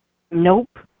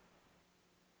 Nope.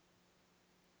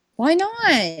 Why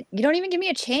not? You don't even give me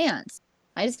a chance.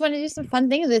 I just want to do some fun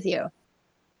things with you.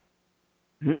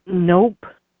 Nope.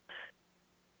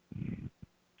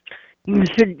 You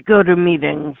should go to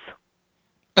meetings.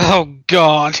 Oh,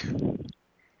 God.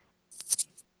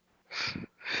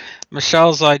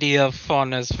 Michelle's idea of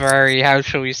fun is very, how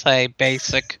shall we say,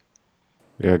 basic.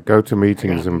 Yeah, go to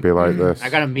meetings and be like this. I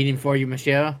got a meeting for you,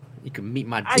 Michelle. You can meet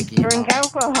my dick. I drink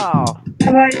alcohol. How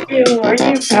about you? Are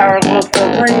you powerless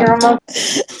over your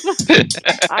emotions?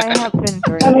 I have been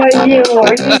drinking. How about you?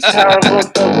 Are you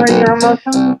powerless over your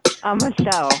emotions? I'm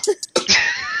Michelle.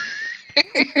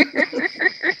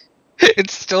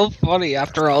 It's still funny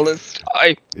after all this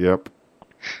time. Yep.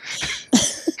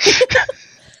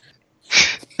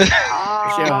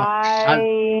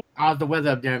 Michelle, how's the weather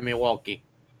up there in Milwaukee?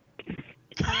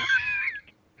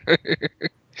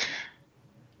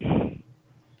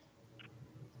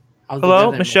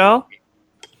 Hello, Michelle?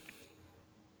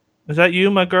 Is that you,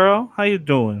 my girl? How you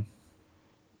doing?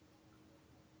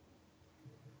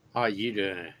 How are you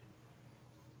doing?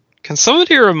 Can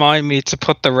somebody remind me to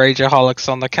put the Rageaholics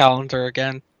on the calendar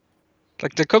again?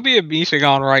 Like, there could be a meeting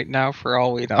on right now for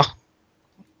all we know.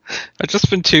 I've just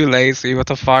been too lazy with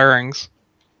the firings.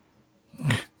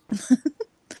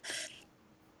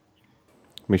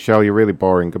 Michelle, you're really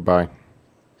boring. Goodbye.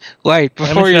 Wait,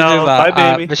 before you do that,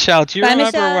 bye, baby. Michelle, do you Bye,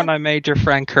 remember Michelle. when I made your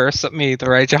friend curse at me, the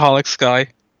Rageaholics guy?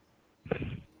 Do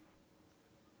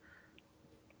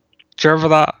you remember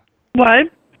that?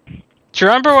 What? Do you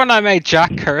remember when I made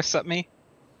Jack curse at me?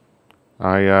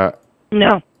 No.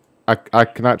 I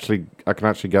can actually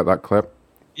get that clip.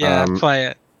 Yeah, play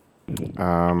it.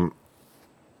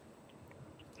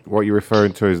 What you're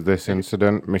referring to is this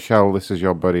incident. Michelle, this is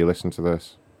your buddy. Listen to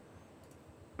this.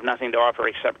 Nothing to offer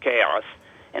except chaos.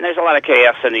 And there's a lot of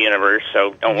chaos in the universe,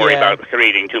 so don't worry about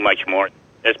creating too much more.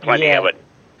 There's plenty of it.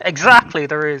 Exactly,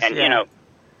 there is. And,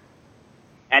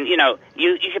 you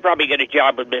should probably get a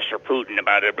job with Mr. Putin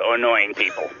about annoying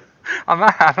people. I'm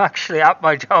actually at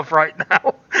my job right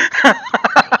now.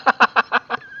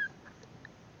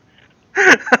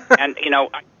 And,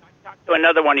 I talked to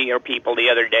another one of your people the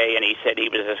other day, and he said he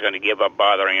was just going to give up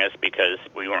bothering us because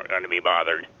we weren't going to be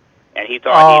bothered. And he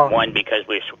thought he'd won because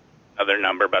we switched another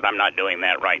number, but I'm not doing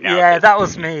that right now. Yeah, that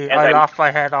was me. I laughed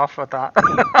my head off with that.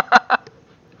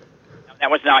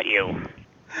 That was not you.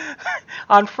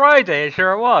 On Friday, it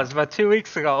sure was, about 2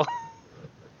 weeks ago.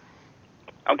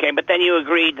 Okay, but then you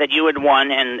agreed that you had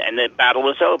won and the battle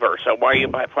was over. So why are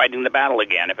you fighting the battle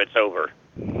again if it's over?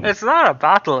 It's not a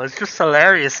battle. It's just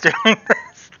hilarious doing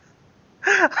this.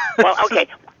 Well, okay.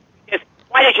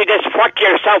 Why don't you just fuck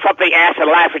yourself up the ass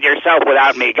and laugh at yourself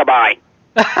without me? Goodbye.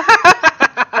 I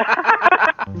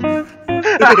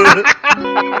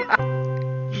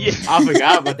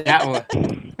forgot about that one.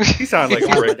 You sound like a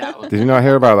brick. Did you not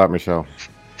hear about that, Michelle?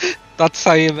 That's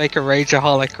how you make a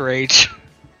Rageaholic rage.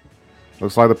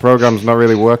 Looks like the program's not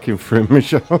really working for him,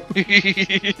 Michelle.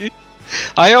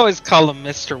 I always call him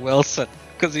Mr. Wilson,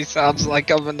 because he sounds like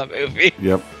him in the movie.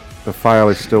 Yep. The file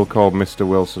is still called Mr.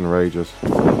 Wilson Rages.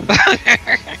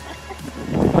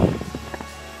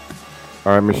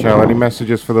 Alright, Michelle, any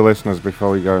messages for the listeners before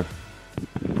we go?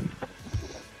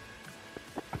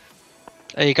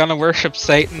 Are you gonna worship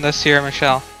Satan this year,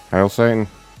 Michelle? Hail Satan.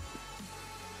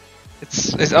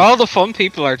 It's all the fun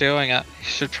people are doing it. You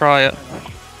should try it.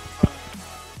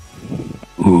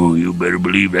 Ooh, you better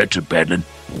believe that's a pattern.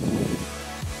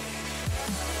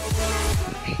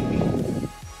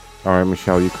 Alright,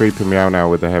 Michelle, you're creeping me out now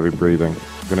with the heavy breathing.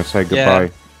 I'm gonna say goodbye.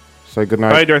 Yeah. Say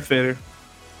goodnight. Bye, Darth Vader.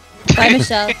 Bye,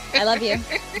 Michelle. I love you.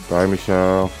 Bye,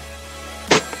 Michelle.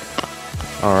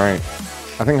 Alright.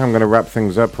 I think I'm gonna wrap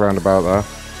things up round about there.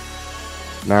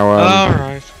 Now,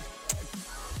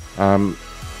 Alright.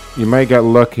 You may get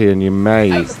lucky and you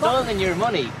may... I've stolen your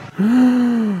money.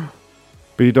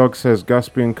 B-Dog says,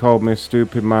 Gaspian called me a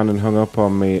stupid man and hung up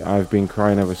on me. I've been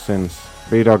crying ever since.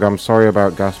 B-Dog, I'm sorry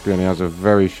about Gaspian. He has a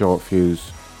very short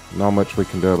fuse. Not much we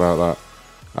can do about that.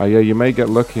 Yeah, you may get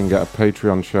lucky and get a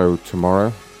Patreon show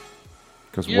tomorrow.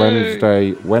 Because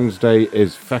Wednesday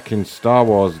is fucking Star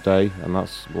Wars Day. And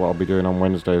that's what I'll be doing on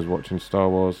Wednesday, is watching Star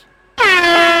Wars.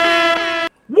 Well,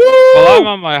 I'm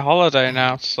on my holiday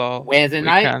now, so Wednesday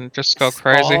night, can just go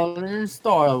crazy.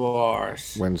 Star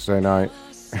Wars. Wednesday night.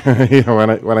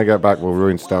 Yeah, when I get back, we'll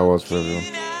ruin Star Wars for everyone.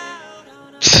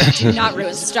 Do not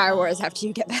ruin Star Wars after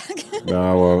you get back. No,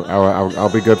 I won't.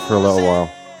 I'll be good for a little while.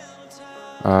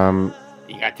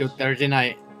 You got till Thursday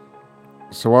night.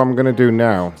 So what I'm going to do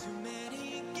now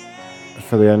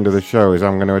for the end of the show is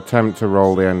I'm going to attempt to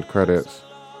roll the end credits.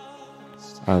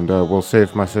 And we'll see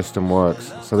if my system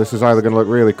works. So this is either going to look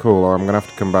really cool or I'm going to have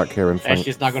to come back here and That's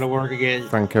just not going to work again.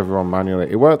 Thank everyone manually.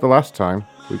 It worked the last time.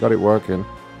 We got it working.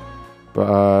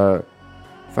 But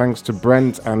thanks to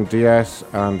Brent and DS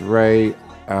and Ray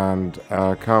and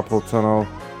Carpal Tunnel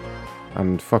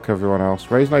and fuck everyone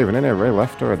else. Ray's not even in here. Ray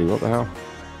left already. What the hell?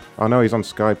 Oh no, he's on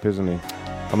Skype, isn't he?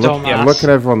 I'm looking at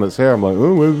everyone that's here. I'm like,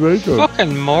 oh, where's Ray going?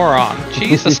 Fucking moron.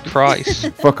 Jesus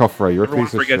Christ. Fuck off, Ray. You're Everyone a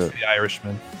piece of forgets shit. the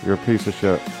Irishman. You're a piece of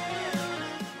shit.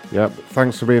 Yep.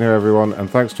 Thanks for being here, everyone. And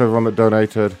thanks to everyone that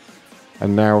donated.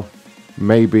 And now,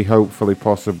 maybe, hopefully,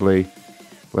 possibly,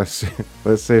 let's see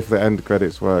if the end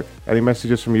credits work. Any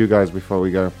messages from you guys before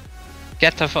we go?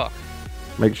 Get the fuck.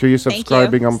 Make sure you're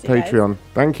subscribing on Patreon.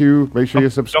 Thank you. Make sure you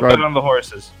subscribe. Don't bet on the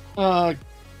horses.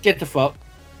 Get the fuck.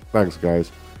 Thanks,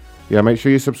 guys. Yeah, make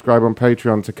sure you subscribe on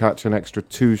Patreon to catch an extra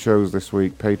 2 shows this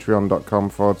week.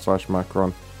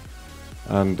 Patreon.com/Macron.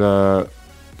 And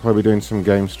probably doing some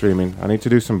game streaming. I need to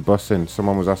do some bussing.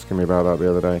 Someone was asking me about that the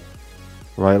other day.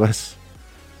 Right, let's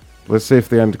see if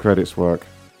the end credits work.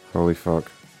 Holy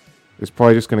fuck. It's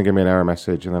probably just going to give me an error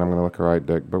message and then I'm going to look a right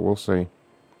dick, but we'll see.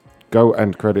 Go,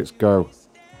 end credits, go.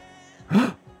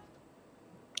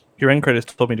 Your end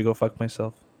credits told me to go fuck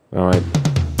myself. Alright.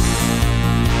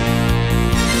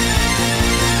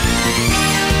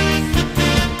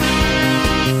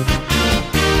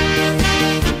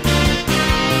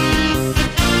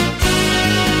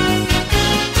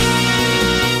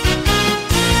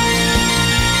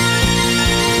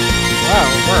 Wow,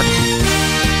 it worked.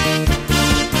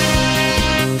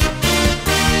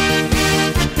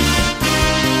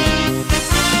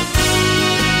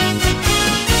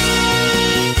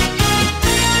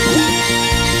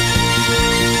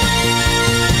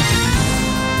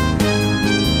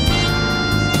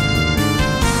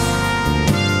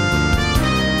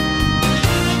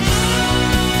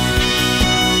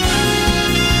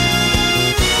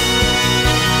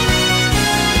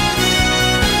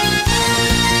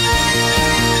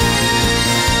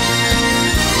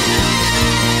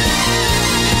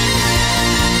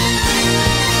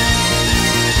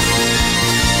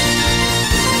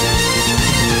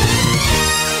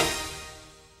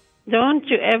 Don't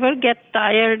you ever get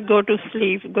tired, go to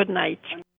sleep. Good night.